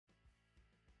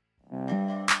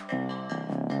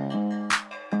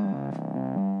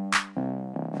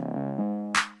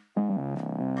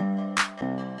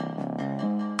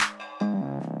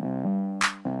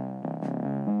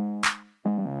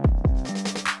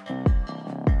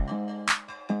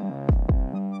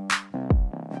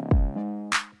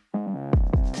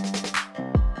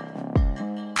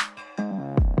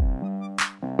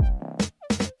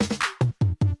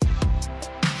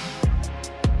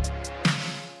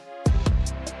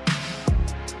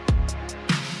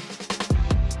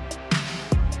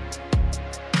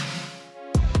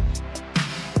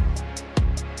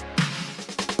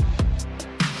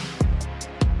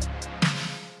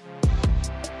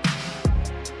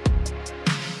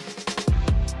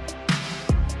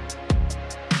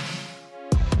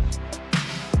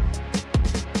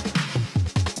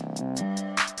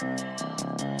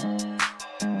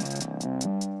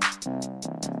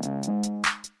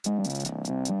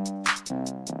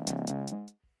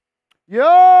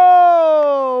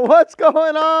Yo, what's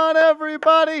going on,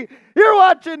 everybody? You're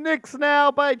watching Knicks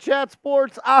Now by Chat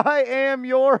Sports. I am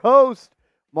your host,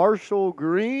 Marshall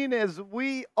Green, as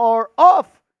we are off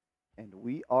and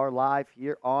we are live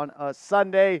here on a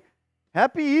Sunday.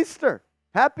 Happy Easter.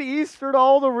 Happy Easter to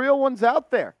all the real ones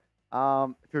out there.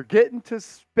 If you're getting to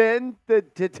spend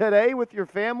today with your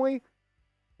family,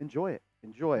 enjoy it.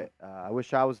 Enjoy it. I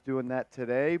wish I was doing that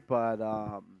today, but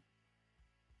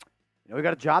we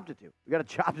got a job to do. We got a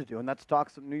job to do, and that's talk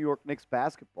some New York Knicks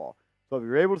basketball. So if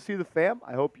you're able to see the fam,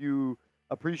 I hope you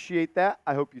appreciate that.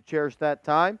 I hope you cherish that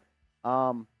time.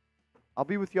 I'll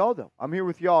be with y'all, though. I'm here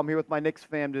with y'all. I'm here with my Knicks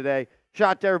fam today. Shout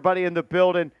out to everybody in the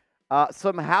building.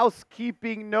 Some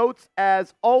housekeeping notes,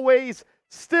 as always.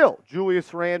 Still,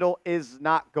 Julius Randle is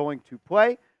not going to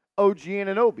play. OG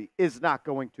Anunoby is not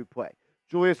going to play.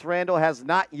 Julius Randle has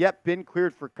not yet been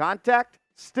cleared for contact.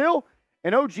 Still,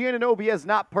 and OG Anunoby has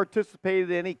not participated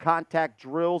in any contact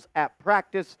drills at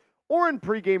practice or in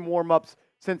pregame warmups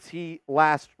since he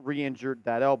last re-injured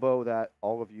that elbow that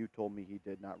all of you told me he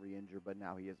did not re-injure, but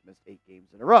now he has missed 8 games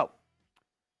in a row.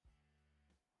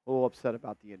 A little upset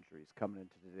about the injuries coming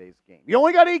into today's game. You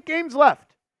only got 8 games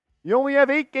left. You only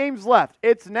have 8 games left.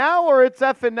 It's now or it's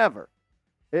effing never.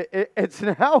 It's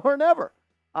now or never.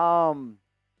 I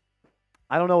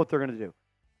don't know what they're going to do.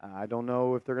 I don't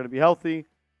know if they're going to be healthy.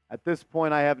 At this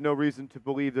point, I have no reason to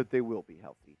believe that they will be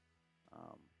healthy.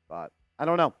 But I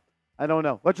don't know. I don't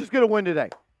know. Let's just get a win today.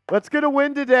 Let's get a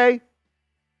win today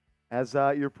as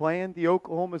you're playing the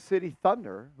Oklahoma City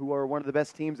Thunder, who are one of the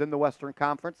best teams in the Western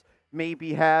Conference.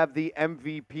 Maybe have the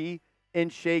MVP in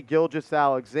Shai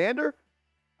Gilgeous-Alexander.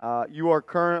 You are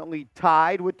currently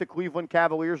tied with the Cleveland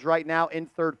Cavaliers right now in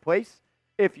 3rd place.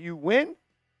 If you win,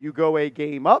 you go a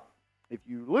game up. If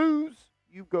you lose,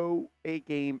 you go a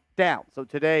game down. So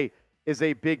today is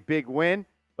a big, big win.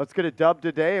 Let's get a dub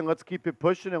today, and let's keep it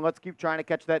pushing, and let's keep trying to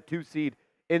catch that 2 seed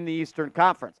in the Eastern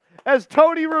Conference. As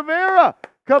Tony Rivera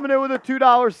coming in with a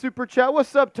 $2 super chat.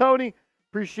 What's up, Tony?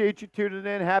 Appreciate you tuning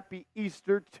in. Happy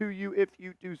Easter to you if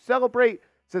you do celebrate.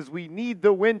 Says we need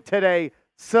the win today.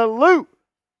 Salute,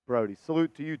 Brody.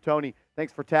 Salute to you, Tony.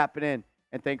 Thanks for tapping in,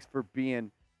 and thanks for being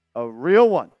a real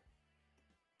one.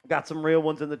 Got some real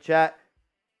ones in the chat.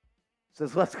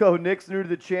 Says, let's go, Knicks. New to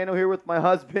the channel here with my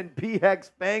husband,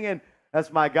 BX Bangin'. That's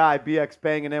my guy, BX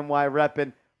Bangin', NY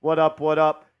reppin'. What up, what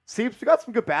up? Seeps, we got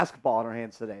some good basketball in our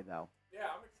hands today, though. Yeah,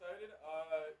 I'm excited.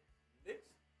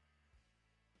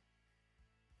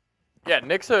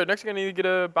 Knicks are going to need to get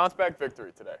a bounce-back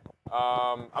victory today.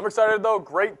 I'm excited, though.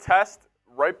 Great test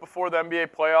right before the NBA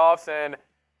playoffs. And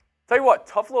tell you what,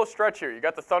 tough little stretch here. You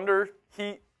got the Thunder,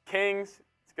 Heat, Kings.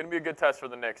 It's going to be a good test for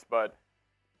the Knicks, but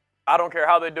I don't care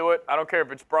how they do it. I don't care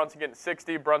if it's Brunson getting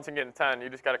 60, Brunson getting 10. You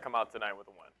just got to come out tonight with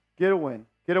a win. Get a win.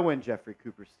 Get a win, Jeffrey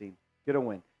Cooperstein. Get a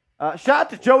win. Shout out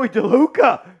to Joey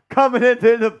DeLuca coming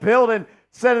into the building,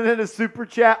 sending in a super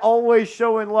chat, always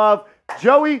showing love.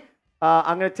 Joey,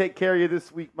 I'm going to take care of you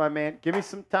this week, my man. Give me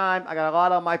some time. I got a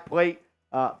lot on my plate,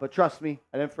 but trust me,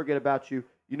 I didn't forget about you.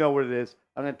 You know what it is.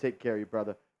 I'm going to take care of you,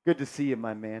 brother. Good to see you,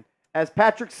 my man. As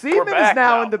Patrick Seaman is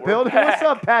now in the building. What's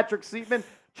up, Patrick Seaman?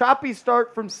 Choppy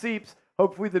start from Seeps.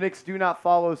 Hopefully the Knicks do not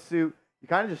follow suit. You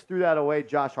kind of just threw that away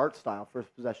Josh Hart style,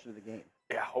 first possession of the game.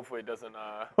 Yeah, hopefully it doesn't,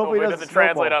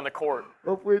 translate on the court.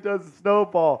 Hopefully it doesn't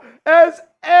snowball. As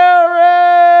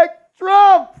Eric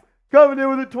Trump coming in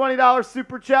with a $20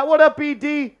 super chat. What up,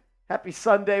 ED? Happy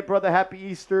Sunday, brother. Happy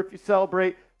Easter if you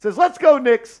celebrate. Says, let's go,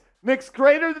 Knicks. Knicks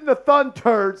greater than the Thun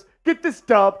Turds. Get this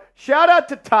dub. Shout out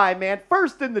to Ty, man.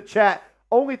 First in the chat.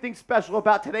 Only thing special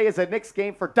about today is a Knicks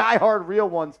game for diehard real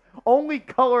ones. Only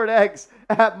colored eggs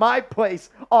at my place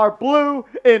are blue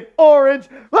and orange.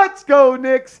 Let's go,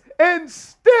 Knicks. And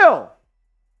still,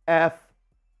 F.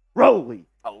 Rolly.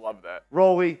 I love that.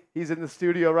 Rolly, he's in the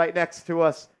studio right next to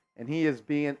us, and he is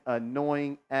being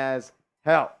annoying as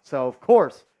hell. So, of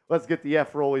course, let's get the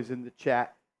F. Rollies in the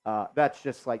chat. That's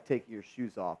just like taking your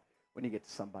shoes off when you get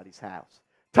to somebody's house.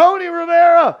 Tony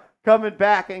Rivera coming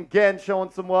back again, showing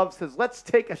some love. Says, let's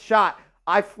take a shot.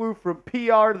 I flew from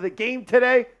PR to the game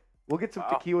today. We'll get some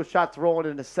tequila shots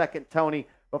rolling in a second, Tony.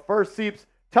 But first, Seeps,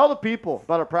 tell the people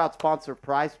about our proud sponsor,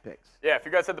 Prize Picks. Yeah, if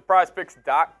you guys head to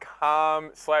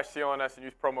prizepicks.com/CLNS and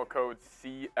use promo code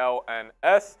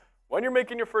CLNS, when you're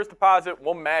making your first deposit,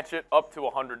 we'll match it up to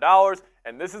 $100.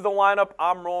 And this is the lineup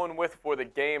I'm rolling with for the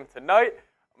game tonight.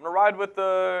 I'm going to ride with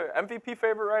the MVP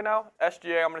favorite right now,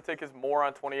 SGA. I'm going to take his more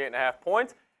on 28.5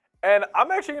 points. And I'm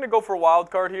actually going to go for a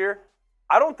wild card here.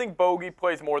 I don't think Bogey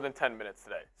plays more than 10 minutes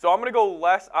today. So I'm going to go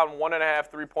less on 1.5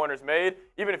 3-pointers made.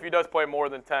 Even if he does play more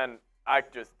than 10,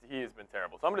 he has been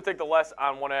terrible. So I'm going to take the less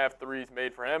on 1.5 threes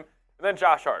made for him. And then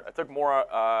Josh Hart. I took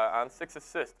more on 6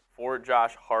 assists for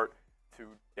Josh Hart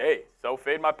today. So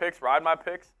fade my picks, ride my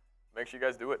picks. Make sure you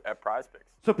guys do it at Prize Picks.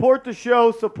 Support the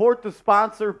show. Support the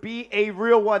sponsor. Be a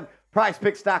real one.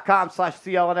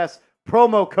 PrizePicks.com/CLNS.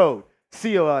 Promo code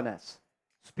CLNS.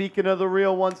 Speaking of the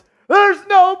real ones, there's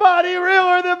nobody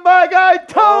realer than my guy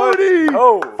Tony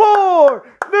for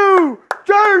New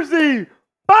Jersey.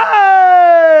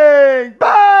 Bang!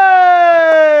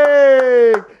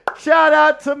 Bang! Shout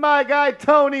out to my guy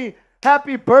Tony.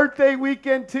 Happy birthday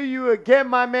weekend to you again,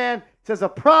 my man. Says a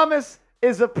promise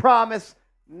is a promise.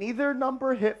 Neither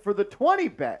number hit for the 20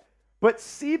 bet, but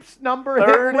Seep's number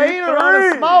 33. Hit later on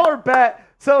a smaller bet.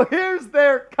 So here's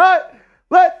their cut.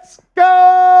 Let's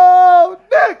go,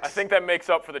 Knicks! I think that makes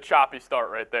up for the choppy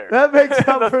start right there. That makes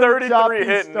up the for 33 the choppy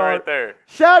hitting start. right there.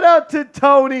 Shout out to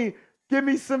Tony. Give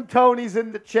me some Tonys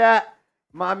in the chat.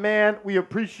 My man, we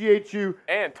appreciate you.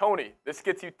 And Tony, this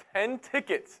gets you 10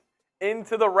 tickets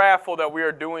into the raffle that we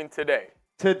are doing today.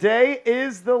 Today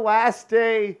is the last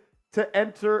day to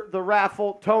enter the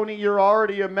raffle. Tony, you're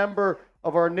already a member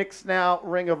of our Knicks Now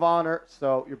Ring of Honor,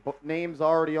 so your name's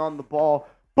already on the ball.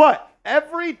 But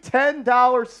every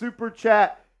 $10 super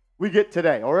chat we get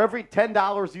today, or every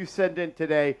 $10 you send in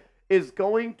today, is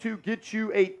going to get you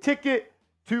a ticket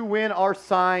to win our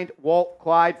signed Walt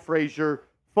Clyde Frazier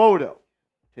photo.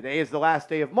 Today is the last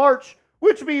day of March,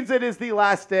 which means it is the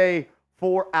last day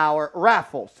for our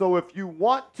raffle. So if you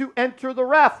want to enter the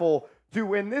raffle to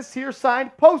win this here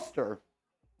signed poster,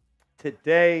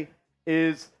 today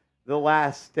is the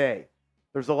last day.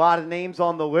 There's a lot of names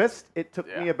on the list. It took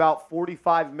me about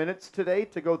 45 minutes today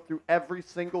to go through every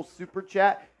single super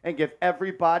chat and give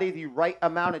everybody the right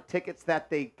amount of tickets that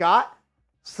they got.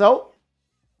 So,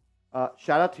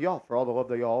 shout out to y'all for all the love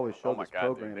that y'all always show this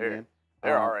program, man.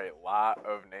 There are a lot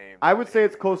of names. I would say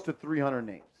it's close to 300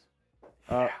 names.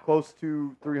 Close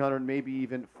to 300, maybe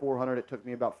even 400. It took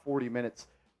me about 40 minutes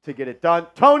to get it done.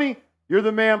 Tony, you're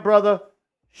the man, brother.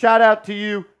 Shout out to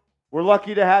you. We're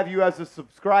lucky to have you as a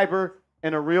subscriber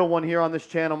and a real one here on this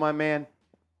channel, my man.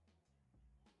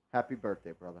 Happy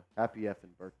birthday, brother. Happy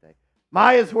effing birthday.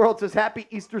 Maya's World says, happy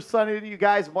Easter Sunday to you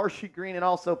guys. Marshy Green and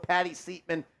also Patty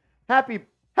Seatman. Happy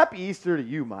Easter to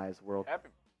you, Maya's World.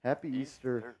 Happy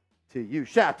Easter to you.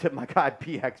 Shout out to my guy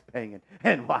PX banging.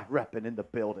 NY repping in the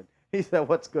building. He said,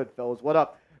 what's good, fellas? What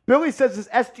up? Billy says, is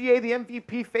SGA the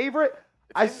MVP favorite?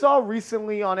 I saw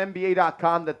recently on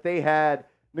NBA.com that they had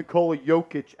Nikola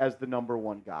Jokic as the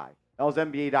 #1 guy. That was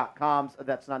NBA.com's.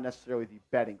 That's not necessarily the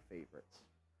betting favorites.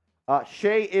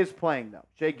 Shai is playing, though.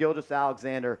 Shai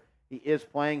Gilgeous-Alexander, he is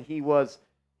playing. He was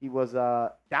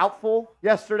doubtful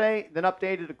yesterday, then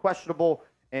updated to questionable,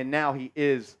 and now he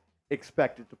is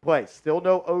expected to play. Still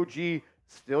no OG,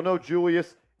 still no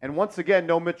Julius, and once again,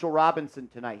 no Mitchell Robinson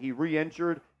tonight. He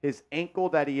re-injured his ankle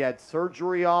that he had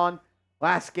surgery on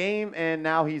last game, and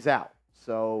now he's out.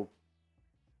 So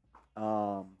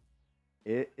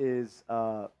it is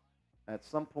at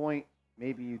some point,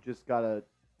 maybe you just got to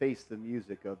face the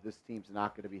music of this team's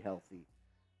not going to be healthy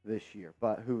this year,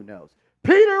 but who knows.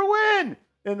 Peter Wynn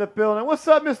in the building. What's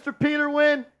up, Mr. Peter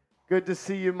Wynn? Good to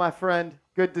see you, my friend.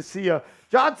 Good to see you.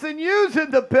 Johnson Hughes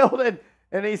in the building,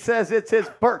 and he says it's his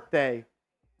birthday.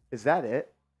 Is that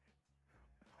it?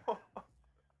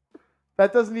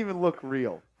 That doesn't even look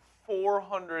real.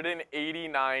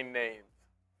 489 names.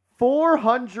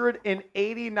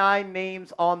 489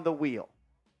 names on the wheel.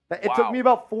 It took me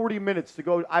about 40 minutes to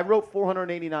go. I wrote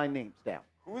 489 names down.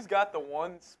 Who's got the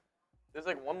ones? There's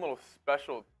like one little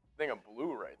special thing of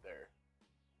blue right there.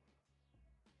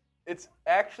 It's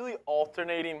actually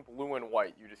alternating blue and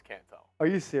white. You just can't tell. Are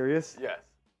you serious? Yes.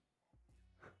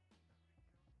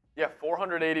 Yeah,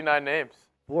 489 names.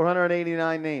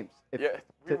 489 names.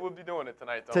 We will be doing it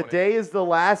tonight, Tony. Today is the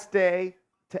last day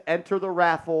to enter the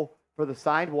raffle for the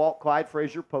signed Walt Clyde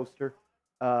Frazier poster.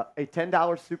 A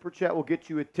 $10 super chat will get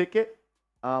you a ticket.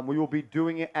 We will be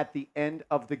doing it at the end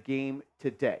of the game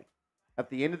today. At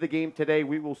the end of the game today,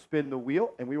 we will spin the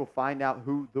wheel, and we will find out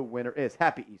who the winner is.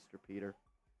 Happy Easter, Peter.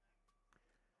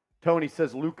 Tony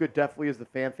says Luka definitely is the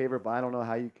fan favorite, but I don't know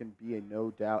how you can be a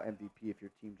no-doubt MVP if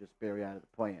your team just barely out of the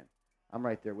play-in. I'm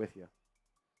right there with you.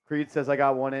 Creed says, I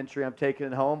got one entry. I'm taking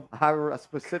it home. I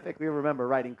specifically remember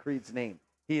writing Creed's name.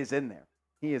 He is in there.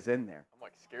 He is in there. I'm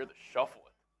like scared to shuffle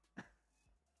it.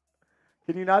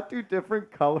 Can you not do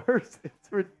different colors?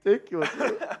 It's ridiculous.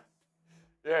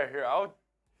 Yeah, here, I'll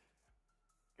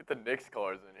get the Knicks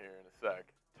colors in here in a sec.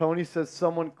 Tony says,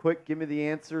 someone quick, give me the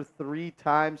answer. 3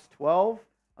 times 12.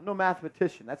 I'm no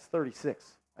mathematician. That's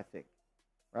 36, I think.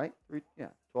 Right?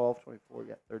 12, 24,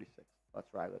 36.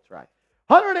 That's right.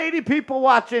 180 people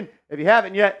watching. If you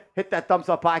haven't yet, hit that thumbs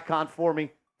up icon for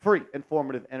me. free,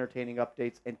 informative, entertaining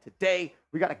updates. And today,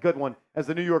 we got a good one as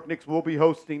the New York Knicks will be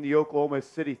hosting the Oklahoma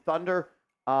City Thunder.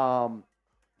 Thunder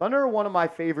are one of my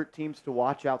favorite teams to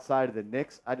watch outside of the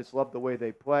Knicks. I just love the way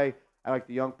they play. I like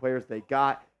the young players they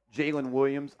got. Jalen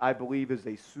Williams, I believe, is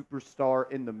a superstar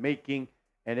in the making.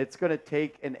 And it's going to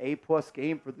take an A-plus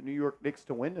game for the New York Knicks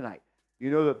to win tonight. You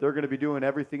know that they're going to be doing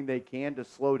everything they can to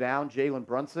slow down Jalen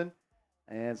Brunson.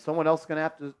 And someone else is going to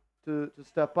have to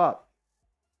step up.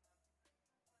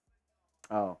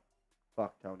 Oh,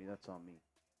 fuck, Tony. That's on me.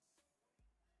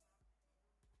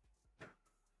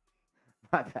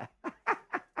 My bad.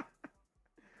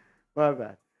 My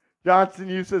bad. Johnson,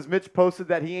 you says Mitch posted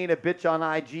that he ain't a bitch on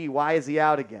IG. Why is he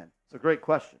out again? It's a great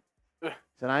question.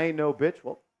 Said, I ain't no bitch.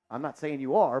 Well, I'm not saying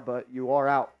you are, but you are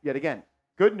out yet again.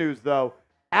 Good news, though.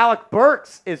 Alec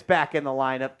Burks is back in the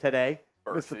lineup today.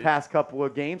 Missed the past couple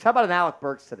of games. How about an Alec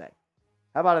Burks today?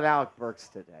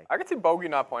 I could see Bogey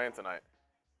not playing tonight.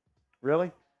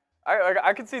 Really?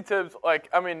 I could see Tibbs,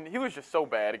 he was just so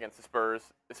bad against the Spurs,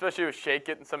 especially with Shake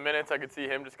getting some minutes. I could see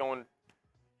him just going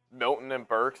Milton and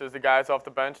Burks as the guys off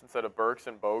the bench instead of Burks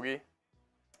and Bogey.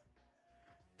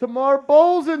 Tamar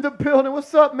Bowles in the building.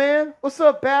 What's up, man? What's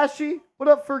up, Bashy? What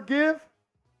up, Forgive?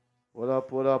 What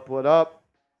up?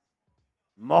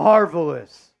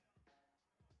 Marvelous.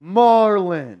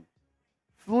 Marlon.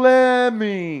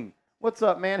 Fleming. What's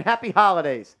up, man? Happy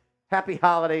holidays. Happy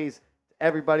holidays to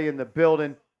everybody in the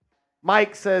building.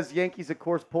 Mike says Yankees, of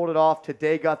course, pulled it off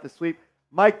today, got the sweep.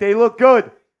 Mike, they look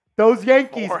good. Those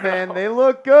Yankees, man, they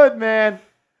look good, man.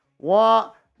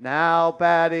 Now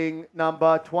batting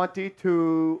number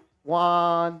 22,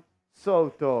 Juan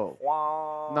Soto.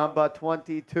 Number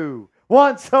 22.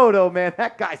 Juan Soto, man,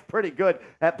 that guy's pretty good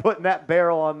at putting that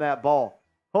barrel on that ball.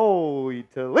 Holy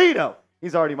Toledo.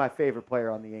 He's already my favorite player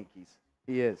on the Yankees.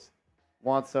 He is.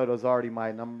 Juan Soto's already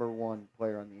my number one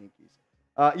player on the Yankees.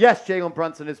 Yes, Jalen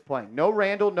Brunson is playing. No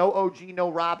Randle, no OG, no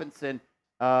Robinson.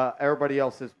 Everybody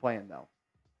else is playing, though.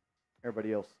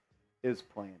 Everybody else is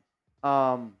playing.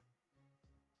 You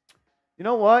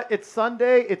know what? It's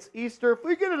Sunday. It's Easter. If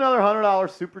we get another $100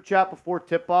 super chat before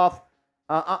tip-off,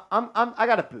 I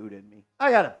got a boot in me.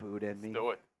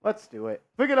 Let's do it.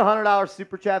 If we get a $100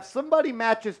 super chat, somebody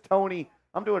matches Tony.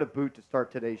 I'm doing a boot to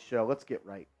start today's show. Let's get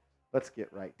right.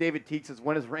 David Teague says,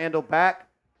 when is Randall back?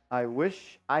 I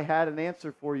wish I had an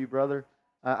answer for you, brother.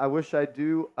 I wish I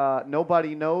do.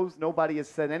 Nobody knows. Nobody has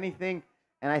said anything.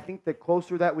 And I think the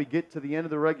closer that we get to the end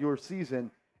of the regular season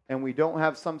and we don't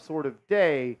have some sort of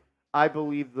day, I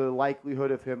believe the likelihood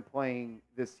of him playing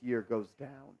this year goes down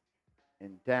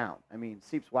and down. I mean,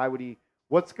 Seeps, why would he?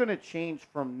 What's going to change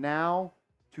from now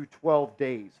to 12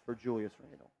 days for Julius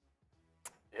Randle?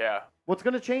 Yeah. What's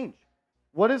going to change?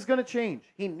 What is going to change?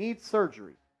 He needs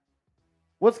surgery.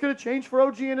 What's going to change for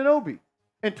OG and Anunoby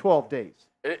in 12 days?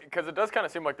 Because it does kind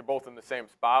of seem like they're both in the same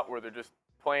spot where they're just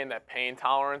playing that pain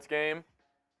tolerance game.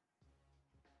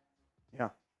 Yeah.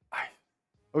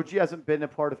 OG hasn't been a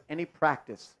part of any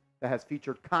practice that has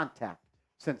featured contact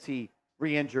since he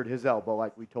re-injured his elbow,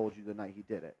 like we told you the night he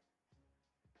did it.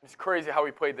 It's crazy how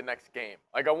he played the next game.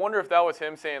 I wonder if that was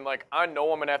him saying, I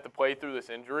know I'm going to have to play through this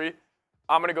injury.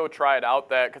 I'm going to go try it out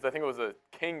because I think it was a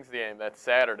Kings game that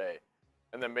Saturday.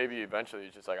 And then maybe eventually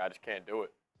he's just I just can't do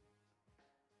it.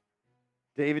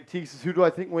 David T says, who do I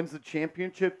think wins the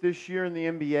championship this year in the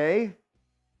NBA?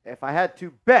 If I had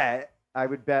to bet, I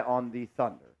would bet on the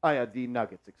Thunder. The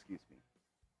Nuggets, excuse me.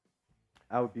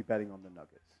 I would be betting on the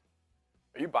Nuggets.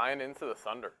 Are you buying into the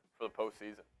Thunder for the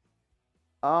postseason?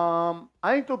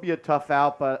 I think they'll be a tough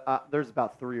out, but there's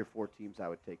about 3 or 4 teams I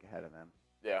would take ahead of them.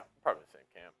 Yeah, probably the same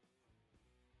camp.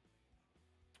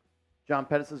 John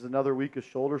Pettis says another week of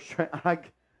shoulder strength.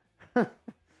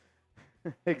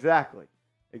 Exactly.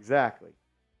 Do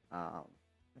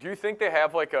you think they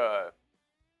have a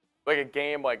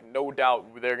game no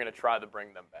doubt they're going to try to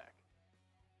bring them back?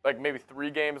 Maybe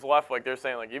 3 games left. They're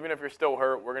saying even if you're still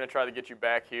hurt, we're going to try to get you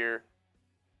back here.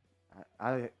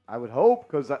 I would hope,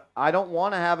 because I don't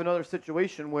want to have another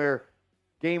situation where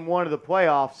game 1 of the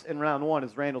playoffs in round 1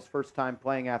 is Randall's first time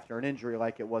playing after an injury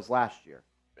like it was last year.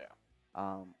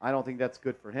 Yeah. I don't think that's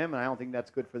good for him, and I don't think that's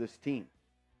good for this team.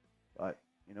 But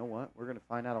you know what? We're going to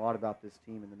find out a lot about this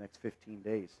team in the next 15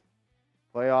 days.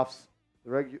 Playoffs,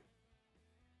 the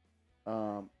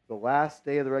last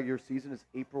day of the regular season is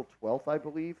April 12th, I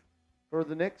believe, for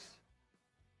the Knicks.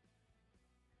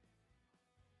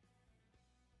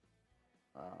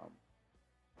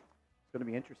 It's going to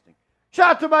be interesting.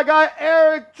 Shout out to my guy,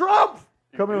 Eric Trump,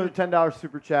 coming with a $10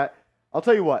 super chat. I'll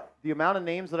tell you what, the amount of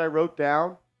names that I wrote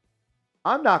down,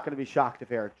 I'm not going to be shocked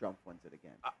if Eric Trump wins it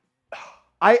again.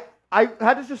 I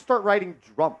had to just start writing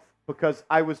Drumpf because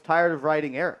I was tired of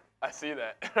writing Eric. I see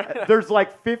that. There's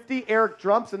like 50 Eric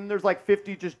Drumps, and then there's like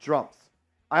 50 just Drumps.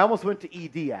 I almost went to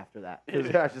ED after that. There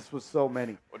just was so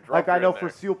many. Like I know for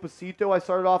Seal Pasito, I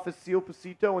started off as Seal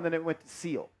Pasito, and then it went to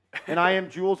Seal. And I Am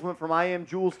Jules went from I Am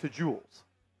Jules to Jules.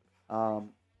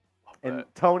 And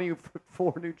Tony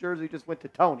for New Jersey just went to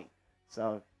Tony.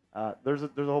 So there's a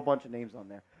whole bunch of names on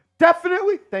there.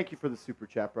 Definitely, thank you for the super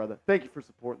chat, brother. Thank you for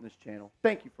supporting this channel.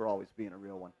 Thank you for always being a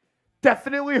real one.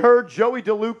 Definitely heard Joey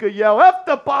DeLuca yell, F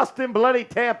the Boston bloody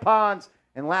tampons.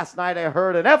 And last night I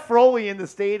heard an F Rolly in the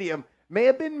stadium. May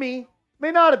have been me,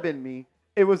 may not have been me.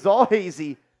 It was all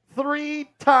hazy. 3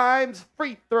 times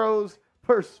free throws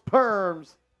per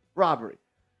sperms robbery.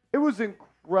 It was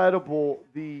incredible,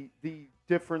 the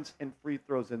difference in free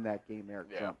throws in that game, Eric.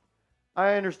 Yeah.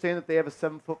 I understand that they have a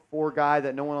 7'4" guy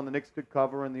that no one on the Knicks could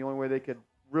cover, and the only way they could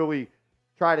really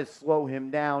try to slow him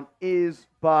down is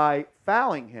by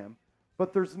fouling him.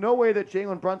 But there's no way that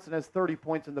Jalen Brunson has 30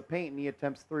 points in the paint and he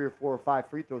attempts 3 or 4 or 5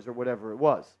 free throws or whatever it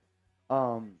was.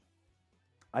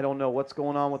 I don't know what's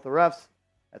going on with the refs.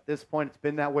 At this point, it's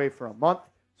been that way for a month,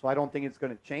 so I don't think it's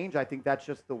going to change. I think that's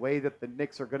just the way that the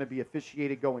Knicks are going to be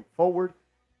officiated going forward,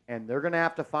 and they're going to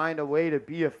have to find a way to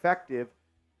be effective,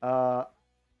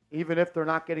 even if they're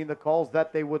not getting the calls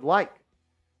that they would like.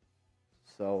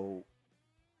 So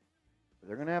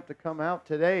they're going to have to come out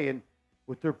today and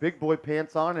with their big boy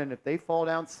pants on, and if they fall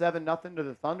down 7-0 to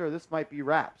the Thunder, this might be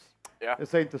wraps. Yeah.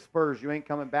 This ain't the Spurs. You ain't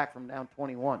coming back from down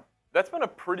 21. That's been a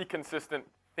pretty consistent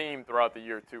theme throughout the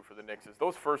year, too, for the Knicks, is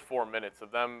those first 4 minutes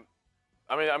of them.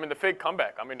 I mean, the fake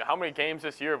comeback. I mean, how many games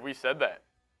this year have we said that?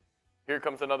 Here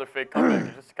comes another fake comeback.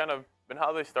 It's just kind of been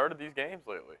how they started these games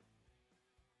lately.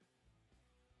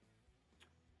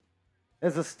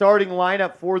 As a starting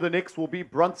lineup for the Knicks will be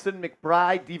Brunson,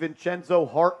 McBride,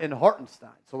 DiVincenzo, Hart, and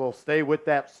Hartenstein. So they'll stay with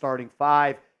that starting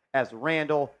 5 as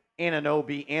Randle,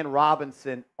 Anunoby, and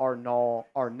Robinson are now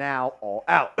all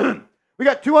out. We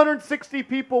got 260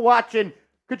 people watching.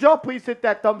 Could y'all please hit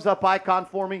that thumbs up icon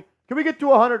for me? Can we get to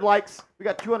 100 likes? We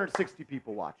got 260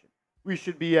 people watching. We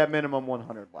should be at minimum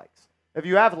 100 likes. If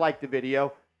you have liked the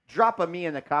video, drop a me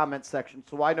in the comments section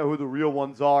so I know who the real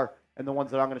ones are and the ones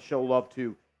that I'm going to show love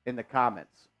to in the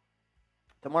comments.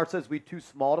 Tamar says we too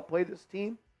small to play this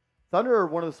team. Thunder are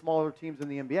one of the smaller teams in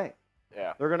the NBA.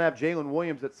 Yeah. They're going to have Jalen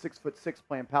Williams at 6'6"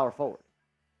 playing power forward.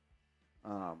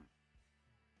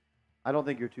 I don't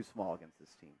think you're too small against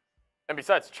this team. And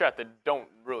besides Chet, they don't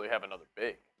really have another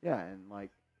big. Yeah, and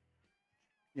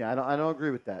I don't agree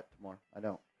with that, Tamar. I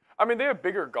don't. I mean, they have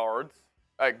bigger guards.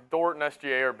 Like Dort and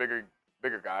SGA are bigger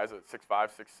guys at 6'5",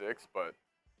 6'6", but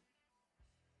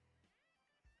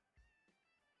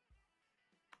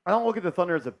I don't look at the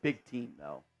Thunder as a big team,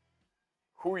 though.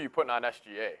 Who are you putting on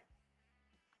SGA?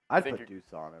 I'd put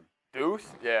Deuce on him. Deuce?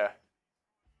 Yeah.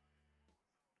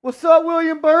 What's up,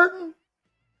 William Burton?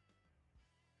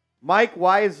 Mike,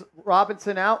 why is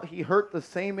Robinson out? He hurt the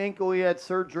same ankle he had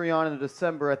surgery on in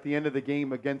December at the end of the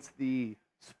game against the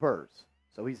Spurs.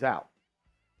 So he's out.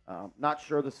 Not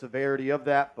sure the severity of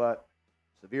that, but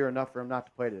severe enough for him not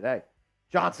to play today.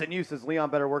 Johnson Yu says Leon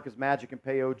better work his magic and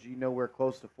pay OG nowhere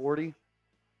close to 40.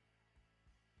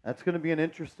 That's going to be an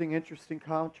interesting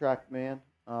contract, man.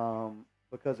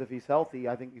 Because if he's healthy,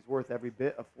 I think he's worth every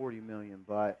bit of $40 million.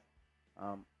 But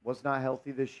was not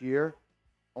healthy this year.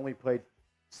 Only played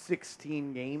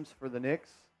 16 games for the Knicks,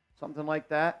 something like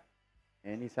that.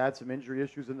 And he's had some injury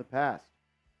issues in the past.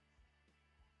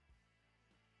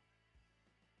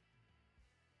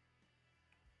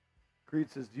 Creed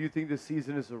says, do you think this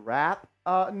season is a wrap?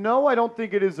 No, I don't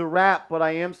think it is a wrap, but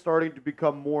I am starting to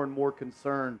become more and more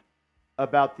concerned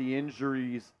about the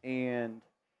injuries and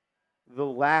the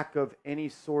lack of any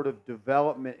sort of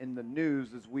development in the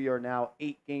news as we are now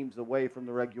 8 games away from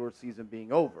the regular season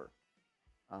being over.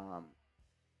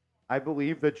 I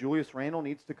believe that Julius Randle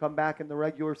needs to come back in the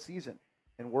regular season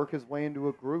and work his way into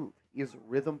a groove. He is a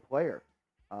rhythm player.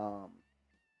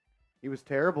 He was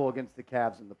terrible against the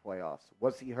Cavs in the playoffs.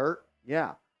 Was he hurt?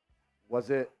 Yeah. Was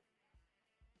it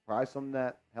probably something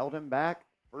that held him back?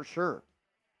 For sure.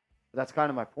 But that's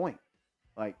kind of my point.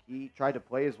 Like, he tried to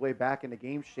play his way back into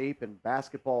game shape and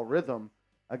basketball rhythm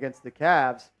against the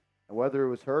Cavs. And whether it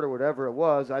was hurt or whatever it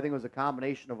was, I think it was a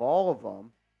combination of all of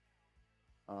them.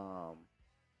 So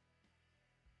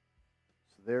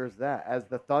there's that. As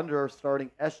the Thunder are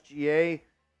starting SGA,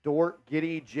 Dort,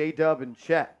 Giddey, J-Dub, and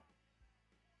Chet.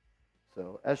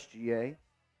 So SGA,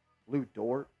 Lou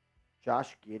Dort,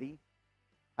 Josh Giddey.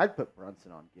 I'd put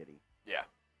Brunson on Giddey. Yeah.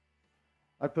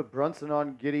 I'd put Brunson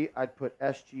on Giddey. I'd put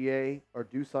SGA or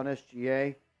Deuce on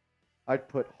SGA. I'd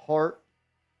put Hart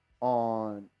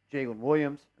on Jalen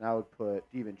Williams, and I would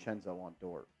put DiVincenzo on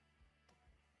Dort.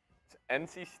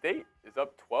 NC State is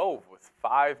up 12 with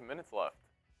 5 minutes left.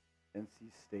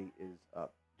 NC State is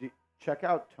up. Check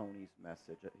out Tony's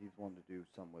message. He's wanting to do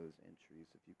some with his entries,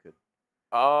 if you could.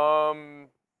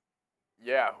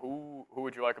 Yeah. Who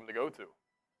would you like him to go to?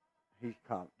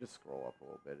 Just scroll up a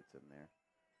little bit. It's in there.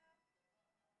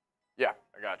 Yeah,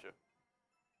 I got you.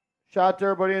 Shout out to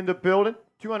everybody in the building.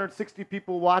 260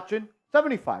 people watching.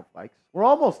 75 likes. We're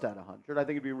almost at 100. I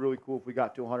think it'd be really cool if we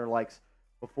got to 100 likes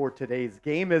before today's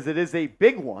game, as it is a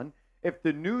big one. If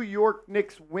the New York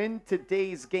Knicks win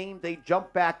today's game, they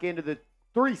jump back into the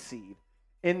 3 seed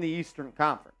in the Eastern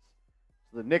Conference.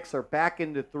 So the Knicks are back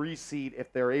into 3 seed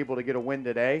if they're able to get a win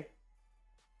today.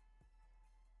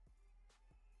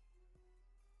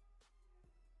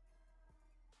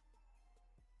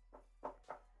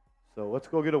 So let's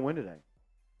go get a win today.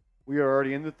 We are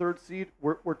already in the 3rd seed.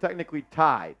 We're technically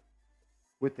tied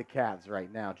with the Cavs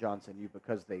right now, Johnson,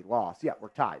 because they lost. Yeah, we're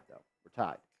tied, though. We're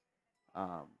tied.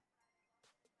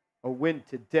 A win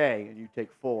today, and you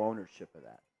take full ownership of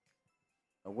that.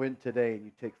 A win today, and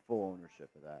you take full ownership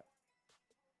of that.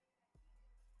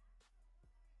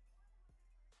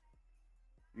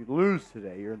 You lose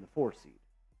today, you're in the 4 seed.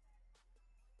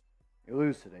 You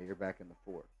lose today, you're back in the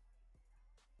 4.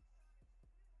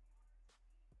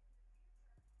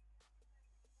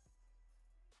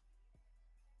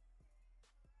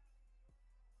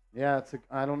 Yeah,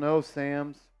 I don't know,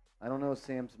 Sam's. I don't know,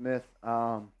 Sam Smith.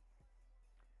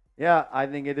 Yeah, I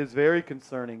think it is very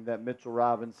concerning that Mitchell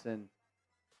Robinson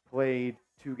played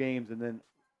 2 games and then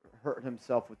hurt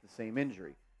himself with the same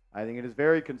injury. I think it is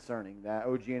very concerning that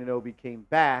OG Anunoby came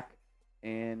back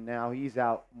and now he's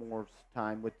out more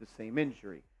time with the same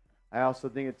injury. I also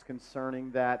think it's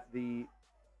concerning that the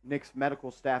Knicks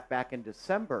medical staff back in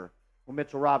December, when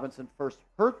Mitchell Robinson first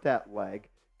hurt that leg,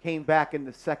 came back in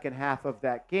the second half of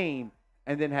that game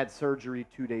and then had surgery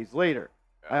 2 days later.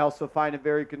 I also find it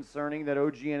very concerning that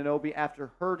OG Anunoby, after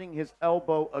hurting his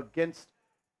elbow against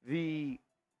the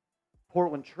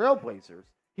Portland Trailblazers,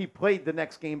 he played the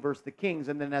next game versus the Kings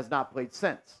and then has not played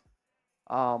since.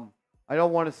 I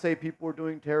don't want to say people are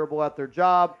doing terrible at their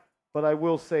job, but I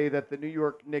will say that the New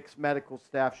York Knicks medical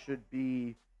staff should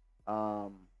be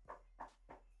on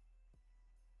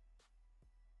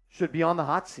the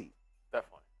hot seat.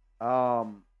 Definitely.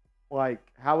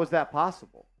 How is that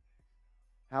possible?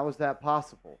 How is that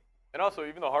possible? And also,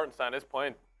 even though Hartenstein is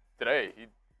playing today, he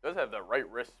does have that right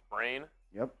wrist sprain.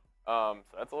 Yep. So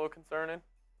that's a little concerning.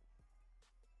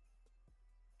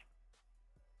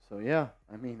 So, yeah,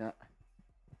 I mean,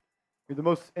 you're the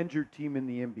most injured team in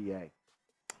the NBA.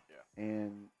 Yeah.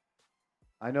 And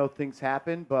I know things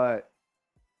happen, but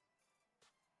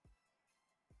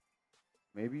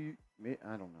maybe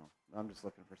I don't know. I'm just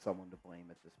looking for someone to blame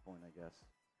at this point, I guess.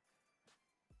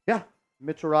 Yeah,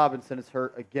 Mitchell Robinson is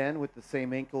hurt again with the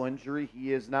same ankle injury.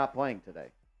 He is not playing today.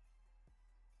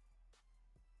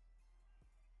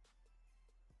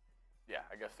 Yeah,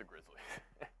 I guess the Grizzlies.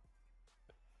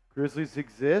 Grizzlies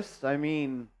exist. I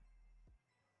mean,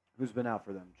 who's been out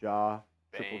for them? Ja,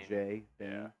 Bane. Triple J,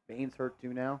 Bane. Yeah. Bane's hurt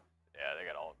too now. Yeah, they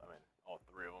got all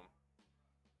 3 of them.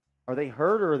 Are they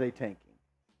hurt or are they tanking?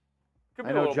 Could be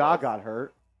I a know little Ja both. got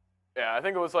hurt. Yeah, I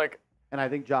think it was like. And I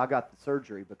think Ja got the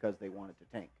surgery because they wanted to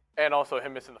tank. And also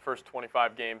him missing the first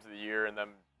 25 games of the year and then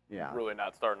really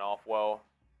not starting off well.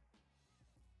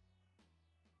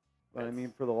 But, I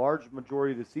mean, for the large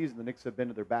majority of the season, the Knicks have been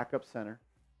to their backup center,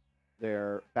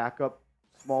 their backup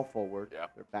small forward,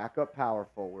 their backup power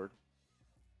forward.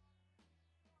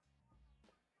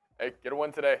 Hey, get a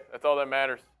win today. That's all that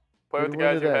matters. Play with the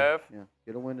guys you have. Yeah,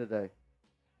 get a win today.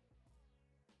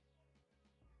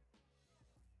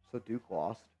 So Duke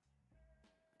lost.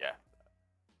 Yeah.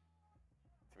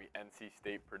 It's going to be NC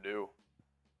State, Purdue.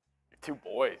 Your 2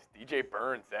 boys, DJ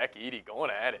Burns, Zach Edey,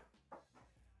 going at it.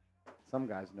 Some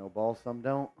guys know ball, some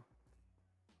don't.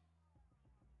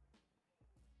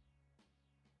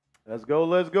 Let's go,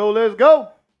 let's go, let's go.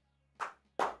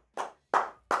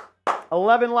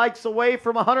 11 likes away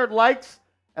from 100 likes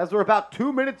as we're about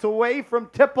 2 minutes away from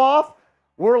tip-off.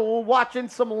 We're watching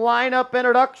some lineup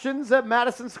introductions at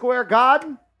Madison Square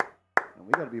Garden. And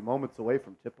we got to be moments away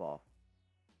from tip-off.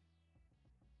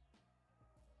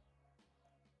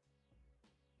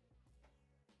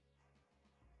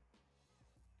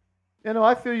 You know,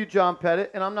 I feel you, John Pettit,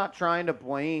 and I'm not trying to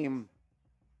blame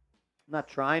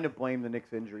the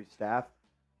Knicks injury staff.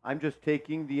 I'm just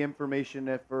taking the information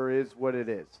that is what it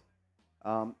is.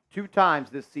 2 times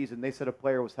this season, they said a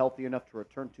player was healthy enough to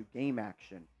return to game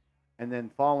action, and then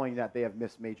following that, they have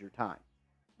missed major time.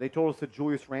 They told us that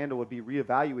Julius Randle would be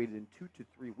reevaluated in 2 to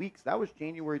 3 weeks. That was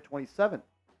January 27th.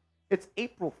 It's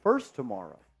April 1st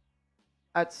tomorrow.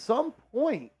 At some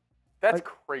point, That's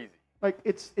crazy. Like,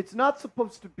 it's not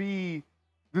supposed to be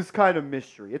this kind of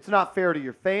mystery. It's not fair to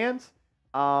your fans.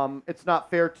 It's not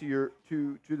fair to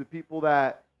the people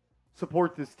that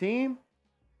support this team.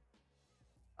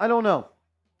 I don't know.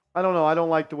 I don't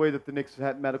like the way that the Knicks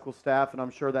had medical staff, and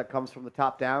I'm sure that comes from the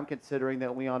top down, considering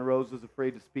that Leon Rose was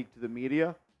afraid to speak to the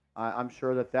media. I'm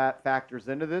sure that factors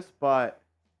into this, but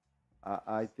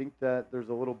I think that there's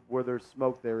a little, where there's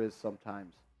smoke, there is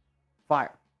sometimes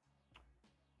fire.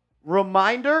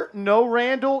 Reminder, no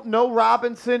Randle, no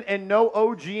Robinson, and no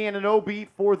OG Anunoby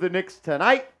for the Knicks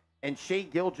tonight. And Shai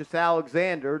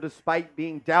Gilgeous-Alexander, despite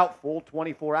being doubtful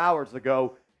 24 hours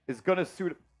ago, is going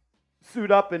to suit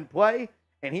up and play,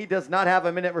 and he does not have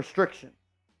a minute restriction.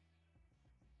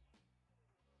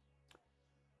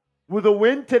 With a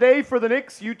win today for the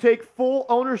Knicks, you take full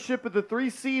ownership of the 3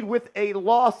 seed. With a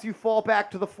loss, you fall back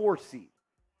to the 4 seed.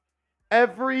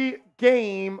 Every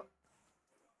game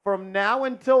from now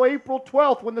until April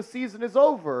 12th, when the season is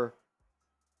over,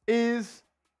 is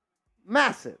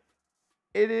massive.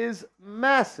 It is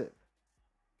massive.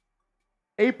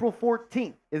 April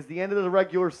 14th is the end of the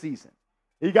regular season.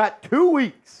 You got 2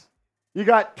 weeks. You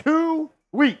got 2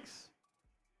 weeks.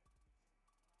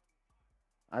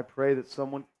 I pray that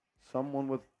someone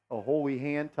with a holy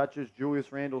hand touches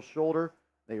Julius Randle's shoulder.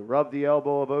 They rub the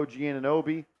elbow of OG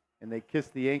Anunoby, and they kiss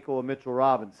the ankle of Mitchell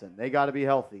Robinson. They got to be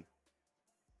healthy.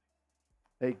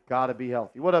 They got to be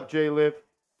healthy. What up, Jay Liv?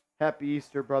 Happy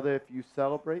Easter, brother, if you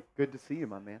celebrate. Good to see you,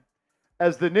 my man.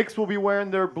 As the Knicks will be wearing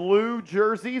their blue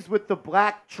jerseys with the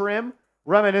black trim,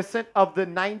 reminiscent of the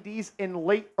 90s and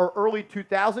late or early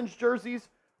 2000s jerseys,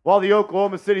 while the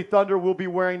Oklahoma City Thunder will be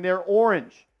wearing their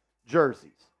orange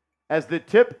jerseys. As the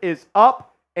tip is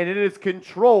up, and it is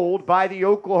controlled by the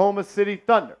Oklahoma City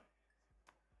Thunder.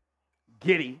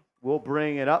 Giddey will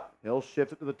bring it up. He'll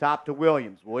shift it to the top to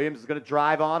Williams. Williams is going to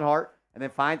drive on Hart, and then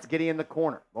finds Giddey in the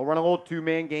corner. We'll run a little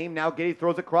 2-man game. Now Giddey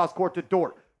throws it cross court to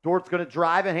Dort. Dort's going to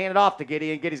drive and hand it off to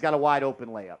Giddey, and Giddey's got a wide open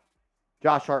layup.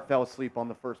 Josh Hart fell asleep on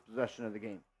the first possession of the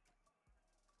game.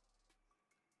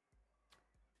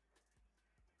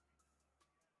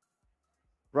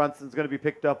 Brunson's going to be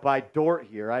picked up by Dort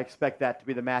here. I expect that to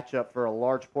be the matchup for a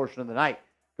large portion of the night.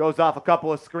 Goes off a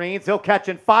couple of screens. He'll catch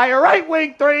and fire. Right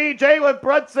wing 3. Jalen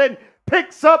Brunson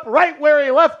picks up right where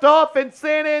he left off in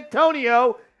San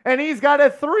Antonio. And he's got a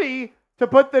 3 to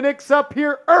put the Knicks up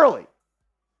here early.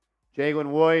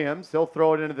 Jalen Williams, he'll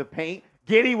throw it into the paint.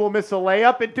 Giddey will miss a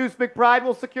layup, and Deuce McBride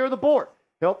will secure the board.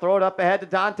 He'll throw it up ahead to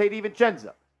Donte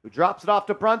DiVincenzo, who drops it off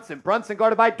to Brunson. Brunson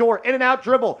guarded by Dort. In and out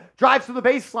dribble. Drives to the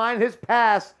baseline. His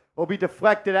pass will be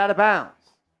deflected out of bounds.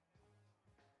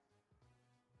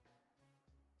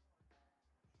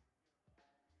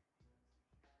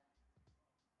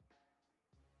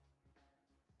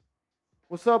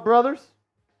 What's up, brothers?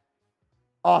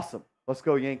 Awesome. Let's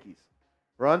go Yankees.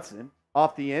 Brunson,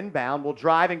 off the inbound, will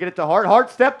drive and get it to Hart. Hart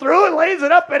step through and lays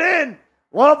it up and in.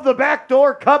 Love the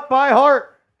backdoor cut by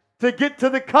Hart to get to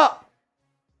the cup.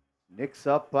 Knicks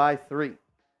up by 3.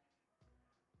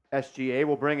 SGA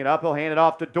will bring it up. He'll hand it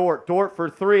off to Dort. Dort for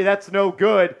 3. That's no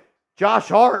good. Josh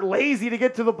Hart, lazy to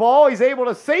get to the ball. He's able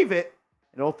to save it,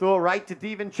 and he'll throw it right to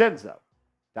DiVincenzo.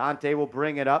 Donte will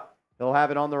bring it up. He'll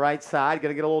have it on the right side. Going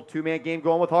to get a little 2-man game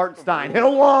going with Hartenstein.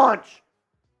 He'll launch.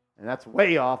 And that's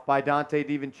way off by Donte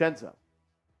DiVincenzo.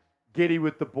 Giddey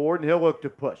with the board, and he'll look to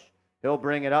push. He'll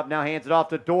bring it up. Now hands it off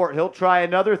to Dort. He'll try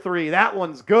another 3. That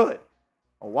one's good.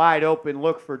 A wide open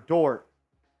look for Dort.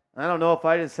 I don't know if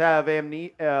I just have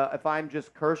if I'm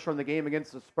just cursed from the game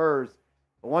against the Spurs.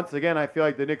 But once again, I feel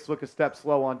like the Knicks look a step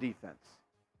slow on defense.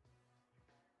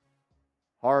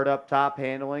 Hard up top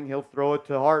handling. He'll throw it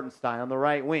to Hartenstein on the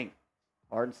right wing.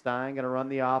 Hartenstein going to run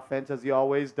the offense as he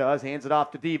always does. Hands it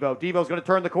off to Devo. Devo's going to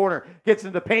turn the corner. Gets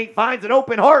into the paint. Finds an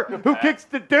open Hart who kicks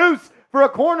the deuce for a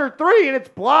corner 3, and it's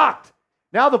blocked.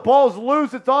 Now the ball's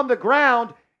loose. It's on the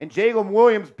ground, and Jalen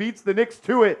Williams beats the Knicks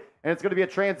to it, and it's going to be a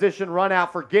transition run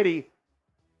out for Giddey.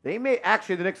 The Knicks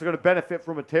are going to benefit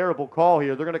from a terrible call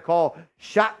here. They're going to call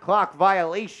shot clock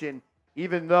violation,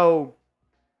 even though,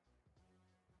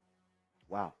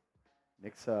 wow,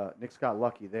 Knicks got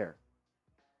lucky there.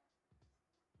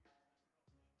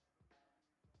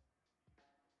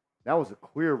 That was a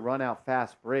clear run-out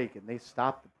fast break, and they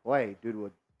stopped the play due to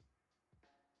a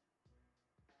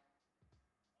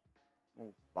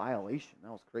violation.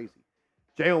 That was crazy.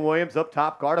 Jalen Williams up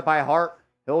top, guarded by Hart.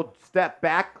 He'll step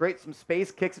back, create some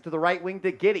space, kicks it to the right wing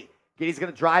to Giddey. Giddey's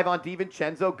going to drive on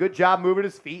DiVincenzo. Good job moving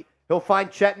his feet. He'll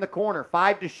find Chet in the corner.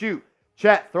 5 to shoot.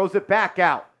 Chet throws it back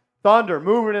out. Thunder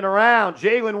moving it around.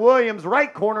 Jalen Williams,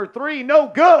 right corner 3, no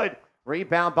good.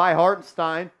 Rebound by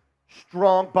Hartenstein.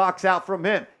 Strong box out from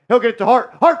him. He'll get it to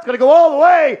Hart. Hart's going to go all the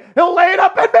way. He'll lay it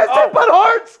up and miss it, but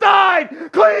Hartenstein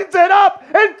cleans it up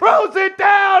and throws it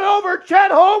down over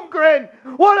Chet Holmgren.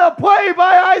 What a play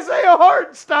by Isaiah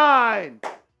Hartenstein.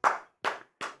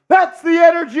 That's the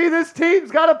energy this team's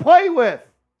got to play with.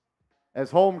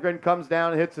 As Holmgren comes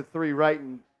down and hits a three right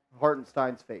in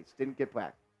Hartenstein's face. Didn't get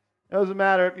back. Doesn't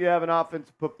matter if you have an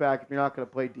offensive putback if you're not going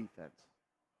to play defense.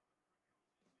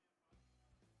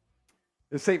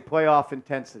 This ain't playoff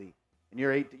intensity, and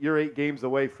you're eight games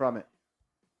away from it.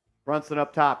 Brunson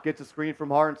up top, gets a screen from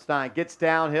Hartenstein, gets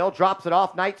downhill, drops it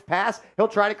off, Knight's pass. He'll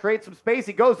try to create some space.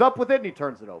 He goes up with it, and he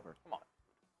turns it over. Come on.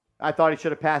 I thought he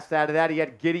should have passed out of that. He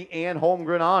had Giddey and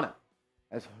Holmgren on him.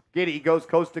 As Giddey goes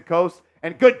coast to coast,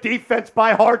 and good defense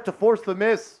by Hart to force the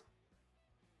miss.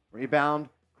 Rebound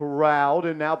corralled,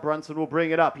 and now Brunson will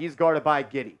bring it up. He's guarded by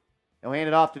Giddey. He'll hand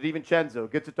it off to DiVincenzo.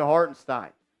 Gets it to Hartenstein.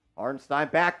 Hartenstein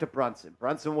back to Brunson.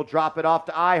 Brunson will drop it off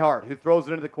to Ihart, who throws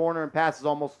it into the corner and pass is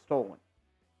almost stolen.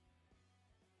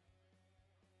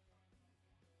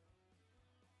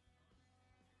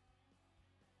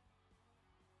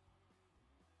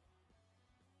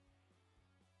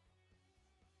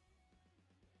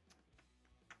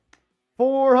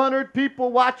 $400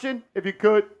 people watching. If you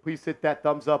could, please hit that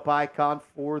thumbs up icon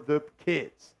for the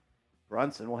kids.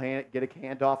 Brunson will get a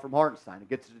handoff from Hartenstein. It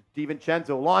gets to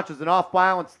DiVincenzo, launches an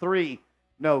off-balance three.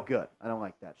 No good. I don't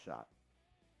like that shot.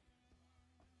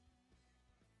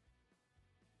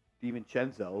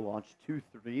 DiVincenzo launched 2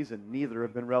 threes, and neither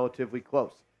have been relatively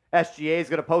close. SGA is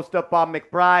going to post up on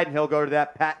McBride, and he'll go to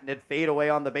that patented fadeaway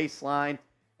on the baseline,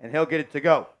 and he'll get it to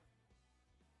go.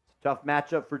 It's a tough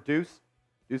matchup for Deuce.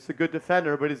 Deuce is a good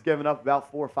defender, but he's given up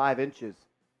about 4 or 5 inches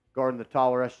guarding the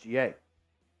taller SGA.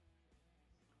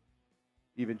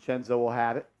 DiVincenzo will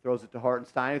have it. Throws it to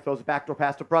Hartenstein. He throws a backdoor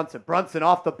pass to Brunson. Brunson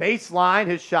off the baseline.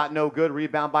 His shot no good.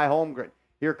 Rebound by Holmgren.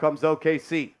 Here comes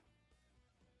OKC.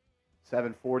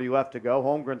 7:40 left to go.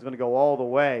 Holmgren's going to go all the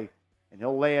way, and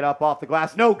he'll lay it up off the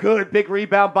glass. No good. Big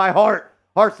rebound by Hart.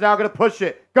 Hart's now going to push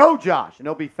it. Go, Josh, and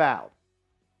he'll be fouled.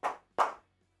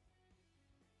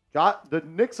 The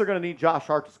Knicks are going to need Josh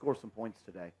Hart to score some points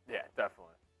today. Yeah,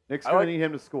 definitely. Knicks are going to need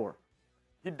him to score.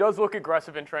 He does look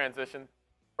aggressive in transition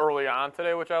early on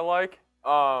today, which I like.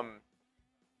 I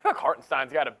feel like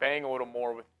Hartenstein's got to bang a little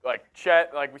more with, like,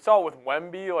 Chet. Like, we saw with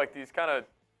Wemby, like, these kind of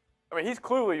 – I mean, he's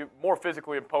clearly more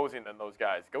physically imposing than those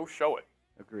guys. Go show it.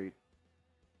 Agreed.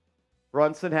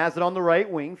 Brunson has it on the right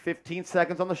wing. 15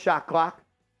 seconds on the shot clock.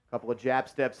 A couple of jab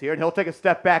steps here, and he'll take a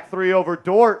step back three over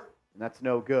Dort, and that's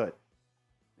no good.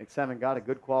 Knicks haven't got a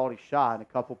good quality shot in a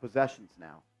couple possessions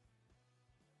now.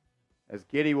 As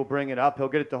Giddey will bring it up, he'll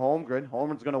get it to Holmgren.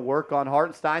 Holmgren's going to work on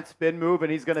Hartenstein, spin move,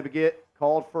 and he's going to get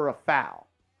called for a foul.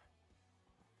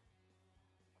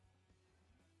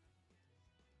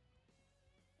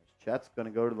 Chet's going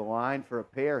to go to the line for a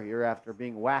pair here after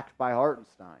being whacked by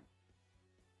Hartenstein.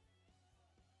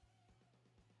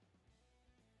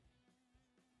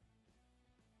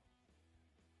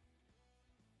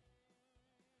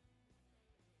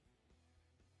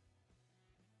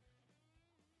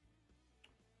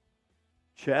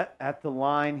 Chet at the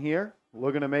line here.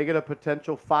 We're going to make it a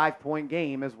potential 5-point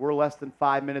game as we're less than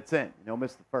 5 minutes in. And he'll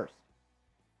miss the first.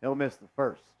 He'll miss the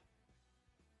first.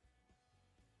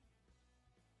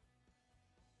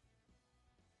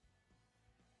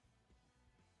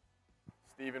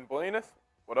 Steven Blanus,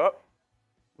 what up?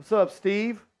 What's up,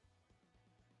 Steve?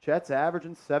 Chet's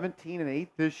averaging 17 and 8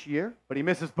 this year, but he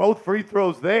misses both free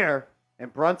throws there,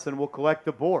 and Brunson will collect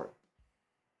the board.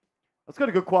 Let's get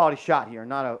a good quality shot here,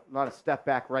 not a step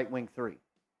back right wing three.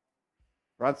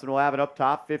 Brunson will have it up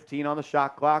top, 15 on the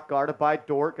shot clock, guarded by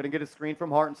Dort. Going to get a screen from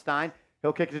Hartenstein.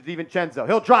 He'll kick it to DiVincenzo.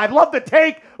 He'll drive, love the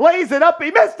take, lays it up. He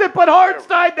missed it, but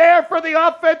Hartenstein there for the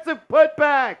offensive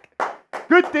putback.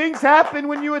 Good things happen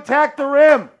when you attack the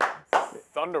rim.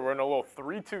 Thunder were in a little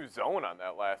 3-2 zone on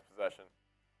that last possession.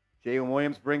 Jalen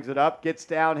Williams brings it up, gets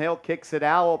downhill, kicks it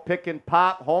out, pick and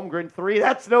pop. Holmgren three,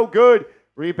 that's no good.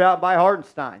 Rebound by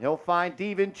Hartenstein. He'll find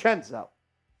DiVincenzo.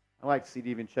 I like to see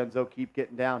DiVincenzo keep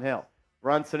getting downhill.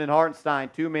 Brunson and Hartenstein,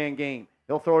 2-man game.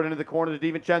 He'll throw it into the corner to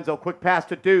DiVincenzo. Quick pass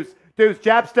to Deuce. Deuce,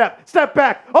 jab step, step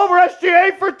back, over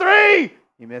SGA for three.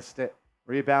 He missed it.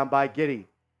 Rebound by Giddey.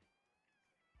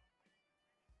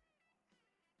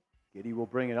 Giddey will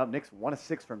bring it up. Knicks 1 of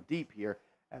 6 from deep here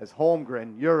as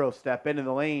Holmgren, Euro step into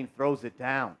the lane, throws it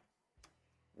down.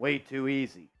 Way too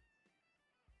easy.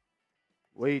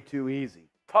 Way too easy.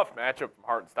 Tough matchup from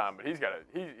Hartenstein, but he's just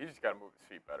got to move his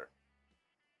feet better.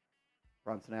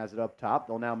 Brunson has it up top.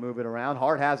 They'll now move it around.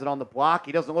 Hart has it on the block.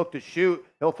 He doesn't look to shoot.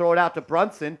 He'll throw it out to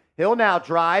Brunson. He'll now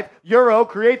drive. Euro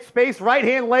creates space. Right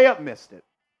hand layup. Missed it.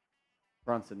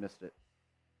 Brunson missed it.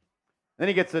 Then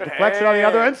he gets a deflection on the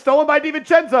other end, stolen by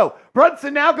DiVincenzo.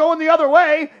 Brunson now going the other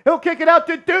way. He'll kick it out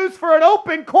to Deuce for an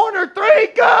open corner three.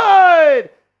 Good!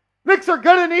 Knicks are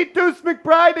going to need Deuce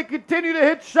McBride to continue to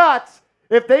hit shots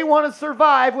if they want to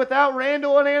survive without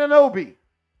Randle and Anunoby.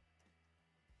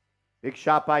 Big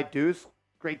shot by Deuce.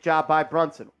 Great job by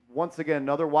Brunson. Once again,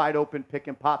 another wide open pick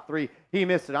and pop three. He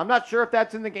missed it. I'm not sure if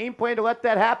that's in the game plan to let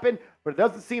that happen, but it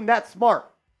doesn't seem that smart.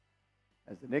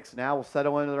 As the Knicks now will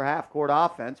settle into their half-court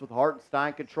offense with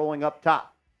Hartenstein controlling up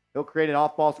top. He'll create an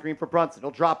off-ball screen for Brunson.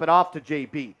 He'll drop it off to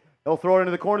JB. He'll throw it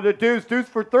into the corner to Deuce. Deuce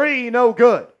for three, no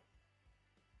good.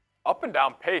 Up and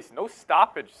down pace, no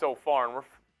stoppage so far, and we're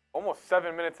almost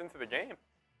 7 minutes into the game.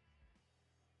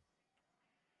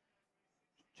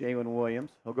 Jalen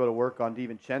Williams, he'll go to work on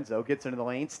DiVincenzo. Gets into the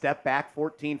lane, step back,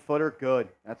 14-footer, good.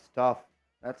 That's tough.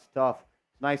 That's tough.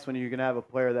 It's nice when you can have a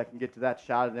player that can get to that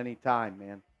shot at any time,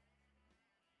 man.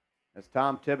 As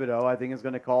Tom Thibodeau, I think, is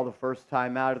going to call the first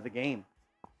time out of the game.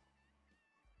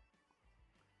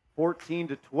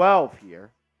 14-12 here.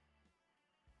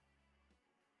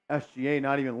 SGA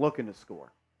not even looking to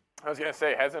score. I was going to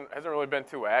say, hasn't really been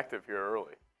too active here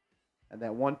early. And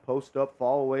that one post-up,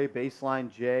 fall away, baseline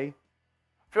J.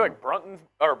 I feel like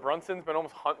Brunson's been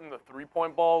almost hunting the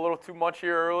three-point ball a little too much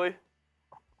here early.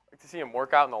 I'd like to see him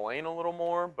work out in the lane a little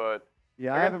more, but...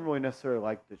 Yeah, I haven't really necessarily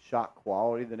liked the shot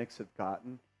quality the Knicks have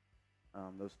gotten.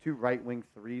 Those two right-wing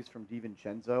threes from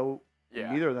DiVincenzo,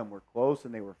 neither of them were close,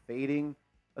 and they were fading.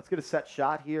 Let's get a set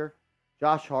shot here.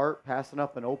 Josh Hart passing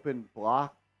up an open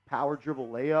block, power dribble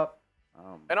layup.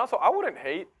 And also, I wouldn't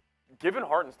hate giving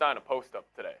Hartenstein a post-up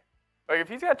today. Like, if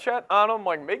he's got Chet on him,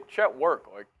 like, make Chet work.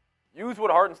 Like, use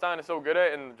what Hartenstein is so good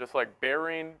at and just, like,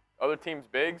 burying other teams'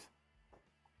 bigs.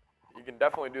 You can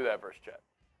definitely do that versus Chet.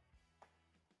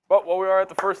 But while we are at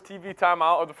the first TV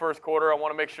timeout of the first quarter, I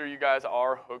want to make sure you guys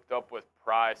are hooked up with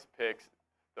Prize Picks,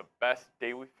 the best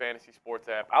daily fantasy sports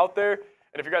app out there.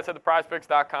 And if you guys head to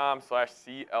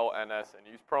prizepicks.com/CLNS and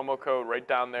use promo code right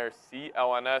down there,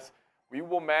 CLNS, we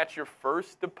will match your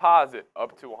first deposit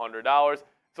up to $100. It's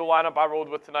a lineup I rolled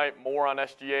with tonight, more on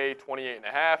SGA,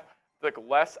 28.5. Like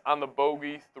less on the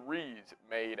bogey threes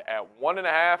made at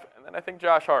 1.5. And then I think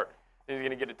Josh Hart is going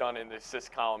to get it done in the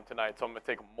assist column tonight. So I'm going to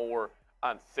take more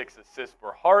on 6 assists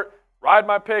for Hart. Ride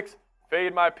my picks,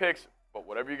 fade my picks, but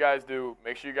whatever you guys do,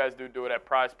 make sure you guys do it at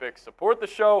Prize Picks. Support the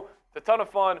show. It's a ton of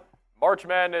fun. March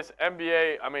Madness,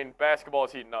 NBA, basketball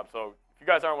is heating up. So if you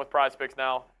guys aren't with Prize Picks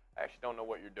now, I actually don't know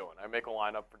what you're doing. I make a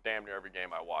lineup for damn near every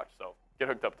game I watch. So get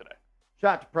hooked up today.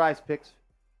 Shout out to Prize Picks.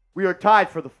 We are tied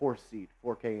for the 4th seed,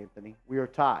 4K Anthony. We are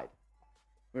tied.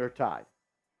 We are tied.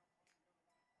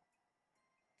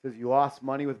 Because you lost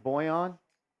money with Boyan?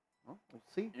 Well, we'll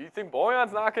see. You think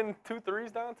Boyan's knocking 2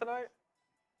 threes down tonight?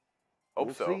 Hope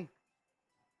We'll so. see.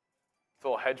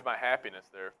 So I'll hedge my happiness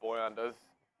there if Boyan does.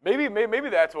 Maybe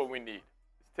that's what we need.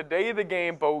 Today the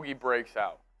game bogey breaks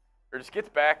out. Or just gets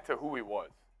back to who he was.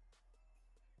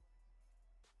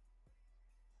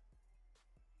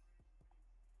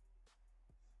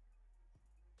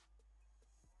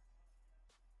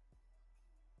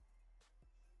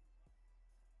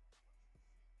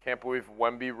 Can't believe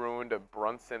Wemby ruined a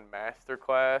Brunson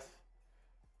masterclass.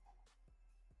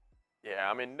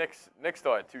 Yeah, Knicks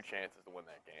still had 2 chances to win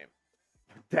that game.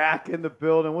 Dak in the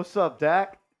building. What's up,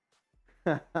 Dak?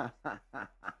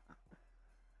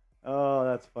 Oh,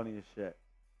 that's funny as shit.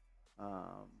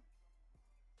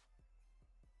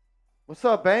 What's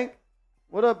up, Bank?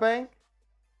 What up, Bank?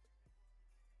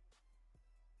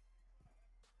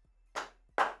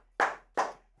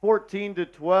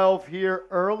 (14-12) here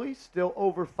early. Still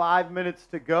over 5 minutes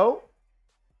to go.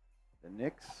 The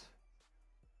Knicks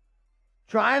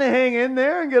trying to hang in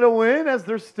there and get a win as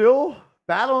they're still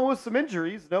battling with some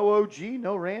injuries. No OG,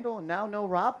 no Randle, and now no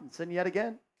Robinson yet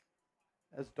again.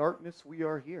 As darkness, we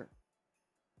are here.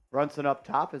 Brunson up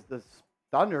top as the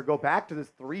Thunder go back to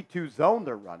this 3-2 zone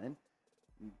they're running.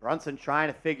 Brunson trying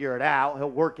to figure it out. He'll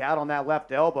work out on that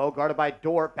left elbow, guarded by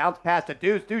Dort. Bounce pass to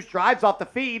Deuce. Deuce drives off the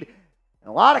feed. And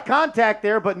a lot of contact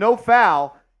there, but no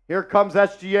foul. Here comes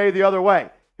SGA the other way.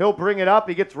 He'll bring it up.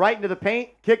 He gets right into the paint,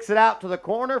 kicks it out to the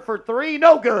corner for 3.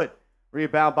 No good.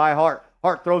 Rebound by Hart.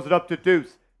 Hart throws it up to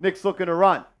Deuce. Knicks looking to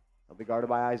run. He'll be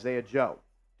guarded by Isaiah Joe.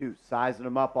 Deuce sizing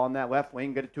him up on that left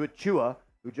wing. Get it to Achua,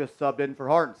 who just subbed in for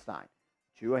Hartenstein.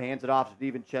 Achua hands it off to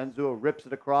DiVincenzo, rips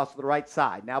it across to the right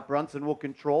side. Now Brunson will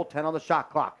control. 10 on the shot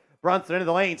clock. Brunson into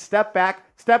the lane. Step back.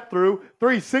 Step through.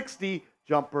 360.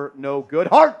 Jumper no good.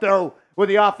 Hart, though, with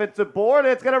the offensive board.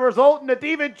 It's going to result in a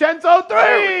DiVincenzo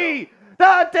 3.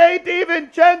 Dante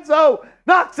DiVincenzo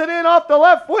knocks it in off the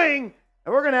left wing.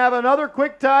 And we're going to have another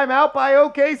quick timeout by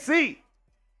OKC.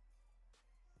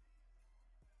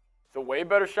 It's a way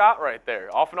better shot right there.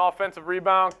 Off an offensive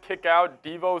rebound, kick out.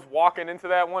 Devo's walking into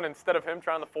that one instead of him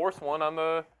trying to force one on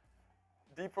the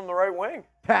deep from the right wing.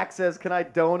 Dak says, can I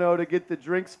dono to get the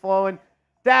drinks flowing?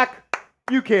 Dak,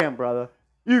 you can, brother.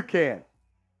 You can.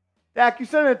 Dak, you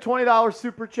sent in a $20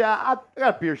 super chat. I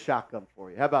got a beer shotgun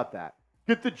for you. How about that?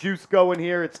 Get the juice going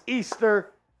here. It's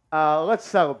Easter. Let's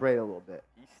celebrate a little bit.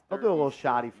 I'll do a little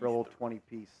shoddy for a little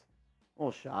 20-piece. A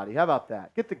little shoddy. How about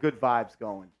that? Get the good vibes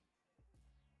going.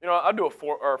 You know, I'll do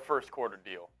a first quarter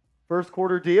deal. First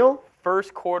quarter deal?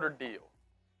 First quarter deal.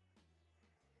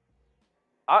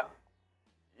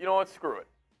 You know what? Screw it.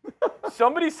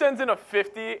 Somebody sends in a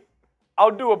 50, I'll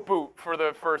do a boot for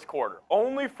the first quarter.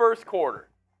 Only first quarter.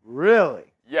 Really?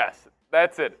 Yes,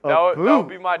 that's it. That would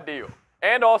be my deal.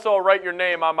 And also, I'll write your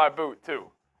name on my boot, too.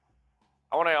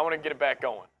 I want to get it back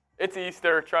going. It's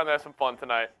Easter, trying to have some fun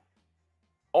tonight.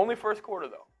 Only first quarter,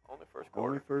 though. Only first quarter.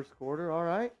 Only first quarter, all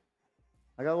right.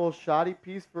 I got a little shoddy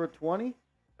piece for a 20.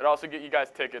 It'd also get you guys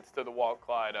tickets to the Walt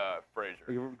Clyde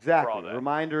Frazier. Exactly.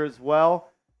 Reminder as well,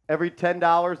 every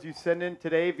 $10 you send in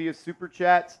today via Super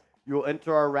Chats, you will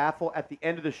enter our raffle. At the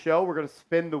end of the show, we're going to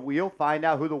spin the wheel, find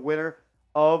out who the winner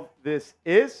of this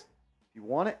is. If you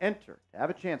want to enter, to have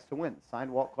a chance to win the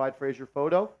signed Walt Clyde Frazier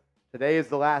photo, today is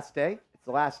the last day. It's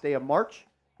the last day of March,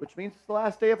 which means it's the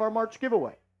last day of our March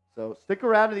giveaway. So stick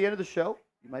around to the end of the show.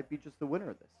 You might be just the winner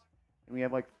of this. And we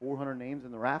have like 400 names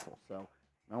in the raffle, so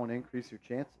I want to increase your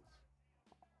chances.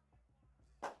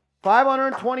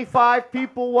 525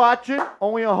 people watching,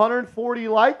 only 140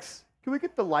 likes. Can we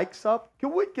get the likes up?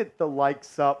 Can we get the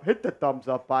likes up? Hit the thumbs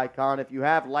up icon. If you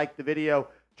have liked the video,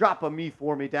 drop a me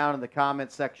for me down in the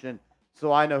comment section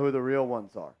so I know who the real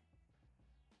ones are.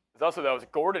 That was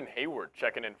Gordon Hayward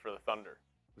checking in for the Thunder.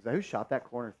 Was that who shot that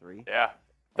corner three? Yeah.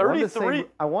 33.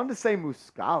 I wanted to say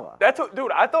Muscala. That's what,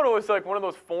 dude, I thought it was like one of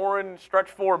those foreign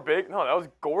stretch four big. No, that was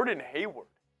Gordon Hayward.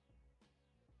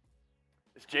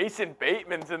 It's Jason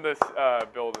Bateman's in this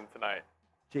building tonight.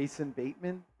 Jason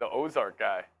Bateman? The Ozark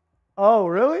guy. Oh,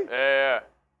 really? Yeah.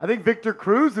 I think Victor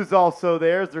Cruz is also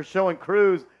there as they're showing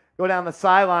Cruz go down the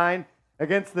sideline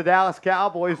against the Dallas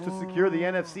Cowboys to secure the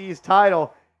NFC's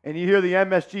title. And you hear the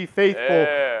MSG faithful.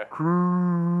 Yeah.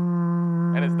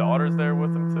 Cruz. And his daughter's there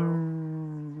with him, too.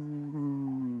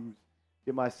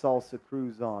 Get my salsa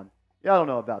Cruz on. Yeah, I don't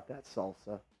know about that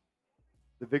salsa.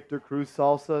 The Victor Cruz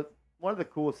salsa, one of the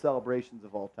coolest celebrations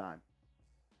of all time.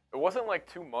 It wasn't like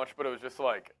too much, but it was just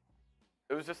like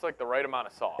the right amount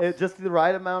of sauce. It just the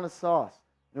right amount of sauce.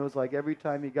 And it was like every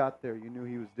time he got there, you knew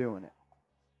he was doing it.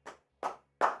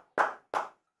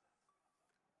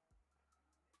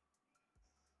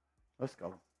 Let's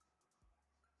go.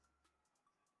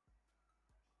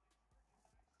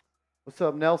 What's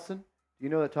up, Nelson? Do you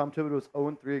know that Tom Thibodeau was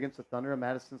 0-3 against the Thunder at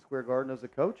Madison Square Garden as a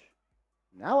coach?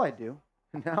 Now I do.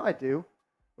 Now I do.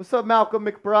 What's up, Malcolm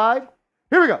McBride?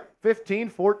 Here we go.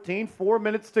 15-14, 4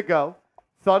 minutes to go.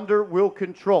 Thunder will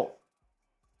control.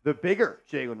 The bigger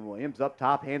Jalen Williams up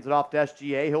top, hands it off to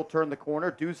SGA. He'll turn the corner.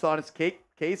 Deuce on his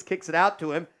case, kicks it out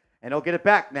to him, and he'll get it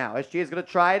back now. SGA is going to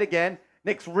try it again.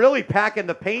 Knicks really packing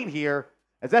the paint here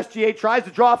as SGA tries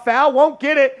to draw a foul, won't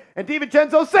get it, and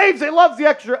DiVincenzo saves it, loves the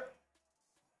extra.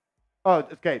 Oh,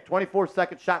 okay,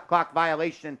 24-second shot clock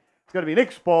violation. It's going to be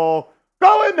Knicks ball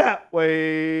going that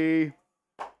way.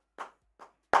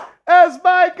 As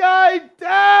my guy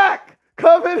Dak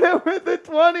coming in with a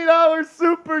 $20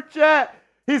 super chat.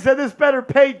 He said this better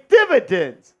pay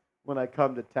dividends when I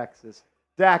come to Texas.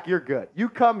 Dak, you're good. You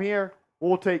come here,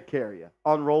 we'll take care of you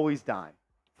on Rolly's dime.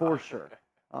 For sure.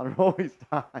 On Rolly's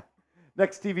dime.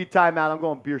 Next TV timeout, I'm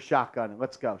going beer shotgun.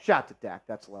 Let's go. Shot to Dak.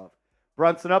 That's love.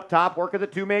 Brunson up top, working the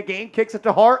two-man game, kicks it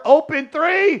to Hart. Open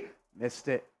three. Missed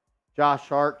it. Josh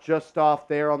Hart just off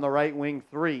there on the right wing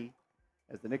three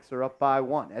as the Knicks are up by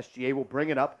one. SGA will bring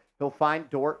it up. He'll find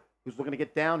Dort, who's looking to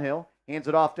get downhill. Hands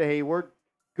it off to Hayward.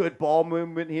 Good ball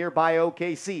movement here by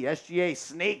OKC. SGA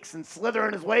snakes and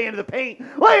slithering his way into the paint.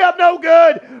 Layup no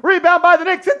good. Rebound by the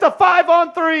Knicks. It's a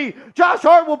 5-on-3. Josh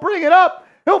Hart will bring it up.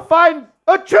 He'll find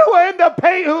Achua in the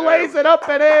paint who lays it up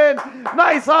and in.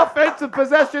 Nice offensive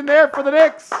possession there for the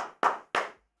Knicks.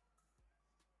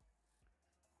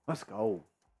 Let's go.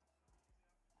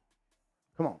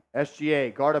 Come on.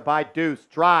 SGA guarded by Deuce.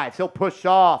 Drives. He'll push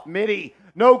off. Midi.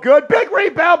 No good. Big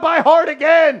rebound by Hart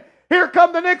again. Here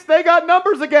come the Knicks. They got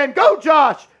numbers again. Go,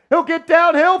 Josh. He'll get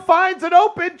downhill. Finds an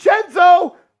open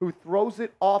Chenzo, who throws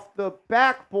it off the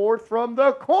backboard from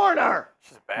the corner.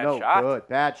 Just a bad shot. No good.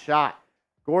 Bad shot.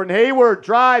 Gordon Hayward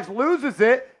drives, loses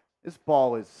it. This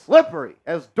ball is slippery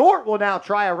as Dort will now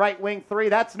try a right wing three.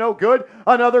 That's no good.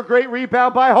 Another great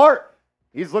rebound by Hart.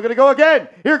 He's looking to go again.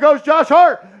 Here goes Josh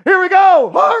Hart. Here we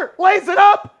go. Hart lays it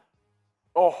up.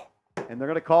 Oh. And they're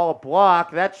going to call a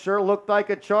block. That sure looked like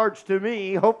a charge to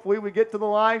me. Hopefully we get to the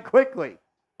line quickly.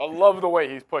 I love the way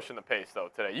he's pushing the pace, though,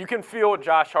 today. You can feel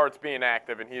Josh Hart's being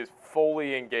active, and he is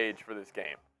fully engaged for this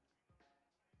game.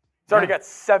 He's already got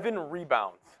 7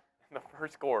 rebounds in the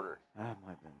first quarter. That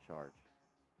might have been charged.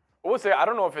 I will say, I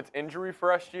don't know if it's injury for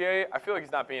SGA. I feel like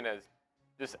he's not being as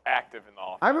just active in the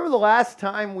offense. I remember the last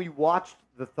time we watched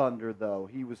the Thunder, though,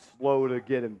 he was slow to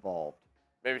get involved.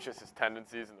 Maybe it's just his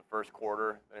tendencies in the first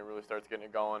quarter, then he really starts getting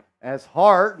it going. As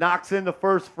Hart knocks in the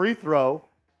first free throw,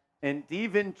 and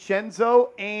DiVincenzo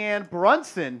and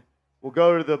Brunson will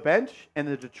go to the bench, and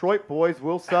the Detroit boys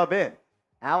will sub in.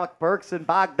 Alec Burks and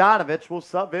Bogdanovich will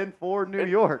sub in for New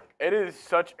York. It is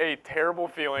such a terrible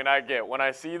feeling I get when I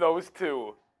see those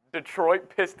two Detroit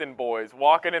Piston boys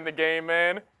walking in the game,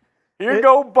 man. Here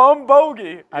go Bum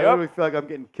Bogey. I literally feel like I'm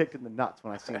getting kicked in the nuts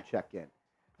when I see him check in.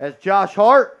 As Josh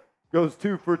Hart goes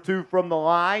 2 for 2 from the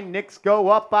line, Knicks go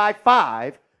up by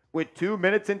 5 with 2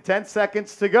 minutes and 10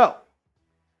 seconds to go.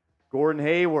 Gordon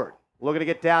Hayward looking to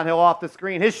get downhill off the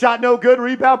screen. His shot no good.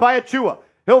 Rebound by Achua.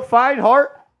 He'll find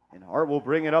Hart, and Hart will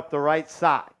bring it up the right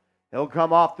side. He'll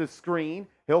come off the screen.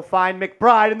 He'll find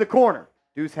McBride in the corner.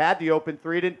 Deuce had the open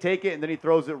 3, didn't take it, and then he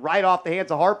throws it right off the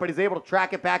hands of Hart, but he's able to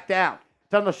track it back down.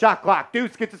 It's on the shot clock.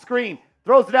 Deuce gets the screen,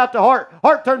 throws it out to Hart.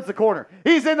 Hart turns the corner.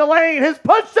 He's in the lane. His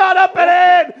punch shot up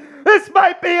and in. This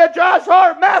might be a Josh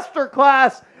Hart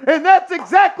masterclass, and that's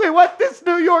exactly what this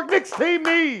New York Knicks team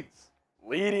needs.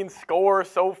 Leading scorer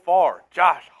so far,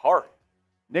 Josh Hart.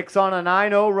 Knicks on a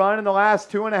 9-0 run in the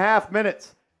last 2.5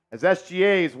 minutes. As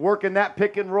SGA is working that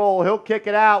pick and roll, he'll kick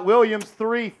it out. Williams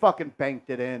 3, fucking banked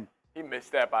it in. He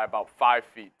missed that by about 5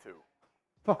 feet, too.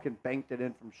 Fucking banked it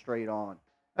in from straight on.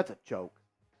 That's a joke.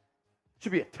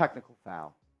 Should be a technical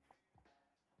foul.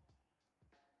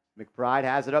 McBride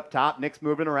has it up top. Knicks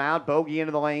moving around. Bogey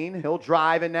into the lane. He'll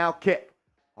drive and now kick.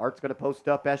 Hart's going to post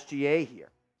up SGA here.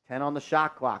 10 on the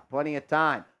shot clock. Plenty of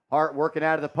time. Hart working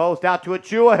out of the post. Out to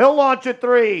Achua. He'll launch a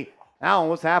 3. Allen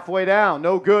was halfway down.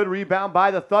 No good. Rebound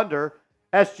by the Thunder.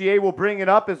 SGA will bring it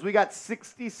up as we got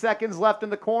 60 seconds left in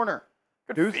the corner.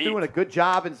 Deuce doing a good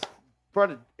job in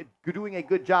front of, doing a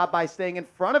good job by staying in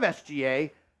front of SGA.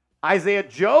 Isaiah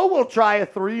Joe will try a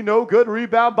 3. No good.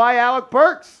 Rebound by Alec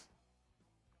Burks.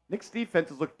 Knicks defense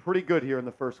has looked pretty good here in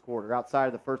the first quarter outside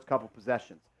of the first couple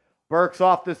possessions. Burks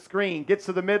off the screen, gets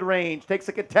to the mid-range, takes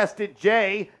a contested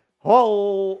J.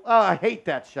 I hate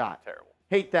that shot. Terrible.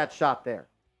 Hate that shot there.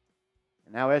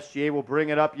 And now SGA will bring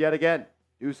it up yet again.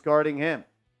 Deuce guarding him.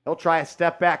 He'll try a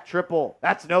step-back triple.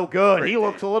 That's no good. He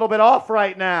looks a little bit off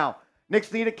right now.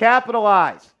 Knicks need to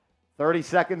capitalize. 30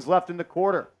 seconds left in the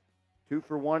quarter. 2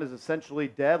 for 1 is essentially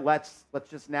dead. Let's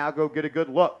just now go get a good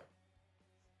look.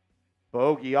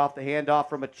 Bogey off the handoff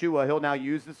from Achua. He'll now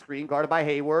use the screen, guarded by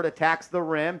Hayward, attacks the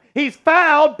rim. He's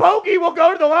fouled. Bogey will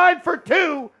go to the line for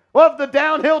 2 of the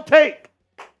downhill take.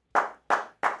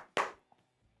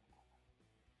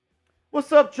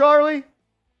 What's up, Charlie?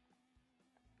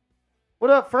 What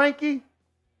up, Frankie?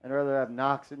 I'd rather have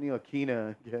Knox and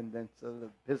Ntilikina again than some of the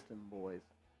Piston boys.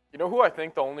 You know who I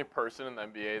think the only person in the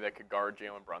NBA that could guard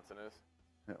Jalen Brunson is?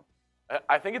 No.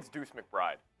 I think it's Deuce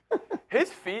McBride. His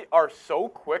feet are so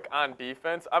quick on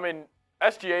defense. I mean,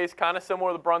 SGA is kind of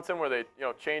similar to Brunson where they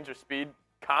change their speed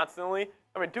constantly.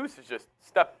 I mean, Deuce is just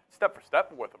step for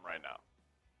step with him right now.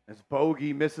 As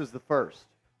Bogey misses the first.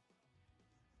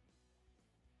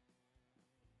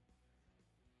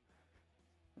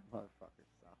 Motherfucker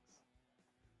sucks.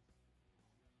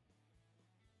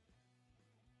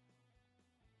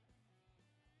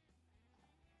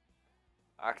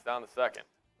 Knocks down the second.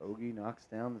 Bogey knocks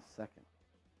down the second.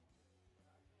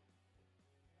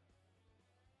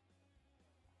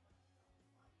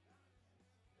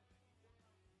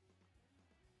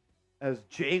 As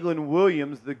Jalen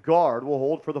Williams, the guard, will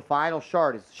hold for the final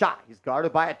shot. He's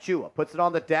guarded by Achua. Puts it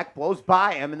on the deck, blows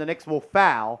by him, and the Knicks will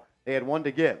foul. They had 1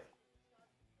 to give.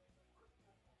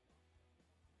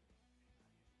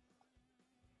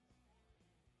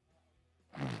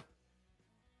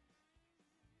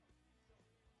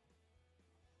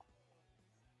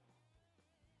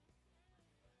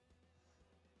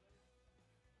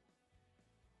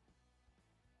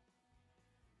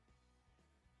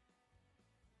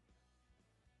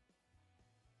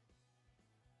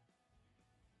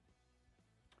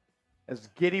 As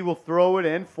Giddey will throw it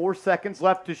in. 4 seconds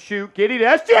left to shoot. Giddey to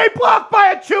SGA, blocked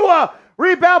by Achua.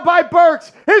 Rebound by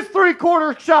Burks. His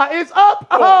 3-quarter shot is up.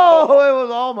 Oh, it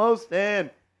was almost in.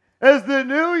 As the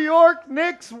New York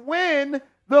Knicks win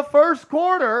the first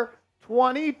quarter,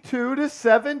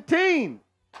 22-17.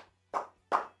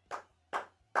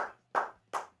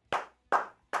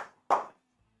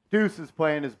 Deuce is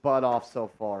playing his butt off so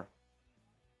far.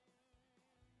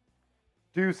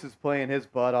 Deuce is playing his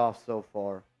butt off so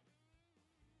far.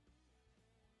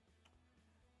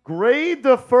 Grade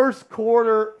the first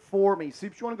quarter for me. See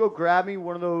if you want to go grab me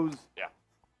one of those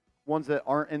ones that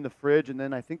aren't in the fridge, and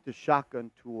then I think the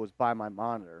shotgun tool is by my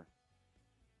monitor.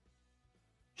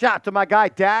 Shout out to my guy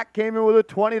Dak. Came in with a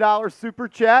 $20 super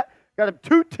chat. Got him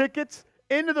 2 tickets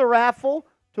into the raffle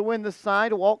to win the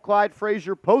signed Walt Clyde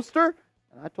Frazier poster.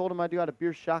 And I told him I do got a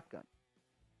beer shotgun.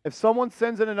 If someone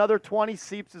sends in another 20,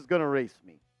 Seeps is going to race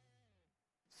me.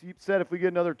 Seeps said if we get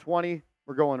another 20,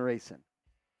 we're going racing.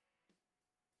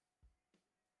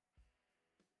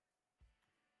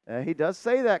 He does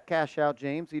say that, Cash Out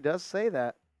James. He does say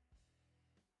that.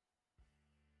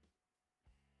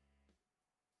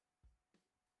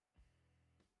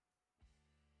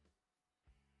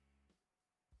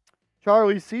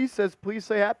 Charlie C says, please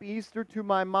say Happy Easter to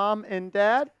my mom and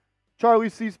dad. Charlie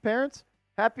C's parents,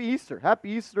 Happy Easter.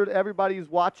 Happy Easter to everybody who's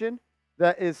watching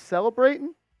that is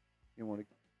celebrating. You want to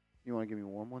give me a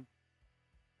warm one?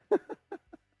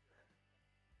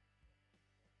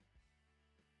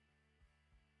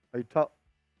 Are you tough?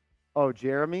 Oh,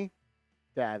 Jeremy?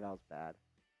 Dad, that was bad.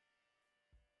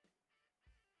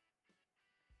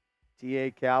 TA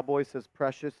Cowboy says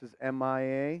Precious is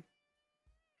MIA.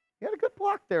 He had a good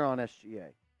block there on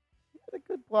SGA.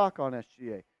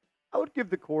 I would give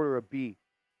the quarter a B.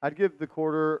 I'd give the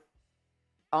quarter,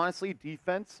 honestly,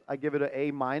 defense, I give it an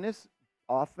A-.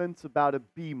 Offense, about a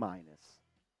B-.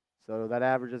 So that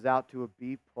averages out to a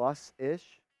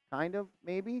B+-ish, kind of,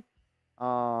 maybe.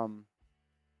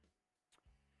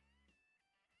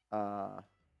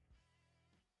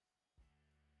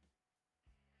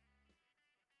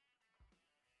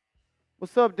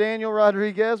 What's up, Daniel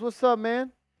Rodriguez? What's up,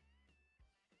 man?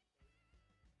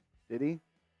 Did he?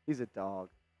 He's a dog.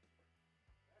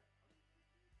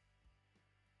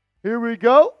 Here we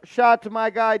go. Shout out to my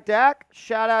guy, Dak.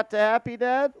 Shout out to Happy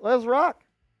Dad. Let's rock.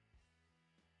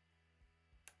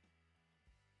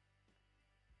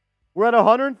 We're at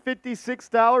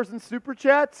 $156 in Super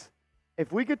Chats.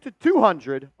 If we get to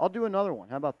 200, I'll do another one.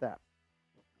 How about that?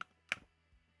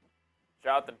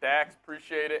 Shout out to Dax.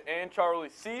 Appreciate it. And Charlie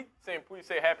C. saying, please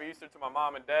say Happy Easter to my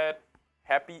mom and dad.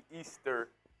 Happy Easter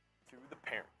to the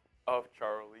parents of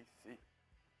Charlie C.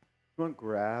 You want to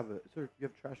grab it? You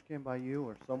have a trash can by you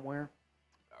or somewhere?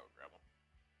 I would grab them.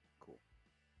 Cool.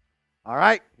 All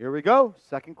right, here we go.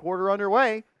 Second quarter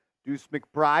underway. Deuce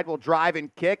McBride will drive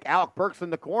and kick. Alec Burks in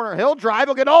the corner. He'll drive.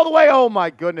 He'll get all the way. Oh, my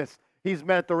goodness. He's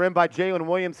met at the rim by Jalen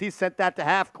Williams. He sent that to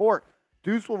half court.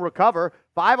 Deuce will recover.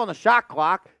 5 on the shot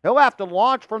clock. He'll have to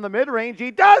launch from the mid-range. He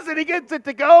does it. He gets it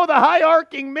to go. The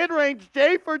high-arcing mid-range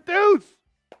J for Deuce.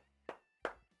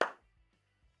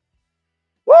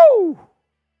 Woo!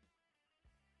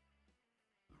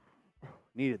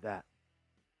 Needed that.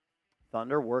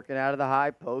 Thunder working out of the high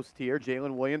post here.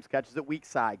 Jalen Williams catches it weak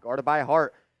side. Guarded by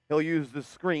Hart. He'll use the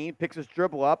screen. Picks his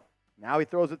dribble up. Now he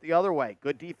throws it the other way.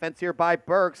 Good defense here by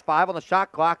Burks. 5 on the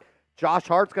shot clock. Josh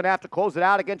Hart's going to have to close it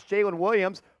out against Jalen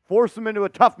Williams. Force him into a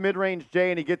tough mid-range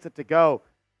J, and he gets it to go.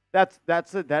 That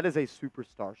is a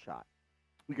superstar shot.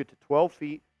 You get to 12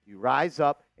 feet. You rise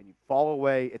up, and you fall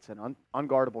away. It's an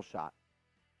unguardable shot.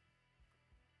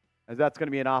 As that's going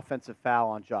to be an offensive foul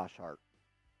on Josh Hart.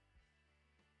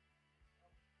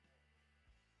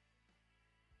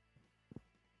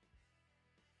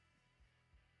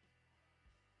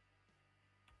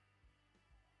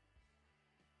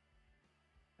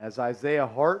 As Isaiah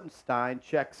Hartenstein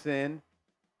checks in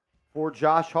for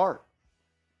Josh Hart.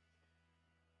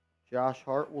 Josh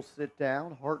Hart will sit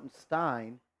down.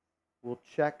 Hartenstein will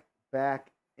check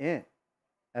back in.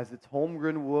 As it's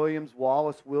Holmgren, Williams,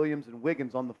 Wallace, Williams, and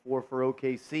Wiggins on the floor for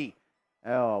OKC.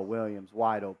 Oh, Williams,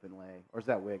 wide open lay. Or is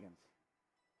that Wiggins?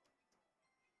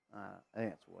 I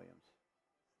think it's Williams.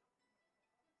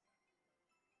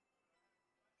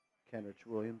 Kendrick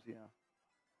Williams, yeah.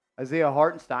 Isaiah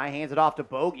Hartenstein hands it off to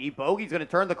Bogey. Bogey's going to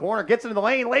turn the corner, gets into the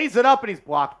lane, lays it up, and he's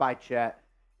blocked by Chet.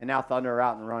 And now Thunder are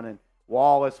out and running.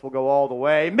 Wallace will go all the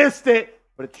way. Missed it,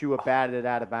 but Achua batted it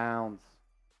out of bounds.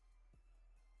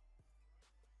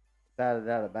 Batted it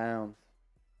out of bounds.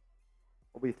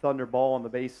 Will be Thunder ball on the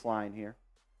baseline here.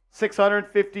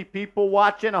 650 people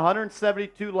watching,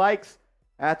 172 likes.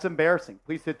 That's embarrassing.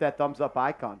 Please hit that thumbs up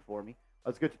icon for me.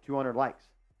 Let's get to 200 likes.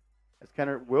 As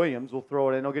Kendrick Williams will throw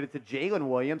it in. He'll get it to Jalen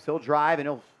Williams. He'll drive, and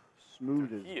he'll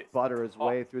smooth his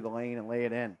way through the lane and lay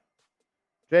it in.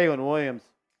 Jalen Williams,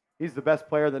 he's the best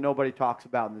player that nobody talks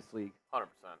about in this league. 100%.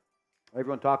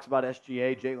 Everyone talks about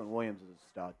SGA. Jalen Williams is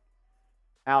a stud.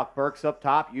 Alec Burks up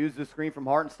top. Uses the screen from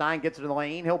Hartenstein. Gets it in the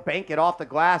lane. He'll bank it off the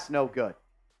glass. No good.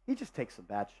 He just takes some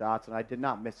bad shots, and I did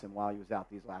not miss him while he was out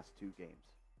these last 2 games.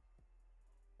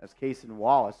 As Casey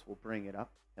Wallace will bring it up.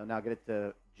 He'll now get it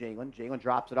to Jalen. Jalen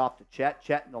drops it off to Chet.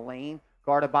 Chet in the lane.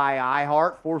 Guarded by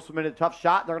Ihart. Force him into a tough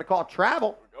shot. They're going to call it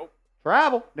travel.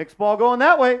 Travel. Knicks ball going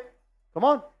that way. Come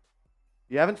on.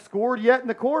 You haven't scored yet in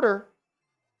the quarter.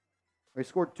 We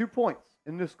scored 2 points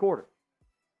in this quarter.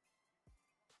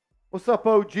 What's up,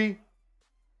 OG? Says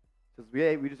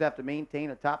we just have to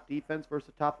maintain a top defense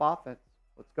versus a top offense.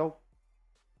 Let's go.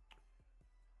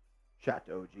 Shout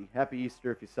to OG. Happy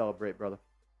Easter if you celebrate, brother.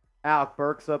 Alec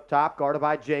Burks up top, guarded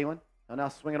by Jalen. Now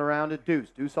swinging around to Deuce.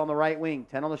 Deuce on the right wing,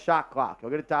 10 on the shot clock. He'll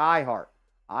get it to Ihart.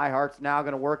 Ihart's now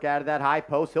going to work out of that high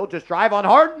post. He'll just drive on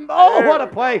Harden. Oh, what a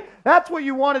play. That's what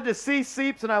you wanted to see,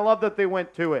 Seeps, and I love that they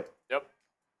went to it. Yep.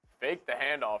 Fake the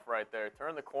handoff right there.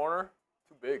 Turn the corner.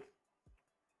 Too big.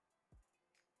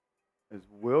 As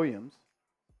Williams,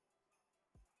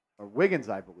 or Wiggins,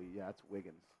 I believe. Yeah, it's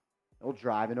Wiggins. He'll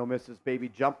drive and he'll miss his baby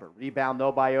jumper. Rebound,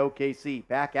 though, by OKC.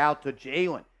 Back out to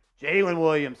Jalen. Jalen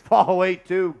Williams, fall away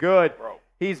too. Good. Bro.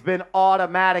 He's been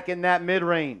automatic in that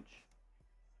mid-range.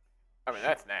 I mean,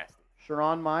 that's nasty.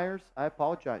 Sharon Myers, I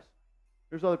apologize.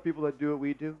 There's other people that do what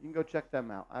we do. You can go check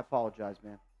them out. I apologize,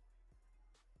 man.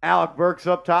 Alec Burks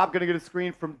up top, going to get a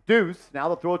screen from Deuce. Now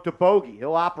they'll throw it to Bogey.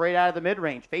 He'll operate out of the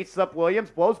mid-range. Faces up Williams,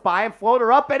 blows by him,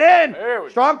 floater up and in.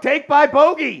 Strong take by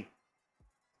Bogey.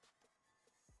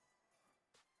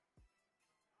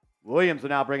 Williams will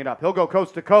now bring it up. He'll go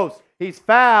coast to coast. He's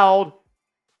fouled.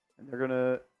 And they're going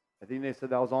to, I think they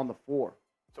said that was on the floor.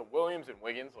 So Williams and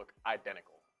Wiggins look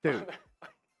identical. Dude.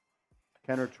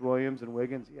 Kenrich Williams and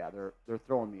Wiggins, yeah, they're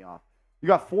throwing me off. You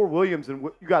got 4 Williams, and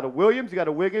you got a Williams, you got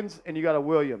a Wiggins, and you got a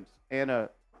Williams. And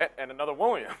another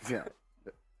Williams. Yeah.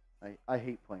 I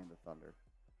hate playing the Thunder.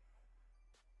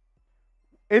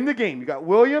 In the game, you got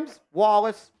Williams,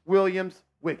 Wallace, Williams,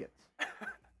 Wiggins.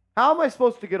 How am I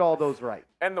supposed to get all those right?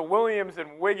 And the Williams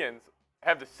and Wiggins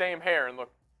have the same hair and look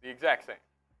the exact same.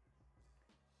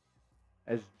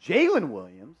 As Jalen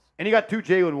Williams, and you got 2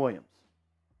 Jalen Williams.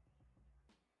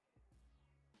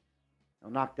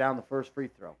 He'll knock down the first free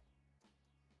throw.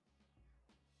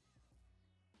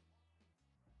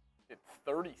 It's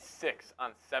 36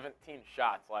 on 17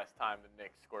 shots last time the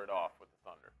Knicks scored off with the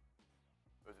Thunder.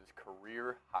 It was his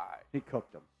career high. He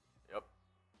cooked them. Yep.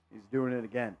 He's doing it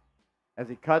again as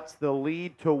he cuts the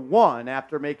lead to 1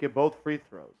 after making both free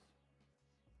throws.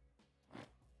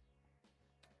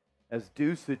 As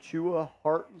Deuce, Achua,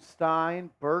 Hartenstein,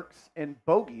 Burks, and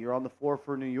Bogey are on the floor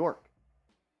for New York.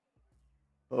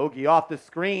 Bogey off the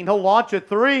screen. He'll launch a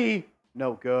 3.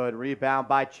 No good. Rebound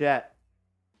by Chet.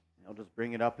 He'll just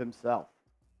bring it up himself.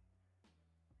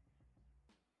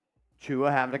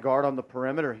 Chua having to guard on the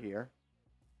perimeter here.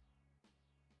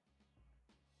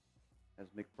 As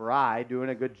McBride doing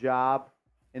a good job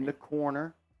in the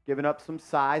corner. Giving up some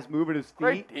size, moving his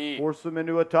feet. Force him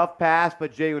into a tough pass,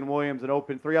 but Jalen Williams an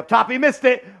open 3 up top. He missed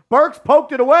it. Burks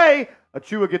poked it away.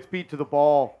 Achua gets beat to the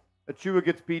ball. Achua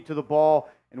gets beat to the ball,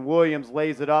 and Williams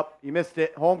lays it up. He missed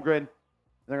it. Holmgren.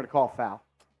 They're going to call foul.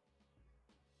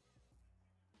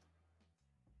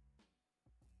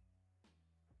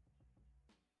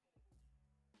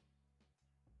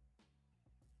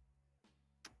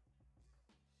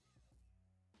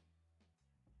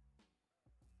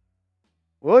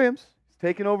 Williams is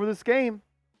taking over this game.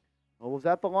 What was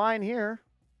at the line here?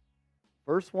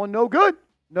 First one, no good.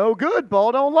 No good.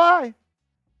 Ball don't lie.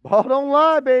 Ball don't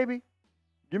lie, baby.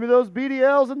 Give me those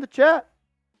BDLs in the chat.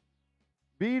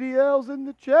 BDLs in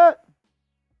the chat.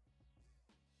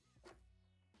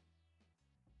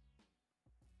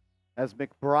 As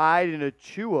McBride and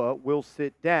Achua will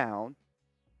sit down,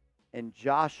 and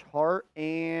Josh Hart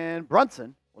and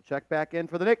Brunson will check back in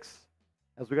for the Knicks.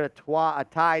 As we got a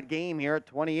tied game here at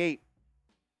 28.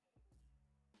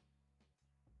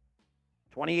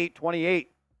 28-28.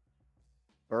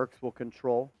 Burks will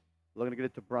control. Looking to get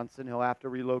it to Brunson. He'll have to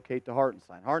relocate to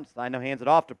Hartenstein. Hartenstein now hands it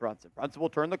off to Brunson. Brunson will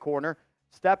turn the corner.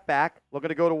 Step back. Looking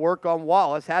to go to work on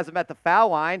Wallace. Has him at the foul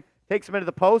line. Takes him into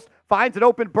the post. Finds an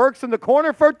open Burks in the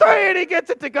corner for 3, and he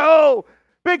gets it to go.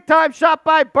 Big time shot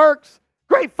by Burks.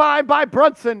 Great find by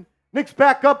Brunson. Knicks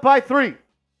back up by 3.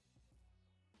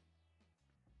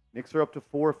 Knicks are up to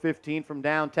 4-15 from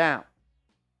downtown.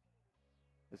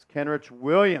 It's Kenrich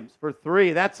Williams for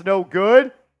 3. That's no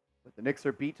good. But the Knicks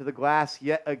are beat to the glass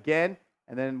yet again.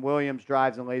 And then Williams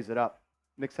drives and lays it up.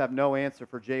 Knicks have no answer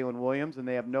for Jalen Williams, and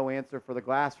they have no answer for the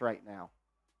glass right now.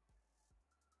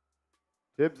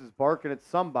 Tibbs is barking at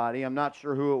somebody. I'm not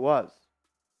sure who it was.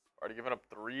 Already giving up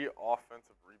 3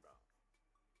 offensive rebounds.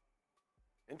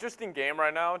 Interesting game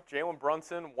right now. Jalen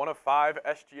Brunson, 1 of 5.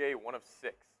 SGA, 1 of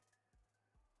 6.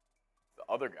 The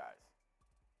other guys.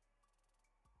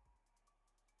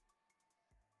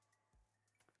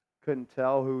 Couldn't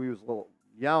tell who he was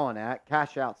yelling at.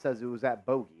 Cash Out says it was at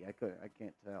Bogey. I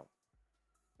can't tell.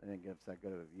 I didn't give us that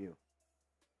good of a view.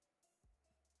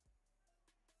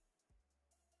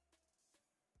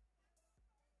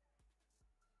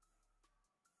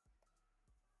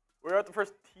 We're at the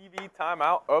first TV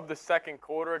timeout of the second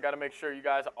quarter. Got to make sure you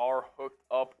guys are hooked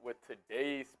up with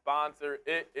today's sponsor.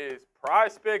 It is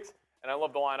Prize Picks, and I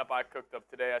love the lineup I cooked up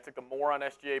today. I took the more on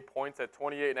SGA points at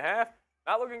 28.5.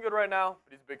 Not looking good right now,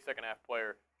 but he's a big second-half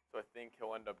player, so I think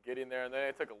he'll end up getting there. And then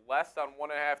I took less on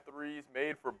 1.5 threes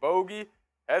made for Bogey.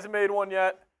 Hasn't made one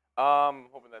yet.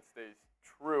 Hoping that stays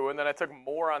true. And then I took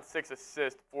more on 6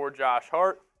 assists for Josh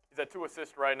Hart. He's at 2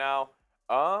 assists right now.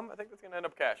 I think that's going to end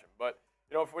up cashing. But,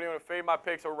 you know, if you want to fade my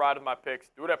picks or ride with my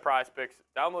picks, do it at Prize Picks.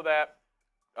 Download that.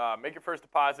 Make your first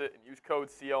deposit and use code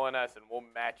CLNS, and we'll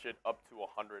match it up to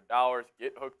 $100.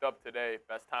 Get hooked up today.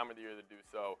 Best time of the year to do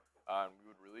so. And we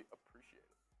would really appreciate it.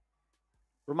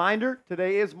 Reminder,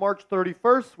 today is March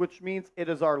 31st, which means it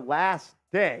is our last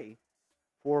day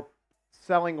for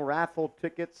selling raffle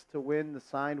tickets to win the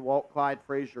signed Walt Clyde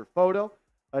Frazier photo.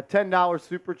 A $10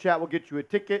 super chat will get you a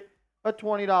ticket. A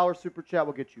 $20 super chat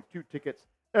will get you 2 tickets.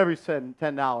 Every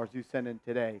 $10 you send in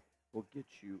today will get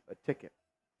you a ticket.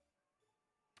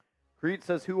 Creed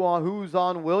says, who's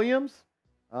on Williams?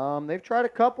 They've tried a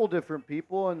couple different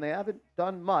people, and they haven't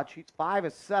done much. He's 5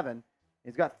 of 7.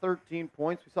 He's got 13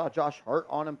 points. We saw Josh Hart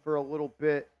on him for a little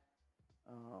bit.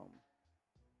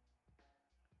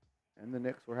 And the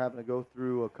Knicks were having to go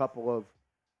through a couple of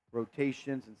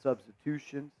rotations and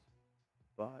substitutions.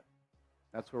 But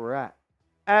that's where we're at.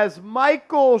 As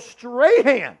Michael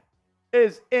Strahan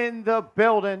is in the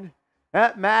building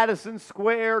at Madison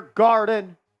Square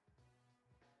Garden.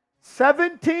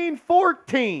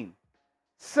 17-14.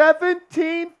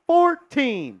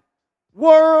 17-14.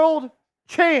 World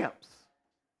champs.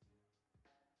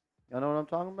 Y'all know what I'm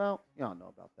talking about? Y'all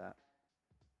know about that.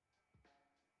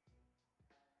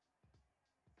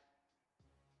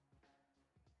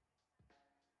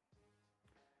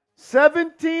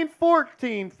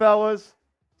 $17-14, fellas.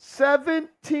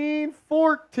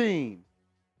 17-14.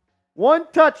 1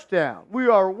 touchdown. We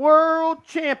are world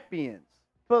champions.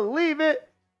 Believe it,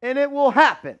 and it will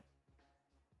happen.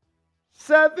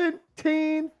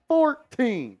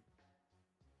 17-14.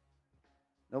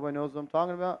 Nobody knows what I'm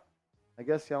talking about? I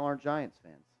guess y'all aren't Giants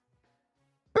fans.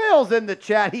 Bill's in the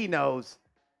chat. He knows.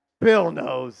 Bill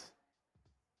knows.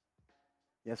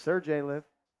 Yes, sir, J-Liv.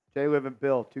 J-Liv and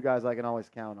Bill, 2 guys I can always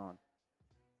count on.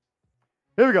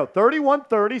 Here we go. 31-30,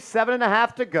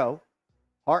 7.5 to go.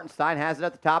 Hartenstein has it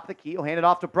at the top of the key. He'll hand it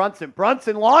off to Brunson.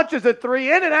 Brunson launches a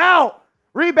 3 in and out.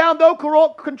 Rebound, though,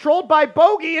 controlled by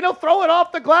Bogey, and he'll throw it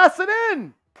off the glass and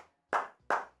in.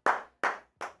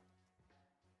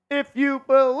 If you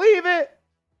believe it,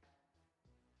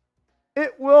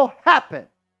 it will happen.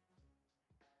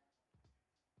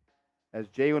 As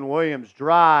Jalen Williams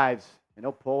drives, and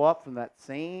he'll pull up from that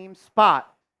same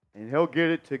spot, and he'll get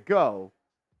it to go.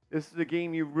 This is a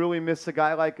game you really miss a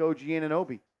guy like OG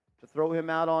Anunoby. To throw him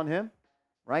out on him,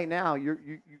 right now,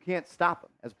 you can't stop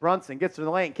him. As Brunson gets to the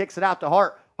lane, kicks it out to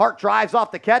Hart. Hart drives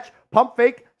off the catch, pump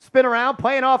fake, spin around,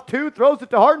 playing off 2, throws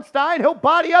it to Hartenstein. He'll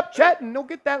body up Chet, and he'll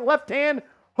get that left hand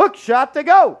hook shot to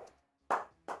go.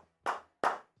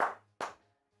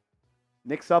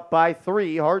 Knicks up by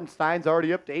 3. Hartenstein's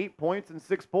already up to 8 points and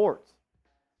 6 boards.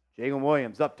 Jalen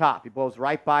Williams up top. He blows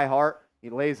right by Hart. He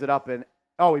lays it up, and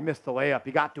oh, he missed the layup.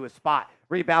 He got to his spot.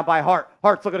 Rebound by Hart.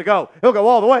 Hart's looking to go. He'll go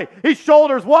all the way. He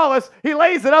shoulders Wallace. He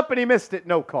lays it up, and he missed it.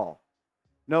 No call.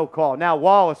 No call. Now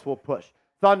Wallace will push.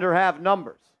 Thunder have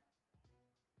numbers.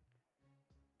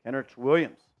 Kenrich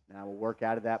Williams now will work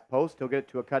out of that post. He'll get it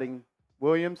to a cutting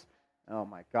Williams. Oh,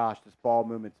 my gosh, this ball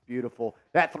movement's beautiful.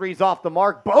 That 3's off the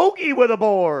mark. Bogey with a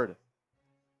board.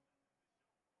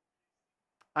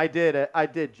 I did,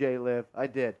 J-Liv. I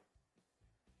did.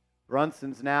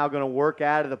 Brunson's now going to work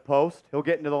out of the post. He'll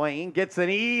get into the lane, gets an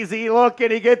easy look,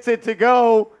 and he gets it to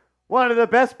go. One of the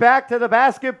best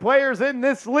back-to-the-basket players in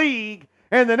this league.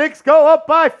 And the Knicks go up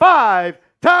by 5.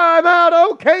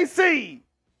 Timeout, OKC.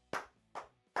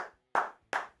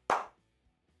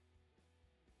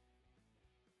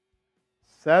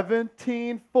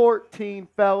 $17-14,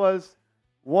 fellas.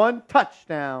 1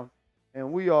 touchdown,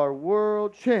 and we are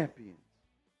world champions.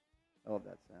 I love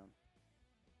that sound.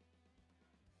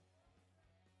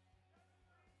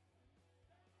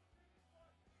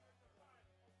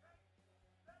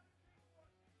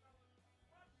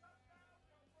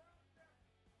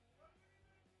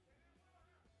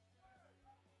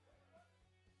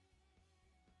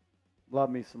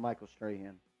 Love me some Michael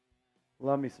Strahan.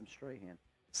 Love me some Strahan.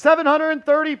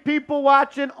 730 people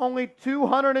watching, only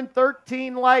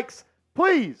 213 likes.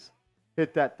 Please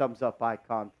hit that thumbs up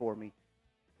icon for me.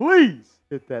 Please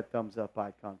hit that thumbs up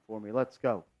icon for me. Let's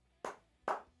go.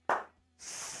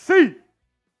 CPJ.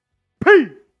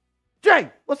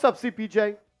 What's up,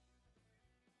 CPJ?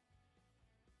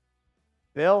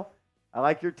 Bill, I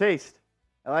like your taste.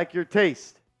 I like your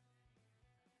taste.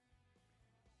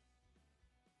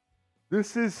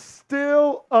 This is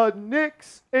still a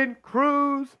Knicks and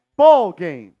Crews ball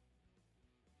game.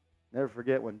 Never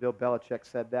forget when Bill Belichick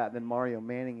said that, and then Mario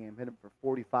Manningham hit him for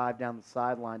 45 down the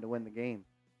sideline to win the game.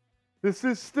 This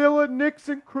is still a Knicks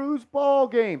and Crews ball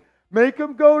game. Make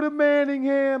them go to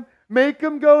Manningham. Make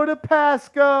them go to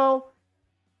Pasco.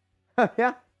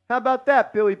 Yeah, how about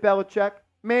that, Billy Belichick?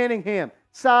 Manningham,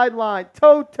 sideline,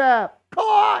 toe tap,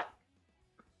 caught.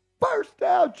 First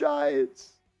down,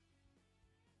 Giants.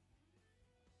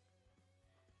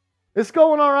 It's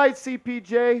going all right,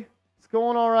 CPJ. It's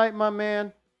going all right, my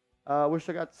man. Wish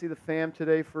I got to see the fam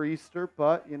today for Easter,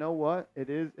 but you know what?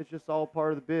 It's just all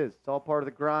part of the biz. It's all part of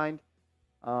the grind.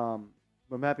 I'm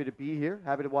happy to be here.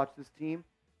 Happy to watch this team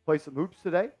play some hoops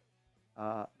today.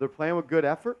 They're playing with good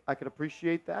effort. I can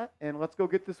appreciate that. And let's go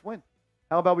get this win.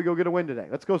 How about we go get a win today?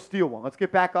 Let's go steal one. Let's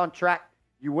get back on track.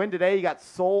 You win today, you got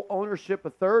sole ownership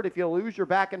of third. If you lose, you're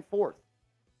back and fourth.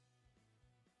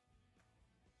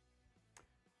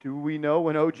 Do we know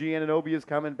when OG Anunoby is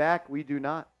coming back? We do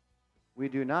not. We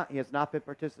do not. He has not been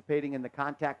participating in the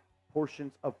contact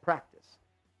portions of practice.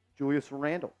 Julius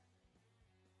Randle,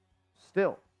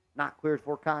 still not cleared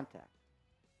for contact.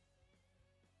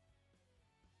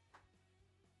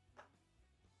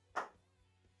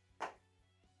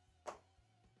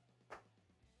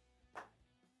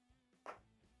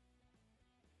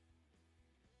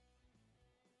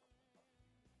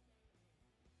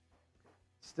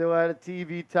 Still at a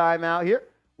TV timeout here.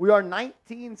 We are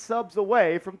 19 subs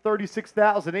away from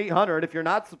 36,800. If you're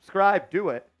not subscribed, do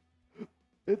it.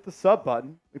 Hit the sub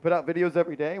button. We put out videos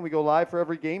every day, and we go live for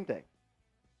every game day.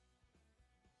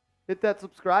 Hit that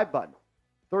subscribe button.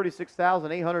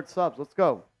 36,800 subs. Let's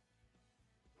go.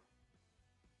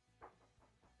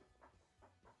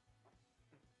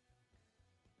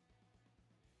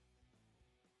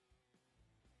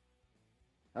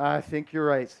 I think you're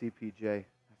right, CPJ. I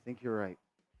think you're right.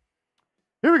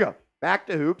 Here we go. Back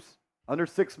to hoops. Under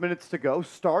 6 minutes to go.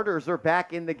 Starters are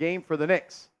back in the game for the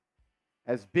Knicks.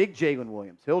 As big Jalen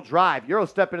Williams. He'll drive. Euro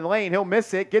step into the lane. He'll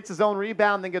miss it. Gets his own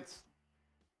rebound. Then gets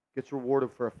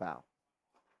rewarded for a foul.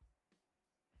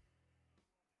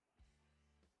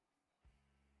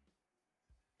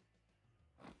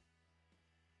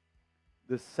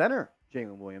 The center,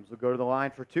 Jalen Williams, will go to the line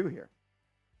for two here.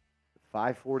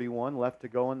 5:41 left to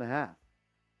go in the half.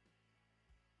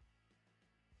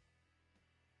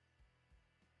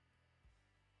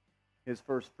 His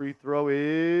first free throw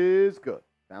is good.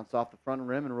 Bounced off the front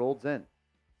rim and rolls in.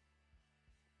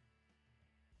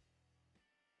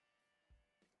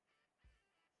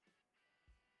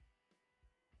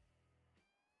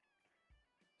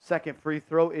 Second free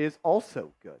throw is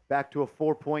also good. Back to a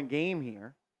 4-point game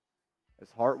here,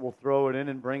 as Hart will throw it in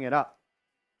and bring it up.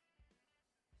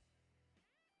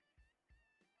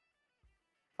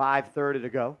 5:30 to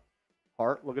go.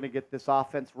 Hart looking to get this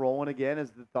offense rolling again as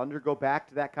the Thunder go back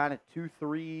to that kind of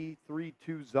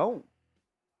 2-3-3-2 zone.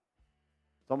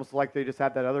 It's almost like they just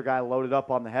have that other guy loaded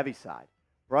up on the heavy side.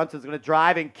 Brunson's going to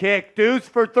drive and kick. Deuce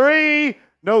for three.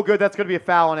 No good. That's going to be a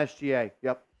foul on SGA.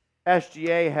 Yep.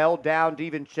 SGA held down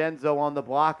DiVincenzo on the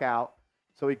block out,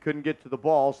 so he couldn't get to the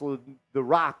ball. So the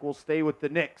rock will stay with the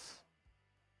Knicks.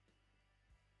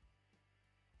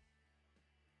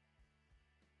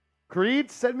 Creed,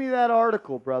 send me that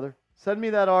article, brother. Send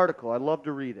me that article. I'd love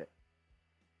to read it.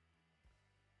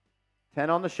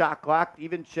 10 on the shot clock.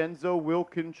 DiVincenzo will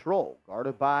control.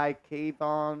 Guarded by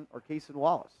Cason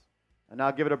Wallace. And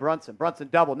now give it to Brunson. Brunson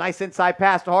double. Nice inside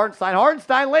pass to Hartenstein.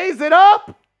 Hartenstein lays it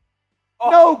up. Oh.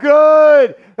 No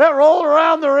good. That rolled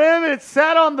around the rim and it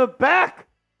sat on the back.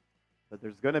 But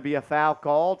there's going to be a foul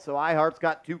called, so iHeart's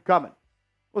got two coming.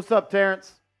 What's up,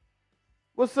 Terrence?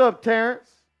 What's up, Terrence?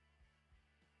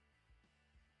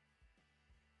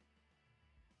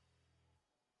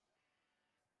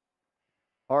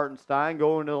 Hartenstein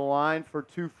going to the line for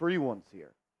two free ones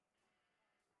here.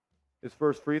 His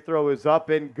first free throw is up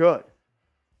and good.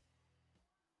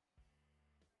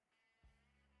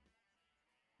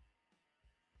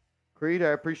 Creed, I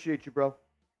appreciate you, bro.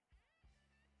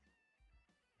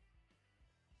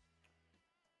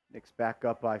 Knicks back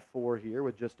up by 4 here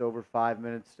with just over 5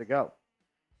 minutes to go.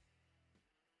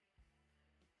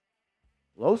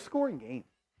 Low-scoring game.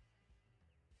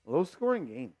 Low-scoring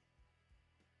game.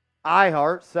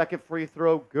 iHeart, second free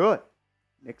throw, good.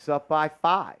 Knicks up by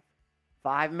 5.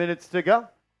 5 minutes to go.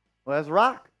 Let's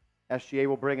rock. SGA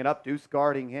will bring it up. Deuce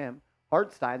guarding him.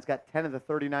 Hartenstein's got 10 of the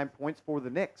 39 points for the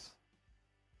Knicks.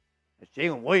 As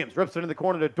Jalen Williams rips it in the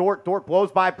corner to Dort. Dort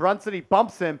blows by Brunson. He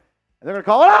bumps him. And they're going to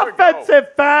call an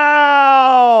offensive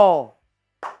foul.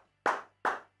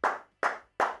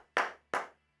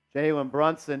 Jalen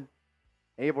Brunson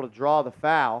able to draw the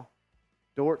foul.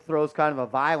 Dort throws kind of a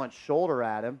violent shoulder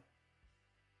at him.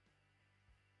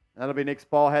 That'll be Knicks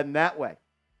ball heading that way.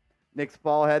 Knicks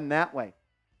ball heading that way.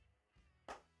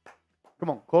 Come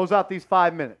on, close out these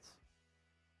 5 minutes.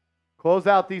 Close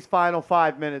out these final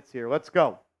 5 minutes here. Let's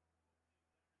go.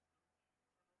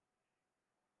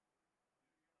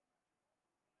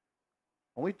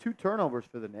 Only 2 turnovers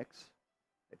for the Knicks.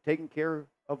 They've taken care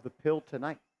of the pill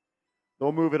tonight.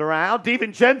 They'll move it around.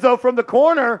 DiVincenzo from the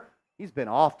corner. He's been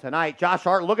off tonight. Josh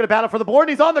Hart looking about it for the board.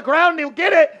 And he's on the ground, and he'll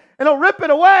get it, and he'll rip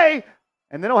it away.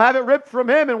 And then he'll have it ripped from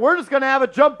him, and we're just going to have a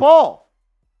jump ball.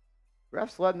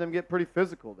 Refs letting them get pretty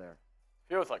physical there.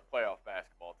 Feels like playoff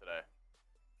basketball today.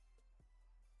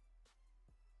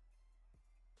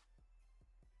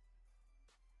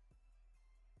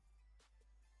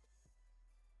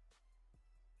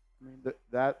 I mean,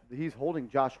 that he's holding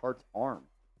Josh Hart's arm.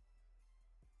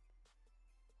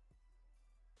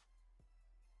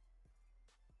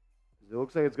 It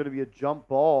looks like it's going to be a jump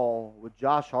ball with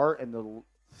Josh Hart and the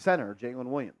center, Jalen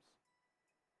Williams.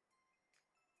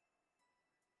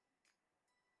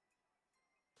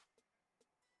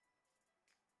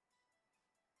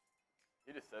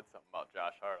 He just said something about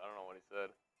Josh Hart. I don't know what he said.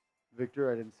 Victor,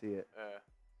 I didn't see it. Yeah.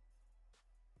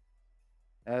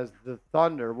 As the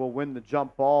Thunder will win the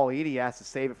jump ball, Edey has to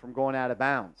save it from going out of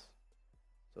bounds.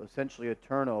 So essentially a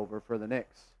turnover for the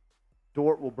Knicks.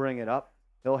 Dort will bring it up.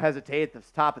 He'll hesitate at the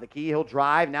top of the key. He'll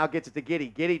drive. Now gets it to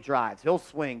Giddey. Giddey drives. He'll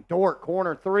swing. Dort,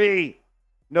 corner 3.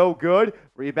 No good.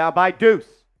 Rebound by Deuce.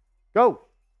 Go.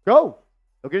 Go.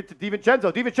 He'll get it to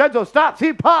DiVincenzo. DiVincenzo stops.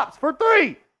 He pops for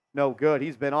 3. No good.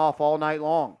 He's been off all night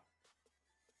long.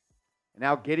 And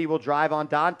now Giddey will drive on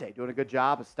Dante, doing a good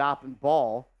job of stopping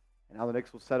ball. And now the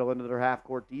Knicks will settle into their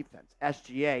half-court defense.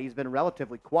 SGA, he's been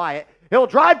relatively quiet. He'll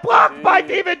drive, blocked by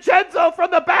DiVincenzo from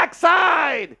the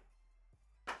backside.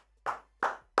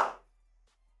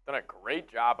 Done a great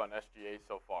job on SGA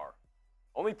so far.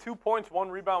 Only 2 points, 1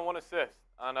 rebound, 1 assist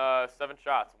on 7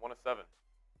 shots, 1 of 7.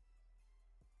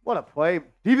 What a play.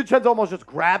 DiVincenzo almost just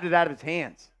grabbed it out of his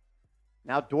hands.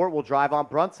 Now Dort will drive on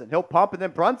Brunson. He'll pump, and then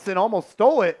Brunson almost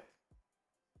stole it.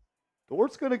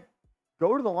 Dort's going to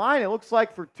go to the line, it looks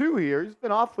like, for 2 here. He's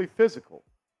been awfully physical.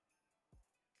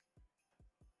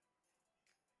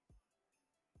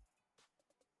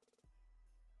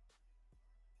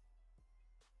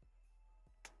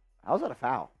 How's that a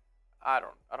foul? I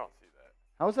don't see that.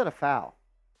 How is that a foul?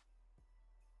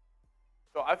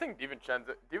 So I think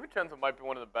DiVincenzo might be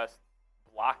one of the best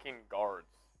blocking guards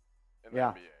in the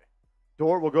NBA.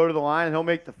 Dort will go to the line, and he'll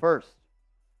make the first.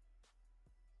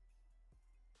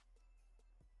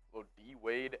 A little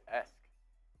D-Wade-esque.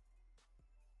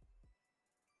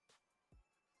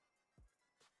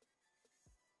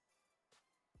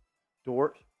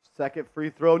 Dort, second free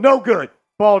throw. No good.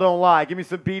 Ball don't lie. Give me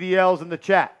some BDLs in the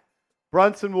chat.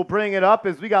 Brunson will bring it up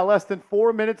as we got less than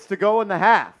 4 minutes to go in the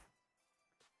half.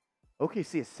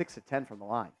 OKC is 6 of 10 from the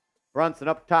line. Brunson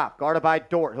up top, guarded by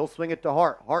Dort. He'll swing it to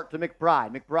Hart. Hart to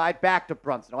McBride. McBride back to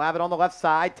Brunson. He'll have it on the left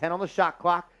side. 10 on the shot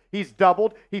clock. He's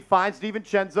doubled. He finds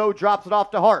DiVincenzo, drops it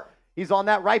off to Hart. He's on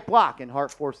that right block, and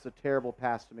Hart forced a terrible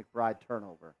pass to McBride,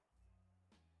 turnover.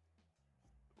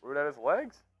 Threw it at his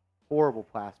legs? Horrible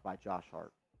pass by Josh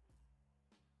Hart.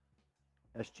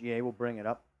 SGA will bring it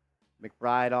up.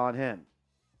 McBride on him.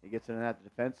 He gets in that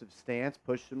defensive stance,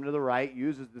 pushes him to the right,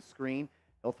 uses the screen.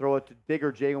 He'll throw it to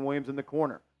bigger Jalen Williams in the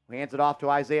corner. Hands it off to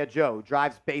Isaiah Joe.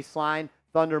 Drives baseline.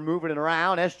 Thunder moving it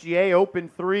around. SGA open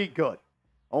 3, good.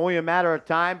 Only a matter of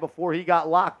time before he got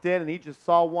locked in, and he just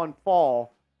saw one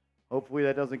fall. Hopefully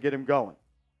that doesn't get him going.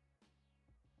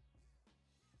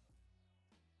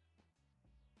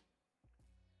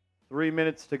 Three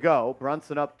minutes to go.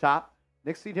 Brunson up top.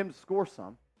 Knicks need him to score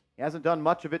some. He hasn't done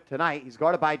much of it tonight. He's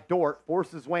guarded by Dort.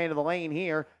 Forces his way into the lane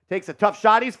here. Takes a tough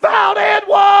shot. He's fouled and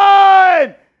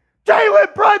one!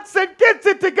 Jalen Brunson gets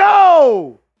it to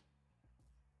go!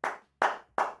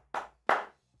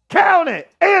 Count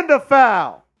it! And the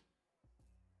foul!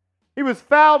 He was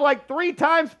fouled like 3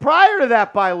 times prior to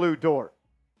that by Lou Dort.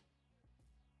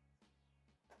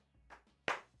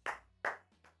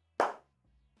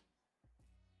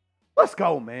 Let's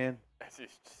go, man. As he's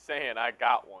saying, I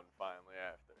got one finally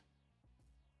after.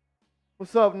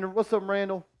 What's up,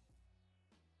 Randall?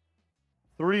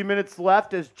 3 minutes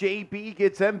left as JB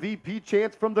gets MVP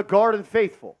chance from the Garden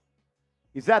Faithful.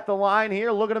 He's at the line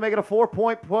here looking to make it a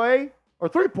 4-point play or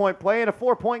 3-point play in a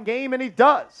 4-point game, and he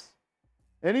does.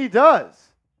 And he does.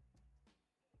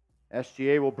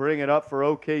 SGA will bring it up for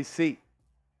OKC.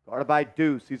 Guarded by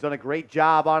Deuce. He's done a great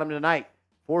job on him tonight.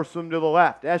 Force him to the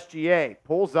left. SGA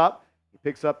pulls up. He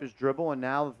picks up his dribble, and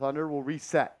now the Thunder will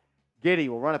reset. Giddey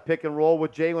will run a pick and roll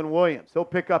with Jalen Williams. He'll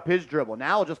pick up his dribble.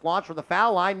 Now he'll just launch from the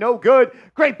foul line. No good.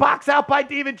 Great box out by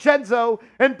DiVincenzo,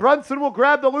 and Brunson will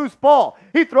grab the loose ball.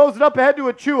 He throws it up ahead to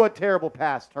Achua. Terrible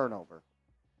pass, turnover.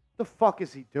 What the fuck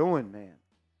is he doing, man?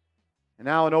 And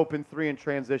now an open 3 in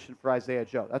transition for Isaiah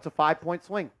Joe. That's a 5-point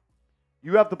swing.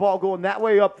 You have the ball going that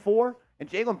way up 4, and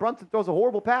Jalen Brunson throws a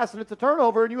horrible pass, and it's a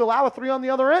turnover, and you allow a 3 on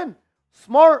the other end.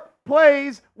 Smart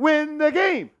plays win the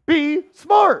game. Be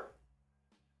smart.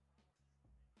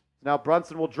 Now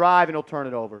Brunson will drive, and he'll turn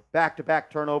it over. Back-to-back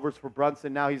turnovers for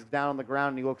Brunson. Now he's down on the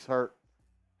ground, and he looks hurt.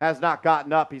 Has not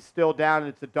gotten up. He's still down, and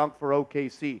it's a dunk for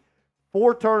OKC.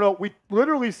 4 turnovers. We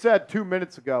literally said 2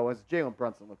 minutes ago as Jalen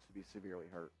Brunson looks to be severely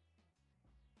hurt.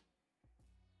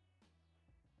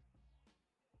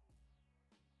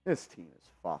 This team is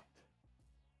fucked.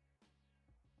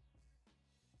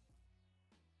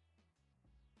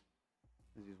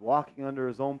 As he's walking under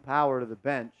his own power to the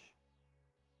bench,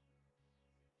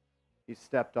 he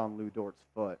stepped on Lou Dort's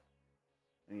foot,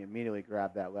 and he immediately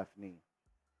grabbed that left knee.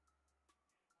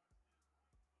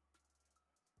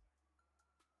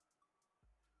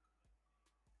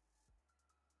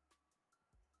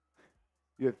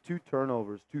 You have 2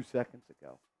 turnovers 2 seconds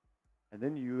ago, and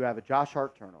then you have a Josh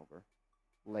Hart turnover,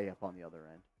 layup on the other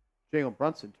end. Jalen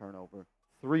Brunson turnover,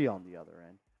 3 on the other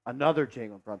end. Another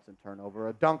Jalen Brunson turnover,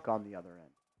 a dunk on the other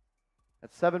end.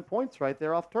 That's 7 points right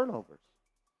there off turnovers.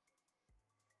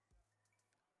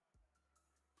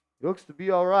 He looks to be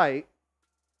all right.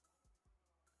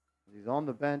 He's on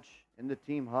the bench in the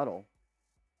team huddle.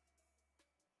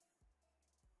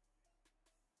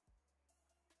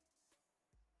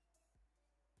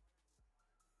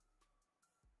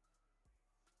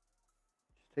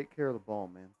 Just take care of the ball,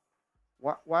 man.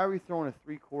 Why are we throwing a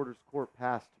 3/4 court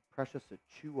pass to Precious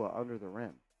Achua under the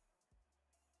rim?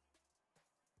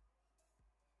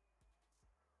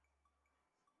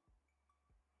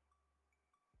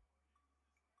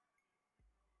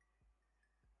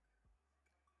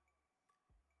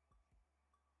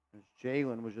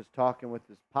 Jalen was just talking with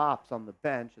his pops on the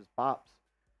bench. His pops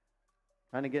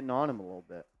kind of getting on him a little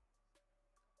bit.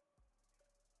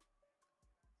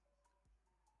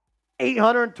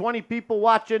 820 people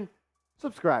watching.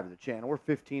 Subscribe to the channel. We're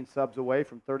 15 subs away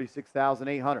from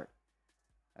 36,800.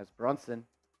 As Brunson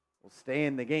will stay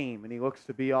in the game, and he looks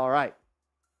to be all right.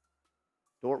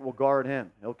 Dort will guard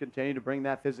him. He'll continue to bring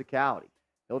that physicality.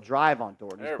 He'll drive on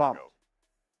Dort, and he's pumped.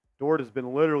 Dort has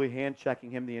been literally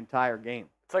hand-checking him the entire game.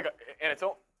 It's like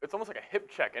it's almost like a hip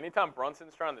check. Anytime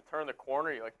Brunson's trying to turn the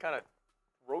corner, he like kind of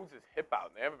throws his hip out,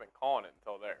 and they haven't been calling it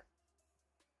until there.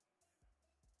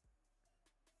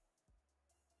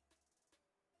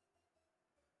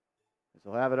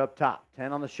 So he'll have it up top.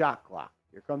 10 on the shot clock.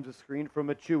 Here comes a screen from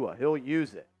Achua. He'll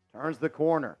use it. Turns the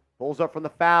corner. Pulls up from the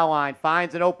foul line.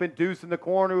 Finds an open Deuce in the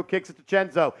corner who kicks it to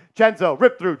Chenzo. Chenzo,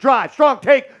 rip through, drive, strong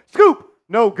take, scoop.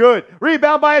 No good.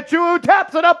 Rebound by Achua, who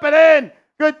taps it up and in.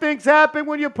 Good things happen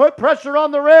when you put pressure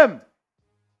on the rim.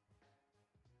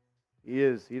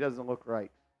 He doesn't look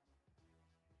right.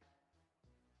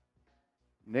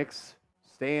 Knicks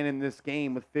staying in this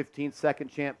game with 15-second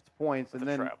chance points. And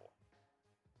then travel.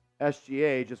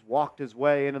 SGA just walked his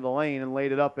way into the lane and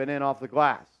laid it up and in off the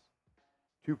glass.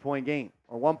 2-point game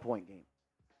or 1-point game.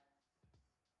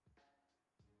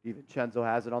 DiVincenzo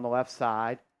has it on the left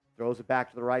side. Throws it back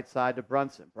to the right side to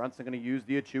Brunson. Brunson going to use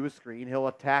the Achua screen. He'll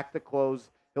attack the close.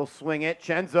 He'll swing it.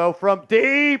 Chenzo from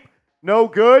deep. No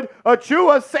good.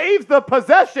 Achua saves the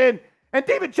possession. And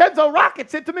DiVincenzo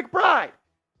rockets it to McBride.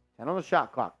 10 on the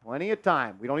shot clock. Plenty of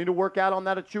time. We don't need to work out on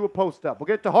that Achua post-up. We'll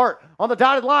get it to Hart on the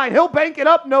dotted line. He'll bank it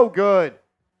up. No good.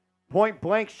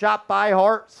 Point-blank shot by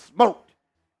Hart. Smoked.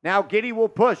 Now Giddey will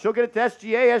push. He'll get it to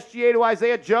SGA. SGA to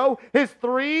Isaiah Joe. His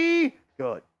 3.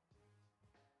 Good.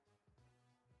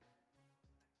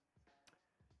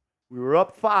 We were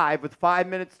up 5 with 5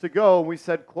 minutes to go, and we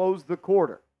said close the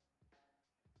quarter.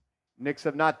 Knicks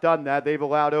have not done that. They've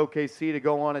allowed OKC to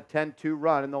go on a 10-2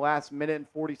 run in the last minute and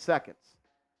 40 seconds.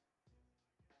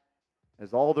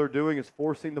 As all they're doing is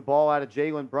forcing the ball out of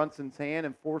Jalen Brunson's hand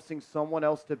and forcing someone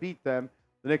else to beat them.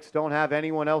 The Knicks don't have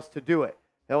anyone else to do it.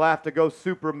 They'll have to go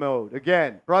super mode.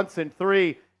 Again, Brunson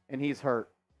 3, and he's hurt.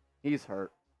 He's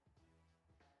hurt.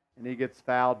 And he gets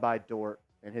fouled by Dort,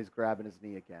 and he's grabbing his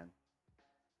knee again.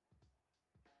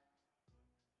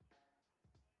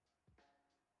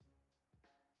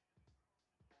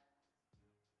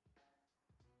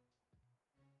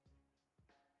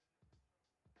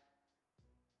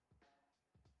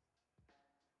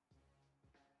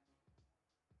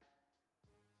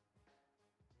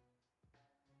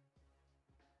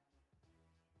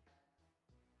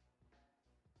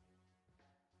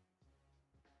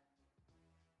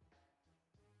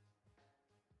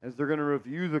 as they're going to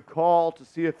review the call to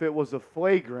see if it was a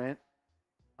flagrant.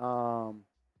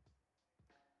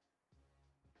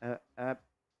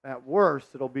 At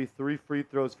worst, it'll be 3 free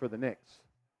throws for the Knicks.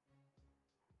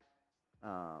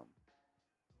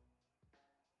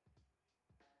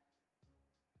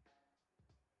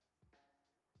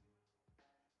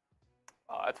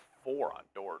 That's 4 on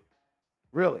Dort.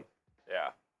 Really? Yeah.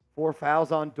 4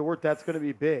 fouls on Dort. That's going to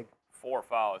be big. 4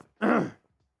 fouls.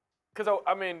 Because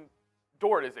I mean,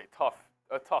 Dort is a tough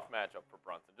matchup for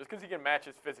Brunson, just because he can match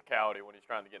his physicality when he's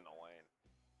trying to get in the lane.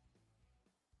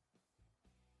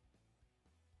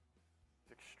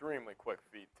 It's extremely quick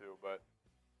feet too, but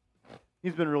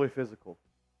he's been really physical.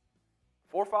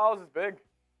 4 fouls is big.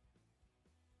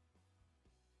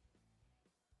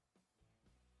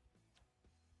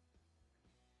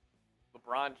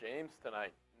 LeBron James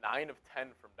tonight, 9 of 10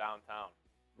 from downtown.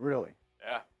 Really?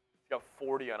 Yeah. He's got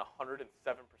 40 on 107%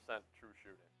 true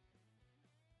shooting.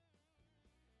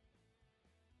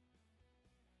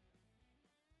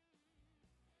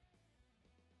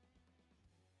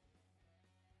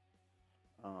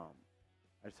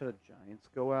 I just had a Giants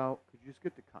go out. Could you just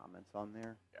get the comments on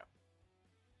there? Yeah.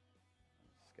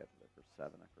 Schedule it for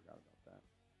 7. I forgot about that.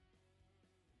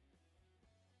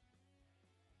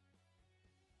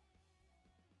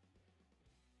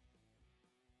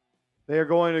 They are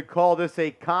going to call this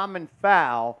a common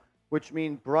foul, which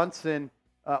means Brunson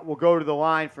will go to the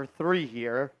line for 3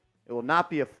 here. It will not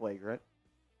be a flagrant.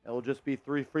 It will just be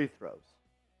 3 free throws.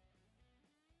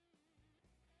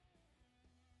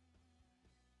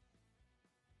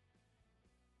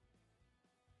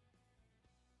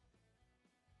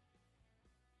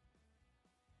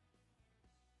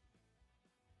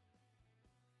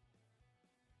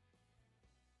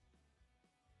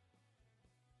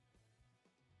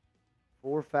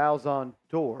 Four fouls on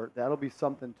Dort. That'll be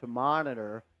something to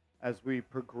monitor as we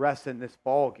progress in this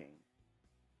ball game.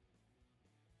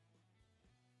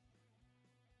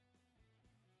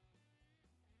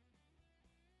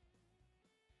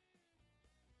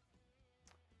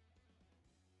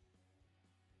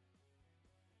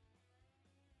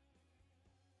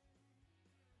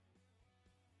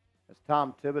 As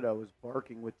Tom Thibodeau is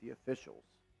barking with the officials.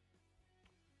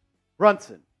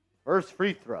 Brunson, first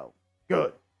free throw.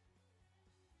 Good.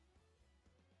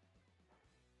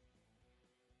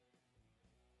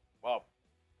 Well,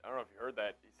 I don't know if you heard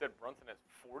that. He said Brunson has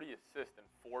 40 assists and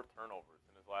 4 turnovers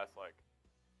in his last,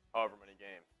 however many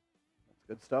games. That's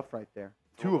good stuff right there.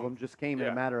 2 of them just came in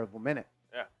a matter of a minute.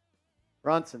 Yeah.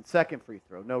 Brunson, second free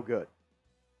throw. No good.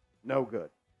 No good.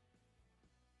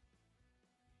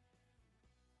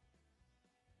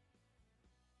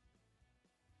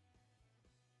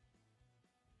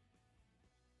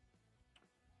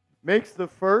 Makes the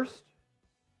first,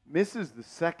 misses the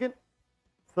second,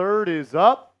 third is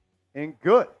up, and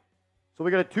good. So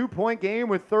we got a 2-point game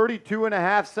with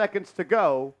 32.5 seconds to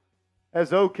go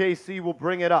as OKC will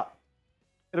bring it up.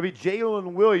 It'll be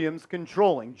Jalen Williams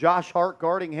controlling, Josh Hart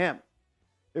guarding him.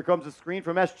 Here comes a screen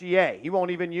from SGA. He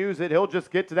won't even use it. He'll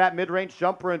just get to that mid-range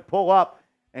jumper and pull up,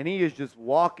 and he is just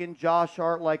walking Josh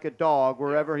Hart like a dog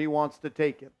wherever he wants to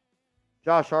take him.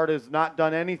 Josh Hart has not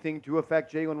done anything to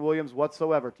affect Jalen Williams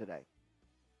whatsoever today.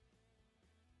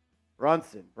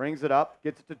 Brunson brings it up,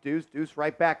 gets it to Deuce. Deuce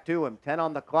right back to him. 10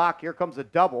 on the clock. Here comes a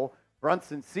double.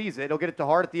 Brunson sees it. He'll get it to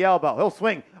Hart at the elbow. He'll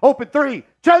swing. Open 3.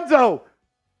 Chenzo.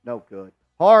 No good.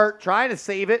 Hart trying to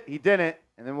save it. He didn't.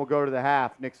 And then we'll go to the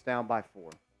half. Knicks down by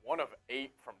 4. 1 of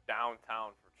 8 from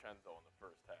downtown for Chenzo in the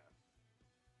first half.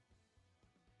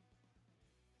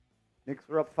 Knicks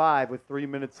are up 5 with 3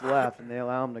 minutes left, and they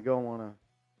allow them to go on a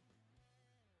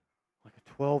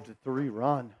 12-3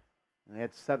 run. And they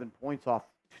had 7 points off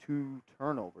 2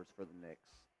 turnovers for the Knicks.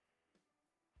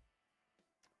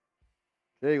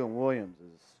 Jalen Williams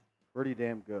is pretty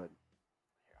damn good.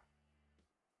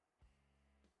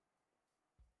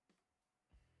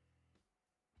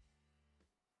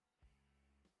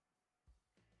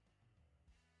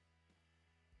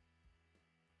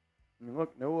 I mean,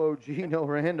 look, no OG, no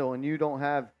Randle, and you don't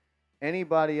have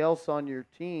anybody else on your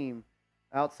team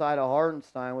outside of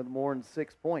Hardenstein with more than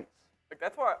 6 points.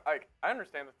 That's why I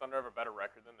understand the Thunder have a better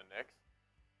record than the Knicks.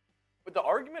 But the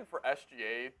argument for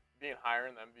SGA being higher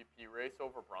in the MVP race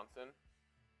over Brunson,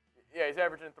 yeah, he's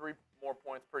averaging 3 more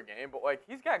points per game, but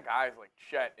he's got guys like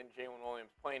Chet and Jalen Williams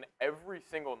playing every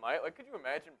single night. Could you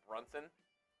imagine Brunson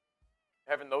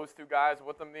having those 2 guys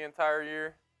with him the entire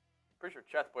year? Pretty sure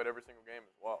Chet's played every single game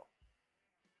as well.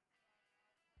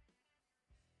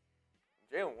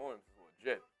 Jalen Williams is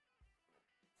legit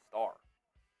star.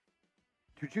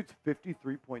 Dude shoots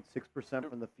 53.6%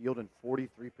 from the field and 43%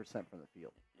 from the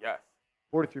field. Yes.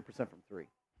 43% from 3.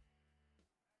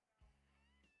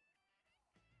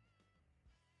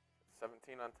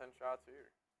 14 on 10 shots here.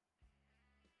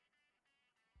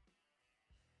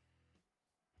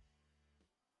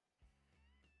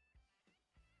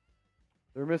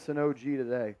 They're missing OG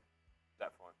today.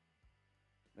 Definitely.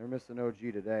 They're missing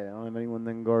OG today. They don't have anyone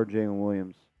that can guard Jalen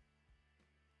Williams.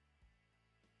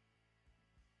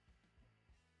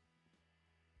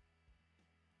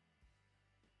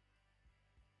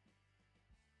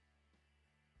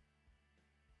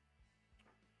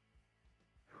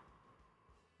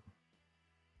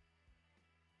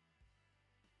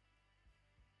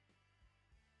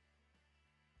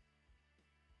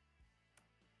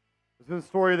 It's been the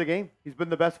story of the game. He's been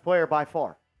the best player by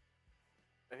far.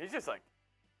 And he's just like,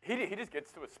 he just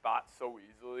gets to a spot so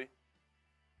easily.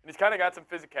 And he's kind of got some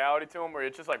physicality to him where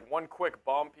it's just like one quick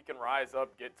bump, he can rise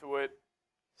up, get to it.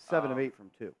 7 of 8 from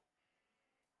 2.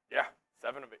 Yeah,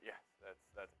 7 of 8. Yeah,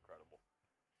 that's incredible.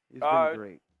 He's been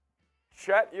great.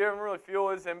 Chet, you didn't really feel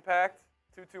his impact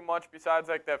too much besides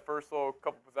like that first little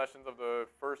couple possessions of the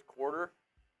first quarter.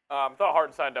 Thought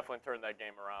Hartenstein definitely turned that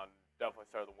game around. Definitely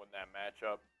started to win that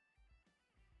matchup.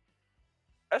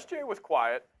 SJ was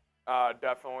quiet,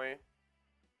 definitely.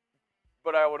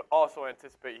 But I would also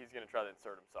anticipate he's going to try to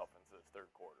insert himself into this third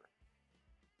quarter.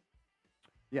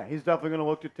 Yeah, he's definitely going to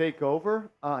look to take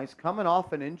over. He's coming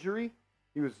off an injury.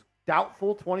 He was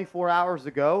doubtful 24 hours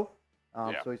ago,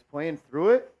 so he's playing through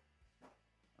it.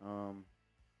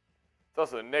 It's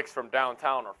also the Knicks from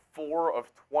downtown are 4 of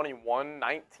 21,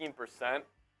 19%. And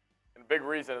the big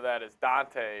reason of that is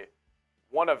Dante,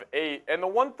 1 of 8. And the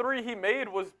 1 3 he made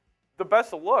was the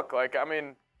best look. Like, I mean,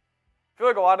 I feel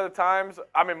like a lot of the times,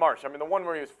 the one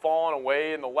where he was falling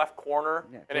away in the left corner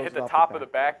and it hit the top of the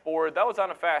backboard, that was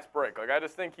on a fast break. Like, I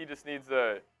just think he just needs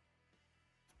to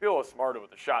be a little smarter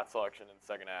with the shot selection in the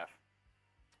second half.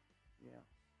 Yeah.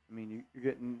 I mean, you're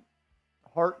getting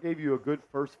 – Hart gave you a good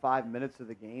first 5 minutes of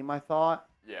the game, I thought.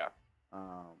 Yeah.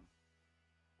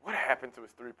 What happened to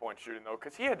his three-point shooting, though?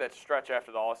 Because he had that stretch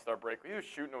after the All-Star break. He was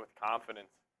shooting it with confidence.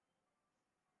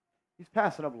 He's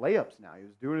passing up layups now. He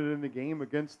was doing it in the game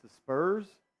against the Spurs.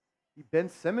 He Ben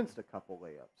Simmons'd a couple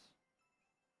layups.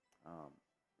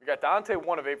 We got Dante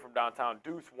 1 of 8 from downtown.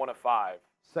 Deuce 1 of 5.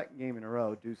 Second game in a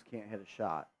row, Deuce can't hit a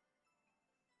shot.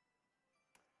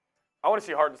 I want to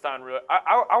see Hartenstein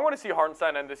I want to see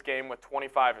Hartenstein end this game with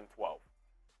 25 and 12.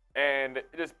 And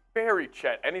just bury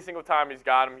Chet. Any single time he's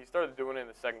got him, he started doing it in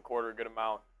the second quarter a good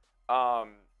amount.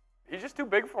 He's just too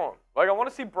big for him. Like, I want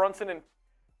to see Brunson and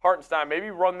Hartenstein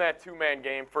maybe run that two-man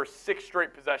game for 6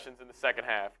 straight possessions in the second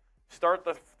half. Start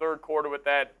the third quarter with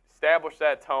that, establish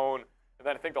that tone, and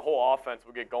then I think the whole offense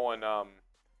will get going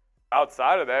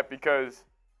outside of that because,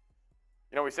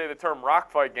 you know, we say the term rock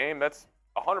fight game, that's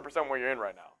 100% where you're in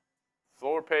right now.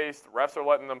 Slower paced, refs are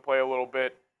letting them play a little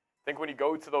bit. I think when you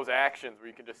go to those actions where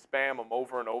you can just spam them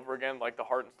over and over again, like the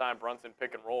Hartenstein-Brunson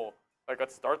pick and roll, like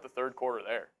let's start the third quarter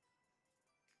there.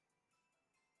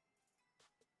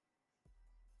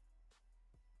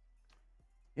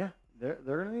 Yeah,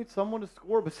 they're going to need someone to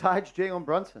score besides Jalen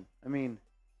Brunson. I mean,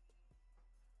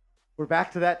 we're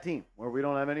back to that team where we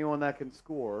don't have anyone that can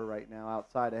score right now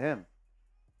outside of him.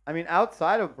 I mean,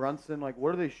 outside of Brunson, like,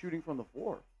 what are they shooting from the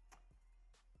floor?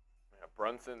 Yeah,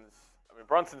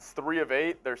 Brunson's 3 of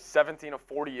 8. They're 17 of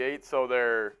 48, so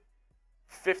they're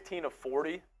 15 of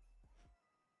 40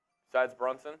 besides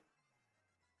Brunson.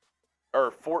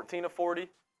 Or 14 of 40.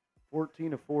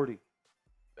 14 of 40.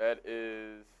 That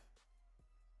is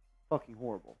fucking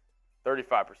horrible. 35%.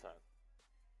 I mean,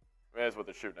 that's what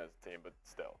they're shooting as a team, but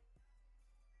still.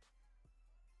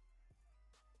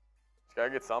 Just got to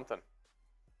get something.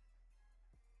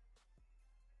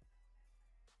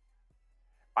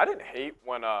 I didn't hate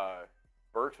when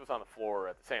Burks was on the floor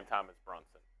at the same time as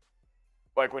Brunson.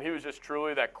 Like, when he was just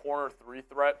truly that corner 3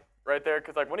 threat right there.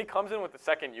 Because, like, when he comes in with the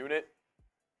second unit,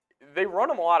 they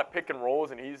run him a lot of pick and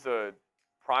rolls, and he's a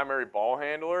primary ball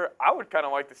handler. I would kind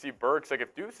of like to see Burks. Like,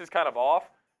 if Deuce is kind of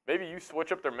off, maybe you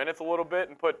switch up their minutes a little bit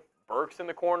and put Burks in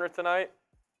the corner tonight.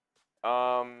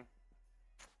 I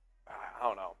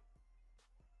don't know.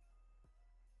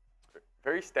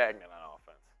 Very stagnant on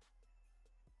offense.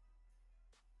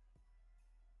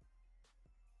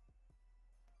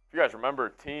 If you guys remember,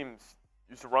 teams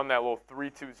used to run that little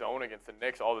 3-2 zone against the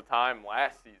Knicks all the time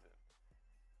last season.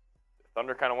 The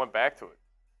Thunder kind of went back to it.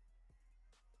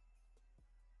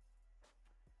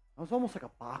 It was almost like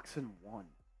a box and one.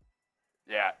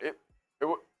 Yeah, it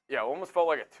almost felt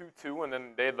like a 2-2, and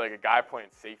then they had like a guy playing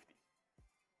safety.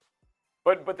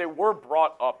 But they were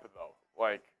brought up though.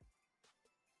 Like,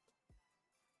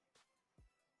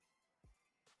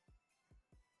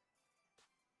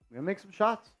 we gotta make some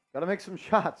shots. Got to make some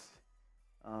shots.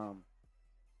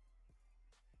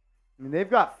 I mean, they've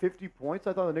got 50 points.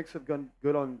 I thought the Knicks have done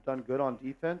good on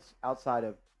defense outside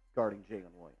of guarding Jalen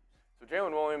Williams. So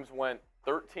Jalen Williams went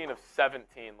 13 of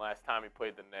 17 last time he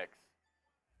played the Knicks.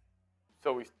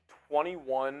 So he's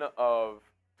 21 of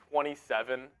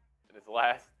 27 in his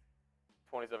last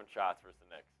 27 shots versus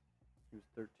the Knicks. He was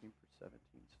 13 for 17,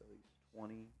 so he's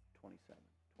 20, 27.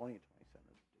 20 and 27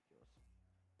 is ridiculous.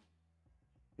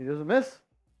 He doesn't miss.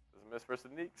 Doesn't miss versus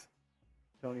the Knicks.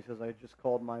 Tony says, I just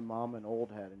called my mom an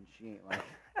old head, and she ain't like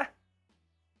it.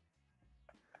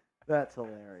 That's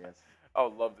hilarious. I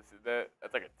would love to see that.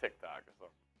 That's like a TikTok or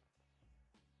something.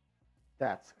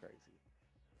 That's crazy.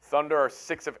 Thunder are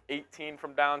 6 of 18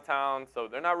 from downtown, so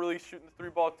they're not really shooting the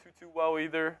 3-ball too well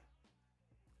either.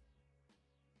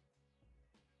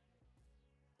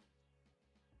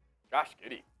 Josh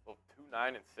Giddey, little 2,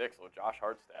 9, and 6, little Josh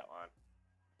Hart stat line.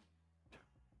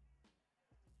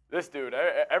 This dude,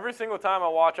 every single time I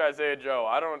watch Isaiah Joe,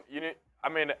 I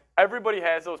mean, everybody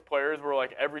has those players where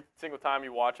like every single time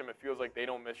you watch them, it feels like they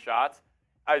don't miss shots.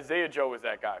 Isaiah Joe is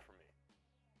that guy for me.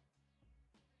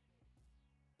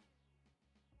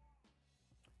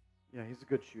 Yeah, he's a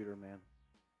good shooter, man.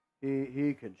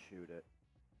 He can shoot it.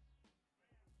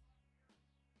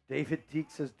 David Teak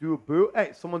says, do a boot.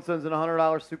 Hey, someone sends in a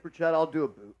 $100 super chat. I'll do a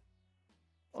boot.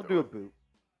 I'll do a boot.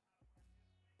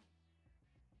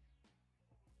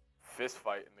 Fist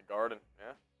fight in the garden,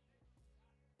 yeah.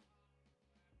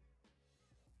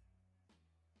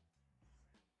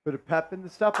 Bit of pep in the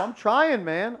step. I'm trying,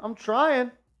 man. I'm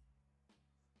trying,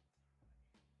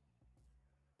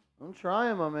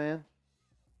 my man.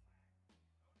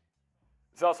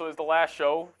 This also is the last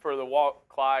show for the Walt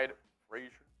Clyde Frazier.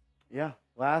 Yeah,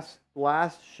 last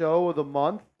show of the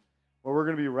month where we're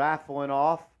going to be raffling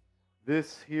off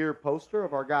this here poster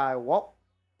of our guy Walt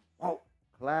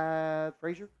Clyde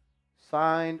Frazier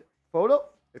signed photo.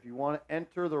 If you want to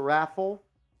enter the raffle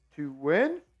to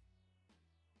win,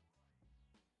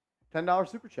 $10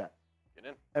 super chat. Get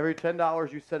in. Every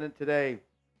 $10 you send in today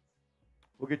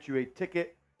will get you a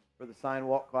ticket for the signed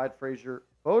Walt Clyde Frazier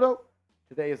photo.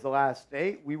 Today is the last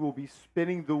day. We will be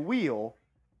spinning the wheel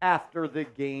after the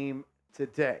game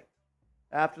today.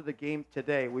 After the game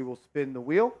today, we will spin the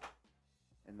wheel,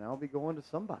 and that'll be going to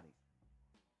somebody.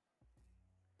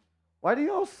 Why do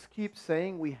y'all keep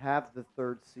saying we have the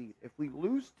 3rd seed? If we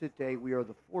lose today, we are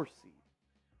the 4th seed.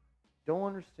 Don't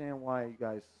understand why you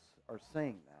guys are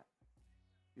saying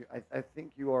that. I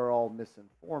think you are all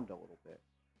misinformed a little bit.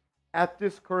 At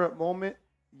this current moment,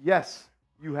 yes,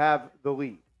 you have the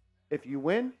lead. If you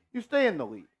win, you stay in the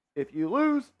lead. If you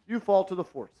lose, you fall to the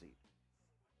 4th seed.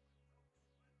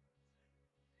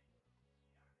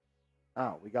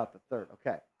 Oh, we got the 3rd.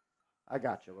 Okay. I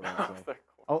got you, Lorenzo.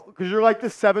 Oh, because you're like the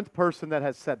 7th person that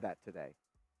has said that today.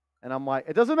 And I'm like,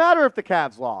 it doesn't matter if the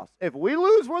Cavs lost. If we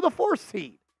lose, we're the 4th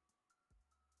seed.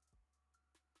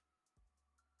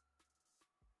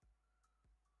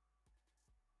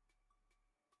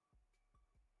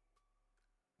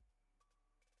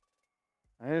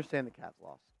 I understand the Cavs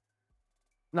lost.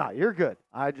 No, you're good.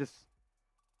 I've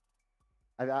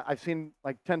seen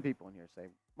like 10 people in here say,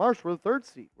 Marsh, we're the 3rd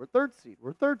seed. We're 3rd seed.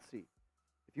 We're 3rd seed.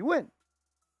 If you win,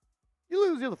 you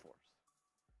lose, you're the 4th.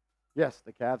 Yes,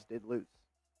 the Cavs did lose.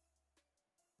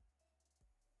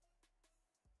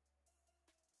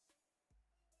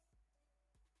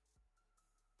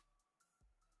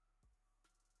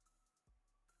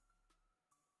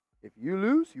 If you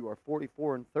lose, you are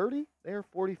 44 and 30. They are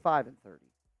 45 and 30.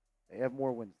 They have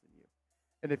more wins than you.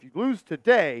 And if you lose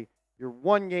today, you're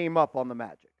 1 game up on the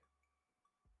Magic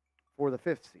for the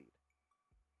 5th seed.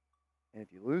 And if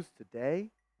you lose today,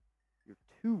 you're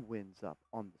 2 wins up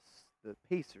on the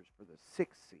Pacers for the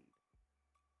 6th seed.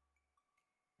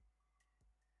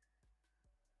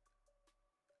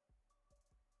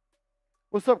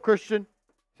 What's up, Christian?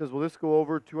 He says, will this go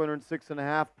over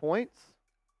 206.5 points?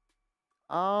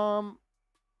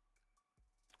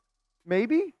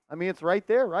 Maybe. I mean, it's right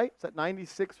there, right? It's at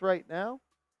 96 right now.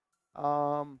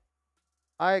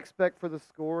 I expect for the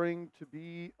scoring to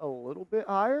be a little bit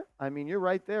higher. I mean, you're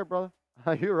right there, brother.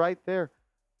 You're right there.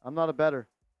 I'm not a bettor.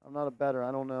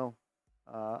 I don't know.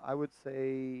 I would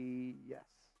say yes.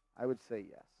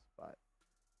 But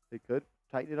they could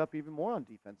tighten it up even more on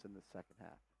defense in the second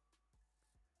half.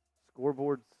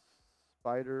 Scoreboard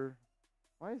Spider.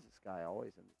 Why is this guy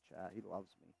always in the chat? He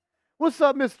loves me. What's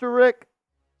up, Mr. Rick?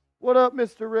 What up,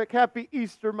 Mr. Rick? Happy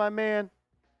Easter, my man.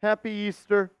 Happy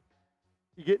Easter.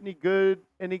 You get any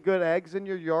good eggs in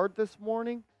your yard this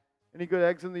morning? Any good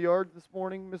eggs in the yard this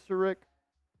morning, Mr. Rick?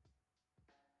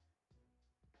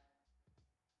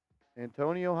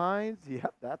 Antonio Hines?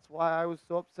 Yep, that's why I was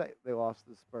so upset they lost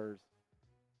the Spurs.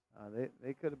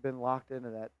 They could have been locked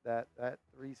into that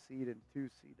 3 seed and 2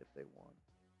 seed if they won.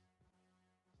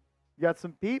 You got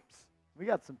some peeps? We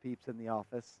got some peeps in the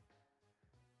office.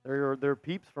 They're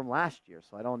peeps from last year,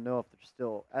 so I don't know if they're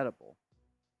still edible.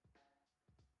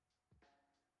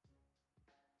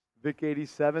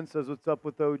 Vic87 says, what's up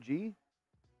with OG?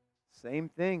 Same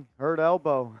thing. Hurt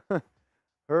elbow.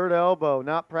 Hurt elbow.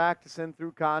 Not practicing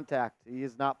through contact. He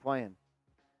is not playing.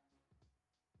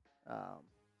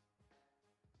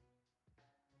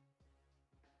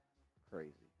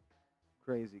 Crazy.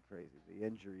 Crazy. The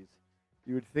injuries.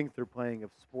 You would think they're playing a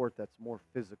sport that's more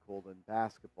physical than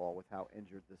basketball with how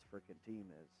injured this freaking team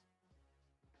is.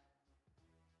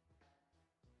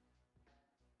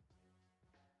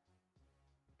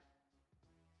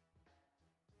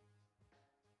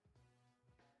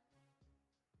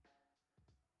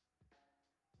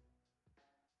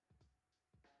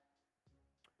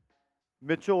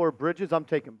 Mitchell or Bridges? I'm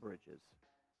taking Bridges.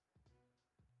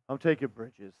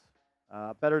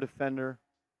 Better defender,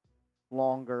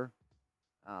 longer.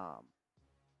 I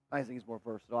think he's more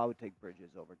versatile. I would take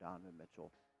Bridges over Donovan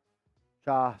Mitchell.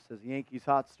 Cha says Yankees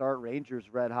hot start, Rangers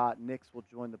red hot, Knicks will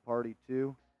join the party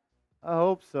too. I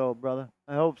hope so, brother.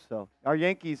 I hope so. Our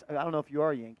Yankees, I don't know if you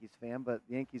are a Yankees fan, but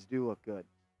the Yankees do look good.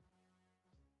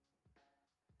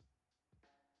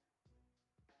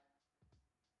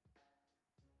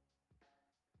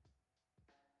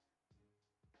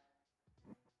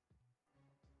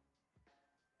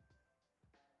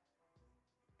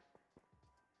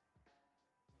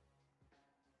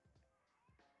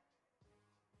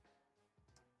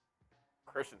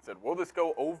 Christian said, will this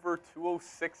go over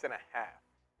 206.5?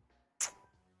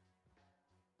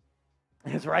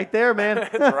 It's right there, man.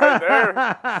 It's right there.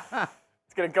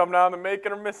 It's going to come down to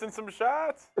making or missing some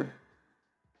shots. Oh,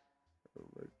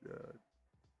 my God.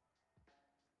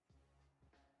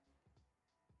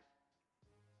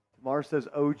 Tamar says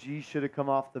OG should have come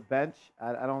off the bench.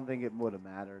 I don't think it would have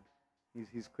mattered.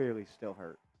 He's clearly still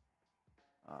hurt.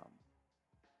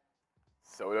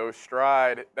 Soto's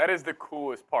stride. That is the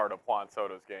coolest part of Juan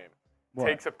Soto's game. What?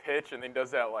 Takes a pitch and then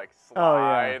does that, like, Oh,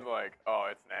 slide. yeah. Like, oh,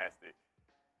 it's nasty.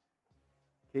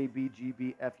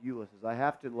 KBGBFU says,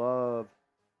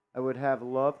 I would have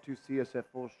loved to see us at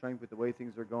full strength with the way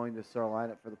things are going to start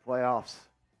lineup for the playoffs.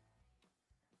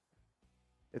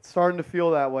 It's starting to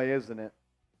feel that way, isn't it?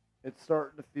 It's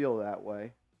starting to feel that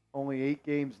way. Only 8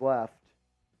 games left.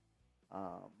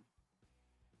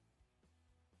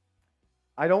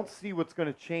 I don't see what's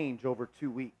going to change over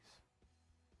 2 weeks.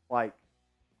 Like,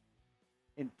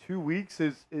 in 2 weeks,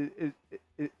 is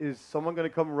someone going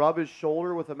to come rub his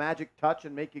shoulder with a magic touch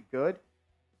and make it good?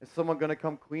 Is someone going to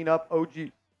come clean up OG's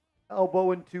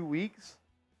elbow in 2 weeks?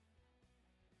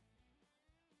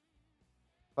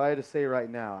 If I had to say right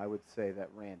now, I would say that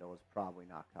Randle is probably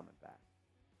not coming back.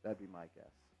 That'd be my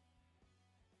guess.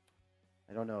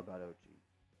 I don't know about OG.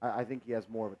 I think he has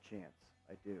more of a chance.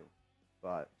 I do.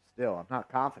 But still, I'm not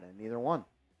confident in either one.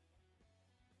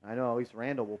 I know at least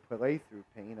Randle will play through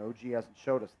pain. OG hasn't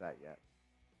showed us that yet.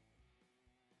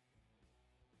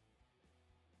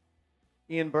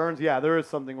 Ian Burns, yeah, there is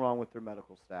something wrong with their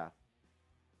medical staff.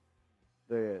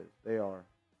 There is. They are.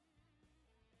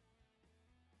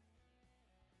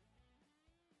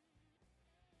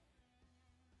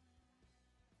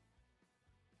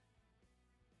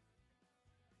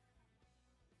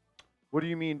 What do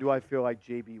you mean, do I feel like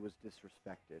JB was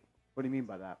disrespected? What do you mean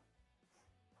by that?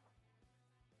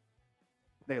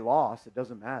 They lost. It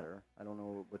doesn't matter. I don't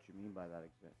know what you mean by that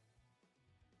exactly.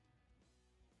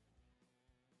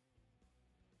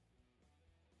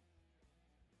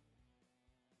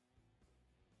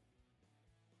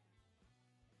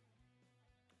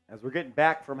 As we're getting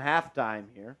back from halftime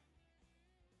here.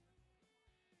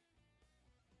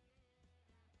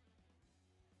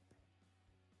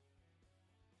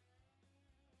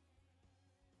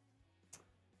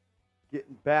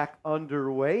 Getting back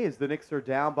underway as the Knicks are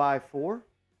down by 4.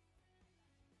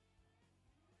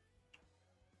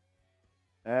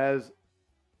 As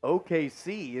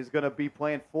OKC is going to be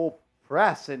playing full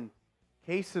press, and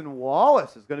Cason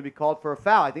Wallace is going to be called for a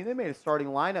foul. I think they made a starting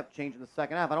lineup change in the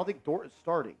second half. I don't think Dort is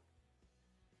starting.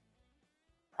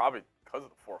 Probably because of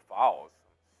the 4 fouls,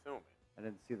 I'm assuming. I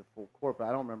didn't see the full court, but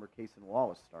I don't remember Cason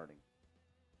Wallace starting.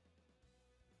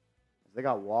 They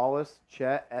got Wallace,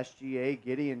 Chet, SGA,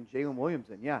 Giddey, and Jalen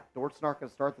Williamson. Yeah, Dort's not going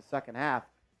to start the second half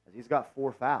as he's got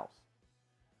 4 fouls.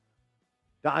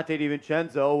 Dante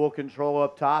DiVincenzo will control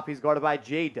up top. He's guarded by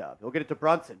J-Dub. He'll get it to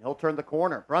Brunson. He'll turn the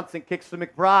corner. Brunson kicks to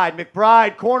McBride.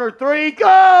 McBride, corner 3.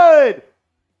 Good!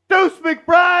 Deuce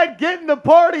McBride getting the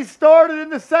party started in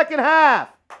the second half.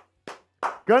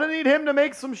 Gonna need him to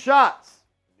make some shots.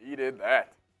 Needed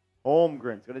that.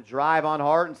 Holmgren's going to drive on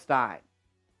Hartenstein.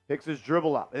 Picks his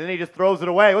dribble up, and then he just throws it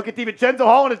away. Look at DiVincenzo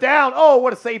hauling it down. Oh,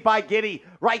 what a save by Giddey.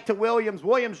 Right to Williams.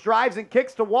 Williams drives and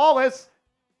kicks to Wallace.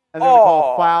 And then they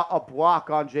call a foul, a block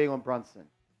on Jalen Brunson.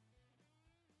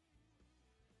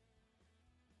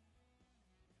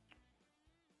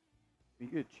 If you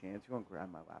get a chance, you want to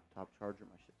grab my laptop charger?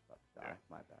 My shit's about to die. Yeah.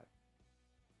 My bad.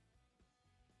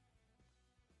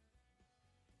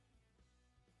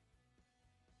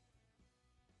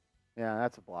 Yeah,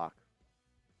 that's a block.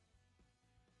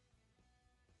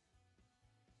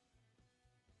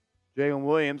 Jalen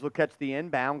Williams will catch the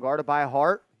inbound, guarded by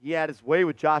Hart. He had his way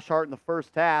with Josh Hart in the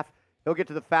first half. He'll get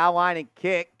to the foul line and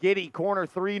kick. Giddey, corner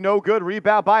three, no good.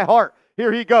 Rebound by Hart.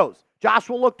 Here he goes. Josh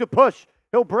will look to push.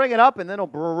 He'll bring it up, and then he'll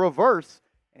reverse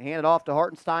and hand it off to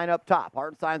Hartenstein up top.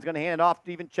 Hartenstein's going to hand it off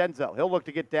to DiVincenzo. He'll look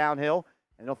to get downhill,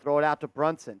 and he'll throw it out to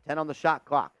Brunson. 10 on the shot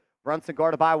clock. Brunson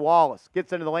guarded by Wallace.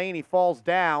 Gets into the lane. He falls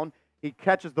down. He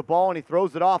catches the ball, and he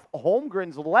throws it off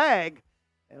Holmgren's leg.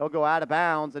 And it'll go out of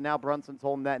bounds, and now Brunson's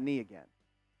holding that knee again.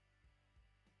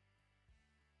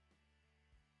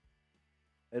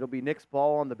 It'll be Knicks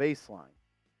ball on the baseline.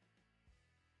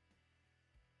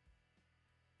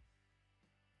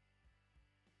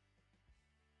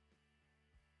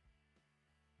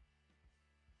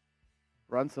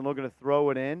 Brunson looking to throw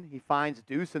it in. He finds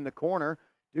Deuce in the corner.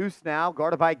 Deuce now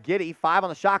guarded by Giddey. 5 on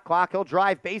the shot clock. He'll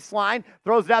drive baseline.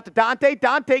 Throws it out to Dante.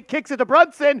 Dante kicks it to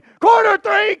Brunson. Corner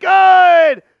three.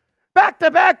 Good.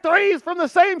 Back-to-back threes from the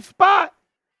same spot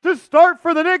to start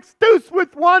for the Knicks. Deuce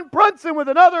with one. Brunson with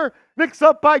another. Knicks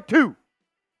up by 2.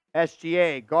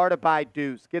 SGA guarded by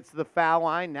Deuce. Gets to the foul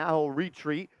line. Now he'll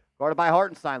retreat. Guarded by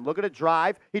Hartenstein. Look at a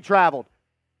drive. He traveled.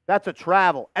 That's a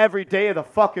travel. Every day of the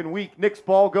fucking week. Knicks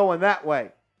ball going that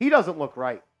way. He doesn't look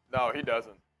right. No, he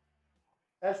doesn't.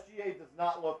 SGA does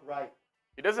not look right.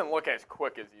 He doesn't look as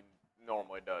quick as he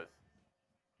normally does.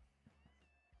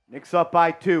 Knicks up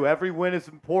by 2. Every win is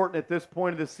important at this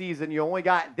point of the season. You only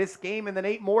got this game and then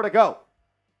 8 more to go.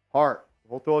 Hart.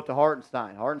 We'll throw it to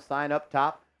Hartenstein. Hartenstein up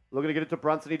top. Looking to get it to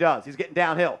Brunson. He does. He's getting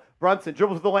downhill. Brunson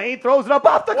dribbles to the lane. Throws it up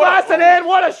off the glass and in.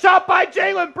 What a shot by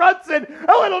Jalen Brunson.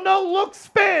 A little no-look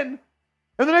spin.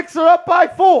 And the Knicks are up by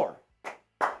 4.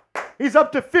 He's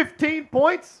up to 15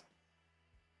 points.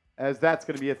 As that's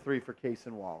going to be a 3 for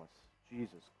Cason Wallace.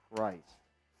 Jesus Christ.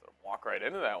 So walk right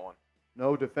into that one.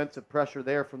 No defensive pressure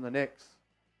there from the Knicks.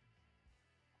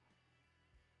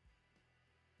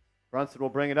 Brunson will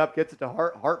bring it up, gets it to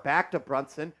Hart. Hart back to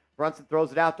Brunson. Brunson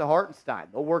throws it out to Hartenstein.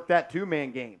 They'll work that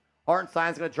two-man game.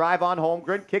 Hartenstein's going to drive on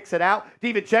Holmgren, kicks it out.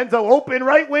 DiVincenzo open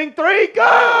right wing three.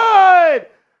 Good!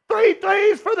 3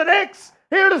 threes for the Knicks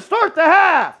here to start the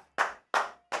half.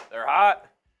 They're hot.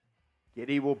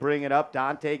 Giddey will bring it up.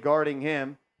 Dante guarding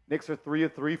him. Knicks are 3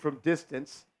 of 3 from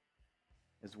distance.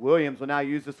 As Williams will now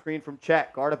use the screen from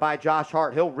Chet, guarded by Josh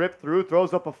Hart. He'll rip through,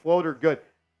 throws up a floater. Good.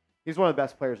 He's one of the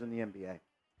best players in the NBA.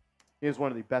 He is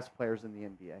one of the best players in the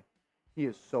NBA. He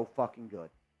is so fucking good.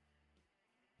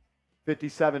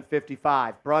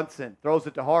 57-55. Brunson throws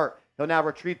it to Hart. He'll now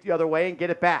retreat the other way and get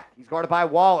it back. He's guarded by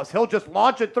Wallace. He'll just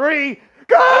launch a 3.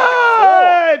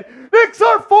 Good! Knicks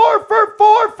are 4 for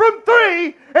 4 from 3,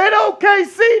 and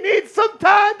OKC needs some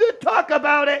time to talk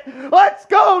about it. Let's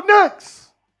go,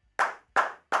 Knicks!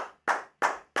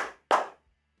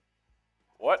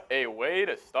 What a way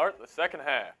to start the second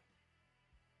half.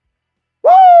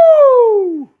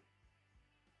 Woo!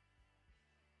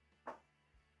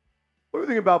 What do you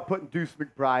think about putting Deuce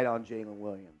McBride on Jalen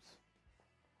Williams?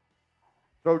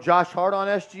 Throw Josh Hart on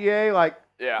SGA?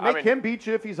 Make him beat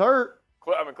you if he's hurt.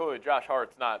 Clearly Josh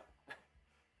Hart's not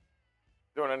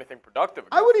doing anything productive.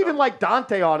 I would even like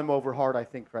Dante on him over Hart, I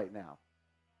think, right now.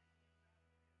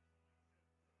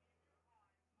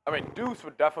 I mean, Deuce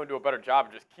would definitely do a better job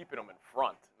of just keeping him in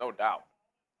front, no doubt.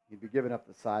 He'd be giving up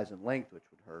the size and length, which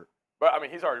would hurt. But, I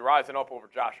mean, he's already rising up over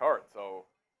Josh Hart, so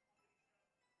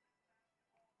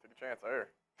take a chance there.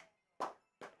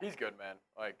 He's good, man.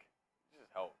 He's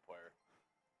just a hell of a player.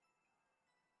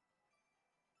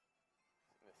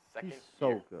 He's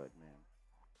so good, man.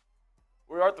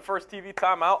 We are at the first TV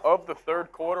timeout of the third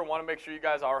quarter. Want to make sure you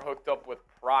guys are hooked up with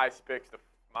Prize Picks,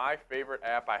 my favorite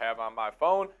app I have on my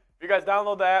phone. If you guys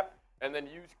download the app and then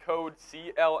use code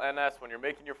CLNS when you're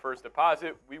making your first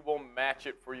deposit, we will match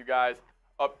it for you guys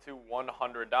up to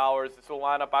 $100. This is the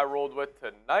lineup I rolled with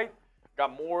tonight.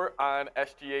 Got more on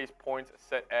SGA's points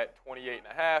set at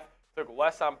 28.5. Took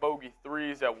less on bogey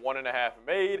threes at 1.5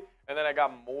 made. And then I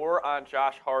got more on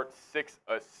Josh Hart's 6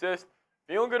 assists.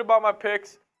 Feeling good about my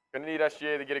picks. Going to need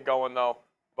SGA to get it going, though.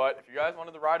 But if you guys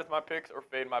wanted to ride with my picks or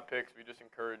fade my picks, we just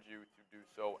encourage you to do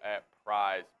so at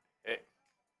Prize Picks.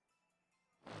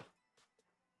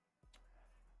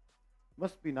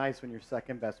 Must be nice when your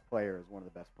second best player is one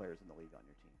of the best players in the league on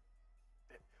your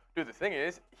team. Dude, the thing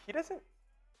is, he doesn't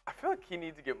 – I feel like he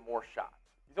needs to get more shots.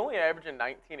 He's only averaging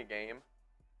 19 a game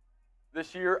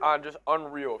this year on just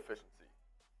unreal efficiency.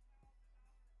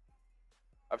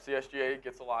 Obviously, SGA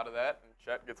gets a lot of that, and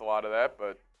Chet gets a lot of that,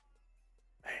 but,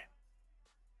 man.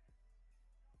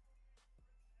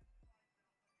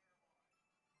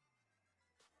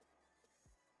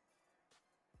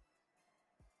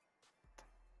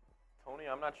 Tony,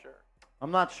 I'm not sure.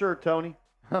 I'm not sure, Tony.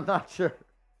 I'm not sure.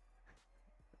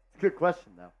 It's a good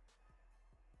question, though.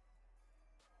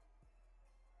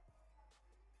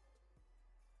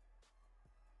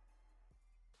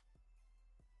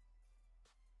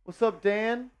 What's up,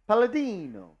 Dan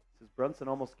Palladino? Says Brunson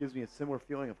almost gives me a similar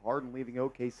feeling of Harden leaving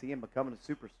OKC and becoming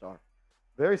a superstar.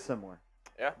 Very similar.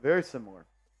 Yeah. Very similar.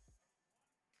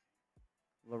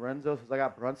 Lorenzo says I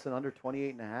got Brunson under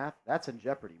 28.5. That's in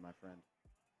jeopardy, my friend.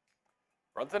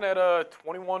 Brunson had a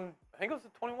 21, I think it was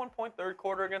a 21-point third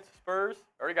quarter against the Spurs.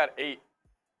 Already got 8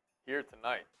 here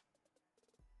tonight.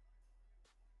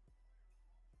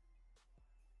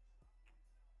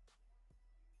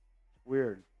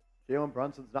 Weird. Jalen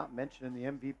Brunson's not mentioned in the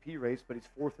MVP race, but he's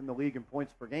 4th in the league in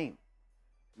points per game.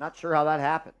 Not sure how that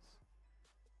happens.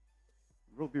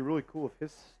 It would be really cool if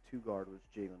his 2-guard was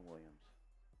Jalen Williams.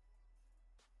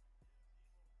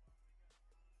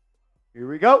 Here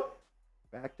we go.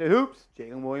 Back to hoops.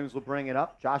 Jalen Williams will bring it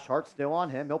up. Josh Hart's still on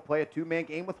him. He'll play a 2-man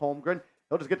game with Holmgren.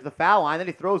 He'll just get to the foul line. Then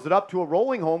he throws it up to a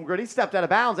rolling Holmgren. He stepped out of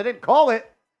bounds. I didn't call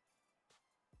it.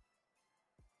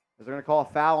 Because they're going to call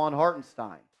a foul on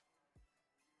Hartenstein.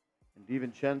 And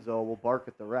DiVincenzo will bark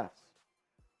at the refs.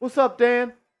 What's up,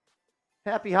 Dan?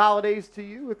 Happy holidays to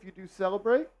you if you do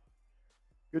celebrate.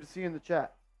 Good to see you in the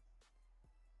chat.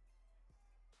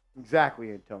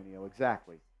 Exactly, Antonio.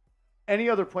 Exactly. Any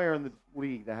other player in the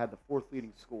league that had the 4th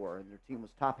leading scorer and their team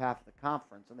was top half of the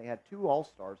conference and they had 2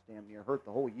 All-Stars damn near hurt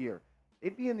the whole year,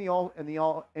 they'd be in the all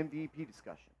MVP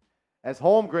discussion. As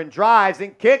Holmgren drives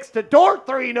and kicks to Dort,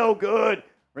 3, no good.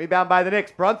 Rebound by the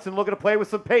Knicks. Brunson looking to play with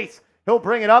some pace. He'll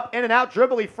bring it up, in and out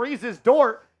dribble. He freezes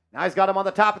Dort. Now he's got him on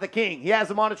the top of the king. He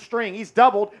has him on a string. He's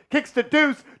doubled. Kicks to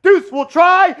Deuce. Deuce will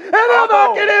try, and he'll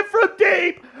knock it in from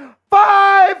deep.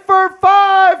 5 for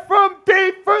 5 from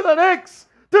deep for the Knicks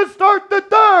to start the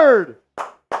third.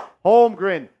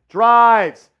 Holmgren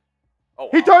drives.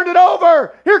 He turned it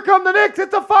over. Here come the Knicks.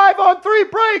 It's a 5-on-3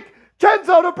 break.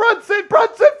 Chenzo to Brunson.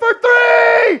 Brunson for 3.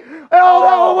 Oh,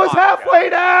 that one was halfway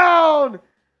down.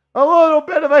 A little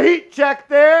bit of a heat check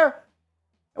there.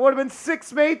 It would have been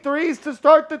 6 made threes to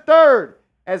start the third.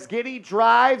 As Giddy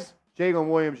drives, Jalen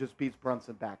Williams just beats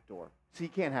Brunson backdoor. So you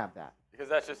can't have that. Because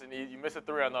that's just an easy. You miss a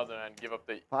 3 on the other end, give up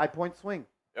the 5-point swing.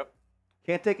 Yep.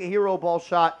 Can't take a hero ball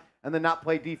shot and then not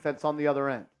play defense on the other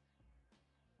end.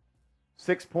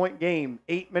 6-point game,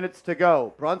 8 minutes to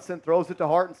go. Brunson throws it to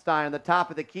Hartenstein on the top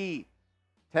of the key.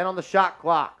 10 on the shot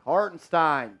clock.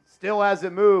 Hartenstein still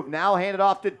hasn't moved. Now handed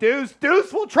off to Deuce.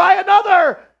 Deuce will try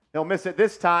another. He'll miss it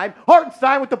this time.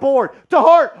 Hartenstein with the board to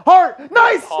Hart. Hart,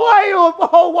 nice play.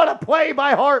 Oh, what a play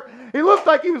by Hart. He looked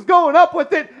like he was going up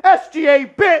with it.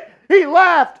 SGA bit. He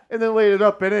laughed and then laid it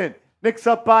up and in. Knicks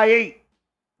up by 8.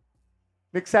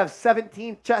 Knicks have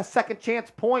 17 second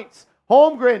chance points.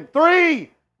 Holmgren,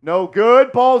 3. No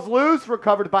good. Ball's loose.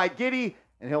 Recovered by Giddy,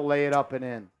 and he'll lay it up and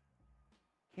in.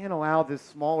 Can't allow this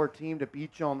smaller team to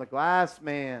beat you on the glass,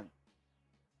 man.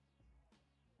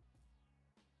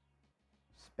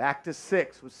 Back to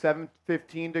 6 with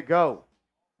 7:15 to go.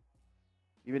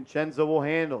 DiVincenzo will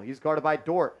handle. He's guarded by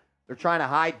Dort. They're trying to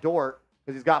hide Dort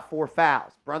because he's got 4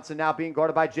 fouls. Brunson now being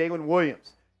guarded by Jalen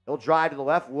Williams. He'll drive to the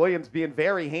left. Williams being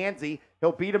very handsy.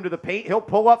 He'll beat him to the paint. He'll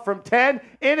pull up from 10.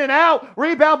 In and out.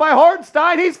 Rebound by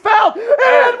Hartenstein. He's fouled.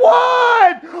 And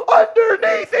 1!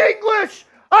 Underneath English.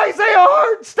 Isaiah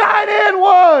Hartenstein and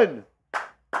 1!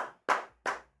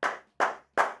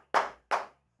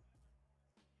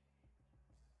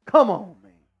 Come on,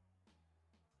 man.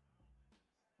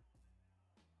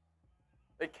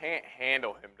 They can't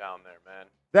handle him down there, man.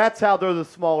 That's how they're the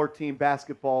smaller team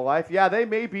basketball life. Yeah, they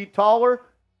may be taller,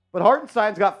 but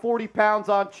Hartenstein's got 40 pounds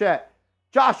on Chet.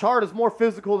 Josh Hart is more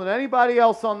physical than anybody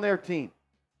else on their team.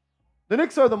 The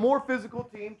Knicks are the more physical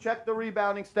team. Check the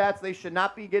rebounding stats. They should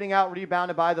not be getting out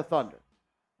rebounded by the Thunder.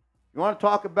 You want to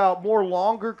talk about more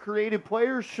longer creative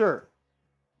players? Sure.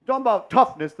 Talking about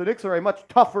toughness, the Knicks are a much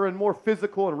tougher and more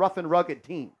physical and rough and rugged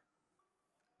team.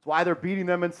 That's why they're beating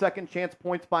them in second chance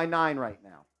points by 9 right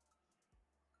now.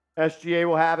 SGA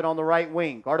will have it on the right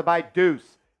wing, guarded by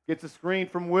Deuce. Gets a screen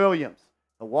from Williams.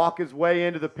 He'll walk his way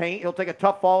into the paint. He'll take a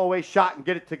tough fall-away shot and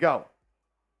get it to go.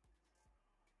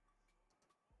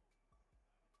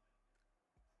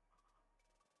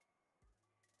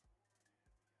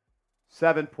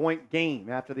 7-point game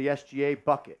after the SGA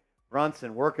bucket.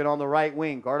 Brunson working on the right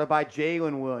wing, guarded by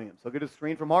Jalen Williams. Look at his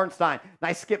screen from Hartenstein.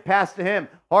 Nice skip pass to him.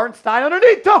 Hartenstein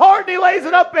underneath to Harden. He lays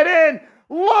it up and in.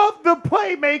 Love the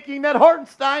playmaking that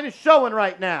Hartenstein is showing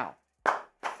right now.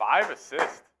 5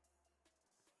 assists.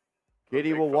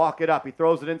 Giddey will walk it up. He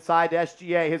throws it inside to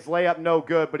SGA. His layup no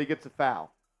good, but he gets a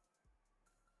foul.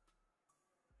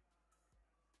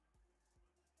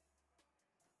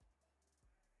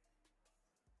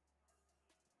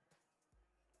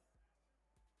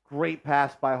 Great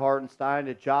pass by Hartenstein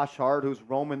to Josh Hart, who's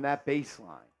roaming that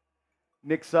baseline.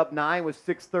 Knicks up 9 with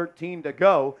 6:13 to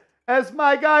go. As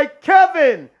my guy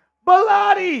Kevin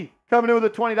Bellotti coming in with a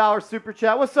 $20 super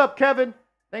chat. What's up, Kevin?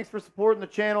 Thanks for supporting the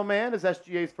channel, man. As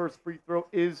SGA's first free throw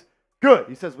is good.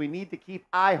 He says we need to keep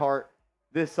iHeart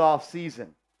this offseason.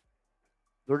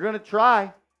 They're going to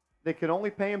try. They can only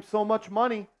pay him so much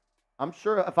money. I'm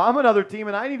sure if I'm another team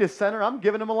and I need a center, I'm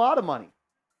giving him a lot of money.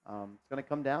 It's going to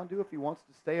come down to if he wants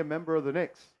to stay a member of the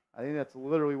Knicks. I think that's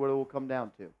literally what it will come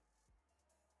down to.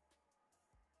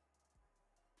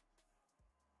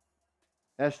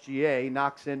 SGA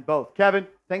knocks in both. Kevin,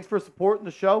 thanks for supporting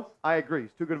the show. I agree.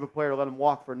 He's too good of a player to let him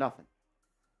walk for nothing.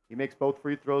 He makes both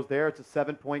free throws there. It's a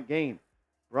 7-point game.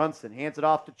 Brunson hands it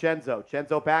off to Chenzo.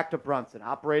 Chenzo back to Brunson.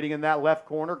 Operating in that left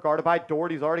corner. Guarded by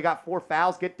Dort. He's already got 4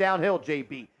 fouls. Get downhill,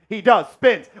 JB. He does.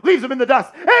 Spins. Leaves him in the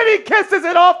dust. And he kisses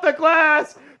it off the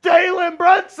glass. Jalen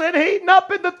Brunson heating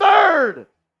up in the third.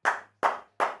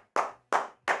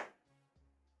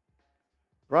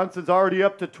 Brunson's already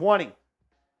up to 20.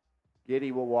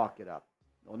 Giddey will walk it up.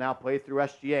 He'll now play through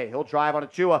SGA. He'll drive on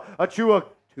Achua. Achua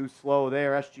too slow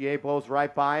there. SGA blows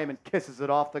right by him and kisses it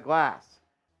off the glass.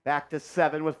 Back to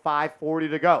 7 with 5:40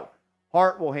 to go.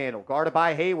 Hart will handle. Guarded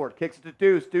by Hayward. Kicks it to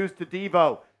Deuce. Deuce to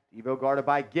Devo. Devo guarded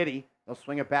by Giddey. They'll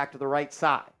swing it back to the right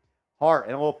side. Hart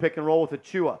and a little pick and roll with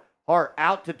Achua. Hart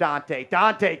out to Dante.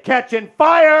 Dante catching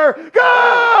fire.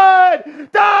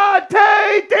 Good!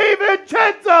 Dante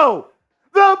DiVincenzo.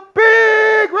 The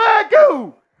big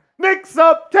ragu. Knicks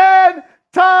up 10.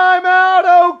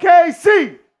 Timeout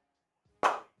OKC.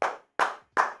 I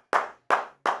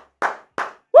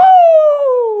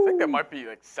think that might be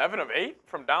like 7 of 8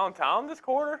 from downtown this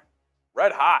quarter.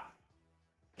 Red hot.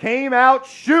 Came out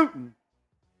shooting.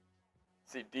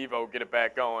 See Devo get it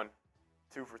back going.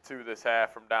 2 for 2 this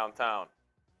half from downtown.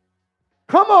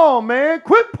 Come on, man.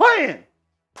 Quit playing.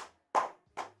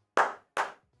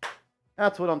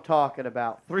 That's what I'm talking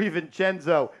about. 3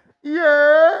 Vincenzo.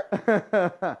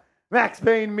 Yeah. Max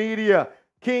Payne Media.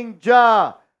 King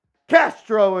Ja.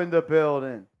 Castro in the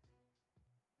building.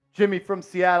 Jimmy from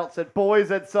Seattle said, boys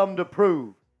had something to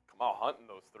prove. Come on, hunting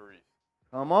those threes.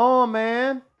 Come on,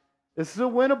 man. This is a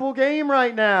winnable game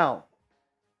right now.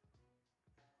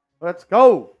 Let's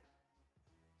go.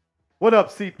 What up,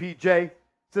 CPJ?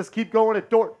 Just keep going at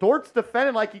Dort. Dort's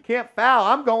defending like he can't foul.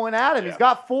 I'm going at him. Yeah. He's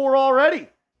got 4 already.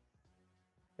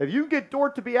 If you can get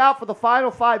Dort to be out for the final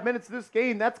 5 minutes of this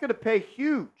game, that's going to pay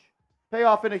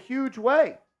off in a huge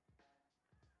way.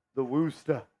 The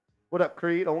Wooster. What up,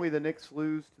 Creed? Only the Knicks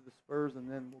lose to the Spurs,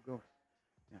 and then we'll go.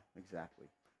 Yeah, exactly.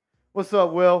 What's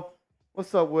up, Will?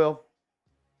 What's up, Will?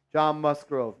 John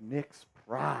Musgrove, Knicks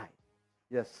pride.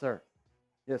 Yes, sir.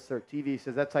 Yes, sir. TV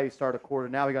says that's how you start a quarter.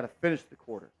 Now we got to finish the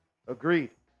quarter. Agreed.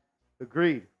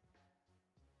 Agreed.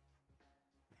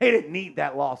 They didn't need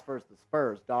that loss versus the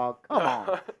Spurs, dog. Come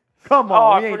on. Come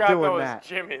on. We ain't doing that.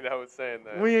 Jimmy that was saying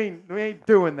that. We ain't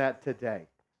doing that today.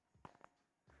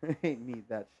 They ain't need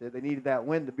that shit. They needed that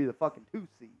win to be the fucking 2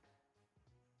 seed.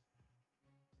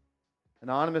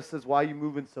 Anonymous says, why are you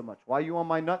moving so much? Why are you on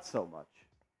my nuts so much?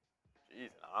 Jeez,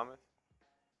 Anonymous.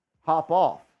 Hop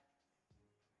off.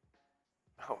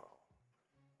 Oh.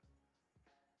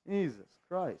 Jesus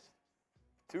Christ.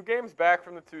 2 games back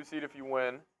from the 2 seed if you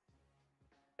win.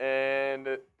 And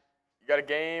you got a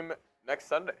game next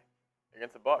Sunday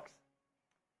against the Bucks.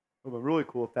 It would be really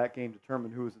cool if that game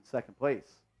determined who was in second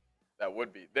place. That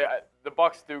would be. The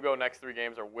Bucks do go next 3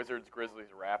 games are Wizards, Grizzlies,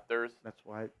 Raptors. That's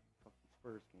why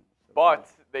Spurs game. So but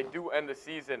they do end the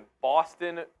season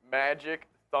Boston, Magic,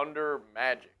 Thunder,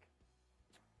 Magic.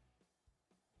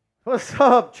 What's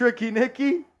up, Tricky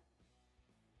Nicky?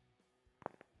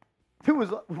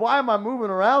 Why am I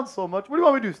moving around so much? What do you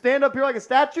want me to do? Stand up here like a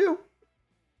statue?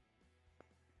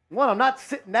 One, I'm not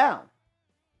sitting down.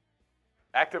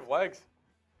 Active legs.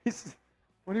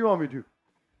 What do you want me to do?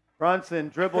 Brunson,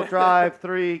 dribble drive,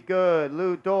 3, good.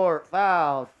 Lou Dort,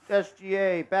 foul.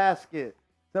 SGA, basket.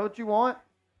 Is that what you want?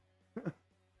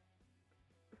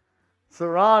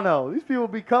 Serrano. These people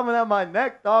be coming at my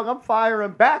neck, dog. I'm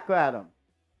firing back at them.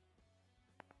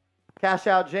 Cash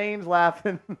out James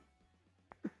laughing.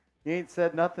 He ain't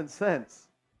said nothing since.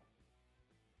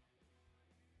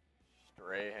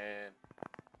 Strahan.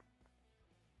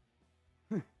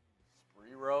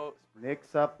 Spree row.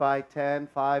 Knicks up by 10,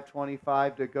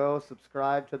 5:25 to go.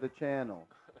 Subscribe to the channel.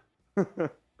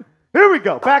 Here we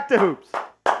go. Back to hoops.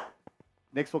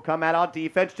 Knicks will come out on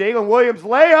defense. Jalen Williams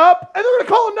layup. And they're going to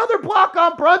call another block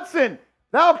on Brunson.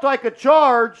 That looked like a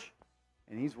charge.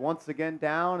 And he's once again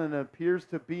down and appears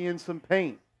to be in some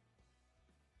pain.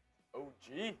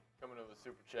 OG coming to the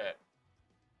super chat.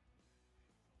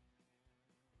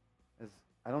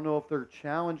 I don't know if they're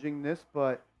challenging this,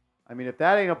 but, I mean, if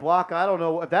that ain't a block, I don't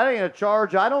know. If that ain't a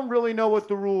charge, I don't really know what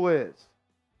the rule is.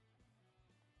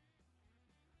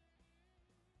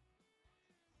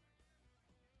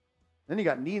 Then he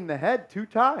got kneed in the head 2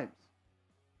 times.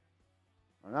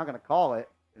 I'm not going to call it.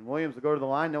 And Williams will go to the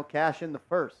line. They'll cash in the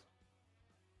first.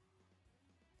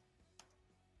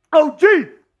 OG!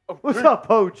 What's up,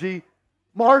 OG?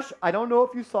 Marsh, I don't know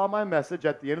if you saw my message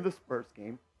at the end of the Spurs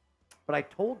game, but I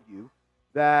told you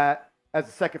that as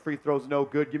the second free throw is no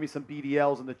good, give me some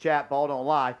BDLs in the chat, ball don't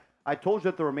lie. I told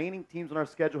you that the remaining teams on our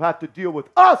schedule have to deal with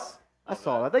us. I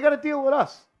saw that. They got to deal with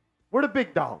us. We're the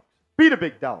big dogs. Be the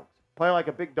big dogs. Play like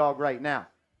a big dog right now.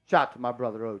 Shout to my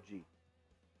brother, OG.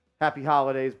 Happy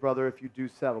holidays, brother, if you do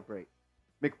celebrate.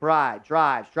 McBride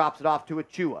drives, drops it off to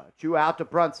Achua. Achua out to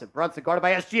Brunson. Brunson guarded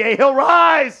by SGA. He'll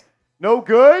rise. No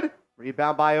good.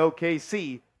 Rebound by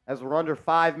OKC as we're under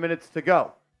 5 minutes to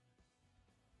go.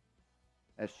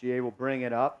 SGA will bring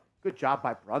it up. Good job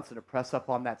by Brunson to press up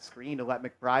on that screen to let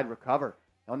McBride recover.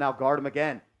 He'll now guard him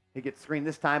again. He gets screened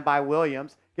this time by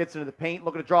Williams. Gets into the paint,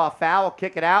 looking to draw a foul.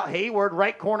 Kick it out. Hayward,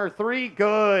 right corner 3.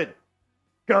 Good.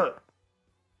 Good.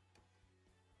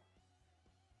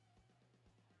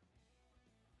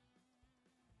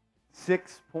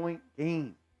 Six-point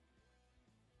game.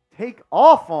 Take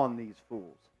off on these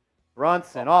fools.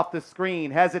 Brunson off the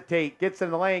screen, hesitate, gets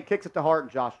in the lane, kicks it to Hart,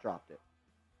 and Josh dropped it.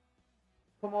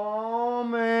 Come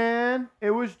on, man.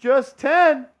 It was just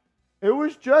 10. It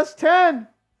was just 10.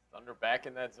 Thunder back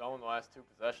in that zone the last 2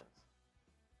 possessions.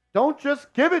 Don't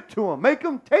just give it to them. Make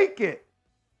them take it.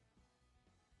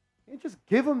 You can't just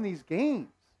give them these games.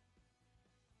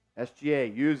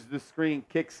 SGA uses the screen,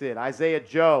 kicks it. Isaiah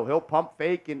Joe, he'll pump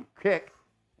fake and kick.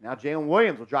 Now Jalen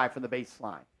Williams will drive from the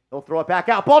baseline. He'll throw it back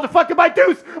out. Ball deflected by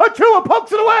Deuce. Achua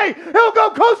pokes it away. He'll go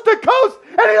coast to coast,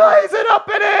 and he lays it up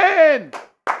and in.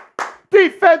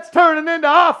 Defense turning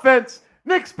into offense.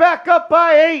 Knicks back up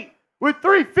by 8 with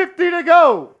 3:50 to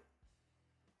go.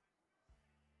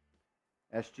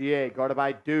 SGA guarded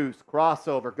by Deuce.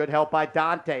 Crossover. Good help by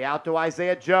Dante. Out to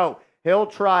Isaiah Joe. He'll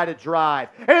try to drive.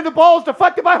 And the ball's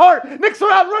deflected by Hart. Knicks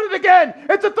are out and running again.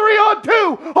 It's a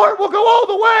 3-on-2. Hart will go all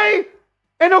the way,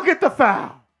 and he'll get the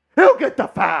foul. He'll get the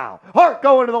foul. Hart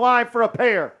going to the line for a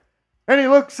pair. And he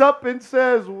looks up and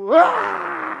says,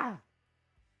 "Wah!"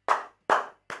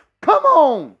 Come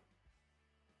on.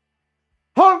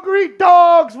 Hungry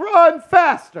dogs run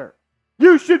faster.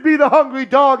 You should be the hungry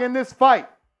dog in this fight.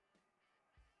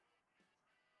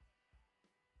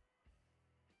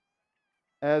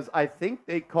 As I think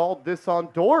they called this on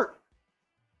Dort.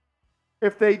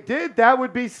 If they did, that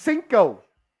would be Cinco.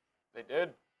 They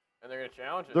did, and they're going to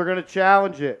challenge it. They're going to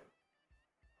challenge it.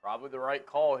 Probably the right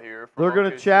call here. They're going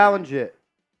to challenge it.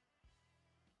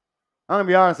 I'm going to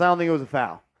be honest, I don't think it was a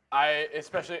foul.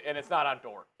 Especially, and it's not on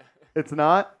Dort. It's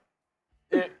not?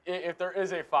 If there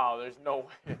is a foul, there's no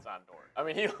way it's on Dort. I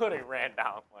mean, he literally ran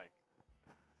down like.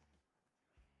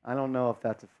 I don't know if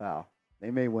that's a foul.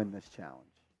 They may win this challenge.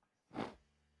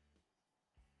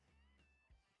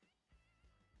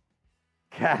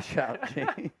 Cash out,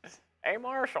 James. Hey,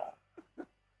 Marshall.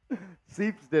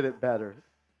 Seeps did it better.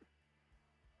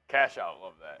 Cash out,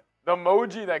 love that. The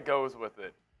emoji that goes with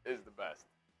it is the best.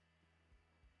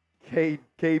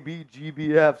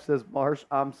 KBGBF says, Marsh,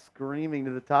 I'm screaming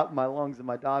to the top of my lungs in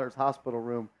my daughter's hospital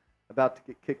room, about to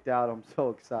get kicked out. I'm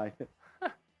so excited.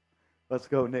 Let's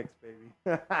go Knicks, baby.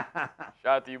 Shout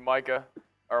out to you, Michael.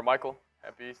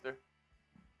 Happy Easter.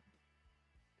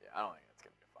 Yeah, I don't think that's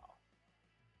going to be a foul.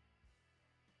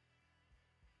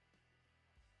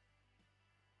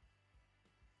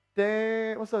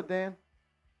 Dan, what's up, Dan?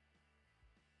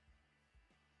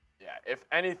 Yeah, if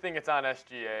anything, it's on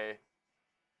SGA.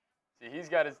 See, he's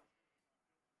got his...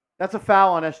 That's a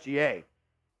foul on SGA.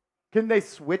 Can they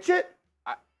switch it?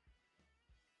 That's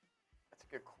a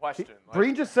good question.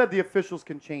 Breen just said the officials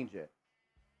can change it.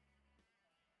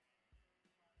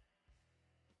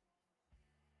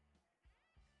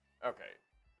 Okay.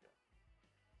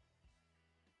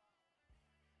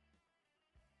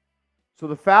 So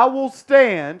the foul will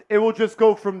stand. It will just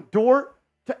go from Dort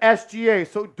to SGA.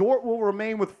 So Dort will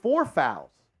remain with 4 fouls.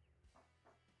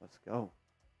 Let's go.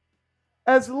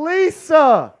 As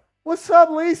Lisa. What's up,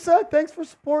 Lisa? Thanks for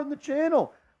supporting the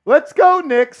channel. Let's go,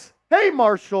 Knicks. Hey,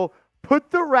 Marshall,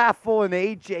 put the raffle in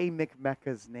A.J.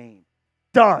 McMecca's name.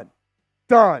 Done.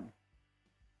 Done.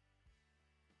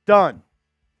 Done.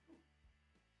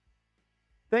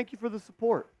 Thank you for the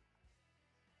support.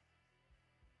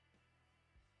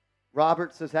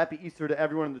 Robert says, happy Easter to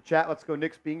everyone in the chat. Let's go,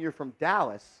 Knicks. Being here from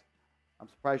Dallas. I'm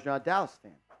surprised you're not a Dallas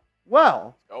fan.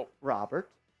 Well, Robert,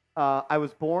 I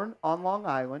was born on Long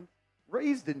Island,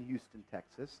 raised in Houston,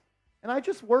 Texas, and I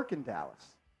just work in Dallas.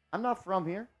 I'm not from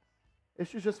here.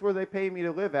 This is just where they pay me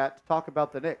to live at to talk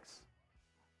about the Knicks.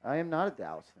 I am not a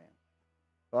Dallas fan,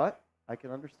 but I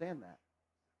can understand that.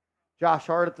 Josh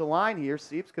Hart at the line here.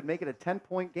 Seeps could make it a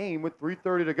 10-point game with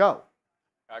 3:30 to go.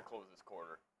 Gotta close this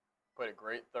quarter. Played a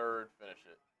great third, finish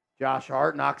it. Josh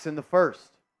Hart knocks in the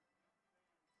first.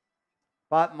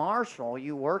 But Marshall,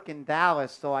 you work in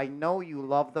Dallas, so I know you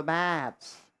love the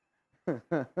Mavs.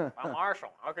 Well,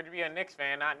 Marshall, how could you be a Knicks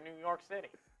fan not in New York City?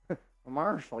 Well,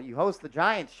 Marshall, you host the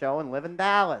Giants show and live in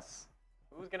Dallas.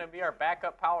 Who's going to be our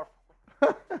backup power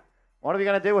forward? What are we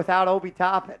going to do without Obi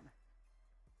Toppin?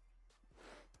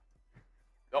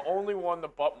 The only one the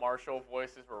Butt Marshall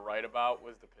voices were right about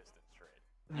was the Pistons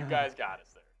trade. You guys got us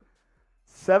there.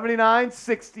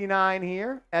 79-69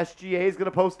 here. SGA is going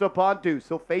to post up on Deuce.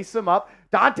 He'll face him up.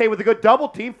 Dante with a good double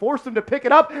team. Force him to pick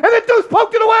it up. And then Deuce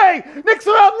poked it away. Knicks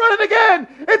are out and running again.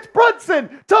 It's Brunson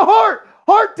to Hart.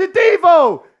 Hart to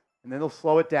Devo. And then they'll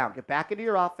slow it down. Get back into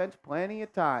your offense. Plenty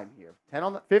of time here.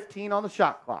 15 on the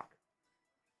shot clock.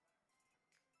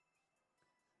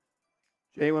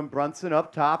 Jalen Brunson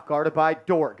up top, guarded by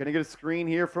Dort. Going to get a screen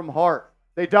here from Hart.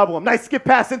 They double him. Nice skip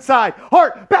pass inside.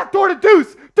 Hart, backdoor to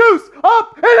Deuce. Deuce,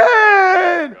 up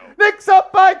and in. Knicks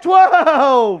up by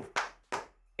 12.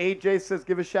 AJ says,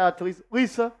 give a shout out to Lisa.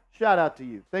 Lisa, shout out to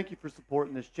you. Thank you for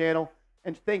supporting this channel,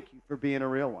 and thank you for being a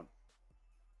real one.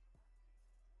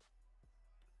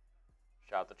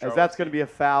 Shout out to Charles. As that's going to be a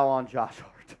foul on Josh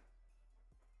Hart.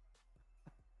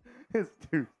 This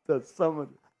dude does some of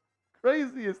the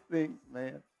craziest things,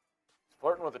 man. He's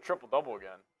flirting with a triple-double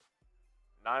again.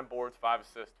 9 boards, 5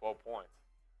 assists, 12 points.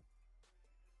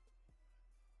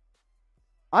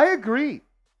 I agree.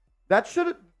 That should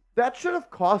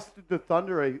have costed the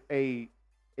Thunder a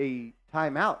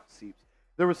timeout, Seeps.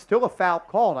 There was still a foul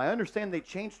called. I understand they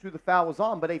changed who the foul was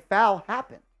on, but a foul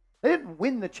happened. They didn't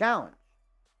win the challenge.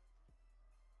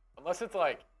 Unless it's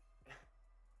like,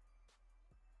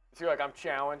 it's like I'm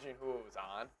challenging who it was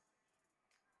on.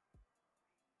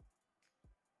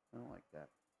 I don't like that.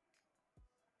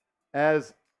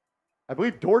 As I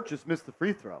believe Dort just missed the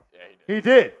free throw. Yeah, he did. He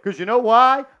did. Because you know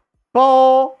why?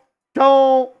 Ball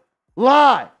don't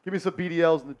lie. Give me some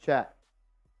BDLs in the chat.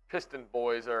 Piston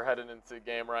boys are heading into the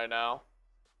game right now.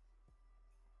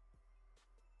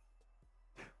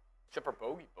 Except for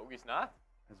Bogey. Bogey's not.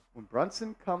 As when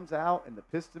Brunson comes out and the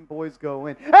Piston boys go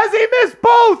in. As he missed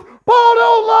both! Ball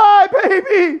don't lie,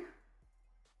 baby!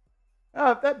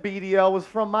 That BDL was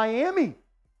from Miami.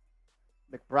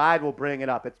 McBride will bring it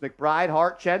up. It's McBride,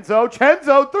 Hart, Chenzo.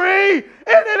 Chenzo, 3! In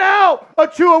and out!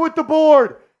 Achua with the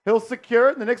board. He'll secure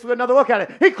it, and the Knicks will get another look at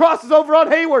it. He crosses over on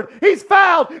Hayward. He's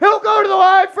fouled. He'll go to the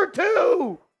line for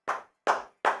 2.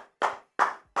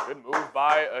 Good move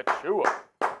by Achua.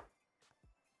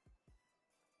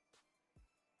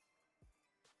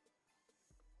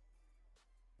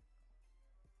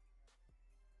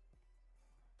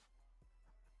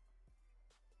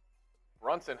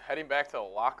 Brunson heading back to the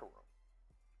locker room.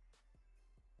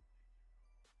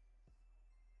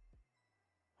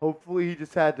 Hopefully he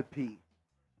just had to pee.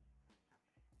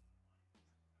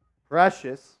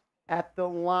 Precious at the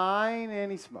line,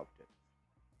 and he smoked it.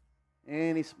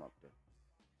 And he smoked it.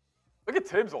 Look at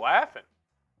Tibbs laughing.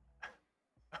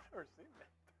 I've never seen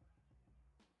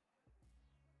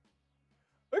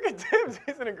that. Look at Tibbs.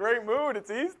 He's in a great mood.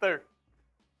 It's Easter.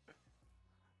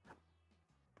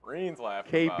 Breen's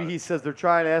laughing. KB says they're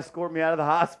trying to escort me out of the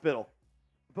hospital,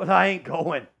 but I ain't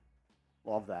going.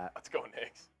 Love that. Let's go,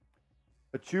 Knicks.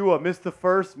 Achua missed the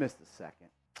first, missed the second.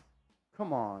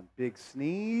 Come on, big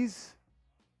sneeze.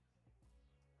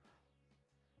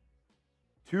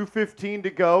 2:15 to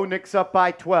go. Knicks up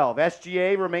by 12.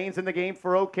 SGA remains in the game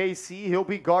for OKC. He'll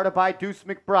be guarded by Deuce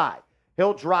McBride.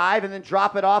 He'll drive and then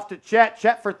drop it off to Chet.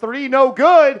 Chet for 3, no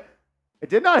good. It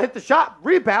did not hit the shot.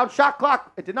 Rebound, shot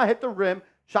clock. It did not hit the rim.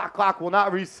 Shot clock will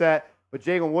not reset. But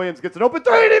Jalen Williams gets an open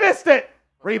 3 and he missed it.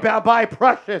 Rebound by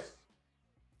Precious.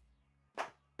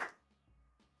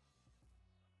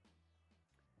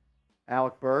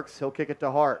 Alec Burks, he'll kick it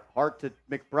to Hart. Hart to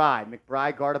McBride.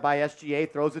 McBride guarded by SGA,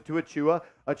 throws it to Achua.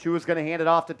 Achua's going to hand it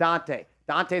off to Dante.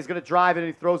 Dante's going to drive it, and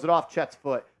he throws it off Chet's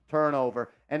foot. Turnover.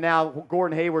 And now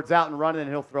Gordon Hayward's out and running, and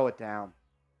he'll throw it down.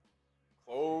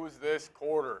 Close this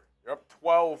quarter. You're up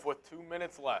 12 with 2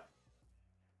 minutes left.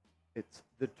 It's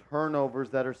the turnovers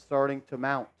that are starting to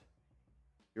mount.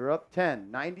 You're up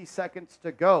 10, 90 seconds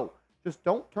to go. Just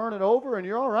don't turn it over, and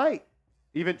you're all right.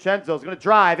 DiVincenzo's going to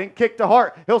drive and kick to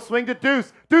Hart. He'll swing to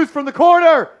Deuce. Deuce from the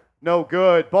corner. No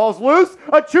good. Ball's loose.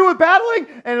 Achua battling,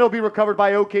 and it'll be recovered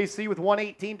by OKC with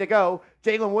 1:18 to go.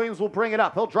 Jalen Williams will bring it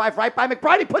up. He'll drive right by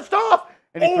McBride. He pushed off,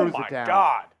 and he throws it down. Oh, my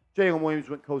God. Jalen Williams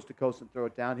went coast to coast and threw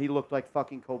it down. He looked like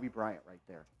fucking Kobe Bryant right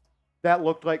there. That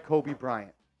looked like Kobe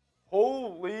Bryant.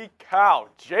 Holy cow.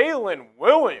 Jalen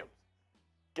Williams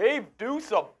gave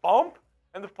Deuce a bump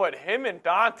and to put him and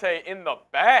Dante in the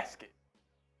basket.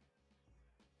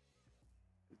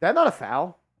 Is that not a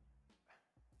foul?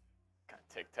 Kind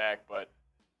of tic-tac, but...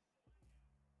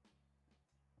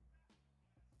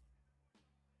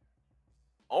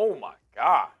 Oh, my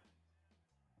God.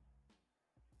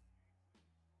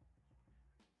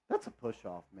 That's a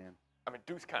push-off, man. I mean,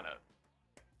 Deuce kind of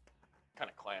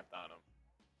clamped on him.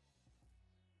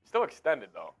 Still extended,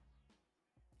 though.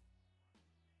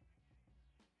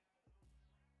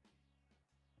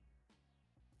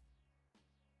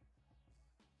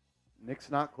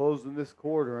 Knicks not closing this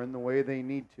quarter in the way they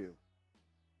need to.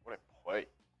 What a play.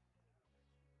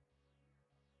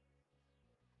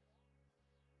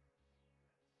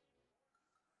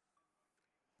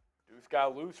 Deuce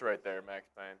got loose right there, Max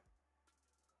Payne.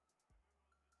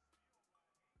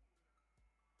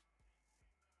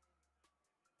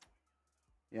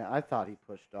 Yeah, I thought he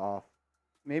pushed off.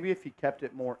 Maybe if he kept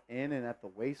it more in and at the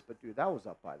waist, but dude, that was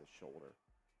up by the shoulder.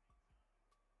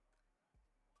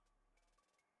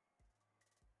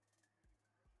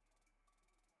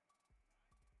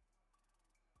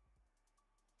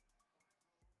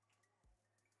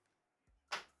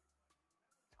 It's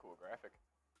a cool graphic.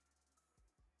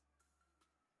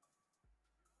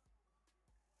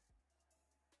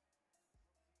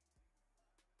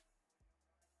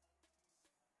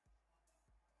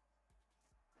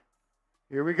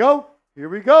 Here we go. Here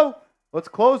we go. Let's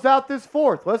close out this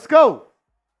fourth. Let's go.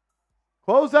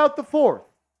 Close out the fourth.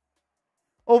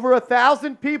 Over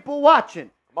 1,000 people watching.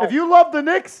 If you love the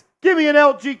Knicks, give me an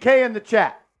LGK in the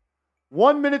chat.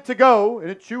 1 minute to go,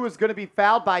 and Achua is going to be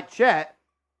fouled by Chet,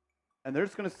 and they're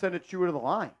just going to send Achua to the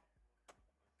line.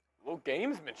 A little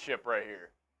gamesmanship right here.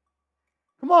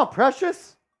 Come on,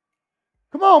 Precious.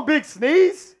 Come on, Big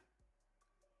Sneeze.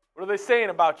 What are they saying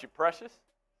about you, Precious?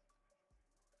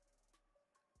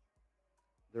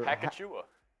 Hackachua.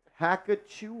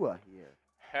 Hackachua here.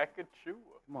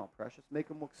 Hackachua. Come on, Precious. Make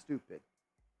him look stupid.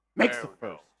 Makes There the we first.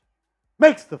 go.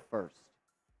 Makes the first.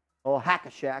 A little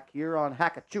hack-a-shack here on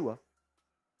Hackachua.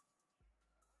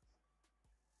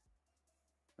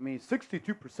 I mean,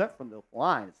 62% from the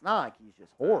line. It's not like he's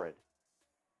just horrid.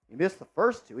 He missed the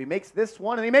first two. He makes this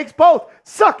one, and he makes both.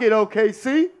 Suck it,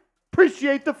 OKC.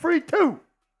 Appreciate the free two.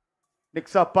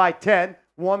 Knicks up by 10.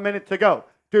 1 minute to go.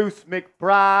 Deuce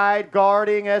McBride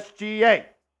guarding SGA.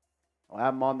 I'll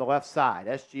have him on the left side.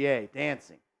 SGA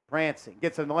dancing, prancing,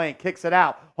 gets in the lane, kicks it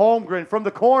out. Holmgren from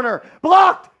the corner,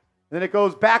 blocked. And then it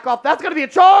goes back off. That's going to be a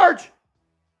charge.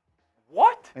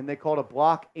 What? And they called a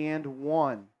block and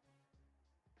one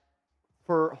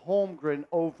for Holmgren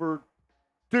over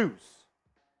Deuce.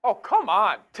 Oh, come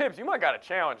on. Tibbs, you might got to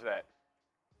challenge that.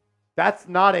 That's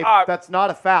not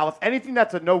a foul. If anything,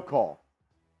 that's a no call.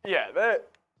 Yeah, that.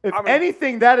 If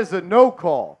anything, that is a no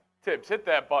call. Tibbs, hit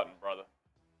that button, brother.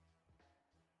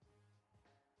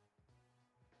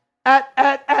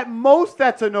 At most,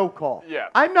 that's a no call. Yeah.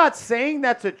 I'm not saying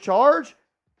that's a charge.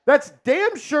 That's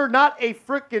damn sure not a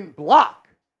freaking block.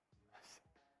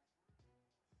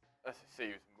 Let's just say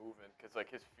he was moving because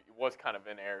like his feet was kind of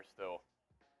in air still.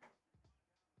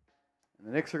 And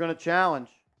the Knicks are going to challenge.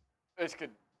 This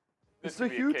could. This is could a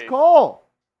be huge case. call.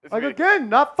 This Like could be again,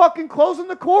 not fucking closing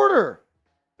the quarter.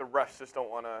 the refs just don't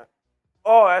want to.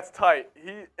 Oh, that's tight.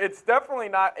 It's definitely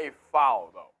not a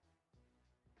foul though.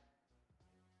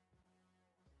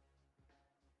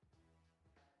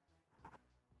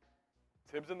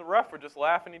 Tibbs and the ref were just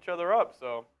laughing each other up,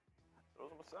 so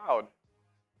throws them a salad.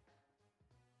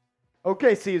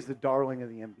 OKC is the darling of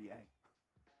the NBA.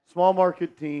 Small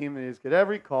market team. They just get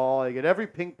every call. They get every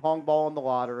ping pong ball in the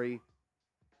lottery.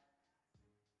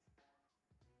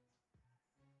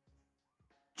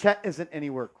 Chet isn't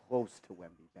anywhere close to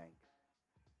Wemby Bank.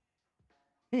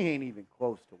 He ain't even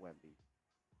close to Wemby.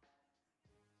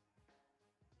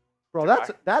 Bro,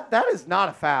 that is not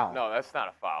a foul. No, that's not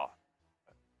a foul.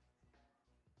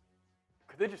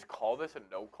 Could they just call this a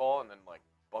no call and then like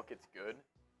bucket's good?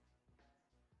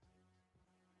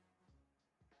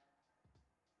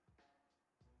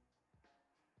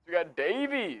 We got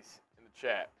Davies in the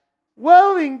chat.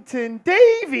 Wellington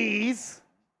Davies.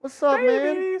 What's up,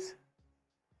 man? Davies.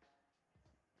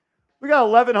 We got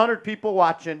 1,100 people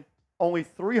watching. Only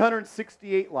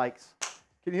 368 likes.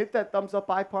 Can you hit that thumbs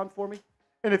up icon for me?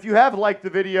 And if you have liked the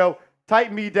video,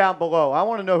 type me down below. I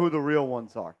want to know who the real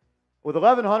ones are. With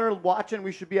 1,100 watching,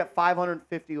 we should be at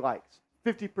 550 likes.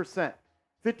 50%.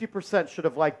 50% should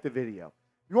have liked the video.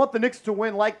 You want the Knicks to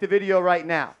win, like the video right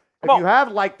now. If you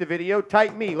have liked the video,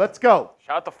 type me. Let's go.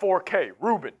 Shout out to 4K,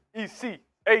 Ruben, EC,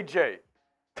 AJ,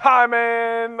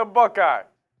 Tyman the Buckeye,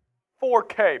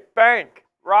 4K, Bank,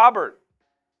 Robert.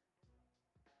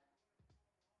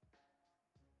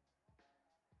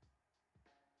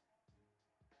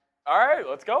 All right,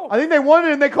 let's go. I think they won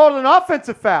it and they called it an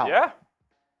offensive foul. Yeah.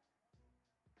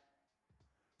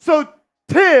 So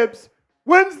Tibbs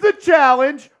wins the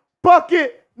challenge.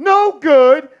 Bucket, no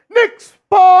good. Knicks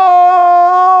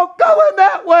ball going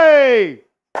that way.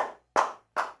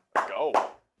 Go.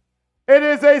 It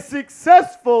is a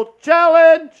successful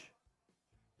challenge.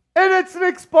 And it's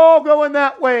Knicks ball going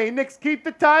that way. Knicks keep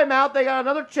the timeout. They got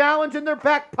another challenge in their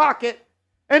back pocket.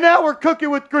 And now we're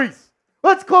cooking with grease.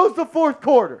 Let's close the fourth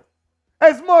quarter.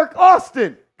 As Mark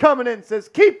Austin coming in says,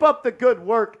 keep up the good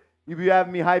work. You be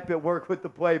having me hype at work with the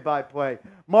play-by-play.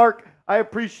 Mark, I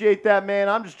appreciate that, man.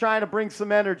 I'm just trying to bring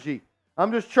some energy.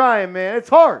 I'm just trying, man. It's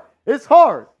hard. It's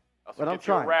hard. But I'm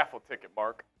trying. A raffle ticket,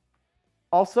 Mark.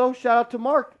 Also, shout out to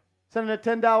Mark sending a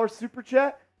 $10 super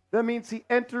chat. That means he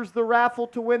enters the raffle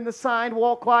to win the signed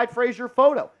Walt Clyde Frazier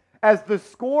photo. As the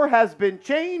score has been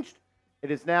changed,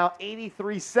 it is now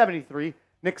 83-73.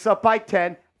 Knicks up by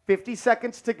 10. 50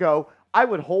 seconds to go. I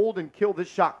would hold and kill this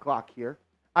shot clock here.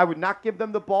 I would not give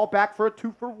them the ball back for a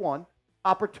 2-for-1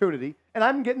 opportunity. And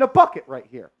I'm getting a bucket right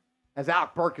here. As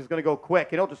Alec Burke is going to go quick,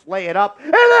 and he'll just lay it up.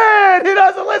 And then he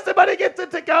doesn't listen, but he gets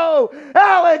it to go.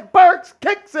 Alec Burks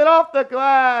kicks it off the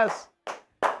glass.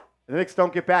 The Knicks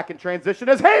don't get back in transition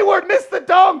as Hayward missed the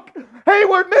dunk.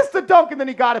 Hayward missed the dunk, and then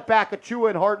he got it back. Achua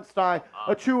and Hartenstein,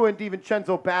 Achua and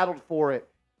DiVincenzo battled for it.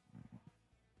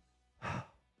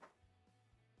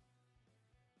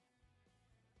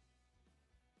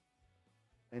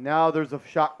 And now there's a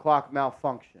shot clock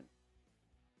malfunction.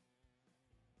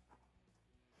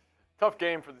 Tough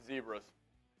game for the Zebras.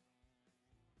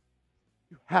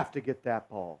 You have to get that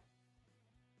ball.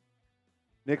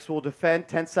 Knicks will defend.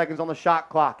 10 seconds on the shot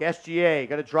clock. SGA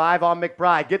got to drive on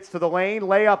McBride. Gets to the lane.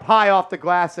 Layup high off the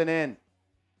glass and in.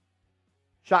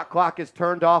 Shot clock is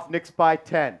turned off. Knicks by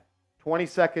 10. 20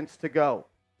 seconds to go.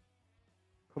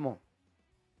 Come on.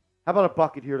 How about a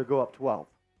bucket here to go up 12?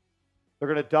 They're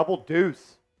going to double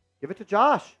deuce. Give it to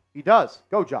Josh. He does.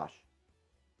 Go, Josh.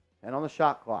 10 on the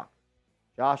shot clock.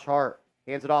 Josh Hart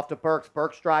hands it off to Burks.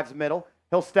 Burks drives middle.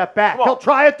 He'll step back. He'll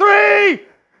try a three. In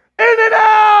and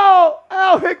out.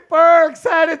 Alec Burks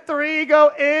had a three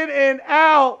go in and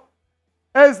out.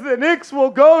 As the Knicks will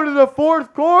go to the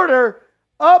fourth quarter,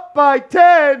 up by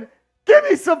 10. Give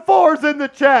me some fours in the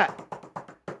chat.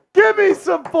 Give me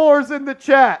some fours in the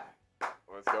chat.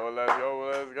 Let's go, let's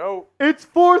go, let's go. It's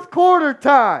fourth quarter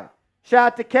time.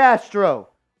 Shout out to Castro,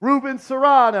 Ruben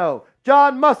Serrano,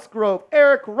 John Musgrove,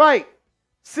 Eric Wright,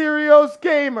 Sirius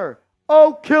Gamer,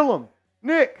 Oh Killam,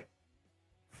 Nick,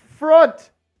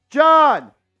 Front,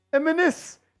 John,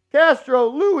 Eminis, Castro,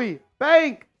 Louis,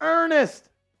 Bank, Ernest,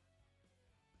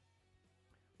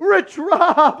 Rich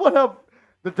Rob, what up?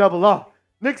 The double O.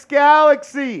 Knicks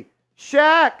Galaxy,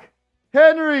 Shaq,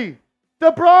 Henry,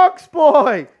 the Bronx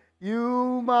Boy,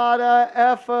 you mother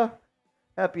effer.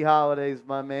 Happy holidays,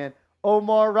 my man.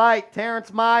 Omar Wright,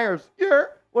 Terrence Myers,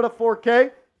 what up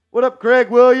 4K? What up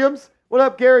Greg Williams? What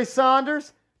up Gary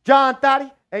Saunders? John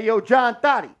Thotty. Hey, yo, John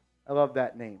Thotty. I love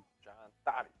that name. John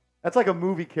Thotty. That's like a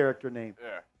movie character name.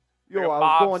 Yeah. Yo, I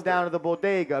was going down to the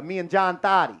bodega. Me and John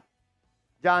Thotty.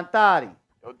 John Thotty.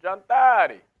 Yo, John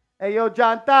Thotty. Hey, yo,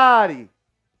 John Thotty.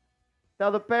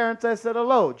 Tell the parents I said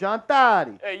hello. John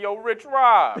Thotty. Hey, yo, Rich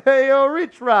Rob. Hey, yo,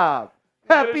 Rich Rob.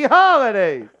 Happy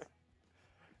holidays.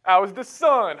 How's the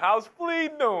sun? How's Flea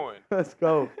doing? Let's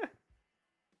go.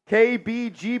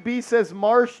 KBGB says,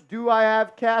 Marsh, do I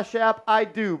have Cash App? I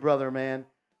do, brother, man.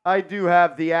 I do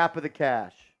have the app of the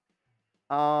cash.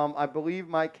 I believe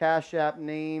my Cash App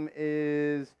name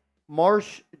is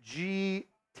Marsh G10.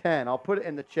 I'll put it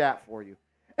in the chat for you.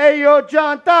 Hey, yo,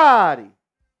 John Thotty.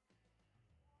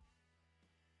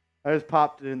 I just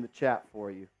popped it in the chat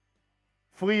for you.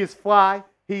 Flea is fly.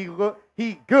 He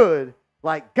good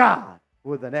like God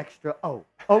with an extra O.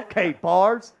 Okay,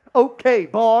 bars. Okay,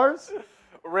 bars.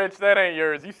 Rich, that ain't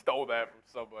yours. You stole that from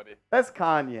somebody. That's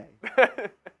Kanye.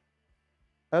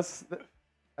 I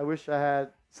wish I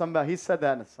had somebody. He said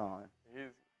that in a song.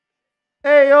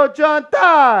 Hey, yo, John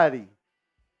Toddy.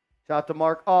 Shout out to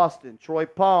Mark Austin, Troy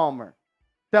Palmer,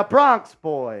 the Bronx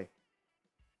boy.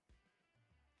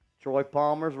 Troy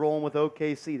Palmer's rolling with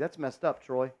OKC. That's messed up,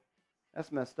 Troy.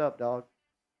 That's messed up, dog.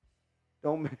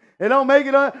 It don't make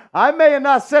it. I may have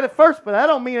not said it first, but I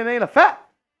don't mean it ain't a fact.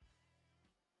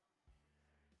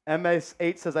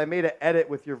 MS8 says, I made an edit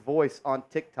with your voice on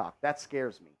TikTok. That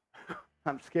scares me.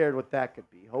 I'm scared what that could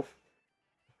be. Hope.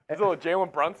 Is it a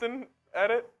Jalen Brunson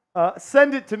edit?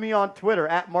 Send it to me on Twitter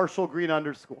at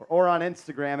 @MarshallGreen_ or on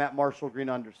Instagram at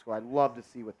 @MarshallGreen_. I'd love to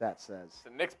see what that says. The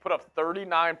Knicks put up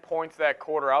 39 points that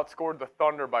quarter, outscored the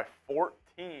Thunder by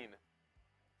 14.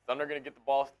 Thunder going to get the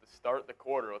ball to start the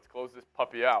quarter. Let's close this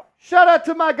puppy out. Shout out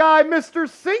to my guy, Mr.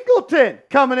 Singleton,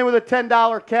 coming in with a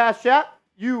 $10 cash app.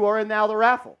 You are in now the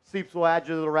raffle. Seeps will add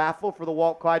you to the raffle for the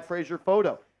Walt Clyde Frazier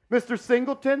photo. Mr.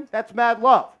 Singleton, that's mad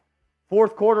love.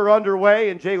 Fourth quarter underway,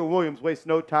 and Jalen Williams wastes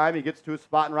no time. He gets to his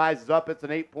spot and rises up. It's an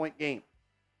 8-point game.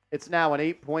 It's now an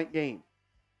 8-point game.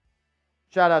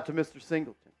 Shout out to Mr.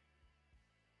 Singleton.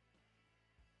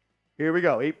 Here we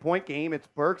go. 8-point game. It's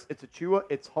Burks, it's Achua,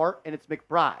 it's Hart, and it's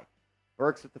McBride.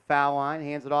 Burks at the foul line,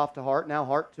 hands it off to Hart. Now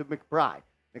Hart to McBride.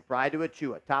 McBride to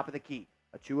Achua, top of the key.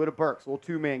 Achua to Burks, little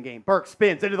two-man game. Burks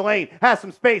spins into the lane, has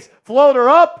some space. Floater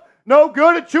up, no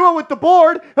good. Achua with the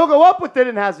board. He'll go up with it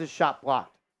and has his shot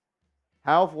blocked.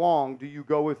 How long do you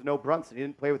go with no Brunson? He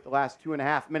didn't play with the last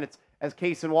 2.5 minutes as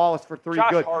Case and Wallace for 3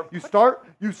 good. You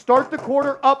start the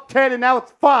quarter up 10, and now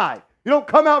it's 5. You don't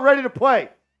come out ready to play.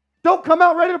 Don't come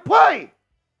out ready to play.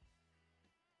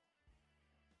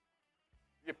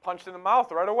 You get punched in the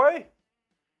mouth right away.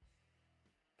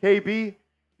 KB,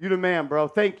 you the man, bro.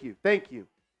 Thank you. Thank you.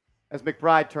 As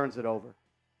McBride turns it over.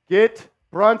 Get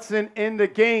Brunson in the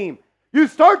game. You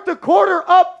start the quarter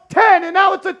up 10, and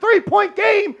now it's a 3-point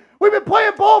game. We've been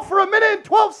playing ball for 1 minute and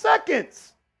 12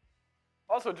 seconds.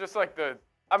 Also, just like the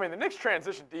Knicks'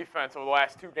 transition defense over the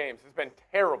last 2 games has been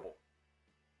terrible.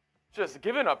 Just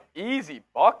giving up easy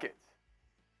buckets.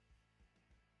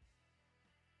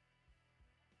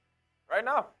 Right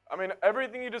now,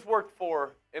 everything you just worked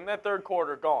for in that third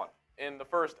quarter, gone in the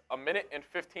first 1 minute and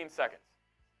 15 seconds.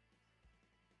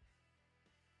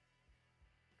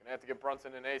 Gonna have to get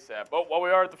Brunson in ASAP. But while we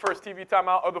are at the first TV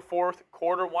timeout of the fourth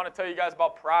quarter, want to tell you guys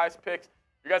about Prize Picks.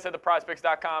 If you guys head to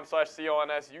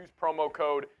prizepicks.com/CLNS, use promo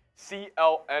code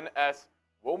CLNS.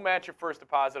 We'll match your first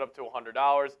deposit up to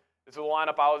 $100. This is the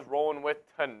lineup I was rolling with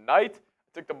tonight.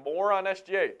 I took the more on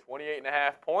SGA,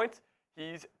 28.5 points.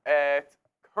 He's at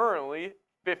currently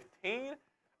 15. I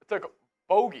took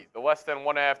Bogey, the less than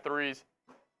 1.5 threes.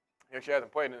 He actually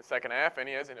hasn't played in the second half, and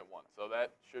he hasn't hit one, so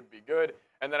that should be good.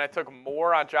 And then I took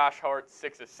more on Josh Hart,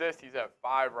 6 assists. He's at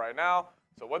 5 right now.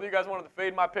 So whether you guys wanted to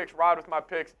fade my picks, ride with my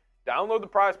picks, download the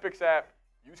Prize Picks app,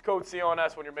 use code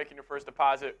CLNS when you're making your first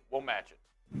deposit. We'll match it.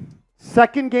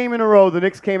 Second game in a row, the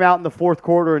Knicks came out in the fourth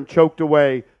quarter and choked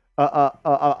away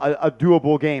a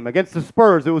doable game. Against the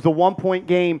Spurs, it was a 1-point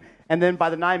game, and then by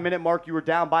the 9-minute mark, you were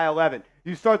down by 11.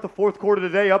 You start the fourth quarter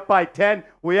today up by 10.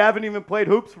 We haven't even played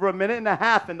hoops for 1.5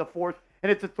 minutes in the fourth,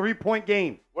 and it's a 3-point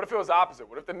game. What if it was opposite?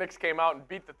 What if the Knicks came out and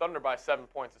beat the Thunder by 7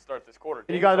 points to start this quarter?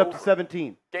 And you got it up to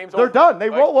 17. Game's They're over. done. They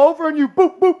roll over, and you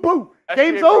boop, boop, boop.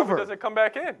 Game's over. Doesn't come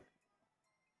back in.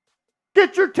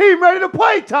 Get your team ready to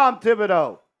play, Tom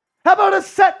Thibodeau. How about a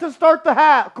set to start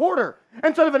the quarter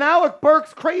instead of an Alec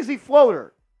Burks crazy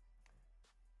floater?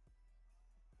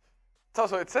 So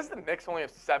it says the Knicks only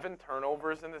have 7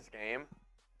 turnovers in this game.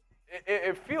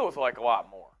 It feels like a lot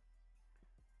more.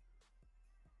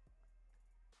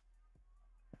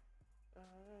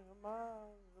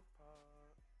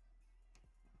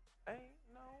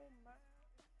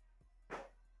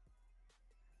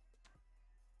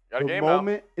 The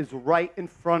moment is right in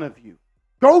front of you.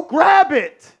 Go grab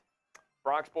it!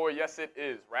 Bronx boy, yes it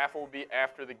is. Raffle will be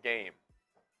after the game.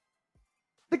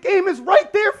 The game is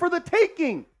right there for the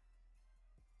taking.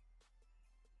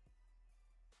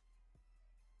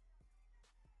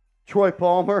 Troy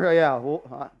Palmer, yeah,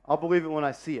 well, I'll believe it when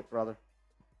I see it, brother.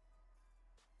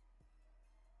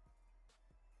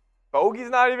 Bogey's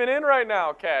not even in right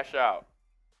now, cash out.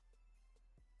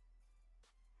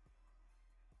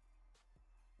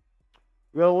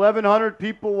 We got 1,100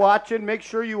 people watching. Make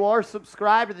sure you are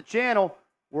subscribed to the channel.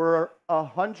 We're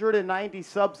 190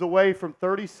 subs away from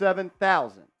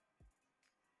 37,000.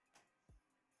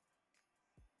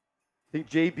 Think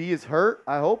JB is hurt?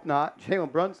 I hope not.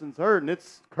 Jalen Brunson's hurt, and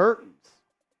it's curtains.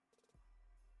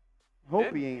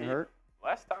 Hope he ain't hurt.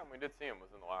 Last time we did see him was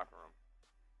in the locker room.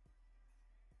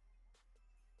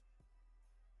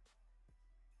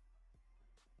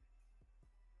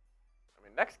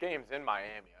 Next game's in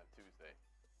Miami on Tuesday.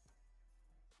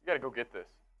 You got to go get this.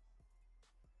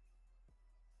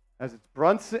 As it's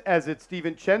Brunson, as it's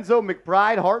DiVincenzo,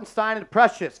 McBride, Hartenstein, and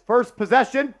Precious. First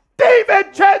possession,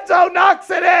 DiVincenzo knocks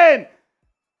it in.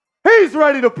 He's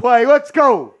ready to play. Let's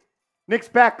go. Knicks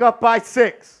back up by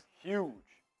 6. Huge.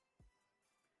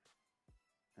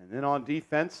 And then on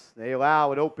defense, they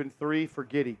allow an open 3 for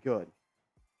Giddey. Good.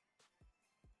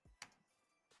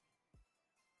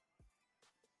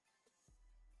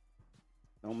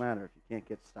 No matter if you can't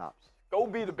get stops. Go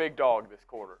be the big dog this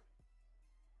quarter.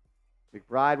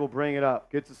 McBride will bring it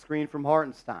up. Gets a screen from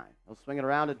Hartenstein. He'll swing it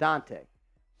around to Dante.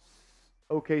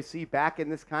 OKC back in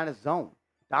this kind of zone.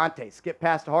 Dante skip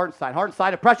past to Hartenstein.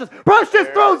 Hartenstein to Precious. Precious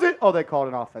throws it. Oh, they called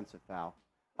an offensive foul.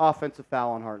 Offensive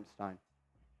foul on Hartenstein.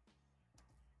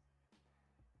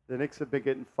 The Knicks have been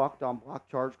getting fucked on block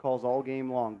charge calls all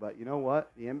game long. But you know what?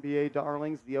 The NBA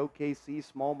darlings, the OKC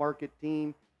small market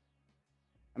team.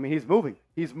 I mean, he's moving.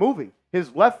 He's moving.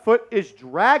 His left foot is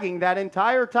dragging that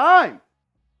entire time.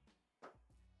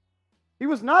 He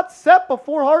was not set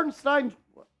before Hartenstein.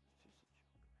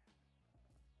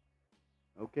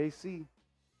 OKC.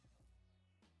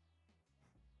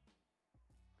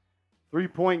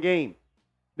 3-point game.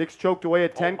 Knicks choked away a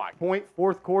 10-point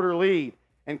fourth quarter lead.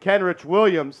 And Kenrich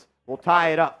Williams will tie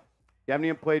it up. You haven't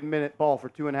even played ball for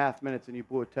 2.5 minutes, and you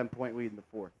blew a 10-point lead in the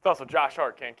fourth. It's also Josh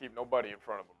Hart can't keep nobody in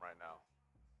front of him right now.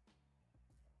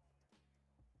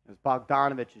 As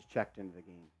Bogdanovich is checked into the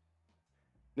game.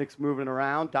 Knicks moving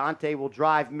around. Dante will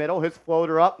drive middle. His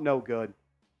floater up, no good.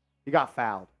 He got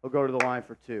fouled. He'll go to the line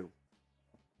for 2.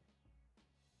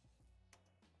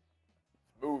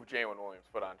 Move Jalen Williams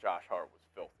put on Josh Hart was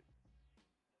filthy.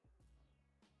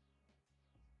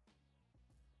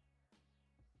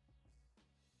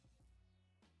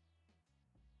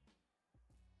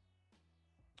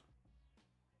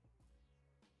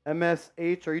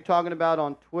 MSH, are you talking about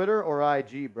on Twitter or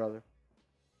IG, brother?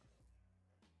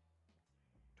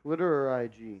 Twitter or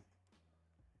IG?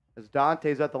 As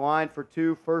Dante's at the line for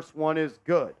 2, first one is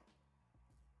good.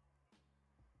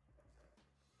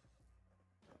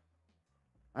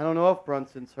 I don't know if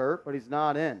Brunson's hurt, but he's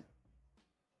not in.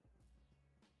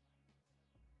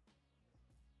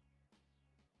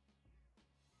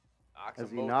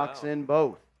 As he knocks in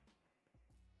both.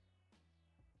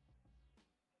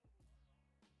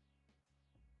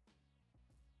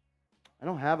 I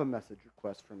don't have a message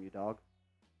request from you, dog,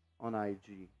 on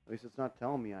IG. At least it's not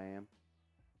telling me I am.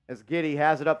 As Giddey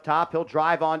has it up top, he'll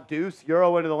drive on Deuce,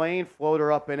 Euro into the lane,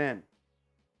 floater up and in.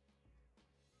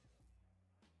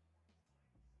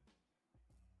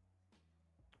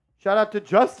 Shout out to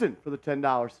Justin for the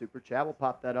 $10 super chat. We'll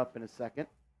pop that up in a second.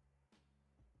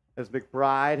 As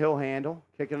McBride, he'll handle,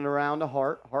 kicking it around to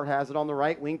Hart. Hart has it on the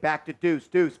right wing, back to Deuce.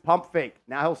 Deuce, pump fake.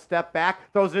 Now he'll step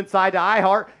back, throws it inside to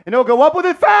iHart, and he'll go up with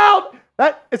it, fouled!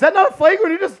 Is that not a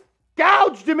flagrant? He just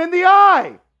gouged him in the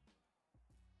eye.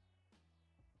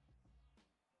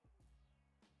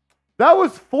 That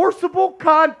was forcible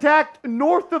contact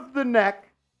north of the neck.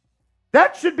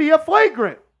 That should be a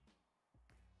flagrant.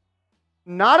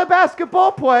 Not a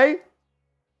basketball play.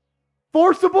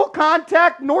 Forcible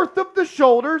contact north of the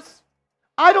shoulders.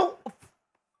 That's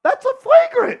a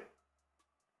flagrant.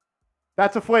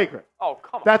 That's a flagrant. Oh,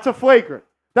 come on. That's a flagrant.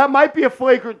 That might be a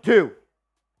flagrant too.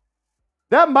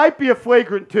 That might be a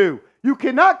flagrant too. You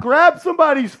cannot grab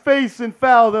somebody's face and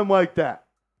foul them like that.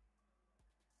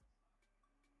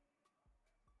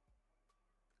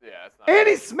 Yeah, it's not. And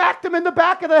he smacked him in the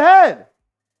back of the head.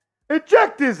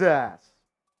 Eject his ass.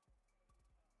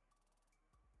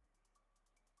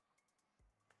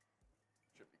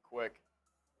 Should be quick.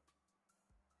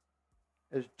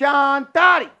 There's John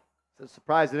Dottie. It's a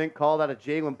surprise they didn't call that a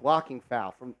Jalen blocking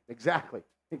foul. Exactly.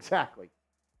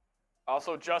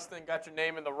 Also, Justin, got your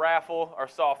name in the raffle. Our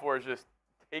software is just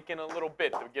taking a little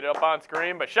bit to get it up on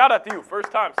screen. But shout out to you,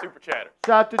 first time super chatter.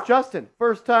 Shout out to Justin,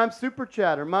 first time super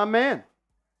chatter, my man.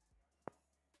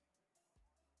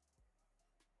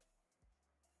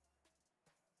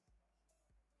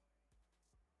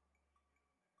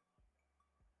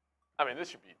 I mean, this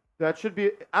should be. That should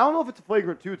be. I don't know if it's a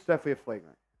flagrant too. It's definitely a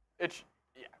flagrant. Yeah,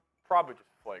 probably just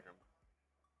flagrant.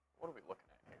 What are we looking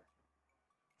at here?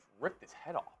 Just ripped his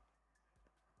head off.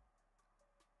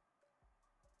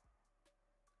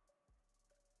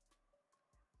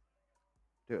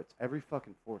 Dude, it's every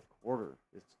fucking fourth quarter.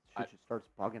 This shit just starts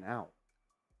bugging out.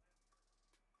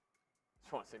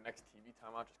 Just want to say next TV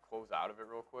timeout, just close out of it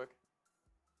real quick.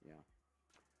 Yeah.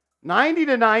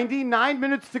 90-90, 9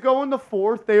 minutes to go in the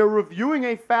fourth. They are reviewing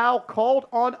a foul called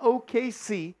on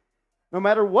OKC. No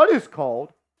matter what is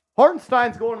called,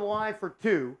 Hartenstein's going to the line for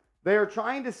 2. They are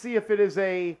trying to see if it is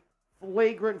a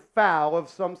flagrant foul of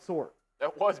some sort.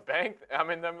 That was banked. I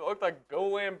mean, that looked like Bill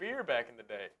Lambier back in the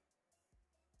day.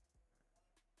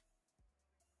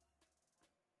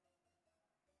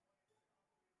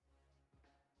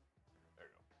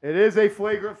 It is a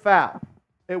flagrant foul.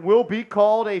 It will be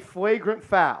called a flagrant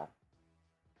foul.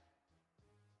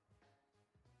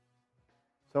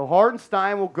 So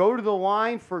Hartenstein will go to the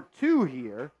line for 2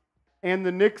 here, and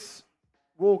the Knicks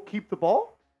will keep the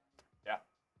ball? Yeah.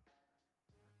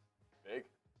 Big.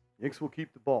 Knicks will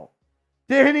keep the ball.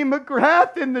 Danny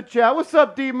McGrath in the chat. What's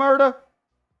up, D-Murda?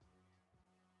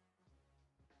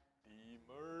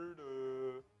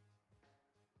 D-Murda.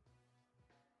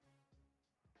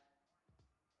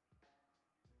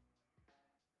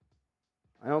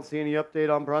 I don't see any update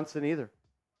on Brunson either.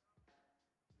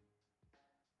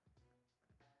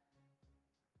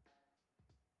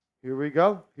 Here we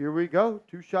go. Here we go.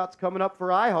 2 shots coming up for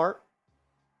iHeart.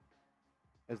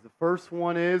 As the first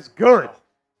one is good.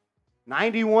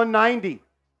 91-90.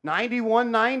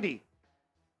 91-90.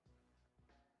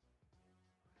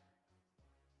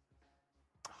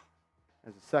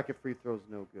 As the second free throw is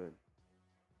no good.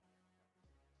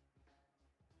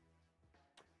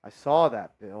 I saw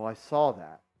that, Bill. I saw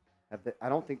that. I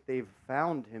don't think they've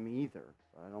found him either,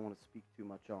 but I don't want to speak too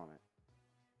much on it.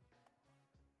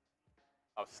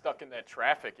 I was stuck in that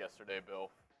traffic yesterday,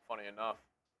 Bill. Funny enough.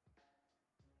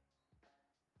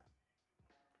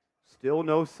 Still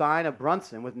no sign of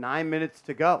Brunson with 9 minutes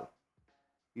to go.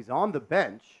 He's on the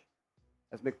bench.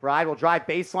 As McBride will drive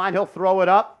baseline, he'll throw it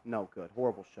up. No good.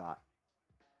 Horrible shot.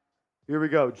 Here we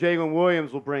go. Jalen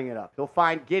Williams will bring it up. He'll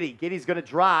find Giddey. Giddey's going to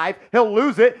drive. He'll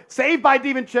lose it. Saved by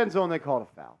DiVincenzo, and they called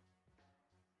a foul.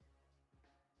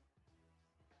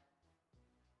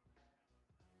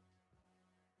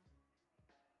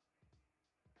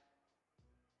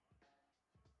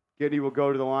 Giddey will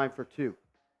go to the line for 2.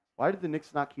 Why did the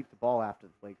Knicks not keep the ball after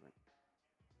the flagrant?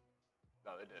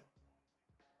 No, they did.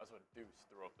 That's what Deuce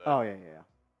threw up there. Oh, yeah.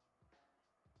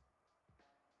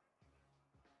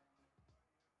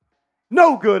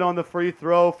 No good on the free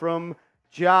throw from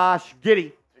Josh Giddey.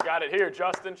 You got it here,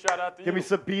 Justin. Shout out to you. Give me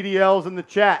some BDLs in the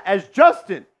chat. As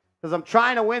Justin, because I'm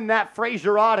trying to win that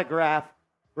Frazier autograph.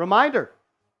 Reminder,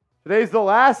 today's the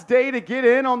last day to get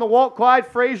in on the Walt Clyde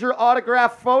Frazier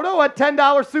autograph photo. A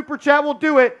 $10 super chat will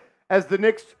do it as the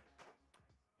Knicks.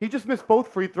 He just missed both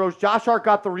free throws. Josh Hart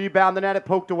got the rebound, then had it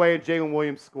poked away, and Jalen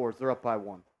Williams scores. They're up by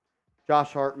 1.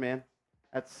 Josh Hart, man,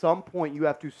 at some point you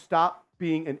have to stop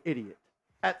being an idiot.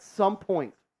 At some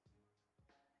point.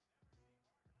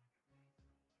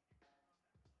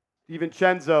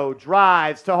 DiVincenzo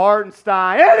drives to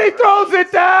Hartenstein, and he throws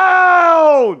it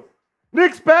down!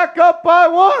 Knicks back up by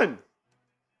 1.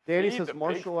 Danny says,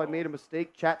 Marshall, I made a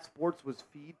mistake. Chat Sports was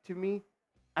feed to me.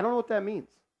 I don't know what that means.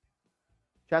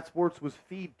 Chat Sports was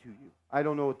feed to you. I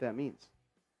don't know what that means.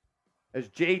 As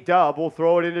J-Dub will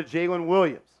throw it into Jalen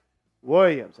Williams.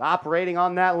 Williams operating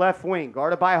on that left wing,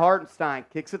 guarded by Hartenstein.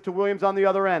 Kicks it to Williams on the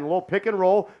other end. A little pick and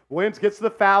roll. Williams gets to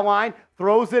the foul line,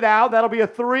 throws it out. That'll be a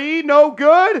 3. No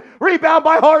good. Rebound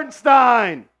by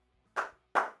Hartenstein.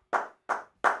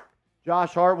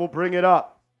 Josh Hart will bring it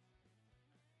up.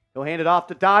 He'll hand it off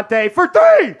to Dante for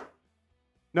 3.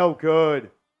 No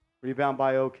good. Rebound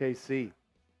by OKC.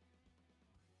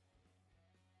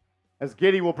 As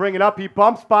Giddey will bring it up, he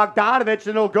bumps Bogdanovich,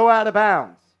 and it'll go out of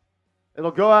bounds.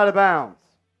 It'll go out of bounds.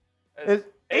 It's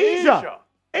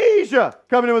Asia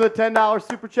coming in with a $10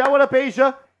 super chat. What up,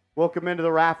 Asia? Welcome into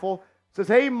the raffle. Says,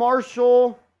 hey,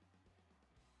 Marshall.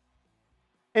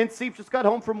 And Seep just got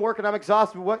home from work, and I'm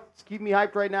exhausted. What's keeping me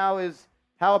hyped right now is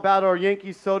how about our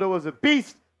Yankees? Soto is a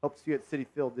beast. Hope to see you at Citi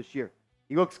Field this year.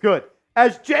 He looks good.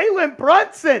 As Jalen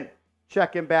Brunson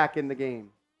checking back in the game.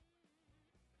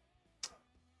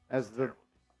 As the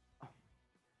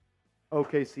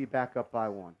OKC back up by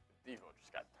 1. Devo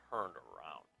just got turned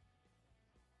around.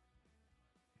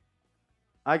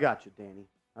 I got you, Danny.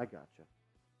 I got you.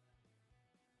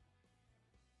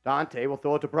 Dante will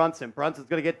throw it to Brunson. Brunson's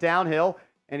going to get downhill,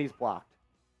 and he's blocked.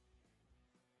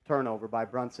 Turnover by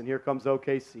Brunson. Here comes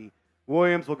OKC.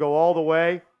 Williams will go all the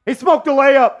way. He smoked a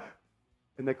layup.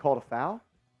 And they called a foul?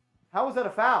 How was that a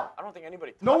foul? I don't think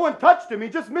anybody touched No one touched him. He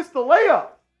just missed the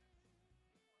layup.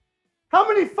 How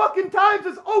many fucking times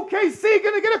is OKC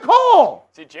going to get a call?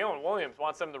 See, Jalen Williams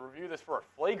wants them to review this for a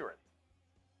flagrant.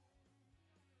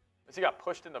 Because he got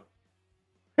pushed in the...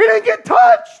 He didn't get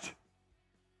touched.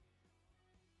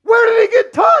 Where did he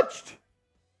get touched?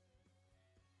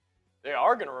 They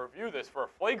are going to review this for a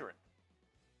flagrant.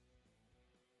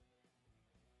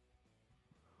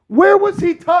 Where was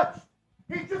he touched?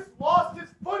 He just lost his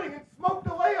footing and smoked a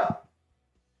layup.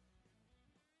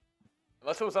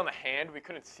 Unless it was on the hand, we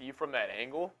couldn't see from that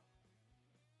angle.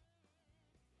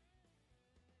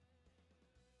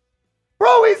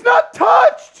 Bro, he's not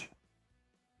touched.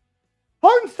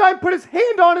 Hartenstein put his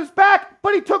hand on his back,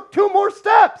 but he took 2 more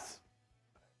steps.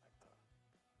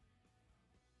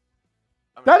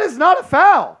 That is not a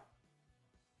foul.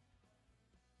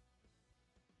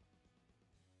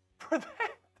 For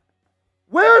that.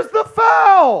 Where's the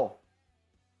foul?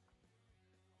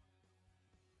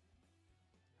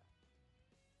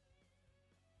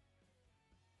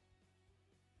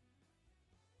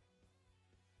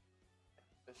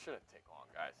 This shouldn't take long,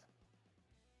 guys.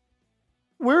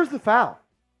 Where's the foul?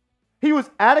 He was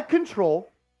out of control.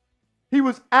 He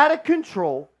was out of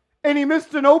control, and he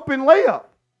missed an open layup.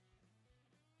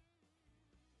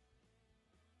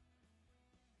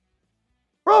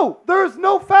 Bro, there's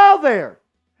no foul there.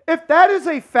 If that is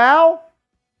a foul,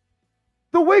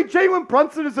 the way Jalen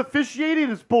Brunson is officiating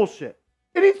is bullshit.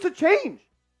 It needs to change.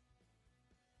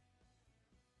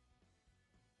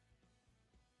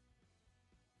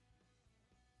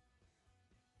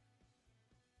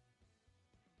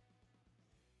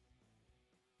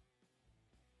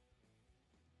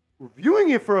 Reviewing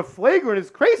it for a flagrant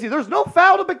is crazy. There's no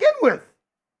foul to begin with.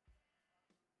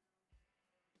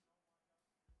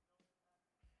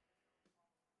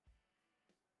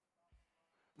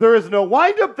 There is no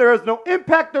windup. There is no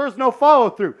impact. There is no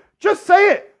follow through. Just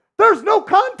say it. There's no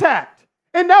contact.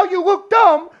 And now you look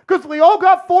dumb because we all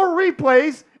got 4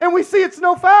 replays and we see it's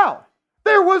no foul.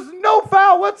 There was no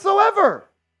foul whatsoever.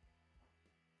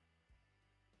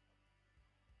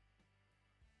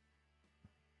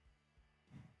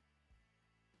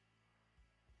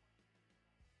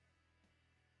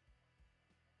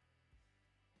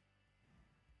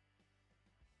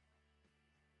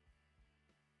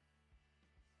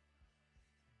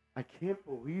 I can't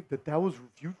believe that was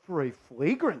reviewed for a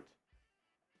flagrant.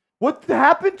 What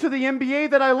happened to the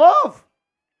NBA that I love?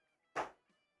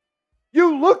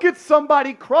 You look at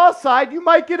somebody cross-eyed, you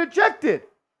might get ejected.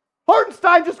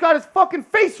 Hartenstein just got his fucking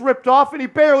face ripped off and he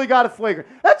barely got a flagrant.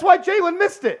 That's why Jalen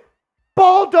missed it.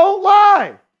 Ball don't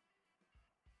lie.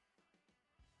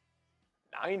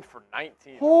 9 for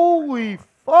 19. Holy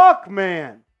fuck,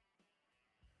 man.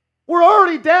 We're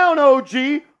already down,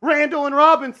 OG, Randle and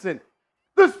Robinson.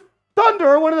 The Thunder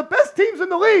are one of the best teams in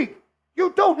the league.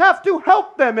 You don't have to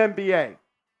help them, NBA.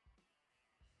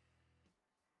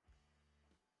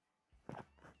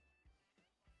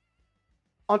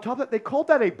 On top of that, they called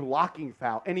that a blocking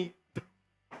foul. And this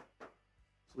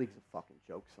league's a fucking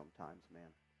joke sometimes, man.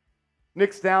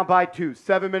 Knicks down by 2.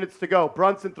 7 minutes to go.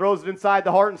 Brunson throws it inside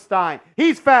the Hartenstein.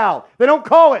 He's fouled. They don't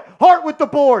call it. Hart with the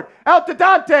board. Out to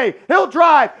Dante. He'll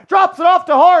drive. Drops it off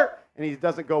to Hart. And he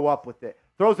doesn't go up with it.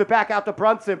 Throws it back out to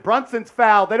Brunson. Brunson's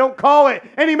fouled. They don't call it.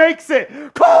 And he makes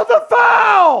it. Call the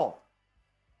foul!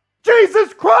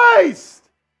 Jesus Christ!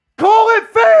 Call it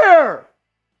fair!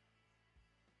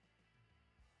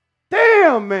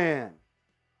 Damn, man.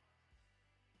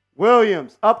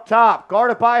 Williams up top.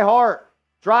 Guarded by Hart.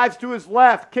 Drives to his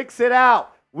left. Kicks it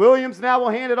out. Williams now will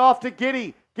hand it off to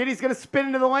Giddey. Giddey's going to spin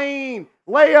into the lane.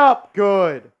 Layup.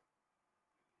 Good.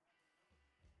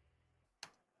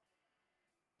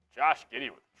 Josh Giddey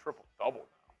with a triple-double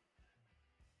now.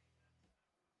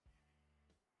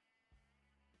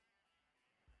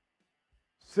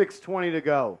 6:20 to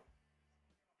go.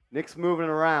 Knicks moving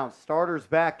around. Starters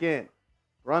back in.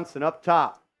 Brunson up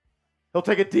top. He'll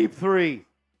take a deep 3.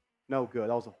 No good.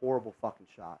 That was a horrible fucking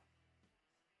shot.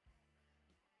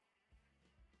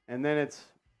 And then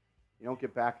you don't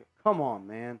get back. Come on,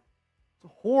 man. It's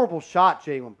a horrible shot,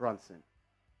 Jalen Brunson.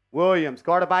 Williams,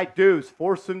 guarded by Deuce.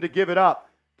 Force him to give it up.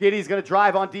 Giddey's going to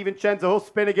drive on DiVincenzo. He'll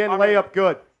spin again. Layup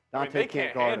good. Dante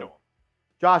can't guard him.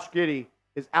 Josh Giddey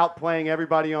is outplaying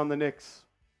everybody on the Knicks.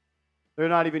 They're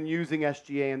not even using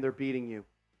SGA, and they're beating you.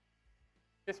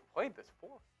 He's played this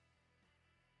before.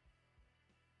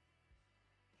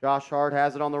 Josh Hart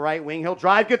has it on the right wing. He'll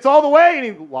drive, gets all the way, and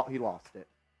he lost it.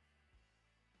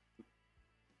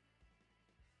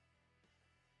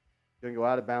 Going to go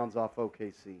out of bounds off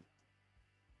OKC.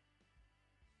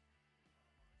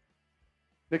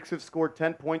 Knicks have scored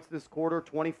 10 points this quarter,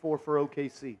 24 for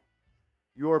OKC.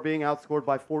 You are being outscored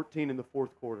by 14 in the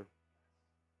fourth quarter.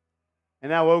 And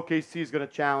now OKC is going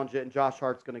to challenge it, and Josh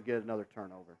Hart's going to get another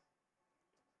turnover.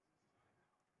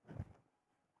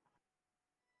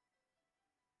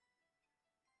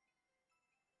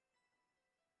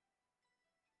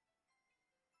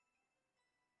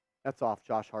 That's off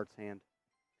Josh Hart's hand.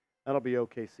 That'll be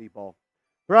OKC ball.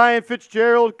 Brian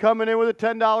Fitzgerald coming in with a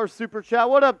 $10 super chat.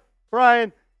 What up,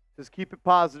 Brian? Says keep it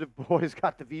positive, boys.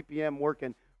 Got the VPN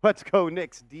working. Let's go,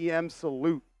 Knicks. DM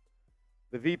salute.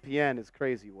 The VPN is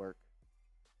crazy work.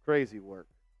 Crazy work.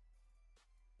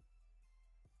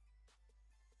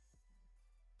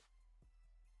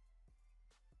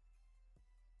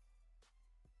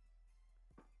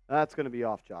 That's going to be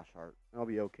off Josh Hart. That'll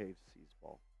be OKC's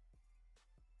ball.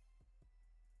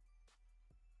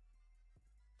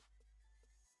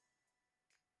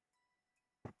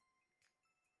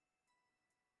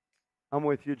 I'm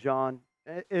with you, John.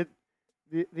 The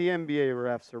NBA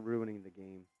refs are ruining the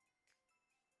game.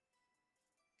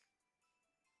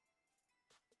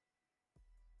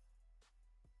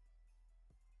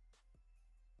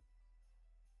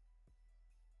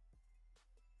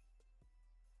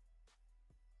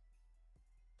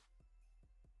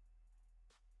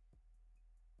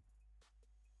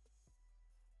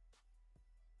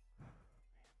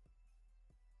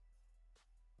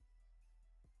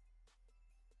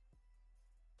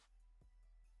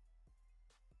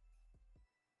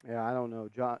 Yeah, I don't know.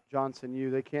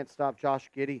 Johnson, they can't stop Josh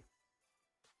Giddey.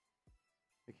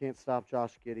 They can't stop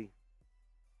Josh Giddey.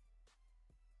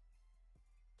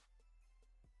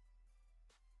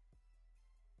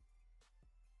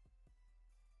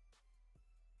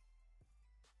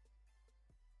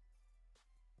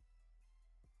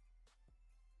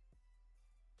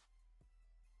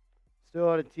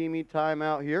 Still at a teamy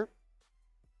timeout here.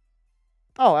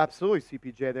 Oh, absolutely,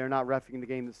 CPJ. They're not reffing the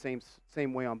game the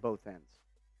same way on both ends.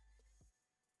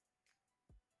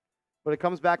 But it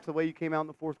comes back to the way you came out in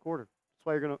the fourth quarter.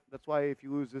 That's why if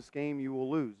you lose this game, you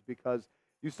will lose, because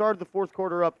you started the fourth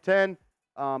quarter up 10.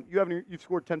 You've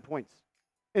scored 10 points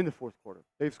in the fourth quarter.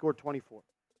 They've scored 24.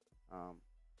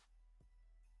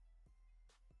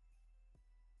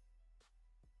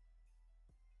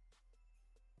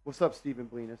 What's up, Stephen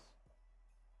Blenis?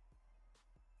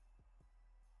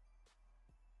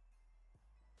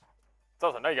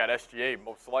 So now you got SGA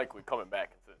most likely coming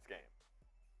back into this game.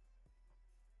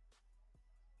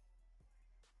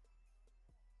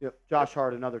 Yep, Josh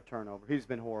Hart, another turnover. He's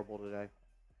been horrible today.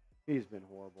 He's been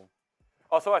horrible.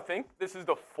 Also, I think this is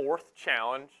the fourth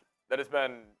challenge that has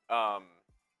been,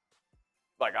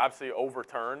 obviously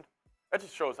overturned. That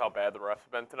just shows how bad the refs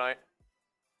have been tonight.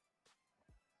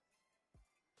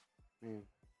 Man,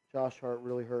 Josh Hart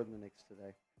really hurting the Knicks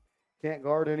today. Can't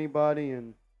guard anybody,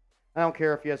 and I don't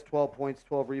care if he has 12 points,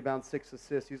 12 rebounds, 6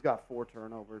 assists. He's got 4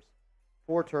 turnovers.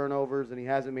 4 turnovers, and he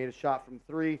hasn't made a shot from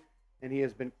 3, and he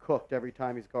has been cooked every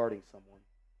time he's guarding someone.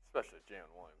 Especially Jalen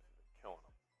Williams. He's been killing him.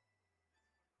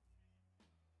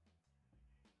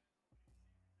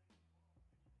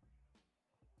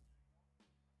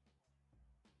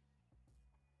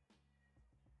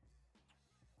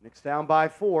 Knicks down by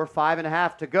 4,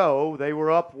 5.5 to go. They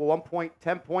were up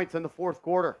 10 points in the fourth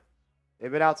quarter.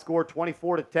 They've been outscored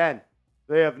 24-10.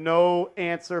 They have no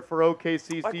answer for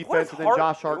OKC's defense, and then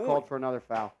Josh Hart called for another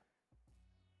foul.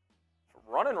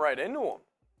 Running right into him.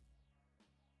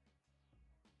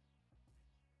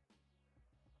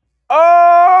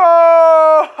 Oh!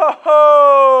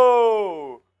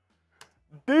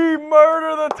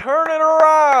 D-Murder the turn it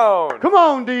around. Come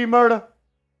on, D-Murder.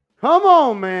 Come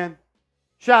on, man.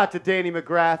 Shout out to Danny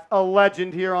McGrath, a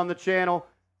legend here on the channel.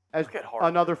 As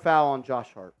another foul on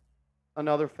Josh Hart.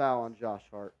 Another foul on Josh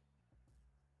Hart.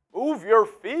 Move your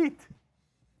feet.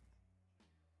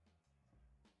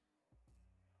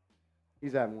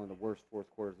 He's having one of the worst fourth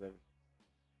quarters ever.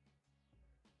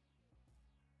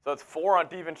 So it's 4 on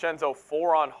DiVincenzo,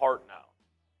 4 on Hart now.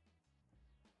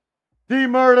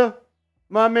 D-Murder,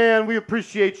 my man, we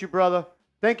appreciate you, brother.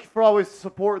 Thank you for always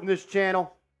supporting this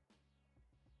channel.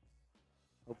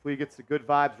 Hopefully he gets the good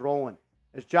vibes rolling.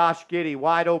 There's Josh Giddey,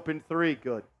 wide open 3.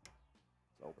 Good.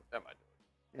 It's over. That might do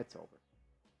it. It's over.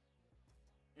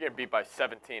 You're getting beat by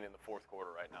 17 in the fourth quarter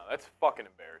right now. That's fucking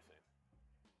embarrassing.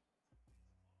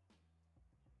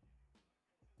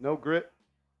 No grit,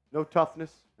 no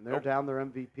toughness, and they're down their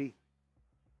MVP.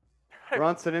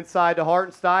 Brunson inside to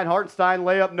Hartenstein. Hartenstein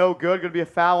layup no good. Going to be a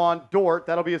foul on Dort.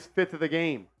 That'll be his 5th of the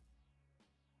game.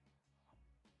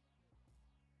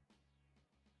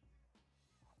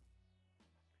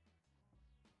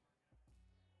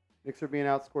 Knicks are being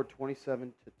outscored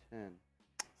 27-10.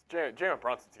 Jalen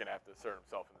Brunson's going to have to assert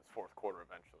himself in this fourth quarter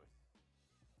eventually.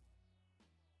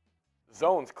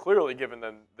 Zone's clearly giving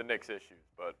them the Knicks issues,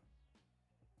 but...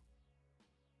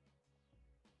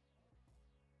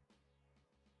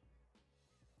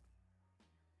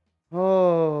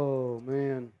 Oh,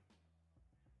 man.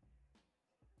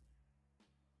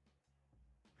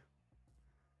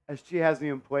 SG hasn't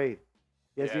even played.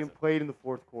 He hasn't even played in the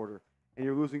fourth quarter. And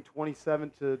you're losing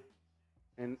 27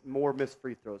 and more missed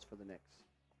free throws for the Knicks.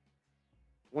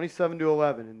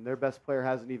 27-11, and their best player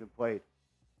hasn't even played.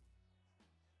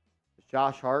 Is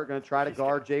Josh Hart going to try to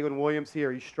guard Jalen Williams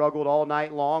here? He struggled all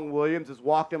night long. Williams has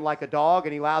walked him like a dog,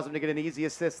 and he allows him to get an easy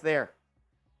assist there.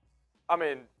 I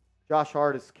mean... Josh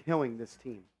Hart is killing this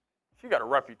team. You got a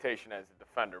reputation as a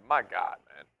defender. My God,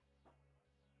 man.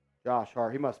 Josh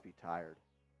Hart, he must be tired.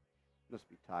 Must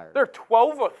be tired. They're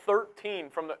 12 of 13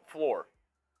 from the floor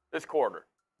this quarter.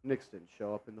 Knicks didn't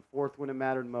show up in the fourth when it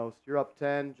mattered most. You're up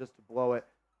 10 just to blow it.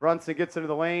 Brunson gets into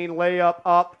the lane, layup,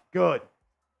 up, good.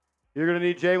 You're going to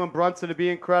need Jalen Brunson to be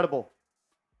incredible.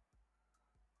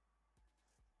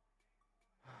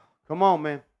 Come on,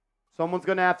 man. Someone's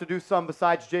going to have to do something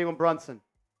besides Jalen Brunson.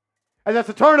 And that's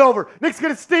a turnover. Knicks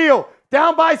going to steal.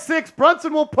 Down by 6.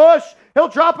 Brunson will push. He'll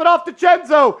drop it off to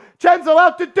Chenzo. Chenzo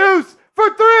out to Deuce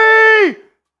for 3.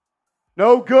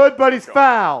 No good, but he's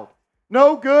fouled.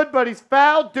 No good, but he's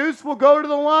fouled. Deuce will go to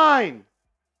the line.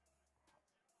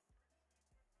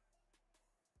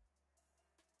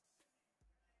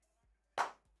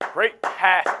 Great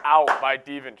pass out by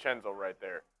DiVincenzo right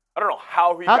there. I don't know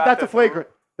how he got That's a flagrant.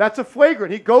 That's a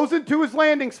flagrant. He goes into his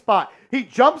landing spot. He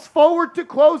jumps forward to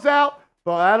close out,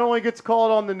 but that only gets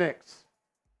called on the Knicks.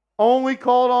 Only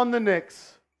called on the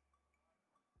Knicks.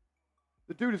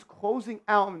 The dude is closing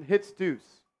out and hits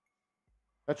Deuce.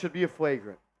 That should be a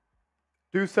flagrant.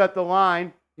 Deuce at the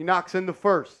line. He knocks in the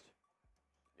first.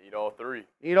 Need all 3.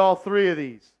 Need all 3 of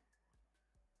these.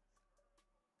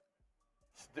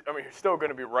 I mean, you're still going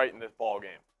to be right in this ball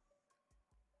game.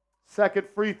 Second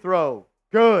free throw.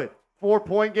 Good.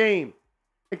 4-point game.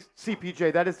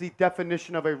 CPJ, that is the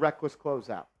definition of a reckless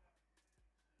closeout.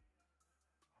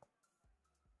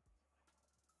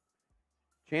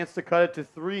 Chance to cut it to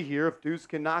 3 here if Deuce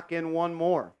can knock in one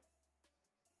more.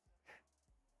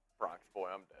 Bronx boy,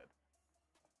 I'm dead.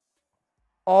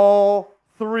 All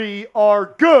 3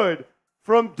 are good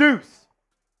from Deuce.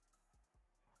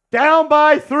 Down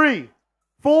by 3.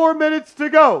 4 minutes to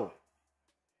go.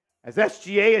 As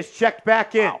SGA is checked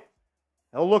back in. Wow.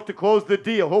 He'll look to close the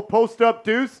deal. He'll post up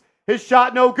Deuce. His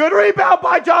shot no good. Rebound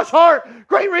by Josh Hart.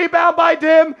 Great rebound by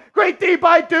Dim. Great D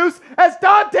by Deuce. As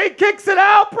Dante kicks it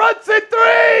out. Brunson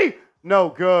 3. No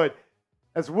good.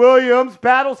 As Williams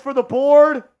battles for the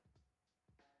board.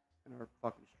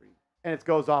 And it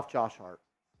goes off Josh Hart.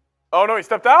 Oh, no, he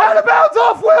stepped out? Out of bounds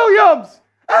off Williams.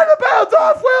 Out of bounds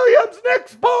off Williams.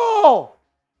 Knicks ball.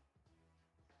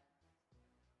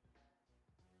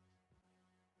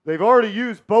 They've already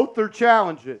used both their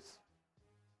challenges.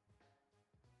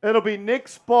 It'll be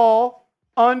Knicks ball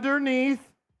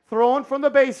underneath, throwing from the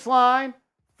baseline.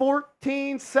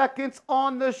 14 seconds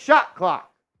on the shot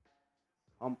clock.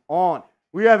 Come on.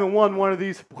 We haven't won one of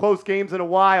these close games in a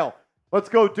while. Let's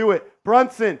go do it.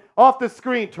 Brunson off the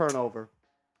screen, turnover.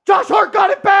 Josh Hart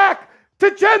got it back to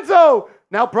Genzo.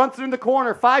 Now Brunson in the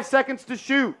corner, 5 seconds to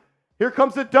shoot. Here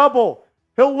comes the double.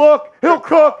 He'll look, he'll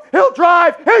cook, he'll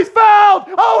drive. He's fouled.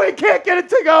 Oh, he can't get it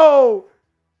to go.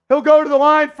 He'll go to the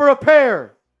line for a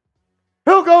pair.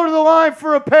 He'll go to the line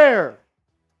for a pair.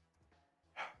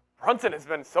 Brunson has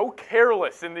been so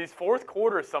careless in these fourth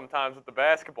quarters sometimes with the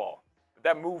basketball. But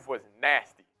that move was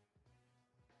nasty.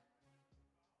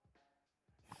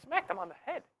 Smacked him on the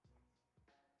head.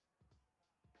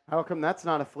 How come that's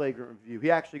not a flagrant review? He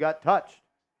actually got touched.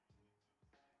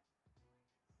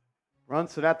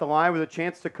 Brunson at the line with a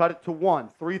chance to cut it to 1.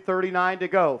 3:39 to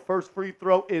go. First free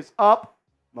throw is up.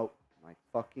 Oh, my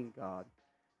fucking God.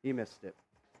 He missed it.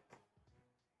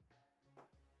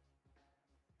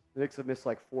 The Knicks have missed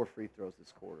like 4 free throws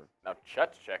this quarter. Now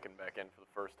Chet's checking back in for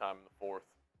the first time in the fourth.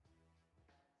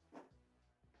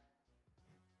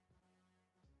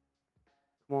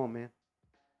 Come on, man.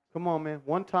 Come on, man.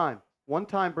 One time. One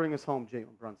time bring us home,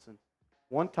 Jalen Brunson.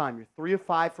 One time. You're 3 of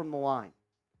 5 from the line.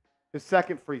 His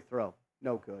second free throw.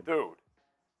 No good. Dude.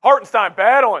 Hartenstein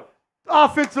battling.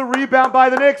 Offensive rebound by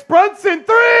the Knicks. Brunson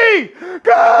 3.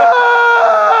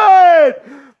 Good.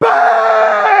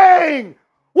 Bang.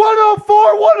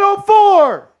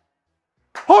 104-104.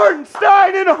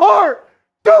 Hartenstein and Hart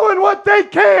doing what they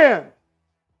can.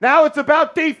 Now it's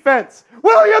about defense.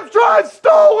 Williams drives,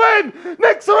 stolen.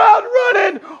 Knicks are out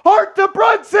running. Hart to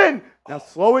Brunson. Now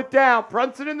slow it down.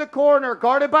 Brunson in the corner,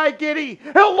 guarded by Giddey.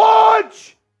 He'll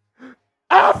launch.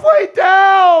 Halfway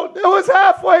down. It was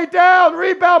halfway down.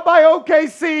 Rebound by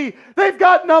OKC. They've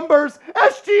got numbers.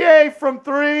 SGA from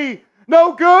 3.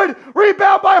 No good.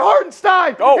 Rebound by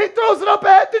Hartenstein. Go. He throws it up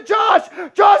ahead to Josh.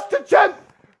 Josh to Chen.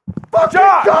 Fucking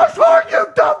Josh Hart, you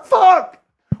dumb fuck.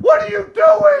 What are you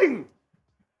doing?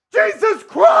 Jesus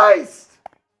Christ.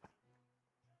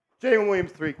 Jalen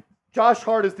Williams 3. Josh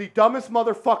Hart is the dumbest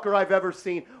motherfucker I've ever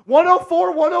seen.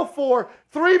 104-104.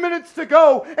 3 minutes to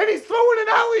go. And he's throwing an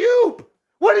alley-oop.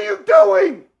 What are you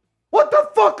doing? What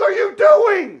the fuck are you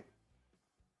doing?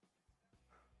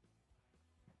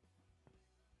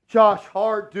 Josh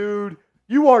Hart, dude.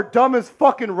 You are dumb as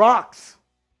fucking rocks.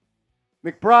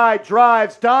 McBride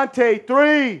drives. Dante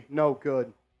 3. No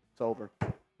good. It's over.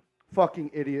 Fucking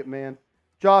idiot, man.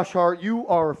 Josh Hart, you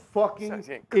are a fucking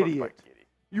idiot.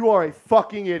 You are a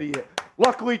fucking idiot.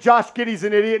 Luckily, Josh Giddey's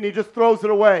an idiot, and he just throws it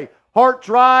away. Hart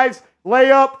drives.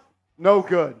 Layup. No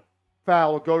good.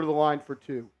 foul, will go to the line for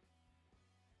 2.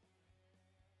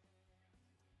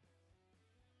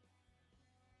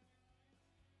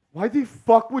 Why the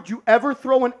fuck would you ever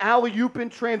throw an alley-oop in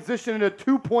transition in a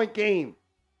 2-point game?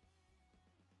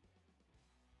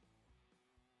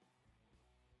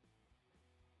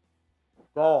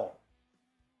 Ball.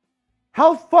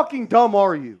 How fucking dumb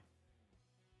are you?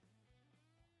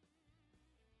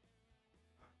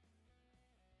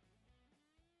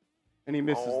 And he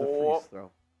misses the free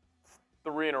throw.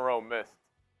 3 in a row missed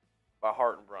by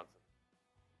Hart and Brunson.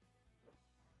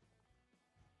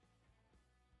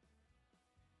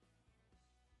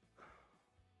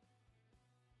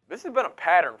 This has been a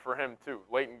pattern for him, too,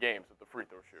 late in games with the free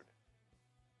throw shooting.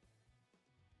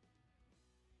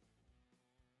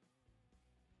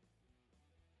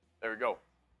 There we go.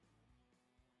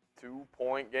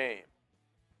 2-point game.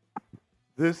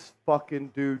 This fucking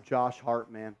dude, Josh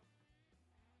Hart, man.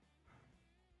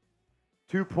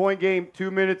 2-point game, 2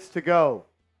 minutes to go.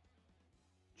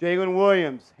 Jalen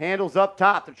Williams handles up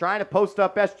top. They're trying to post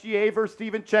up SGA versus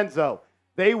DiVincenzo.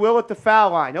 They will at the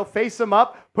foul line. He'll face him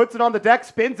up, puts it on the deck,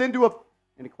 spins into a...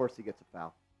 And, of course, he gets a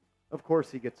foul. Of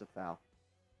course he gets a foul.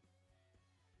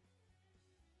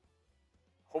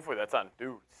 Hopefully that's on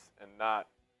Deuce and not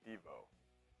Devo.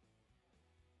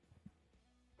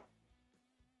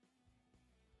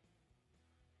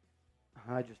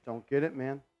 I just don't get it,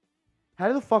 man.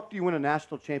 How the fuck do you win a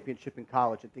national championship in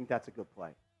college and think that's a good play?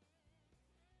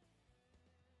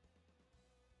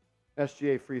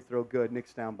 SGA free throw good.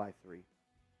 Knicks down by 3.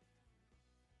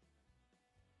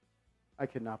 I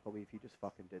cannot believe he just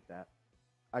fucking did that.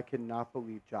 I cannot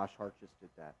believe Josh Hart just did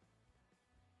that.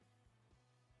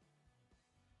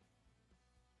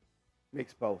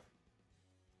 Makes both.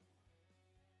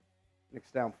 Knicks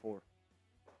down 4.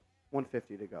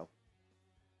 150 to go.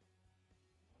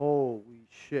 Holy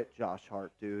shit, Josh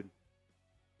Hart, dude.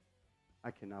 I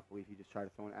cannot believe he just tried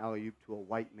to throw an alley-oop to a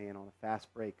white man on a fast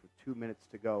break with 2 minutes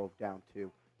to go, down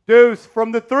 2. Deuce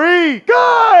from the 3.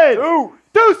 Good!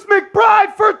 Deuce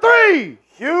McBride for 3.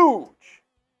 Huge.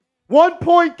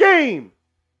 1-point game.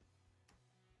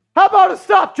 How about a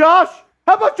stop, Josh?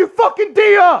 How about you fucking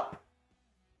D up?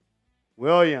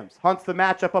 Williams hunts the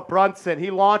matchup of Brunson.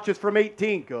 He launches from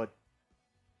 18. Good.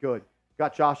 Good.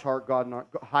 Got Josh Hart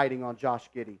hiding on Josh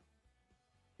Giddey.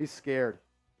 He's scared.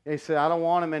 He said, I don't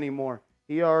want him anymore.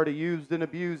 He already used and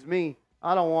abused me.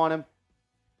 I don't want him.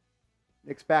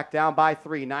 Knicks back down by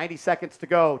 3. 90 seconds to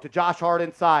go to Josh Hart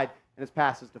inside, and his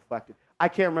pass is deflected. I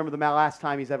can't remember the last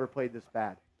time he's ever played this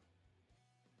bad.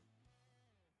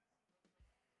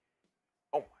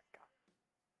 Oh, my God.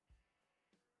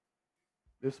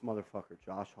 This motherfucker,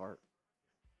 Josh Hart.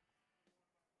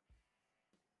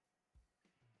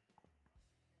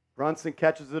 Brunson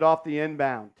catches it off the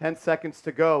inbound. 10 seconds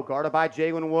to go. Guarded by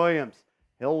Jalen Williams.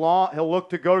 He'll look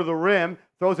to go to the rim.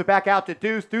 Throws it back out to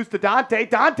Deuce. Deuce to Dante.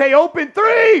 Dante open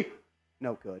 3.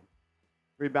 No good.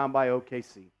 Rebound by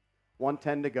OKC.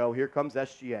 1:10 to go. Here comes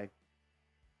SGA.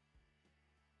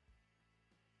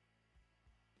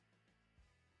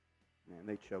 Man,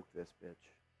 they choked this bitch.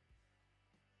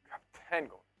 Got 10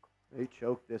 going. They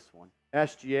choked this one.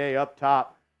 SGA up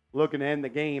top. Looking to end the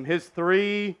game. His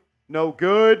 3. No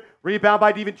good. Rebound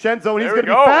by DiVincenzo, and he's going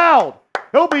to be fouled.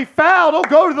 He'll be fouled. He'll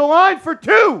go to the line for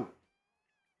 2.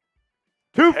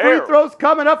 2 free throws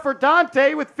coming up for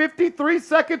Dante with 53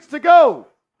 seconds to go.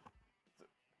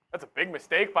 That's a big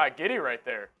mistake by Giddey right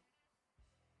there.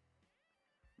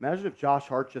 Imagine if Josh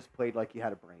Hart just played like he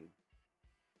had a brain.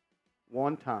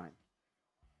 One time.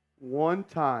 One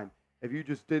time. If you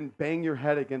just didn't bang your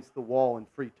head against the wall in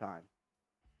free time.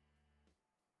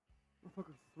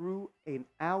 Motherfucker threw an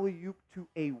alley-oop to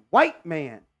a white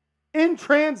man in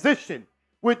transition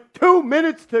with 2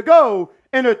 minutes to go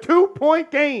in a 2-point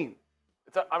game.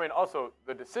 Also,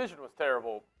 the decision was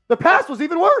terrible. The pass was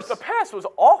even worse. The pass was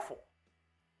awful.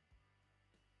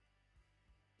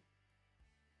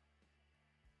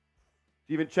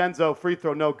 DiVincenzo, free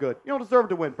throw, no good. You don't deserve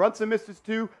to win. Brunson misses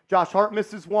 2. Josh Hart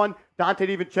misses 1. Dante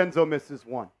DiVincenzo misses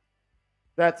 1.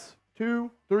 That's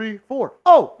 2, 3, 4.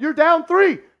 Oh, you're down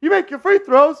 3. You make your free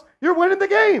throws, you're winning the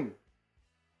game.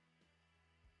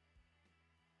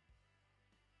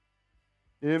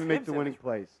 Didn't make the winning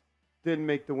plays. Didn't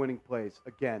make the winning plays.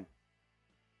 Again.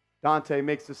 Dante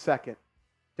makes the second.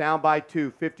 Down by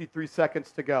 2. 53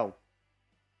 seconds to go.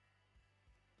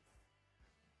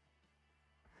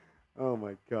 Oh,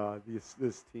 my God.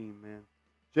 This team, man.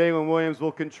 Jalen Williams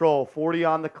will control. 40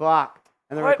 on the clock.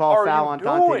 And they're going to call a foul on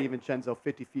Dante DiVincenzo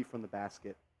 50 feet from the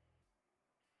basket.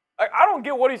 I don't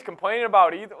get what he's complaining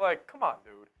about either. Like, come on,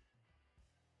 dude.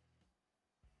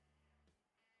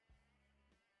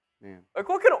 Man. Like,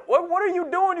 look at him. What are you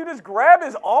doing? You just grab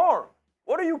his arm.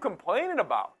 What are you complaining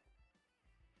about?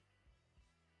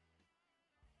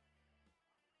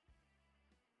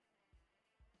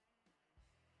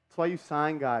 That's why you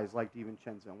sign guys like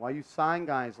DiVincenzo, and why you sign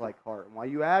guys like Hart, and why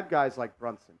you add guys like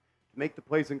Brunson to make the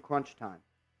plays in crunch time.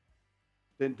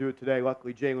 Didn't do it today.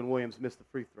 Luckily, Jalen Williams missed the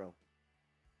free throw.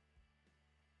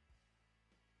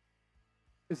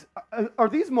 Are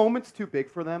these moments too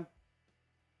big for them?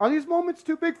 Are these moments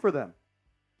too big for them?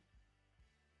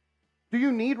 Do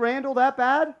you need Randle that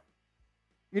bad?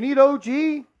 You need OG?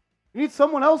 You need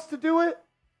someone else to do it?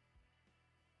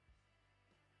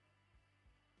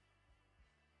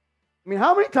 I mean,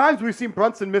 how many times have we seen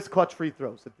Brunson miss clutch free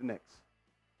throws at the Knicks?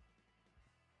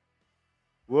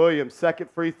 Williams, second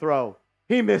free throw.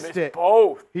 He missed it.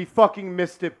 Both. He fucking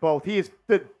missed it both.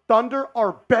 The Thunder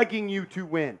are begging you to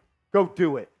win. Go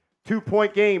do it.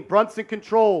 2-point game. Brunson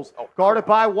controls. Guarded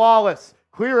by Wallace.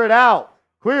 Clear it out.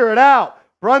 Clear it out.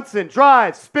 Brunson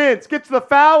drives, spins, gets to the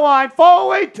foul line. Fall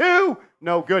away two.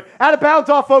 No good. Out of bounds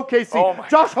off OKC.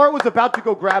 Josh Hart was about to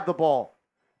go grab the ball.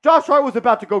 Josh Hart was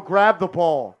about to go grab the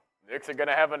ball. Knicks are going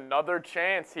to have another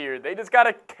chance here. They just got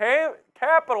to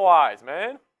capitalize,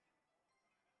 man.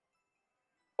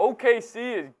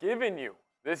 OKC is giving you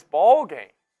this ball game.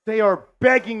 They are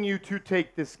begging you to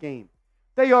take this game.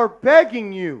 They are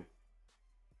begging you.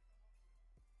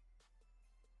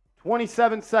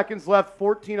 27 seconds left,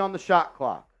 14 on the shot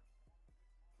clock.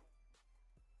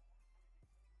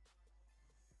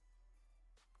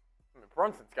 I mean,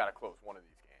 Brunson's got to close one of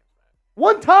these games, man.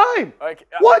 One time!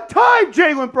 One time,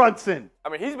 Jalen Brunson! I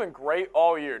mean, he's been great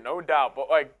all year, no doubt. But,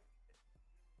 like,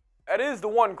 that is the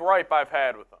one gripe I've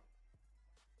had with him.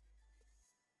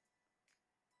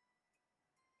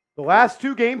 The last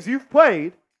two games you've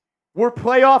played were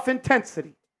playoff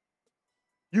intensity.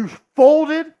 You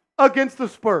folded against the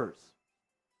Spurs.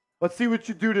 Let's see what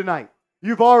you do tonight.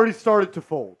 You've already started to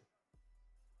fold.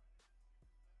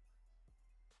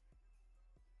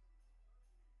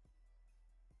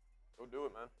 Go do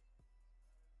it, man.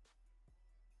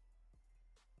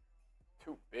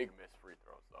 Two big missed free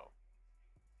throws, though.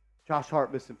 Josh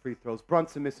Hart missing free throws.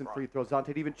 Brunson missing free throws.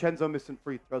 Dante DiVincenzo missing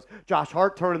free throws. Josh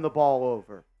Hart turning the ball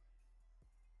over.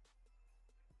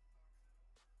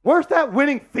 Where's that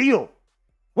winning feel?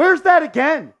 Where's that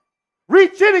again?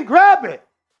 Reach in and grab it.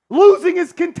 Losing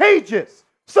is contagious.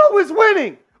 So is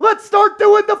winning. Let's start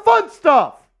doing the fun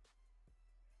stuff.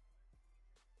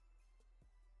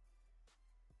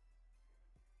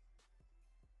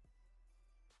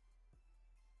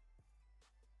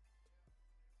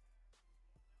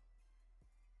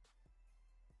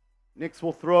 Knicks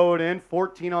will throw it in.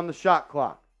 14 on the shot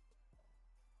clock.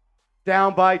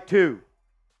 Down by 2.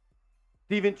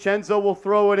 DiVincenzo will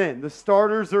throw it in. The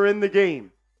starters are in the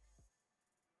game.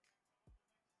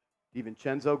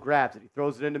 DiVincenzo grabs it. He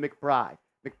throws it into McBride.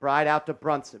 McBride out to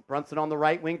Brunson. Brunson on the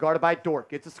right wing, guarded by Dort.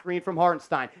 Gets a screen from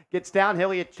Hartenstein. Gets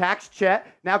downhill. He attacks Chet.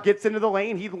 Now gets into the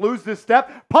lane. He loses his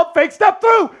step. Pump fake, step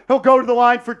through. He'll go to the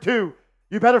line for 2.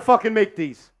 You better fucking make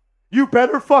these. You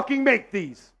better fucking make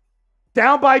these.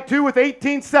 Down by 2 with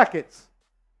 18 seconds.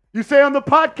 You say on the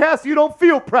podcast you don't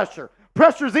feel pressure.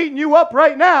 Pressure's eating you up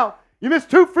right now. You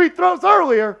missed 2 free throws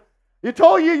earlier. You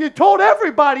told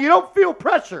everybody you don't feel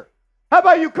pressure. How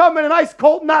about you come in and ice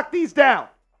cold knock these down?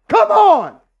 Come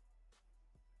on.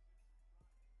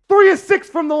 3 of 6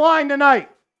 from the line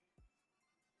tonight.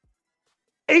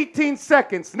 18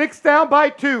 seconds. Knicks down by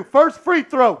 2. First free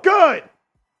throw. Good.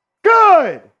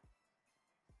 Good.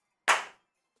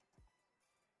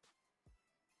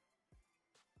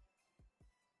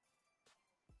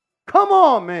 Come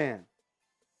on, man.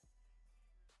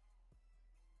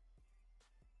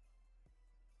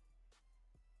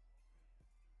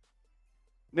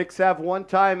 Knicks have 1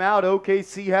 timeout.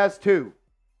 OKC has 2.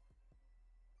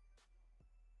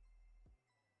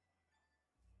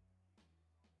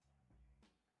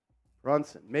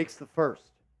 Brunson makes the first.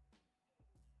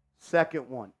 Second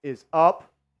one is up,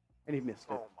 and he missed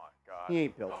it. Oh, my God. He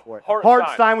ain't built for it.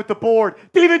 Hartenstein with the board.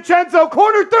 DiVincenzo,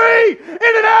 corner 3, in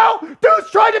and out.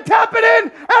 Deuce tried to tap it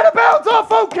in. Out of bounds off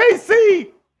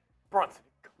OKC. Brunson.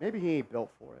 Maybe he ain't built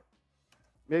for it.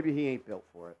 Maybe he ain't built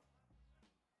for it.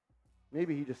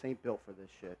 Maybe he just ain't built for this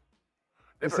shit.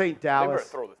 This ain't Dallas. They better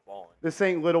throw this ball in. This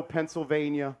ain't little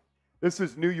Pennsylvania. This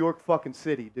is New York fucking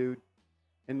City, dude.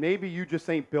 And maybe you just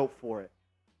ain't built for it.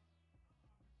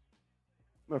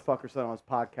 Motherfucker said on his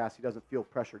podcast he doesn't feel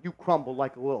pressure. You crumbled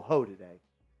like a little hoe today.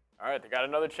 All right, they got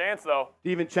another chance, though.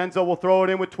 DiVincenzo will throw it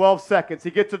in with 12 seconds.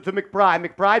 He gets it to McBride.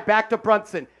 McBride back to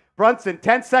Brunson. Brunson,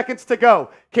 10 seconds to go.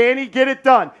 Can he get it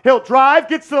done? He'll drive,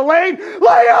 gets to the lane,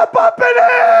 layup up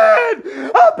and in!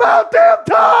 About damn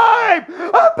time!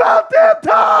 About damn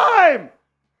time!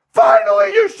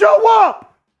 Finally, you show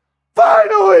up!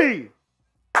 Finally!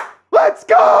 Let's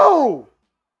go!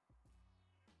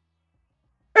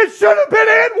 It should have been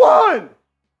and one!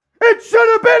 It should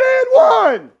have been and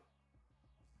one!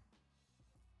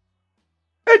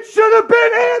 It should have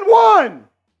been and one!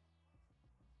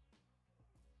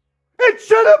 It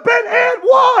should have been and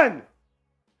one!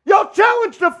 Y'all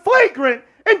challenged a flagrant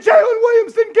and Jalen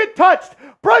Williams didn't get touched.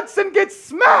 Brunson gets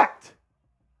smacked.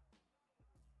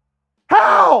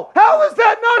 How? How is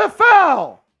that not a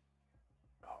foul?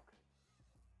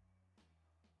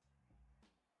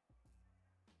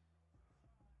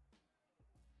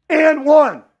 And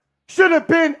one. Should have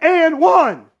been and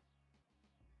one.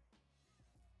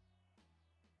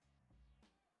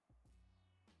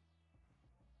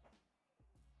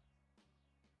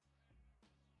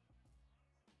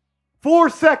 Four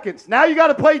seconds. Now you got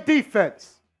to play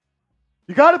defense.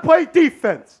 You got to play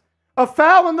defense. A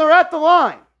foul and they're at the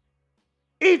line.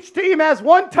 Each team has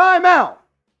one timeout.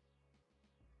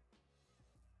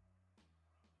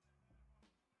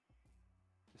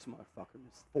 This motherfucker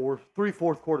missed three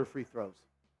fourth quarter free throws.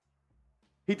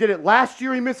 He did it last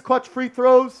year. He missed clutch free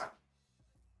throws.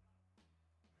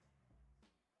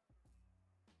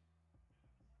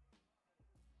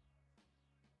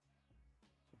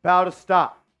 About to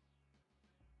stop.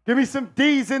 Give me some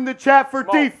D's in the chat for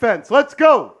defense. Let's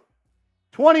go.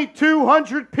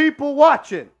 2,200 people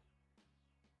watching.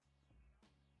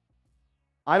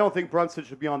 I don't think Brunson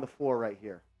should be on the floor right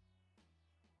here.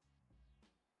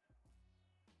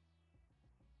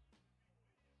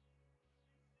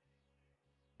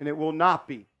 And it will not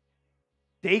be.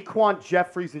 Daquan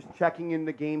Jeffries is checking in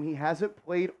the game. He hasn't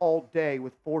played all day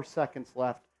with 4 seconds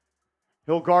left.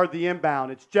 He'll guard the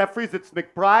inbound. It's Jeffries, it's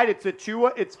McBride, it's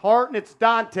Achua, it's Hart, and it's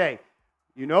Dante.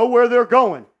 You know where they're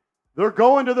going. They're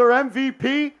going to their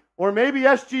MVP or maybe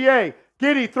SGA.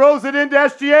 Giddey throws it into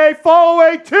SGA. Fall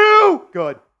away two.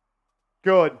 Good.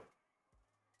 Good.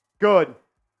 Good.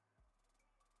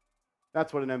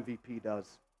 That's what an MVP does.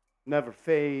 Never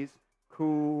phase,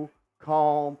 cool,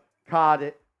 calm, caught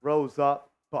it, rose up,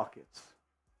 buckets.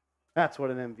 That's what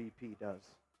an MVP does.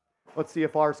 Let's see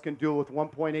if ours can do it with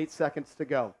 1.8 seconds to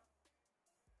go.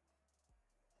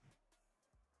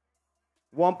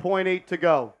 1.8 to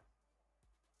go.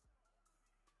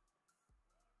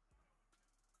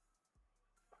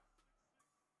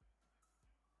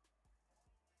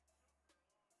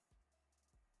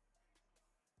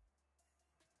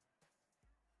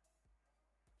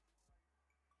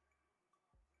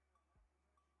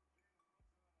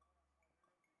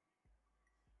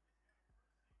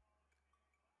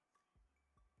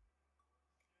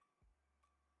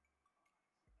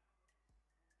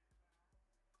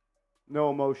 No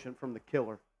emotion from the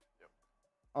killer. Yep.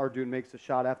 Our dude makes a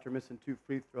shot after missing 2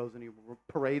 free throws and he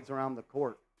parades around the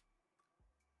court.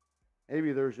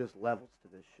 Maybe there's just levels to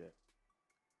this shit.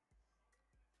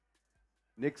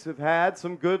 Knicks have had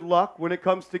some good luck when it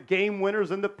comes to game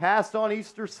winners in the past on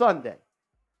Easter Sunday.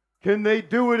 Can they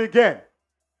do it again?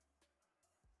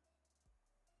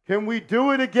 Can we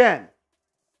do it again?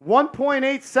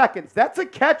 1.8 seconds. That's a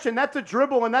catch and that's a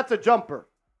dribble and that's a jumper.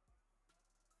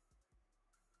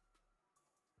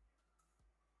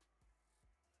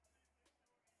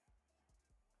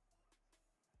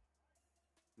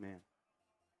 Man.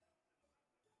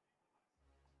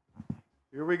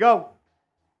 Here we go.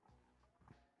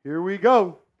 Here we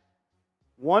go.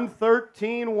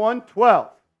 113, 112.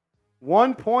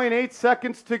 1.8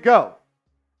 seconds to go.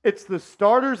 It's the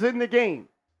starters in the game.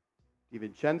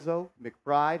 DiVincenzo,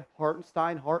 McBride,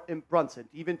 Hartenstein, Hart, and Brunson.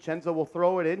 DiVincenzo will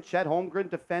throw it in. Chet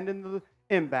Holmgren defending the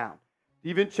inbound.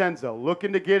 DiVincenzo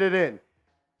looking to get it in.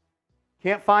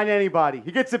 Can't find anybody.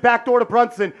 He gets it back door to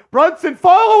Brunson. Brunson,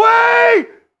 fall away!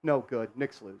 No good.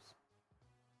 Knicks lose.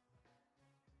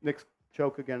 Knicks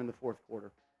choke again in the fourth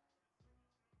quarter.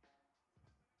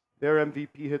 Their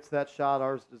MVP hits that shot.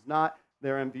 Ours does not.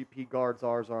 Their MVP guards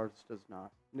ours. Ours does not.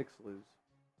 Knicks lose.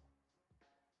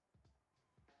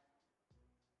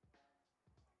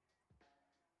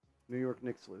 New York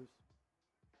Knicks lose.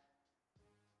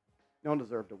 Don't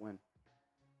deserve to win.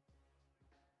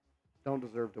 Don't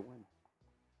deserve to win.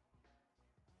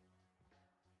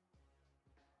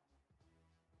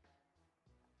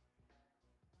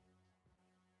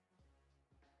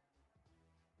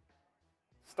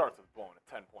 Starts with blowing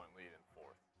a 10-point lead in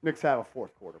fourth. Knicks have a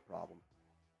fourth quarter problem.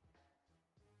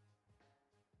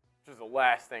 Which is the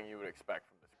last thing you would expect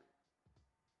from this group.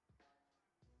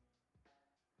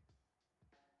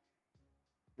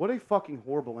 What a fucking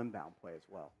horrible inbound play as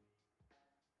well.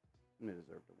 And they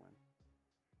deserve to win.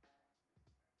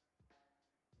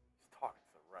 He's talking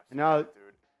to the rest. And now,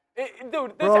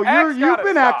 dude, this bro, you've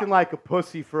been stop. acting like a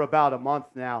pussy for about a month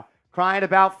now. Crying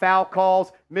about foul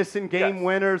calls, missing game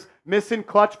winners, missing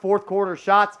clutch fourth quarter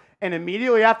shots, and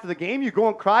immediately after the game, you go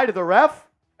and cry to the ref?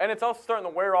 And it's also starting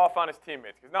to wear off on his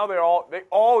teammates because now they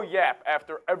all yap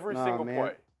after every single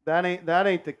play. That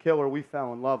ain't the killer we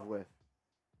fell in love with.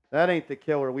 That ain't the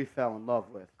killer we fell in love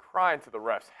with. Crying to the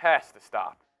refs has to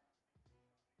stop.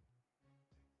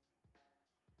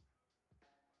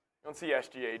 You don't see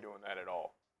SGA doing that at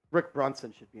all. Rick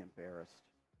Brunson should be embarrassed.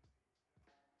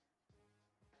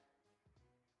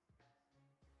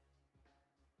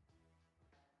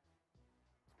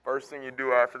 First thing you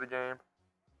do after the game.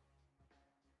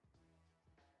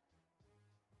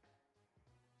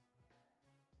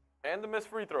 And the missed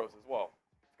free throws as well.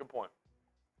 Good point.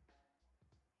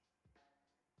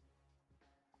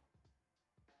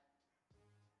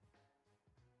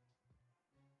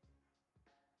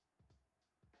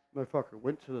 Motherfucker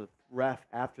went to the ref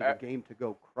after the game to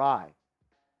go cry.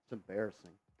 It's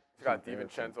embarrassing. He's got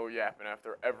DiVincenzo yapping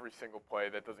after every single play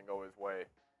that doesn't go his way.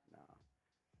 Nah.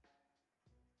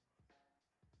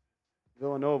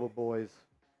 Villanova boys,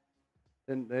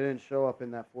 they didn't show up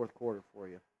in that fourth quarter for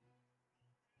you.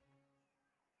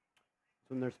 It's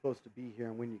when they're supposed to be here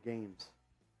and win you games.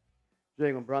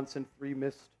 Jalen Brunson, 3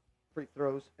 missed free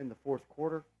throws in the fourth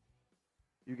quarter.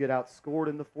 You get outscored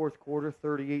in the fourth quarter,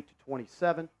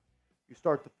 38-27. You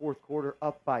start the fourth quarter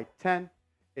up by 10.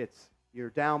 You're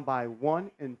down by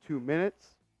 1 in 2 minutes.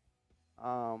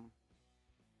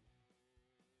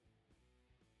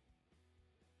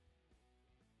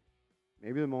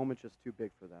 Maybe the moment's just too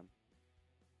big for them.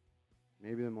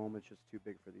 Maybe the moment's just too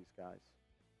big for these guys.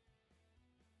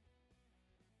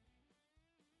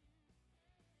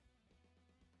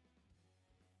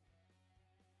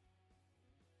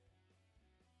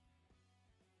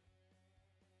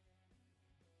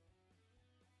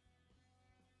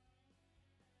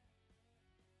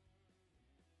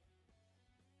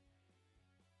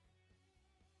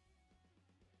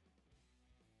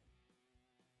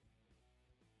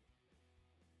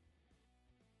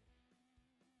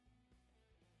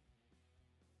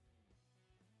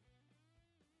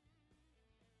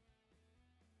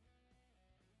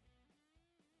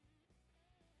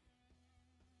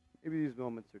 Maybe these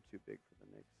moments are too big for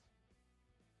the Knicks.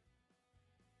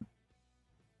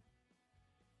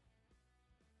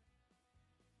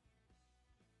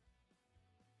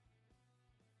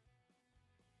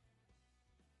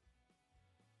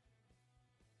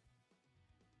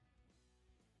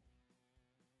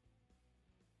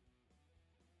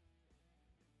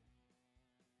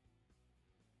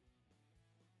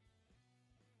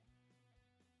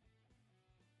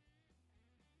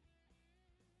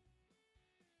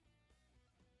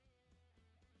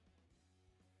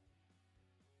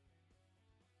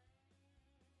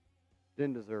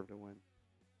 Didn't deserve to win.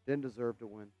 Didn't deserve to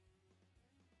win.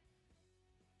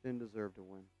 Didn't deserve to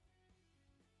win.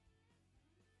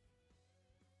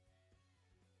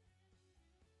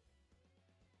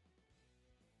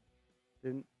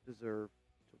 Didn't deserve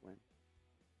to win.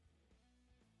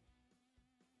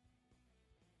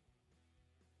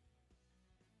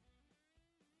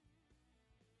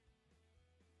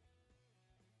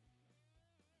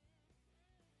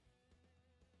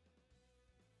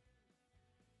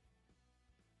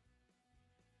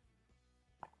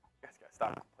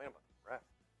 Stop complaining about the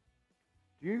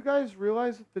refs. Do you guys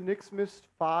realize that the Knicks missed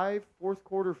 5 fourth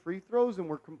quarter free throws and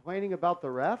we're complaining about the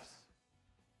refs?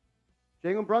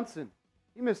 Jalen Brunson,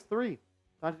 he missed 3.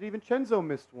 Dante DiVincenzo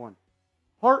missed 1.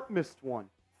 Hart missed 1.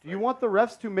 Do you want the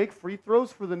refs to make free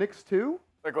throws for the Knicks too?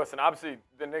 Like, listen, obviously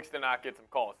the Knicks did not get some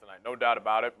calls tonight, no doubt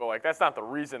about it. But like, that's not the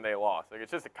reason they lost. Like,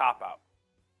 it's just a cop out.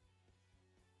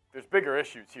 There's bigger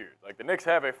issues here. Like, the Knicks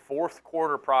have a fourth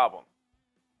quarter problem.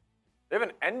 They have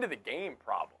an end of the game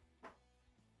problem.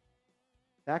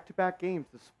 Back-to-back games.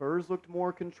 The Spurs looked more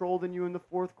in control than you in the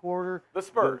fourth quarter. The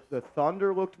Spurs. The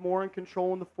Thunder looked more in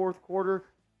control in the fourth quarter.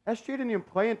 SJ didn't even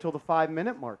play until the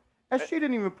 5-minute mark. SJ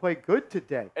didn't even play good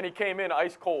today. And he came in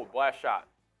ice cold, last shot.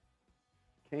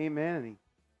 Came in and he...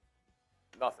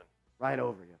 Nothing. Right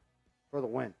over you for the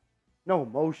win. No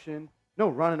emotion. No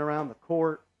running around the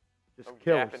court. Just No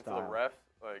killer yapping style. to the refs.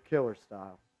 Like, Killer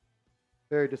style.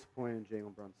 Very disappointing in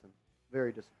Jalen Brunson.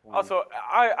 Very disappointing. Also,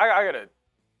 I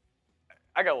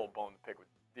got a little bone to pick with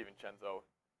DiVincenzo.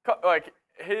 Like,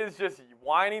 his just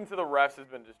whining to the refs has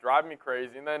been just driving me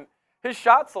crazy. And then his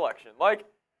shot selection. Like,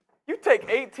 you take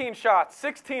 18 shots,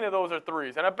 16 of those are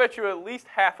threes, and I bet you at least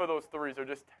half of those threes are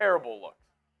just terrible looks.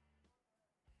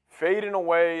 fading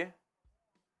away.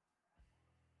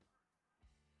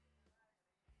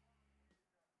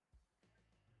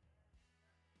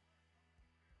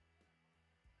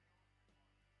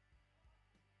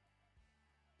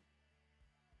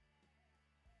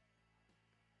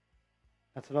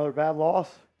 That's another bad loss.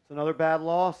 It's another bad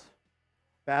loss.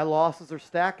 Bad losses are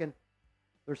stacking.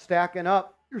 They're stacking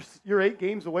up. You're 8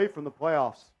 games away from the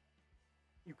playoffs.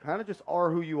 You kind of just are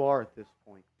who you are at this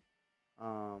point.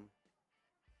 I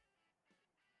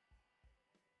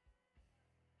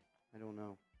don't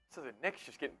know. So the Knicks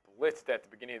just getting blitzed at the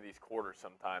beginning of these quarters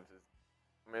sometimes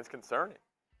it's concerning.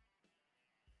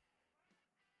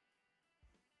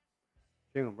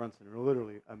 Jalen Brunson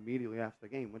literally immediately after the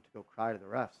game went to go cry to the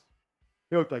refs.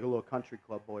 He looked like a little country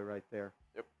club boy right there.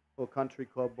 Yep. Little country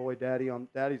club boy.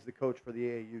 Daddy's the coach for the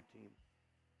AAU team.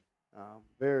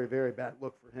 Very, very bad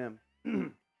look for him.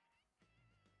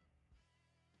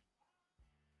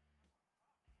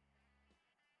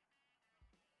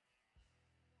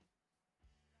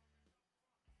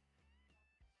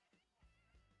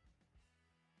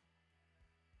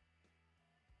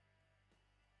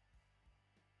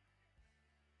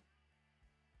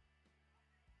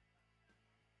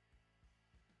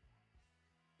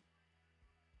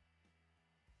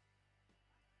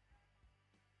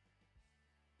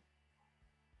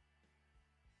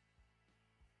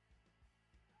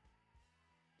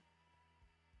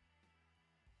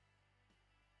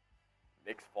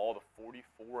 Knicks fall to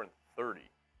 44-30.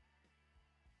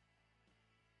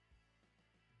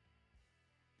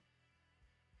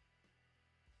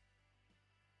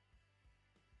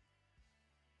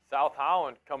 South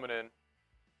Holland coming in,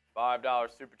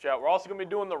 $5 super chat. We're also going to be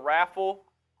doing the raffle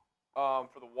for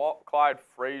the Walt Clyde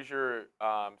Frazier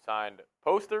signed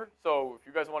poster. So if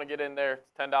you guys want to get in there,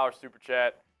 it's $10 super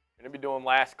chat. We're going to be doing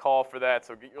last call for that.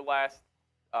 So get your last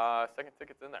second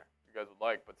tickets in there if you guys would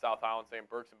like. But South Holland saying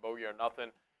Burks and Bogey are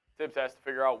nothing. Tibbs has to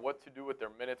figure out what to do with their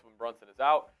minutes when Brunson is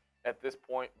out. At this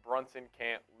point, Brunson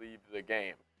can't leave the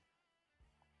game.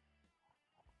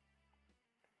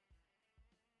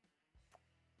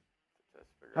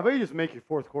 How about you just make your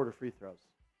fourth quarter free throws?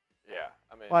 Yeah,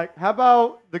 I mean, like, how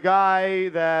about the guy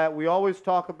that we always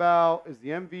talk about is the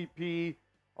MVP?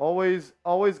 Always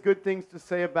good things to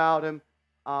say about him.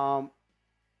 You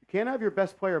can't have your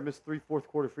best player miss 3 fourth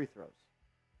quarter free throws.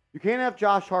 You can't have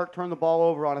Josh Hart turn the ball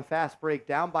over on a fast break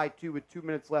down by 2 with 2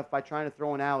 minutes left by trying to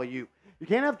throw an alley-oop. You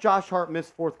can't have Josh Hart miss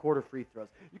fourth quarter free throws.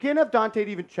 You can't have Dante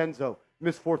DiVincenzo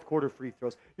miss fourth quarter free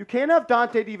throws. You can't have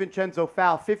Dante DiVincenzo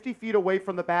foul 50 feet away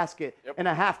from the basket in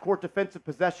a half-court defensive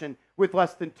possession with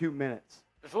less than 2 minutes.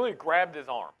 Just literally grabbed his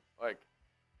arm.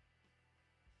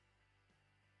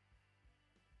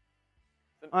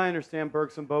 I understand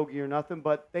Burks and Bogey or nothing,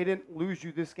 but they didn't lose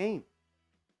you this game.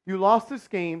 You lost this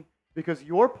game because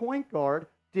your point guard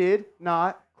did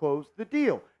not close the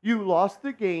deal. You lost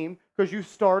the game because you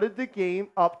started the game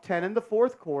up 10 in the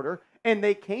fourth quarter, and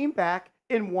they came back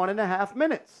in 1.5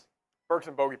 minutes. Burks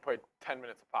and Bogey played 10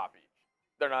 minutes a pop each.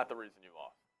 They're not the reason you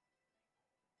lost.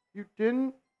 You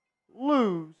didn't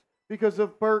lose because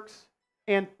of Burks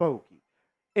and Bogey.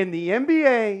 In the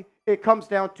NBA, it comes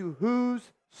down to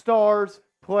whose stars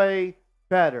play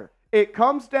better. It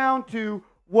comes down to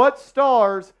what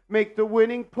stars make the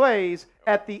winning plays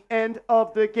at the end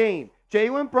of the game.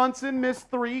 Jalen Brunson missed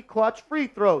 3 clutch free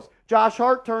throws. Josh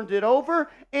Hart turned it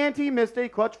over, and he missed a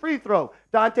clutch free throw.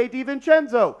 Dante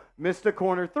DiVincenzo missed a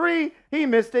corner 3. He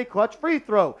missed a clutch free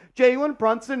throw. Jalen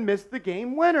Brunson missed the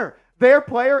game winner. Their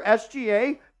player,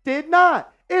 SGA, did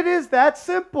not. It is that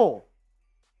simple.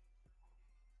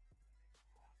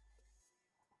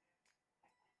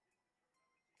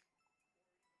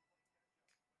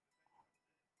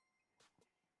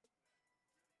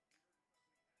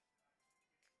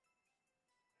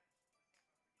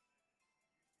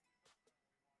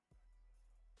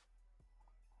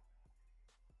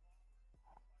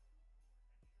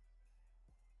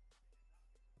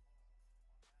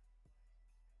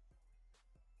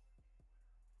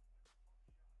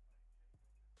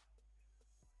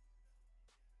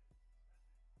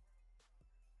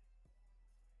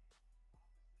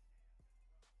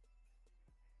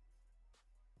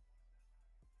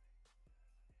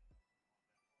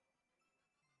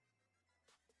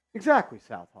 Exactly,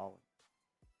 South Holland.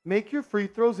 Make your free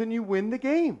throws and you win the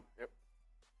game. Yep.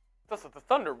 Plus, the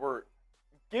Thunder were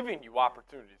giving you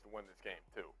opportunities to win this game,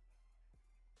 too.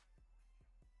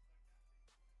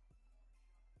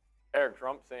 Eric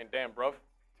Trump saying, damn, bruv,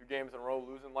 2 games in a row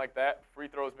losing like that. Free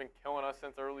throws been killing us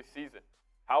since early season.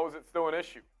 How is it still an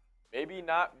issue? Maybe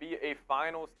not be a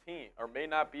finals team, or may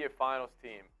not be a finals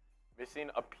team, missing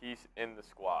a piece in the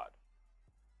squad.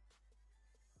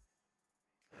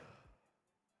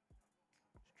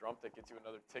 drum that gets you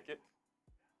another ticket.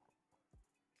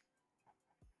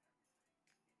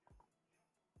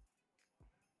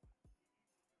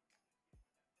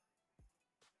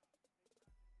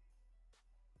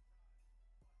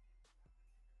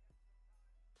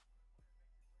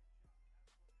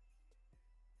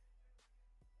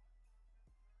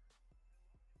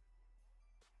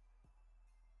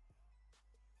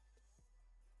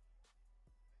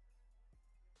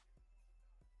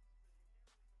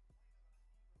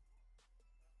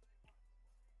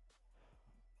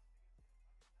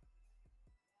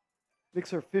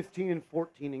 Knicks are 15 and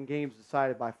 14 in games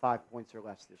decided by 5 points or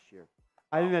less this year.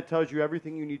 I think that tells you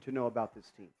everything you need to know about this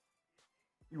team.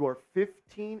 You are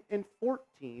 15 and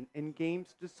 14 in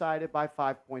games decided by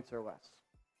 5 points or less.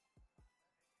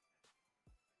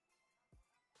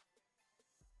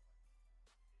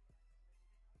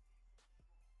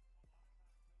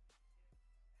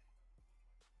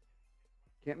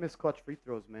 Can't miss clutch free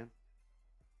throws, man.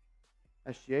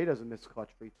 SGA doesn't miss clutch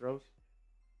free throws.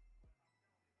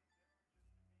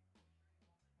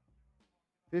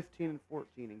 15 and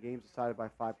 14 in games decided by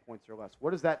 5 points or less.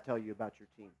 What does that tell you about your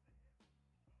team?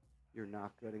 You're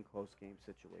not good in close game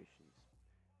situations.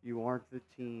 You aren't the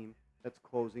team that's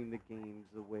closing the games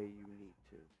the way you need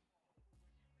to.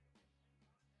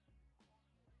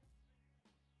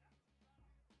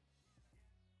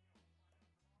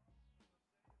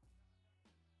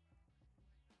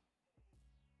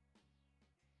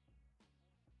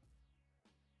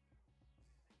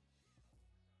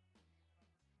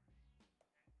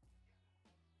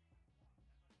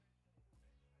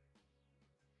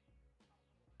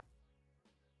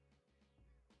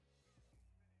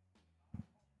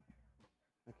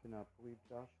 I cannot believe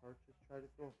Josh Hart just tried to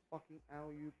throw a fucking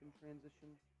alley-oop in transition.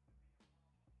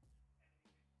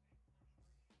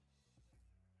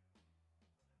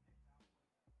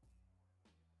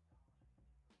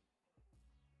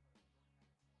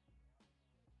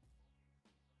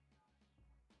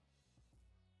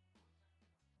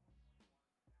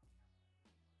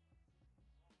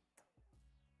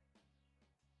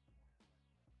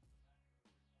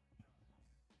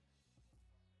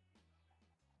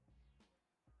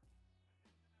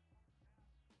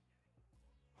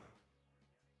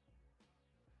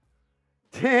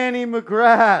 Danny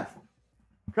McGrath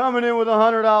coming in with a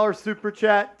 $100 super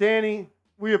chat. Danny,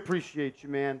 we appreciate you,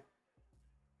 man.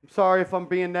 I'm sorry if I'm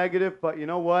being negative, but you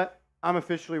know what? I'm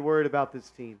officially worried about this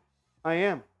team. I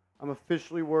am. I'm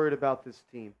officially worried about this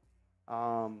team.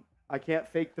 I can't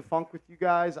fake the funk with you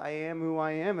guys. I am who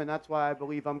I am, and that's why I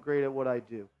believe I'm great at what I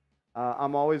do.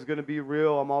 I'm always going to be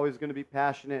real. I'm always going to be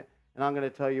passionate, and I'm going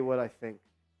to tell you what I think.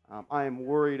 I am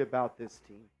worried about this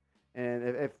team. And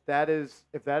if that is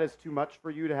too much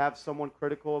for you to have someone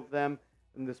critical of them,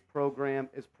 then this program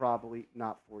is probably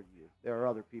not for you. There are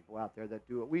other people out there that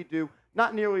do what we do.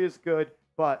 Not nearly as good,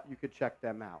 but you could check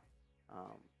them out.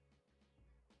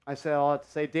 I say all that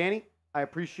to say, Danny, I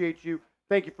appreciate you.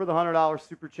 Thank you for the $100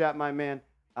 super chat, my man.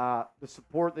 The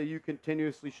support that you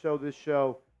continuously show this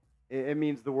show, it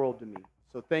means the world to me.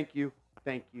 So thank you,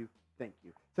 thank you, thank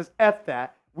you. It says, F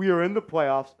that. We are in the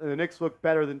playoffs, and the Knicks look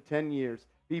better than 10 years.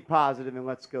 Be positive, and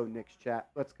let's go Knicks, chat.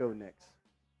 Let's go Knicks.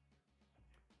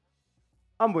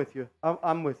 I'm with you.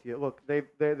 I'm with you. Look,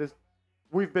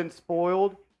 we've been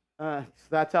spoiled. So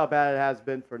that's how bad it has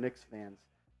been for Knicks fans.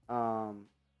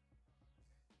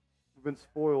 We've been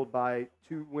spoiled by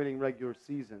 2 winning regular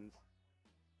seasons,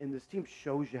 and this team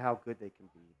shows you how good they can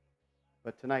be.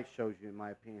 But tonight shows you, in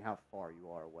my opinion, how far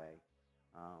you are away.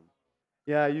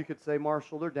 Yeah, you could say,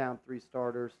 Marshall, they're down 3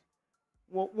 starters.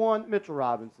 Well, one, Mitchell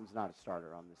Robinson's not a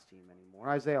starter on this team anymore.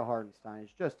 Isaiah Hartenstein is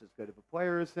just as good of a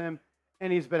player as him,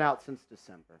 and he's been out since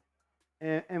December.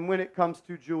 And when it comes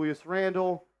to Julius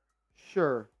Randle,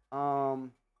 sure.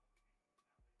 You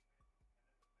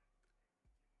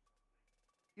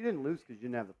didn't lose because you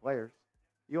didn't have the players.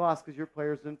 You lost because your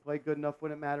players didn't play good enough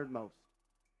when it mattered most.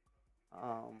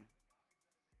 I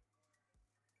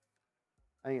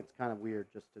think it's kind of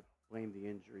weird just to blame the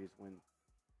injuries when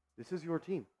this is your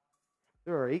team.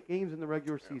 There are 8 games in the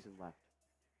regular season left.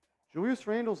 Julius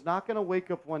Randle's not going to wake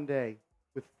up one day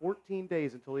with 14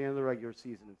 days until the end of the regular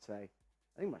season and say,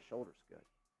 I think my shoulder's good.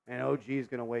 And OG is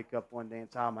going to wake up one day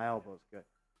and say, my elbow's good.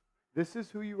 This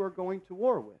is who you are going to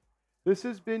war with. This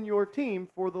has been your team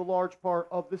for the large part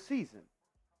of the season.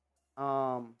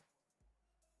 I'm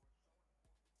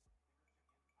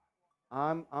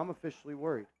officially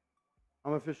worried.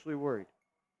 I'm officially worried.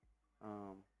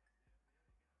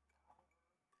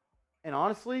 And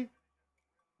honestly,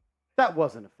 that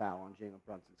wasn't a foul on Jalen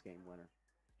Brunson's game winner.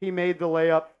 He made the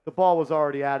layup. The ball was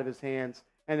already out of his hands,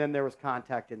 and then there was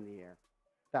contact in the air.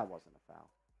 That wasn't a foul.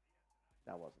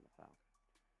 That wasn't a foul.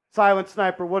 Silent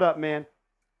Sniper, what up, man?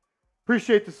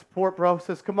 Appreciate the support, bro.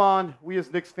 Says, come on, we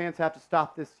as Knicks fans have to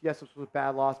stop this. Yes, this was a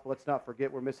bad loss, but let's not forget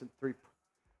we're missing 3.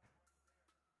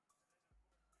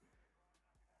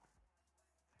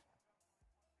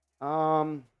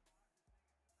 I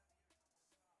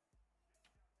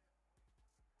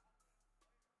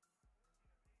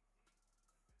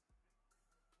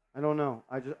don't know.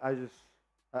 I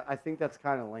think that's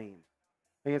kind of lame.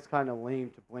 I think it's kind of lame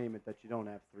to blame it that you don't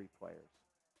have 3 players.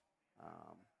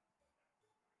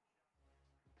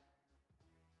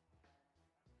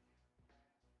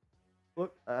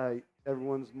 Look,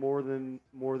 everyone's more than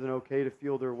okay to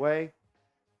feel their way.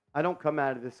 I don't come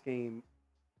out of this game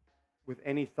with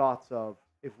any thoughts of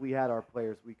if we had our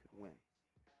players, we could win,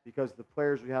 because the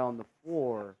players we had on the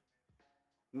floor,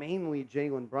 mainly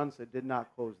Jalen Brunson, did not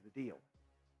close the deal.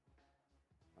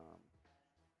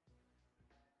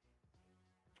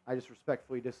 I just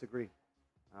respectfully disagree.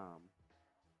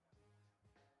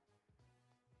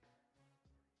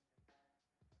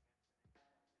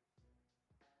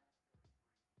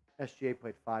 SGA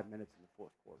played 5 minutes in the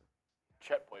fourth quarter.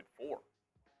 Chet played 4.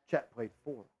 Chet played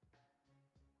 4.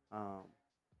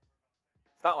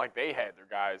 It's not like they had their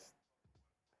guys.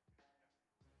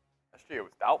 SGA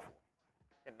was doubtful.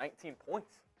 He had 19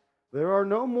 points. There are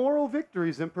no moral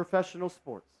victories in professional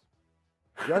sports.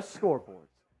 Just scoreboards.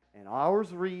 And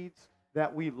ours reads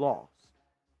that we lost.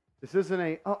 This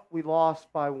isn't we lost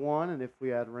by 1, and if we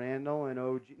had Randle and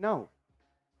OG. No.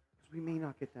 Because we may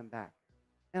not get them back.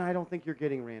 And I don't think you're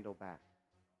getting Randle back.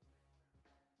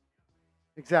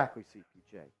 Exactly,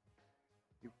 CPJ.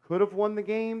 You could have won the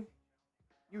game.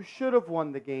 You should have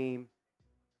won the game.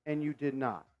 And you did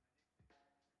not.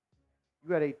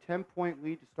 You had a 10-point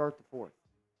lead to start the fourth.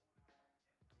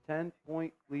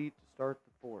 10-point lead to start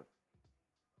the fourth.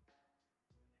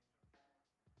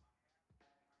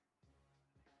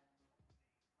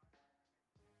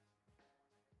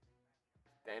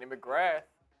 Danny McGrath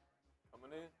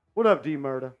coming in. What up, D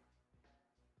Murda?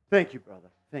 Thank you, brother.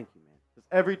 Thank you, man. Because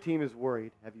every team is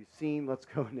worried. Have you seen Let's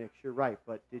Go Knicks? You're right,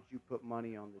 but did you put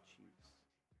money on the Chiefs?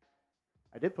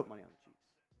 I did put money on the Chiefs.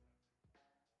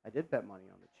 I did bet money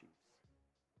on the Chiefs.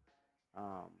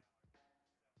 I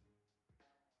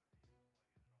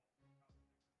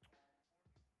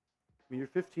mean, you're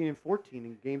 15 and 14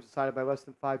 in games decided by less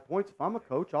than 5 points. If I'm a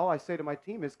coach, all I say to my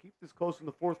team is keep this close in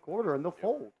the fourth quarter and they'll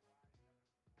fold.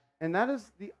 And that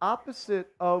is the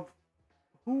opposite of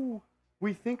who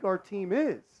we think our team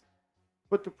is.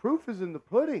 But the proof is in the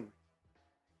pudding.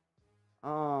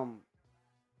 I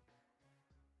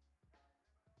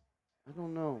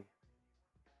don't know.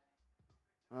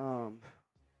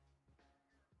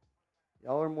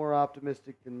 Y'all are more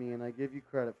optimistic than me, and I give you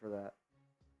credit for that.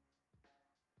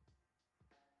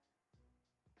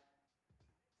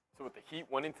 So with the Heat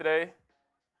winning today,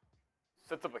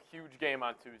 sets up a huge game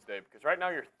on Tuesday, because right now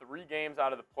you're 3 games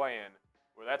out of the play-in,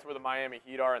 where that's where the Miami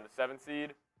Heat are in the 7th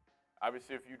seed.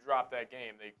 Obviously, if you drop that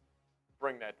game, they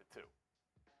bring that to 2.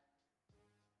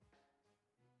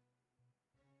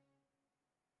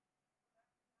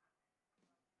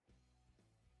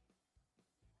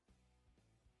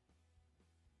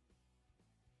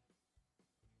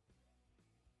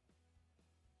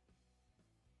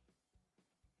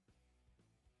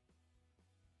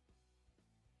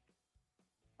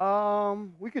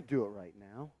 We could do it right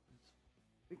now.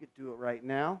 We could do it right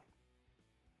now.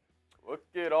 Look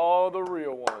at all the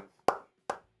real ones.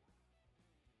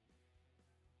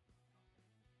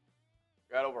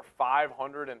 Got over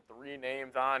 503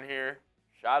 names on here.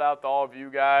 Shout out to all of you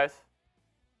guys.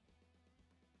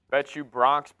 Bet you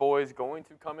Bronx boys going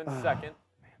to come in second.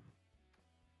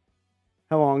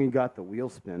 How long you got the wheel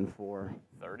spin for?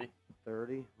 30.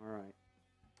 30? All right.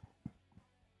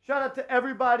 Shout out to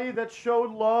everybody that showed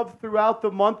love throughout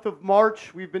the month of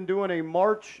March. We've been doing a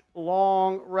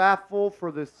March-long raffle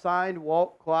for the signed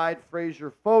Walt Clyde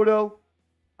Frazier photo.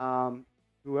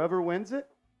 Whoever wins it,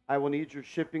 I will need your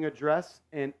shipping address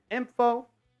and info,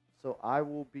 so I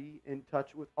will be in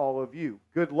touch with all of you.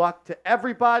 Good luck to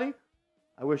everybody.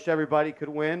 I wish everybody could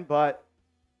win, but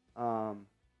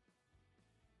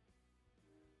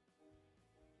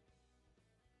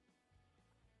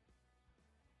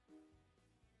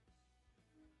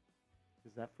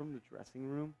is that from the dressing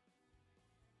room?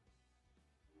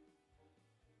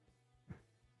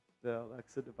 The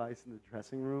Alexa device in the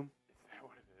dressing room? Is that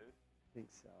what it is? I think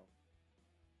so.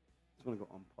 Just want to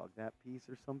go unplug that piece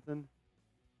or something.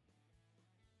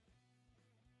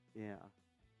 Yeah.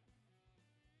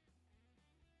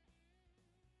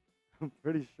 I'm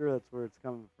pretty sure that's where it's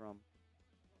coming from.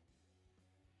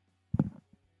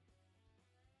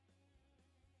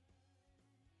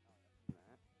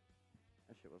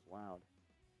 shit was loud.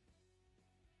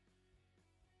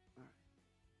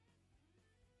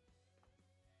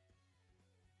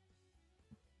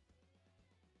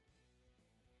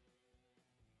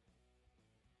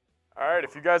 All right,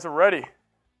 if you guys are ready.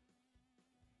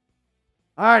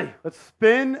 All right, let's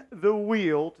spin the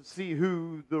wheel to see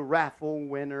who the raffle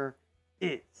winner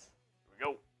is. Here we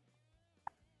go.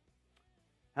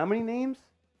 How many names?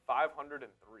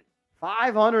 503.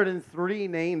 503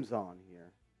 names on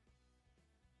here.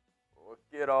 Look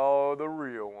at all the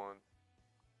real ones.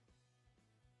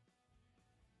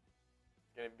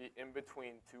 It's going to be in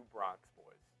between two Bronx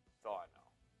boys. That's all I know.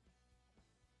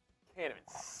 Can't even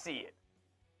see it.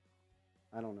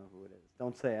 I don't know who it is.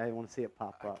 Don't say it. I want to see it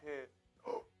pop up. I can't.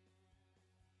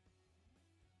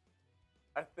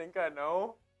 I think I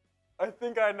know. I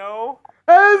think I know.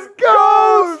 It's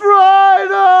Ghost Rider!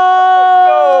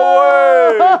 No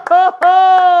way!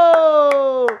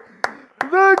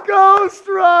 The Ghost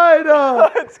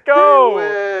Rider! Let's go! He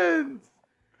wins!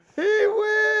 He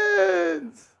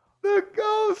wins! The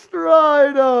Ghost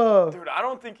Rider! Dude, I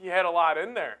don't think he had a lot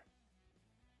in there.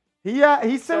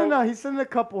 He sent a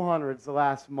couple hundreds the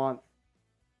last month.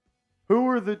 Who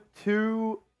were the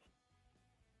two?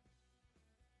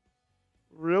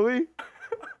 Really?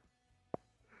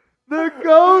 The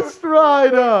Ghost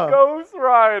Rider. Ghost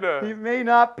Rider. He may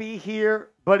not be here,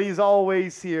 but he's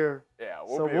always here. Yeah,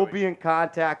 we'll be in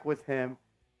contact with him.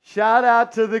 Shout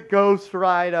out to the Ghost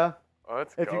Rider.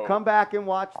 Let's if go. you come back and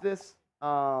watch this,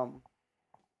 shout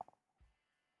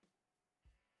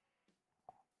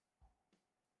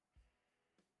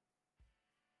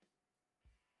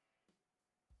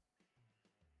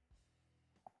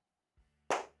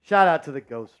out to the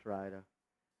Ghost Rider.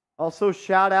 Also,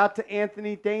 shout out to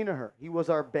Anthony Danaher. He was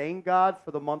our Bang God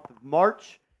for the month of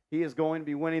March. He is going to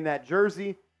be winning that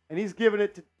jersey, and he's giving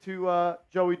it to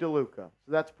Joey DeLuca. So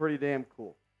that's pretty damn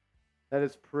cool. That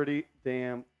is pretty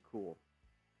damn cool.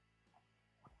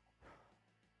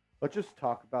 Let's just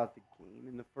talk about the game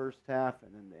in the first half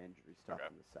and then the injury stuff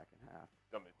in the second half.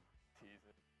 Let me tease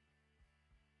it.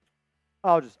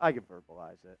 I can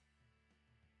verbalize it.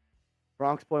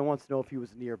 Bronx Boy wants to know if he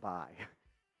was nearby.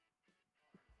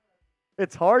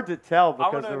 It's hard to tell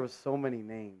because there were so many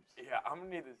names. Yeah, I'm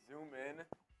going to need to zoom in.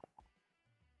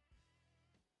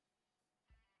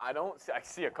 I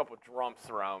see a couple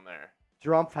Drumps around there.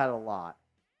 Drumpf had a lot.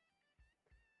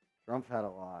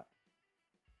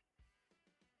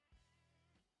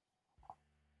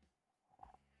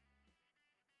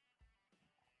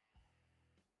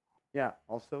 Yeah,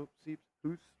 also, see,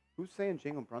 who's saying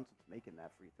Jalen Brunson's making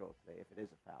that free throw today if it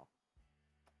is a foul?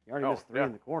 He already missed 3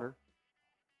 in the quarter.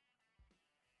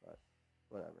 But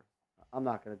whatever. I'm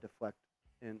not going to deflect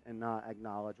and not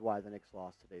acknowledge why the Knicks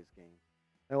lost today's game.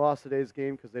 They lost today's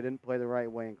game because they didn't play the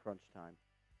right way in crunch time.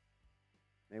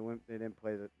 They didn't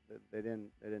close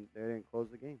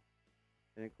the game.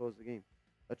 They didn't close the game.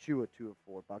 Achua 2 of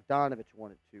 4. Bogdanovich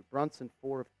 1 of 2. Brunson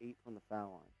 4 of 8 from the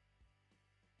foul line.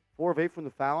 4 of 8 from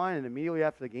the foul line, and immediately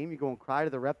after the game, you go and cry to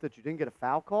the ref that you didn't get a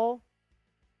foul call?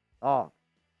 Oh,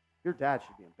 your dad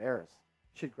should be embarrassed.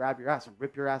 You should grab your ass and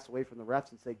rip your ass away from the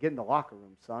refs and say, get in the locker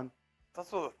room, son.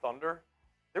 That's what the Thunder,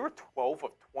 they were 12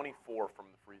 of 24 from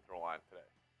the free throw line today.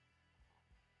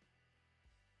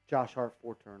 Josh Hart,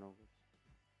 4 turnovers.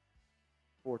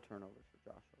 4 turnovers for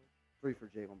Josh Hart. 3 for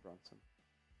Jalen Brunson.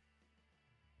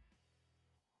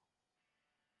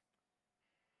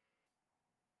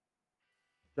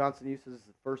 Johnson Hughes says this is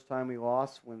the first time we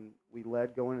lost when we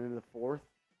led going into the fourth.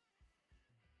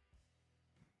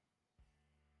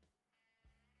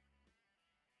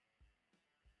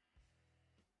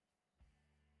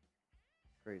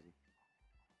 Crazy.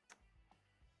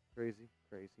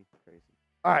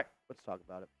 All right, let's talk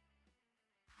about it.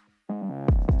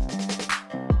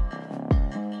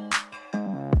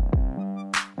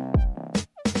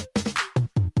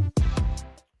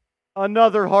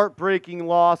 Another heartbreaking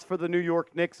loss for the New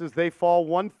York Knicks as they fall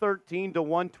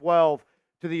 113-112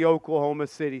 to the Oklahoma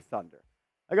City Thunder.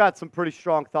 I got some pretty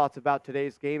strong thoughts about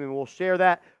today's game, and we'll share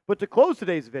that. But to close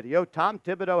today's video, Tom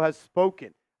Thibodeau has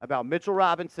spoken about Mitchell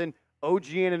Robinson, OG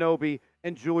Anunoby,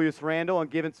 and Julius Randle and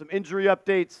given some injury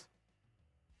updates.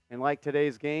 And like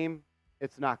today's game,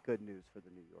 it's not good news for the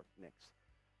New York Knicks.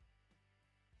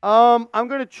 I'm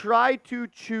going to try to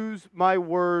choose my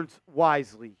words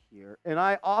wisely here, and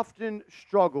I often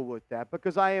struggle with that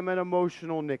because I am an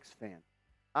emotional Knicks fan.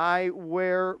 I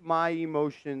wear my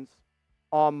emotions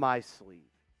on my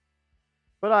sleeve.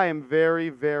 But I am very,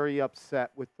 very upset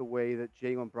with the way that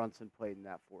Jalen Brunson played in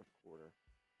that fourth quarter.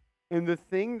 And the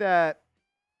thing that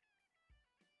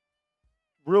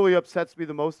really upsets me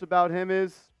the most about him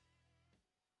is,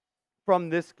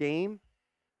 from this game,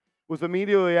 was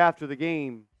immediately after the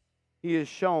game, he is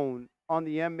shown on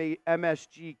the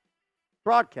MSG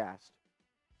broadcast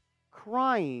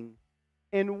crying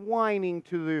and whining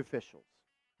to the officials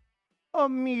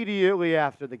immediately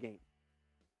after the game.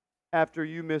 After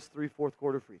you missed 3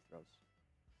 fourth-quarter free throws,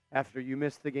 after you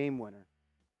missed the game winner,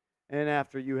 and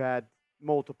after you had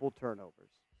multiple turnovers.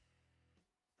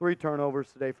 3 turnovers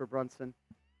today for Brunson.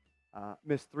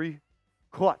 Missed 3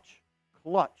 clutch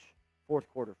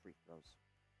fourth-quarter free throws.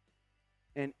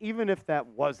 And even if that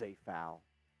was a foul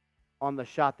on the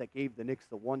shot that gave the Knicks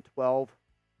the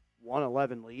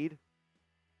 112-111 lead,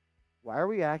 why are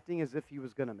we acting as if he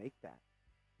was going to make that?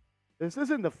 This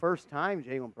isn't the first time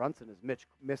Jalen Brunson has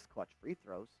missed clutch free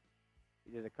throws.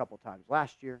 He did it a couple times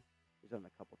last year. He's done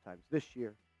it a couple times this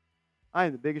year. I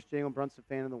am the biggest Jalen Brunson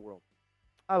fan in the world.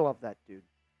 I love that dude.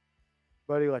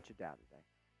 But he let you down today.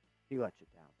 He let you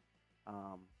down.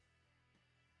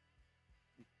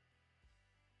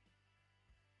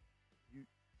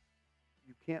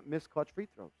 You can't miss clutch free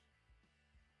throws.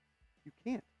 You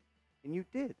can't. And you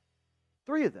did.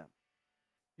 3 of them.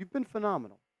 You've been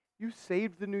phenomenal. You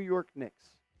saved the New York Knicks.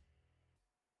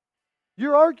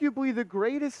 You're arguably the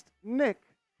greatest Knick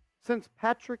since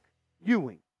Patrick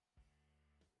Ewing.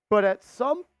 But at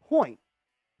some point,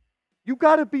 you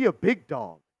got to be a big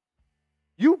dog.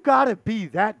 You got to be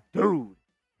that dude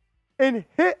and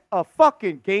hit a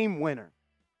fucking game winner.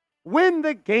 Win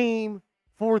the game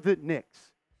for the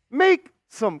Knicks. Make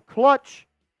some clutch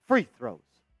free throws.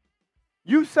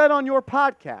 You said on your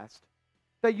podcast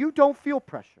that you don't feel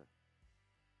pressure.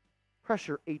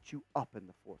 Pressure ate you up in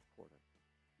the fourth quarter.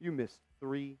 You missed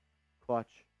 3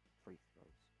 clutch free throws.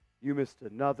 You missed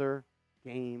another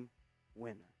game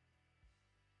winner.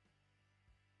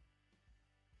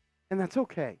 And that's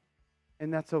okay.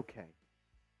 And that's okay.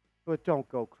 But don't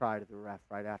go cry to the ref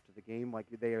right after the game like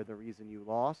they are the reason you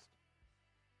lost.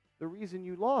 The reason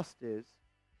you lost is,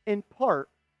 in part,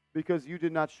 because you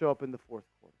did not show up in the fourth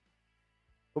quarter.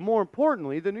 But more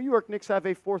importantly, the New York Knicks have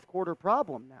a fourth quarter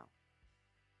problem now.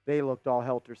 They looked all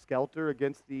helter-skelter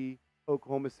against the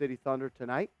Oklahoma City Thunder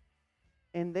tonight.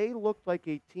 And they looked like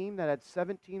a team that had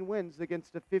 17 wins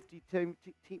against a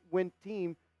 50-win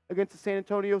team against the San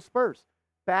Antonio Spurs.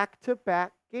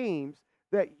 Back-to-back games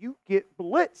that you get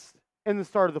blitzed in the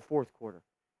start of the fourth quarter.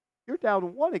 You're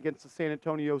down 1 against the San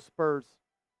Antonio Spurs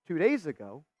 2 days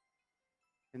ago,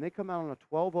 and they come out on a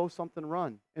 12-0 something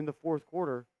run in the fourth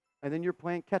quarter, and then you're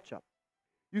playing catch-up.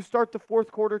 You start the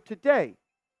fourth quarter today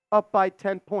up by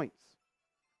 10 points.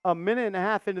 A minute and a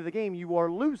half into the game, you are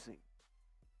losing.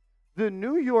 The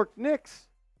New York Knicks,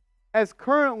 as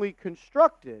currently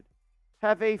constructed,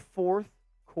 have a fourth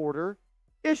quarter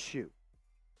issue.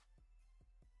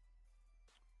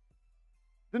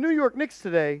 The New York Knicks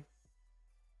today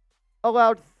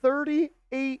allowed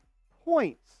 38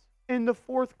 points in the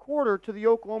fourth quarter to the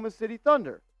Oklahoma City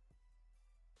Thunder.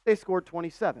 They scored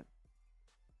 27.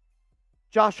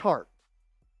 Josh Hart.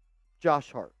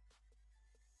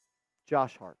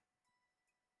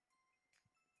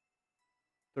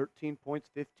 13 points,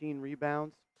 15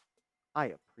 rebounds. I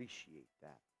appreciate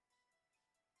that.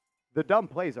 The dumb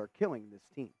plays are killing this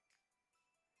team.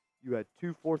 You had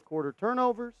 2 fourth quarter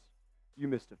turnovers. You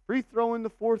missed a free throw in the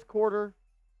fourth quarter.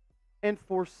 And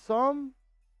for some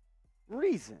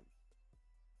reason,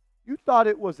 you thought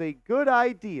it was a good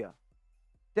idea,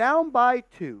 down by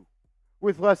 2,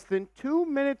 with less than 2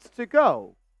 minutes to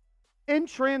go, in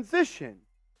transition,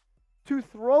 to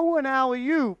throw an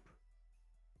alley-oop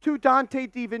to Dante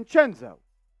DiVincenzo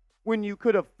when you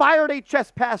could have fired a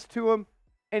chest pass to him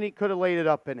and he could have laid it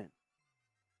up and in.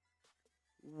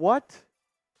 What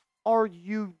are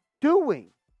you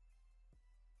doing?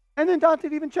 And then Dante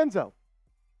DiVincenzo,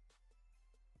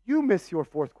 you miss your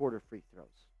fourth quarter free throws.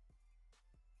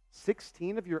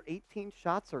 16 of your 18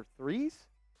 shots are threes?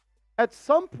 At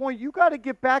some point, you got to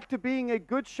get back to being a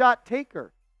good shot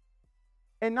taker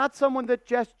and not someone that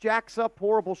just jacks up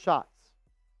horrible shots.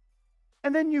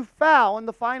 And then you foul in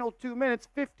the final 2 minutes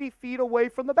 50 feet away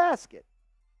from the basket.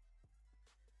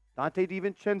 Dante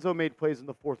DiVincenzo made plays in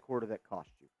the fourth quarter that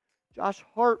cost you. Josh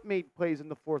Hart made plays in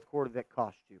the fourth quarter that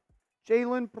cost you.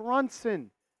 Jalen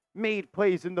Brunson made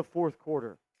plays in the fourth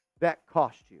quarter that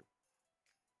cost you.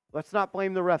 Let's not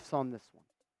blame the refs on this one.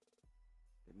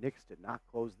 The Knicks did not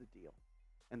close the deal,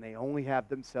 and they only have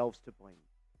themselves to blame.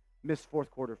 Missed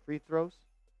fourth quarter free throws,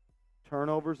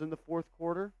 turnovers in the fourth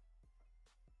quarter.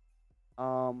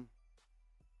 I'm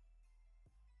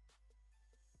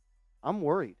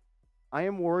worried. I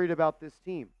am worried about this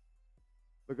team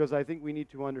because I think we need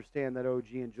to understand that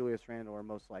OG and Julius Randle are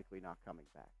most likely not coming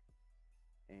back.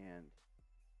 And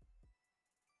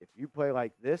if you play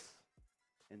like this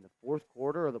in the fourth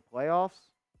quarter of the playoffs,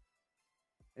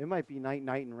 it might be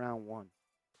night-night in round one.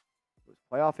 It was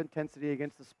playoff intensity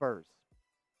against the Spurs.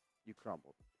 You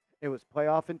crumbled. It was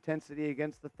playoff intensity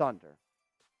against the Thunder.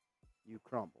 You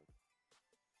crumbled.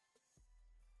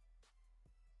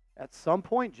 At some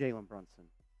point, Jalen Brunson,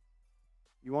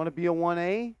 you want to be a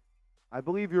 1A? I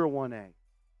believe you're a 1A.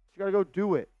 But you got to go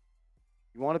do it.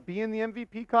 You want to be in the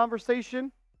MVP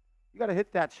conversation? You got to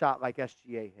hit that shot like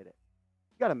SGA hit it.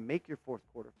 You got to make your fourth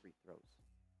quarter free throws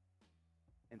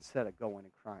instead of going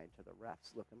and crying to the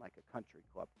refs looking like a country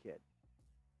club kid.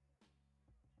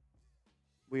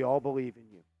 We all believe in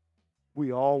you.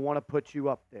 We all want to put you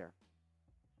up there.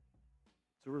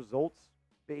 It's a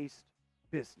results-based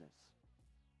business.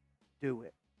 Do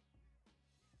it.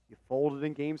 You folded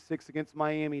in Game 6 against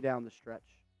Miami down the stretch.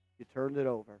 You turned it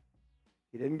over.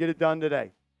 You didn't get it done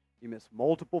today. You missed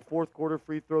multiple fourth quarter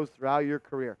free throws throughout your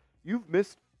career. You've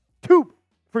missed 2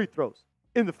 free throws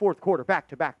in the fourth quarter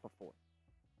back-to-back before.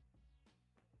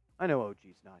 I know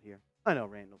OG's not here. I know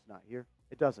Randall's not here.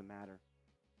 It doesn't matter.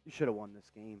 You should have won this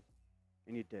game,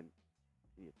 and you didn't.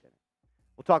 You didn't.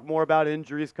 We'll talk more about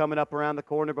injuries coming up around the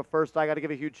corner, but first I got to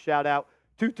give a huge shout-out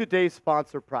to today's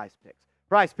sponsor, PrizePicks.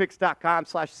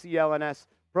 PrizePicks.com/CLNS,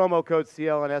 promo code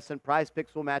CLNS, and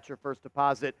PrizePicks will match your first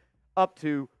deposit up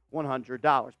to $100.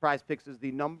 PrizePicks is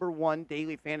the #1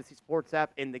 daily fantasy sports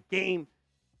app in the game.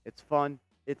 It's fun,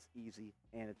 it's easy,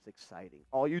 and it's exciting.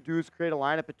 All you do is create a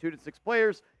lineup of 2 to 6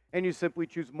 players, and you simply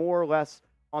choose more or less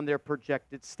on their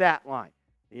projected stat line.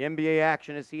 The NBA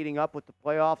action is heating up with the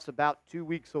playoffs about 2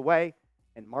 weeks away,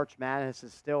 and March Madness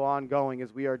is still ongoing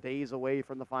as we are days away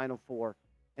from the Final Four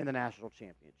in the National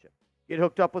Championship. Get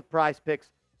hooked up with PrizePicks,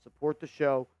 support the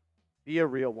show, be a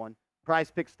real one.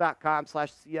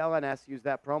 PrizePicks.com/CLNS. Use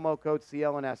that promo code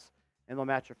CLNS, and they'll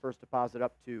match your first deposit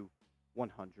up to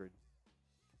 $100.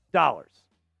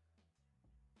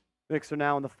 Knicks are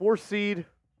now in the 4th seed.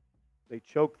 They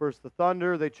choke versus the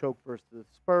Thunder. They choke versus the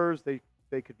Spurs. They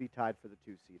could be tied for the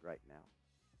 2 seed right now.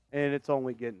 And it's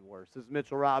only getting worse as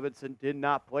Mitchell Robinson did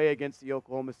not play against the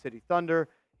Oklahoma City Thunder.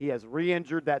 He has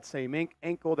re-injured that same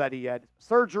ankle that he had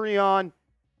surgery on,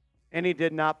 and he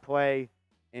did not play.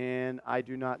 And I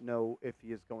do not know if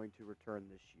he is going to return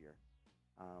this year.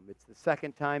 It's the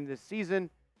second time this season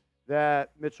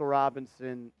that Mitchell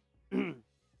Robinson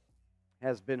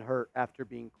has been hurt after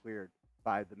being cleared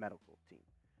by the medical team.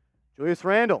 Julius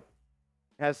Randle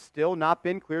has still not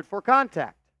been cleared for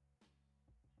contact.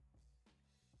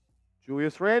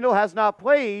 Julius Randle has not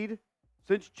played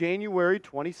since January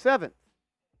 27th.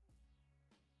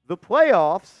 The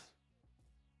playoffs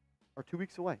are 2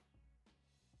 weeks away.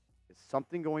 Is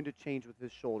something going to change with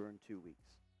his shoulder in 2 weeks?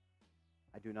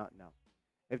 I do not know.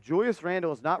 If Julius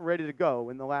Randle is not ready to go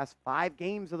in the last 5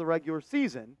 games of the regular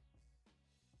season,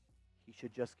 he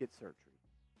should just get surgery.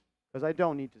 Because I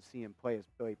don't need to see him play his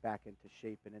way back into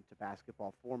shape and into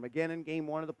basketball form again in Game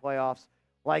 1 of the playoffs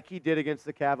like he did against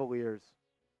the Cavaliers,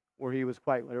 where he was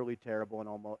quite literally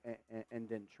terrible and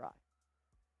didn't try.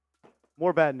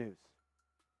 More bad news.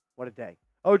 What a day.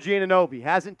 OG Anunoby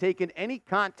hasn't taken any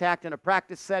contact in a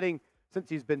practice setting since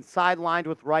he's been sidelined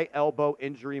with right elbow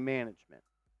injury management.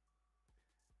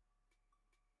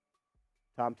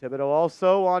 Tom Thibodeau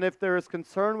also on if there is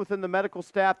concern within the medical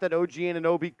staff that OG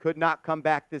Anunoby could not come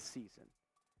back this season.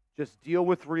 Just deal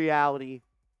with reality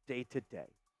day to day.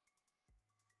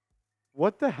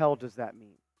 What the hell does that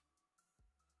mean?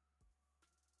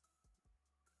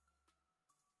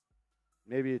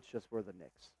 Maybe it's just we're the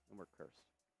Knicks and we're cursed.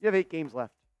 You have 8 games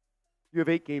left. You have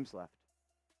 8 games left.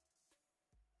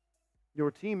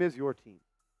 Your team is your team.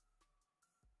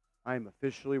 I am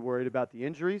officially worried about the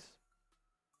injuries,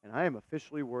 and I am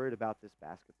officially worried about this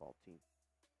basketball team.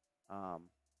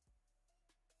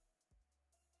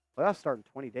 Playoffs start in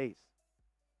 20 days.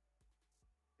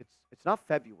 It's not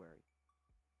February.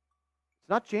 It's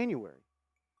not January.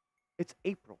 It's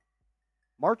April.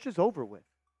 March is over with.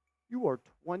 You are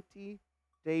 20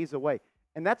 days away.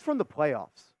 And that's from the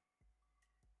playoffs.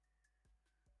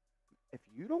 If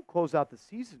you don't close out the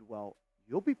season well,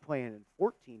 you'll be playing in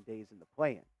 14 days in the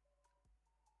play-in.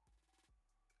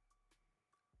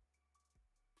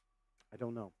 I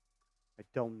don't know. I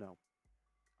don't know.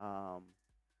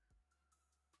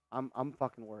 I'm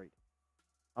fucking worried.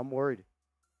 I'm worried.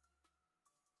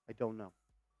 I don't know.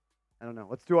 I don't know.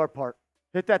 Let's do our part.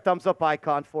 Hit that thumbs up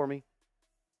icon for me.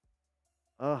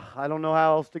 I don't know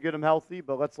how else to get them healthy,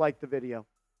 but let's like the video.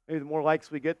 Maybe the more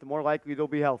likes we get, the more likely they'll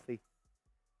be healthy.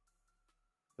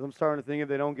 Because I'm starting to think if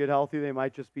they don't get healthy, they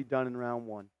might just be done in round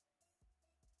 1.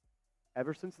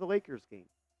 Ever since the Lakers game,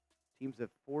 teams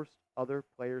have forced other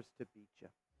players to beat you.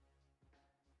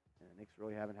 And the Knicks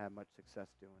really haven't had much success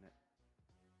doing it.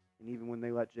 And even when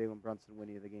they let Jalen Brunson win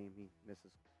the game, he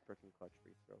misses freaking clutch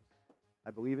free throws.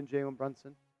 I believe in Jalen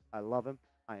Brunson. I love him.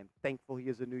 I am thankful he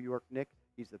is a New York Knick.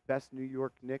 He's the best New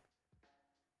York Knick,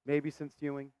 maybe since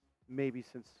Ewing, maybe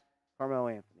since Carmelo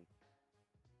Anthony.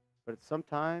 But it's some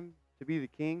time to be the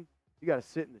king, you got to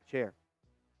sit in the chair.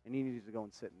 And he needs to go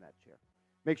and sit in that chair.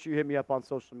 Make sure you hit me up on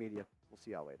social media. We'll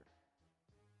see y'all later.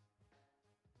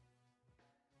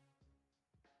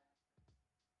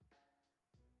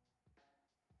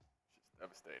 Just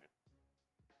devastating.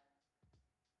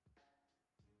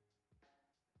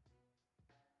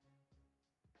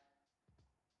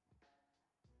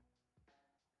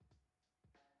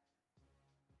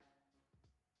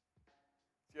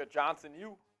 So you got Johnson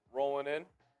U rolling in.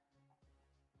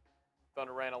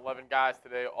 Thunder ran 11 guys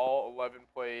today. All 11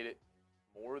 played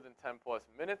more than 10-plus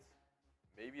minutes.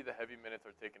 Maybe the heavy minutes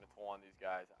are taking a toll on these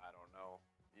guys. I don't know.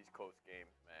 These close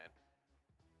games, man.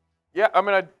 Yeah, I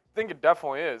mean, I think it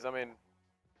definitely is. I mean,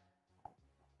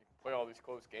 you can play all these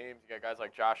close games. You got guys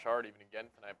like Josh Hart even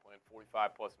again tonight playing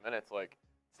 45-plus minutes. Like,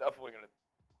 it's definitely going to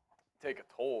take a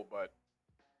toll, but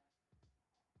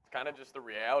it's kind of just the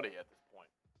reality at this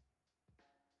point.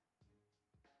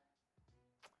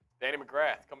 Danny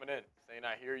McGrath coming in, saying,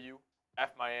 I hear you. F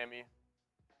Miami.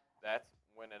 That's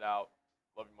win it out.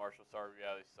 Love you, Marshall. Sorry,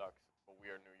 reality sucks, but we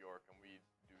are New York, and we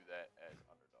do that as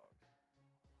underdogs.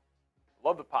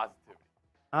 Love the positivity.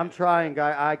 I'm trying,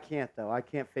 guy. I can't, though. I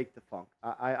can't fake the funk.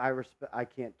 I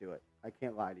can't do it. I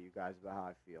can't lie to you guys about how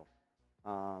I feel.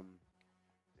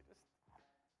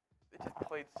 They just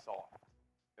played soft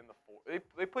in the fourth.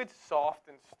 They played soft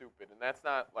and stupid, and that's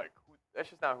not like that's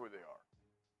just not who they are.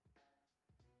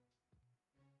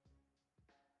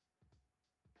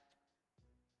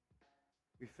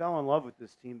 We fell in love with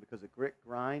this team because of grit,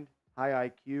 grind, high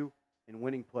IQ, and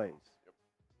winning plays. Yep.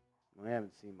 We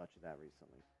haven't seen much of that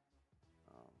recently.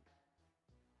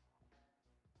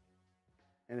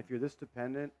 And if you're this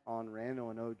dependent on Randle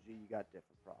and OG, you got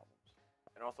different problems.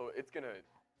 And also, it's gonna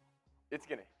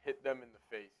hit them in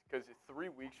the face because 3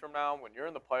 weeks from now, when you're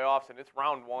in the playoffs and it's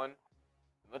round one,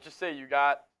 and let's just say you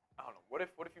got, I don't know, what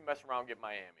if you mess around and get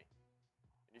Miami,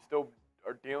 and you still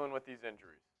are dealing with these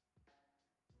injuries?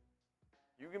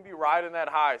 You can be riding that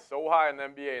high, so high in the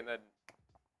NBA, and then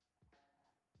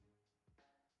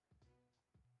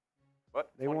what?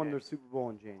 They won their Super Bowl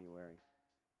in January.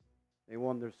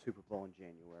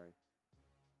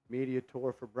 Media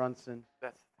tour for Brunson.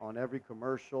 That's on every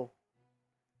commercial.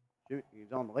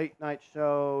 He's on the late night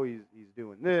show. He's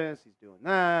doing this. He's doing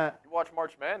that. You watch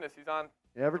March Madness. He's on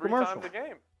every 3 commercial. times a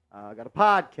game. I got a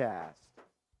podcast.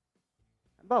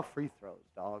 How about free throws,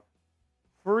 dog?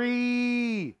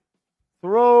 Free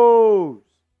throws.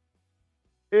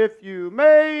 If you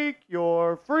make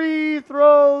your free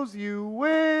throws, you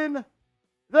win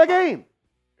the game.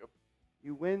 Yep.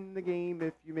 You win the game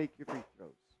if you make your free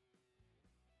throws.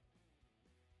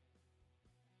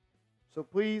 So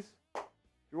please, if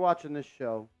you're watching this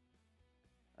show,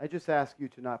 I just ask you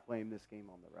to not blame this game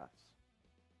on the refs.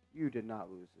 You did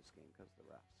not lose this game because of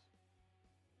the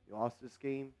refs. You lost this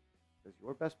game because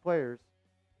your best players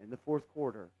in the fourth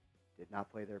quarter did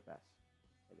not play their best.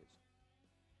 It is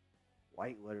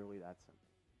quite literally that simple.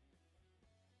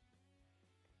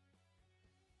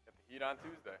 Got the Heat on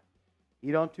Tuesday.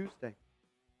 Heat on Tuesday.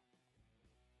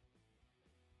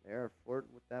 They're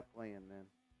flirting with that plan, man.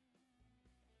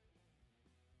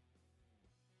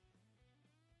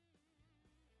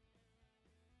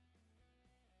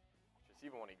 Just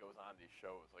even when he goes on these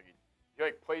shows, like he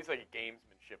like plays like a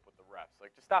gamesmanship with the refs.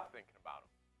 Like, just stop thinking about him.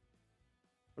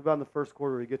 What about in the first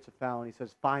quarter he gets a foul and he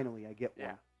says, "Finally, I get one."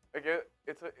 Yeah. Like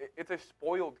it's a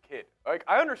spoiled kid. Like,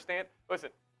 I understand.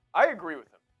 Listen, I agree with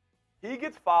him. He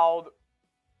gets fouled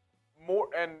more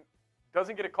and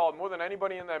doesn't get it called more than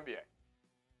anybody in the NBA.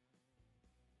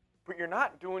 But you're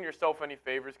not doing yourself any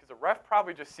favors because the ref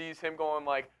probably just sees him going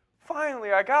like,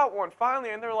 "Finally, I got one,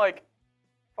 finally," and they're like,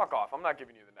 "Fuck off, I'm not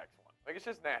giving you the next one." Like, it's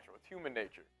just natural. It's human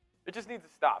nature. It just needs to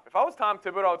stop. If I was Tom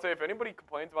Thibodeau, I would say if anybody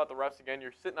complains about the refs again,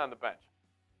 you're sitting on the bench.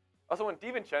 Also, when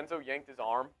DiVincenzo yanked his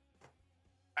arm,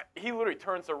 he literally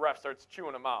turns to the ref, starts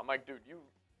chewing him out. I'm like, dude,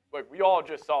 we all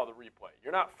just saw the replay.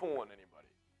 You're not fooling anybody.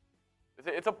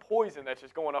 It's a poison that's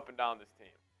just going up and down this team.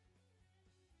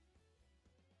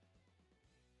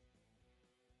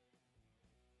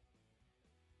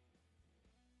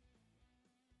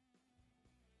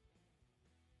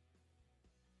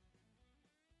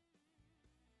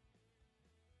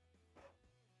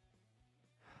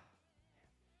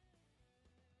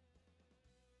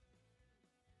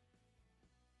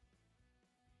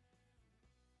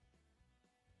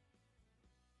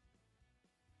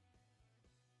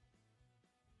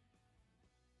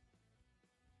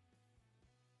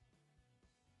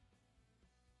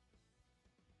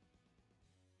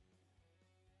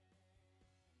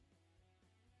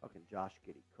 Josh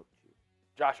Giddey cooked you?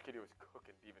 Josh Giddey was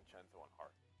cooking DiVincenzo and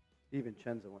Hart.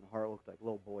 DiVincenzo and Hart looked like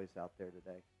little boys out there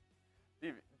today.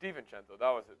 DiVincenzo,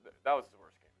 that was his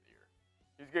worst game of the year.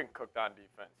 He was getting cooked on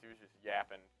defense. He was just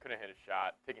yapping, couldn't hit a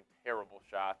shot, taking terrible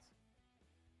shots.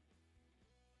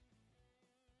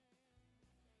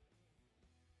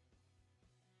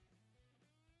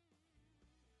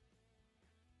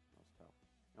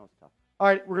 That was tough. All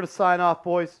right, we're going to sign off,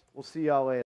 boys. We'll see y'all later.